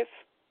alive,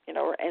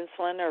 or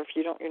insulin, or if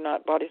your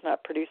body's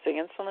not producing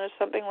insulin or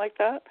something like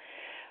that.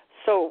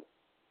 So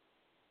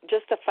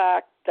just the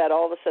fact that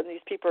all of a sudden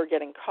these people are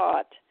getting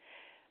caught,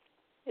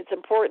 it's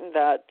important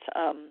that,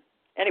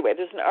 anyway,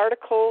 there's an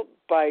article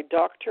by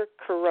Dr.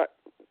 Carragher,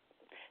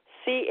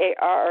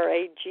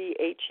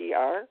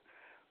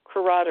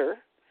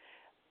 Carragher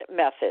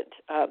method.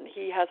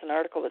 He has an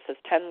article that says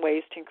 10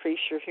 ways to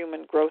increase your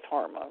human growth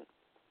hormone.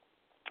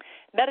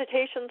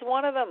 Meditation's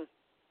one of them,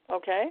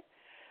 okay?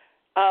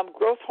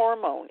 Growth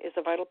hormone is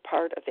a vital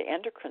part of the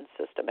endocrine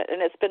system,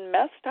 and it's been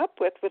messed up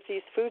with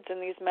these foods and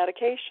these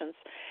medications.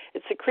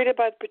 It's secreted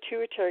by the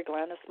pituitary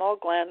gland, a small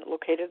gland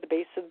located at the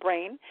base of the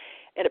brain,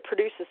 and it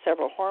produces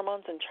several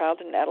hormones in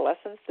childhood and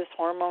adolescence. This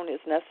hormone is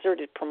necessary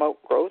to promote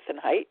growth and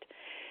height.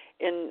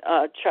 In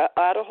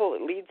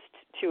adulthood, it leads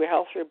to a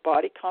healthier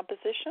body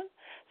composition.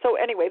 So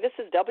anyway, this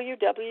is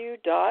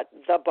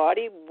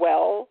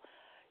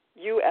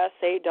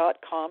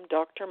www.thebodywellusa.com,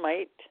 Dr.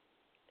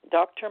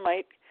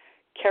 Mike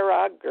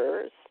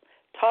Carragher's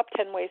top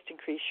 10 ways to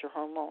increase your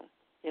hormone,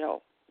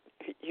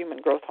 human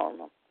growth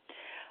hormone.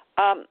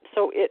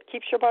 So it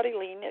keeps your body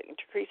lean. It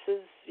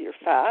decreases your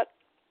fat.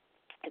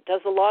 It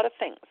does a lot of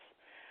things.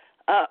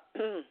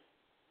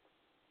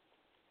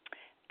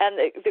 And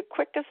the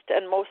quickest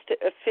and most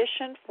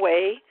efficient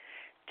way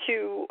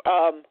to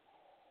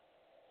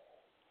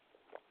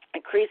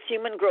increase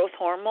human growth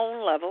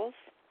hormone levels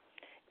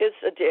is,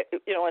 it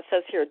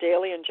says here, a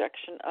daily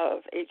injection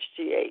of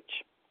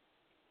HGH.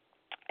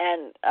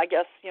 And I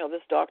guess,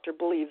 this doctor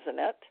believes in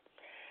it,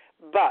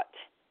 but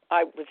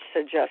I would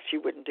suggest you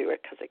wouldn't do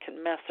it because it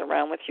can mess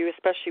around with you,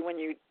 especially when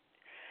you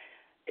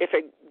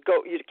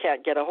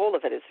can't get a hold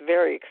of it. It's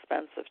very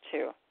expensive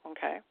too,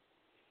 okay?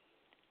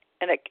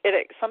 And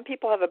some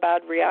people have a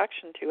bad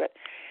reaction to it.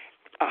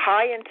 A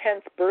high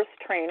intense burst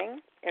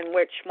training in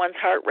which one's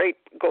heart rate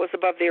goes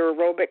above the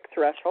aerobic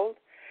threshold.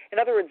 In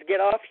other words, get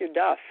off your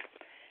duff,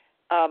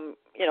 and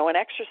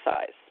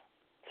exercise.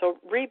 So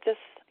read this.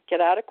 Get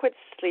adequate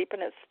sleep,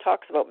 and it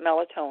talks about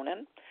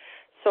melatonin.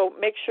 So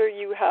make sure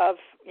you have,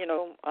 you're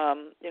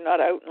not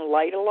out in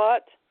light a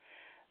lot,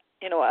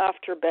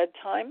 after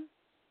bedtime.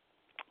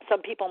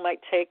 Some people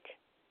might take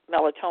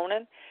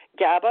melatonin.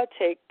 GABA,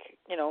 take,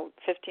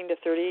 15 to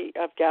 30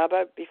 of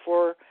GABA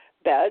before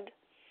bed,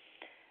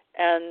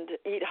 and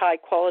eat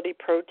high-quality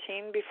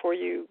protein before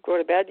you go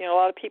to bed. A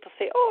lot of people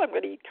say, I'm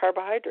going to eat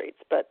carbohydrates,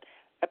 but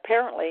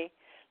apparently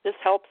this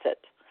helps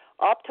it.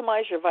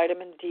 optimize your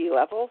vitamin D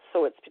level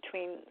so it's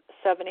between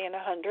 70 and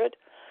 100.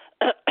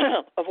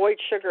 Avoid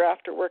sugar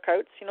after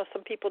workouts. You know,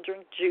 some people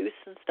drink juice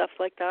and stuff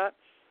like that.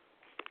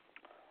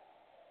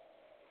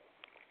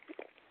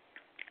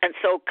 And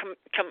so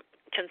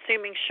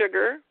consuming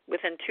sugar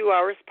within 2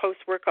 hours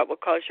post-workout will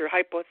cause your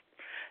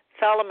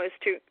hypothalamus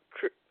to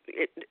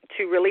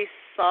release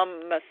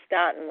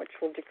somatostatin, which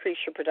will decrease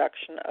your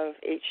production of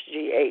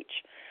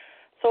HGH.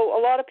 So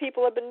a lot of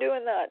people have been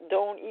doing that.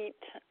 Don't eat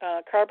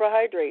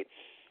carbohydrates.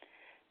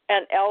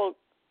 And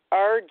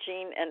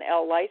L-arginine and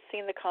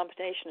L-lysine, the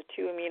combination of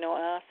 2 amino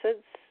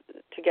acids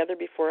together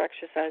before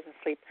exercise and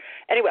sleep.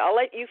 Anyway, I'll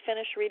let you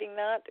finish reading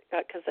that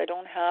because I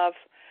don't have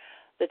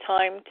the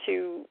time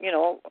to,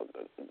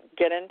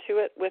 get into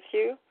it with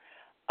you.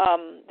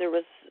 There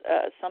was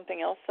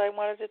something else I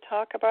wanted to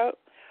talk about.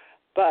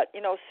 But,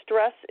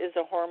 stress is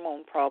a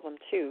hormone problem,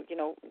 too.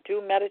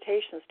 Do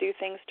meditations, do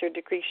things to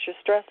decrease your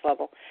stress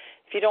level.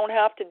 If you don't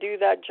have to do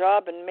that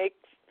job and make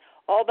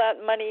all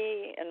that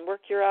money and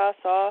work your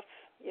ass off,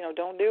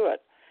 don't do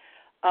it.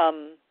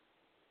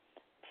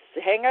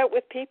 Hang out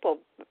with people,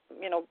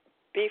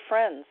 be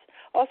friends.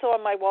 Also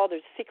on my wall,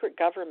 there's Secret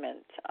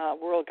Government,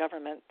 World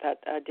Government,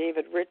 that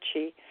David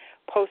Ritchie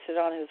posted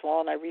on his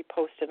wall, and I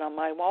reposted on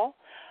my wall.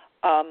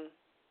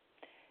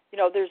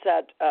 There's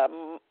that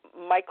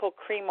Michael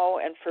Cremo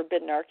and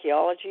Forbidden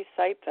Archaeology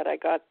site that I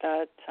got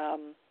that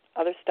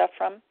other stuff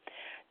from.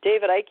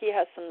 David Icke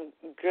has some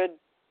good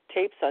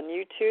tapes on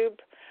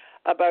YouTube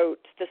about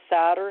the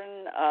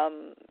Saturn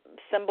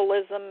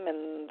symbolism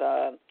and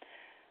the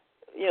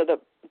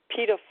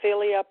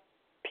pedophilia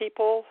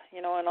people,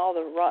 and all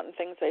the rotten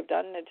things they've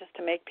done, and just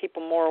to make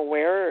people more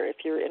aware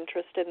if you're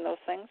interested in those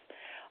things.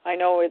 I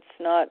know it's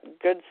not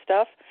good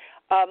stuff.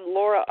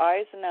 Laura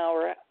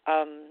Eisenhower,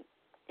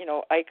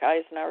 Ike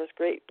Eisenhower's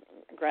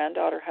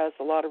great-granddaughter has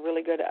a lot of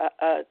really good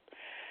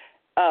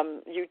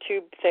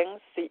YouTube things.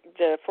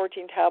 The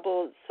 14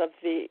 tablets of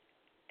the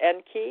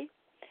Enki.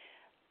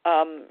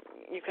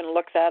 You can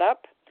look that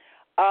up.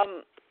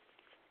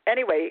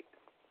 Anyway,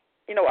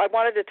 I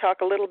wanted to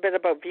talk a little bit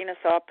about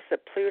Venus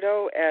opposite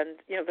Pluto,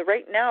 and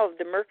right now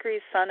the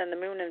Mercury, Sun, and the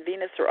Moon and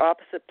Venus are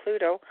opposite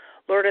Pluto,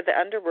 Lord of the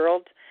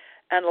Underworld,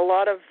 and a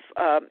lot of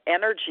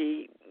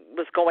energy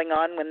was going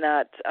on when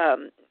that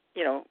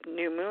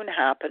new moon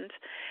happened.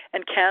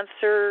 And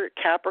Cancer,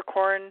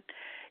 Capricorn,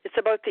 it's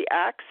about the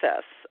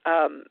access,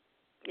 and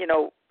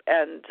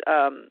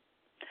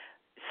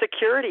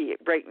security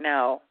right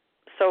now.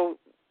 So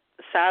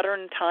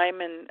Saturn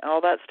time and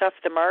all that stuff,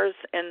 the Mars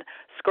in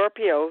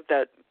Scorpio,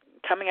 that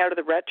coming out of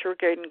the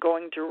retrograde and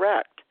going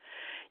direct.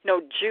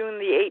 June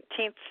the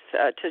 18th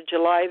to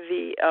July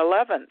the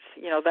 11th,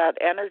 that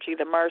energy,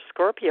 the Mars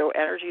Scorpio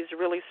energy is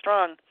really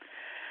strong.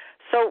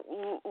 So,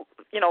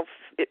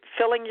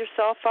 filling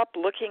yourself up,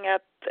 looking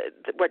at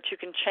what you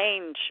can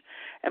change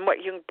and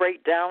what you can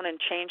break down and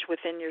change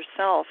within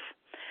yourself.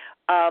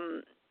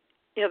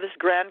 This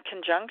grand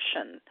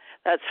conjunction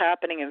that's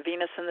happening in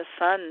Venus and the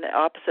Sun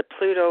opposite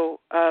Pluto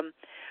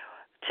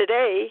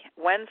today,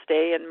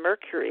 Wednesday, and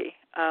Mercury,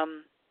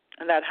 and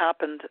that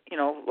happened,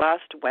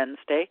 last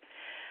Wednesday.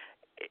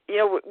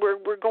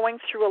 We're going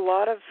through a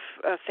lot of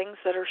things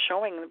that are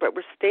showing, but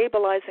we're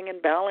stabilizing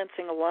and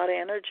balancing a lot of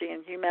energy,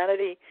 and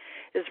humanity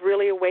is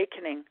really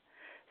awakening.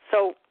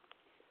 So,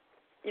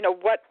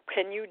 what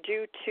can you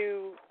do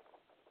to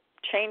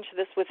change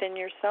this within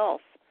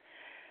yourself?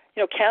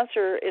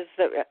 Cancer is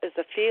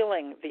the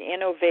feeling, the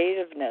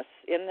innovativeness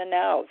in the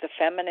now, the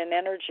feminine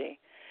energy.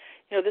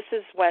 This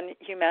is when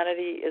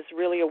humanity is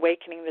really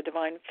awakening the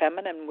divine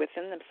feminine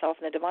within themselves,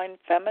 and the divine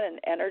feminine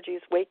energy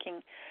is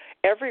waking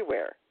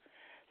everywhere.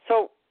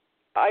 So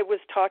I was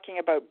talking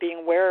about being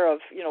aware of,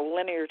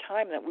 linear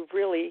time, that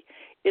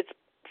it's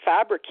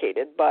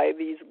fabricated by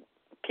these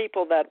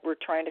people that were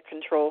trying to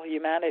control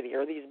humanity,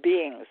 or these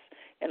beings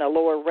in a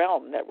lower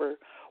realm that were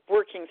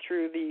working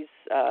through these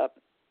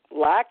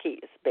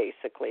lackeys,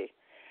 basically.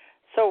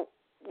 So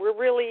we're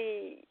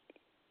really,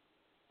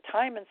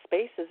 time and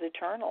space is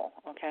eternal,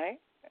 okay?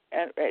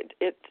 And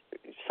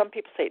some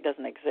people say it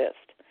doesn't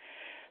exist.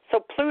 So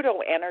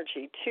Pluto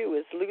energy, too,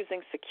 is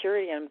losing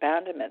security and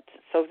abandonment.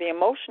 So the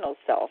emotional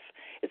self,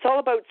 it's all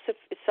about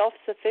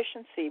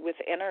self-sufficiency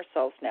within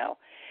ourselves now.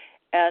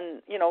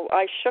 And,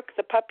 I shook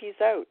the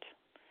puppies out.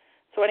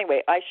 So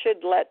anyway, I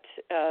should let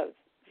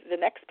the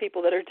next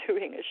people that are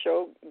doing a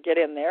show get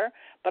in there.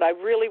 But I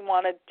really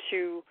wanted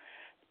to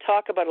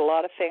talk about a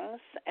lot of things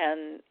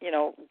and,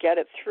 get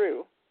it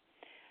through.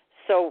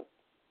 So,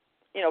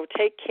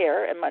 take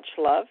care and much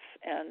love.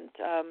 And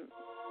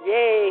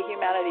yay,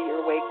 humanity,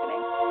 you're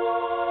awakening.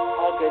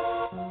 All good.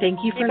 Thank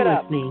you for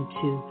listening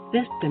to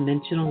Fifth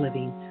Dimensional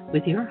Living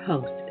with your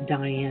host,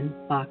 Diane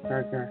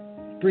Buchberger,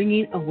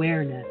 bringing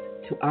awareness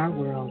to our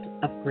world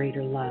of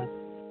greater love.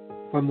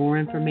 For more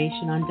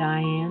information on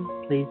Diane,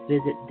 please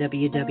visit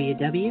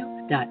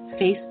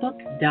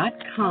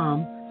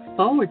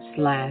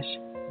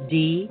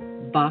www.facebook.com/D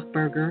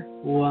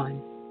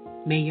Buchberger1.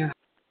 May your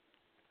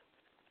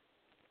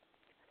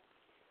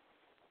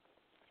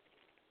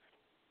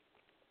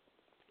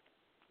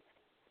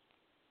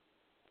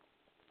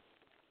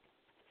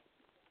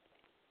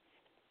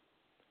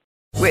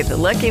With the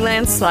Lucky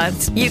Land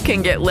Slots, you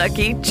can get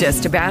lucky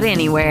just about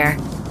anywhere.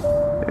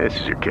 This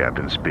is your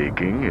captain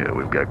speaking.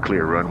 We've got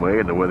clear runway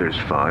and the weather's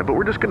fine, but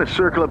we're just going to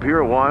circle up here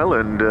a while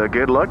and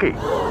get lucky.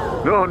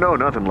 No,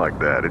 nothing like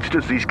that. It's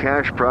just these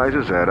cash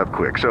prizes add up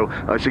quick. So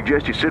I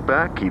suggest you sit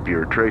back, keep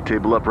your tray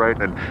table upright,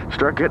 and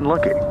start getting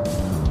lucky.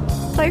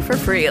 Play for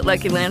free at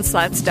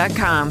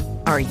LuckyLandSlots.com.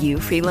 Are you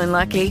feeling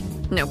lucky?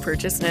 No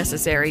purchase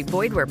necessary.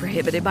 Void where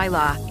prohibited by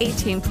law.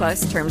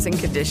 18+ terms and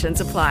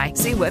conditions apply.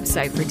 See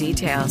website for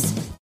details.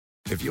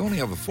 If you only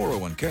have a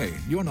 401k,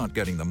 you're not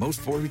getting the most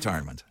for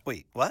retirement.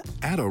 Wait, what?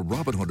 Add a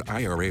Robinhood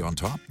IRA on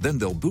top, then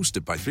they'll boost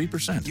it by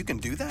 3%. You can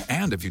do that?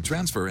 And if you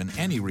transfer in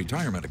any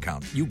retirement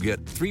account, you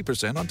get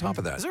 3% on top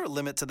of that. Is there a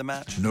limit to the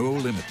match? No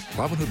limit.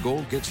 Robinhood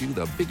Gold gets you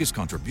the biggest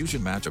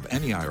contribution match of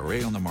any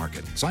IRA on the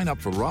market. Sign up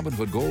for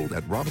Robinhood Gold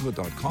at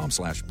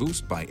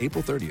Robinhood.com/boost by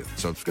April 30th.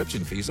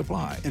 Subscription fees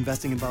apply.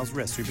 Investing involves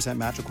risk. 3%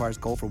 match requires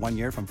gold for 1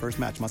 year from first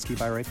match. Must keep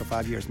IRA for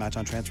 5 years. Match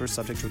on transfers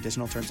subject to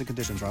additional terms and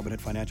conditions.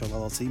 Robinhood Financial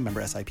LLC,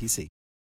 member SIPC.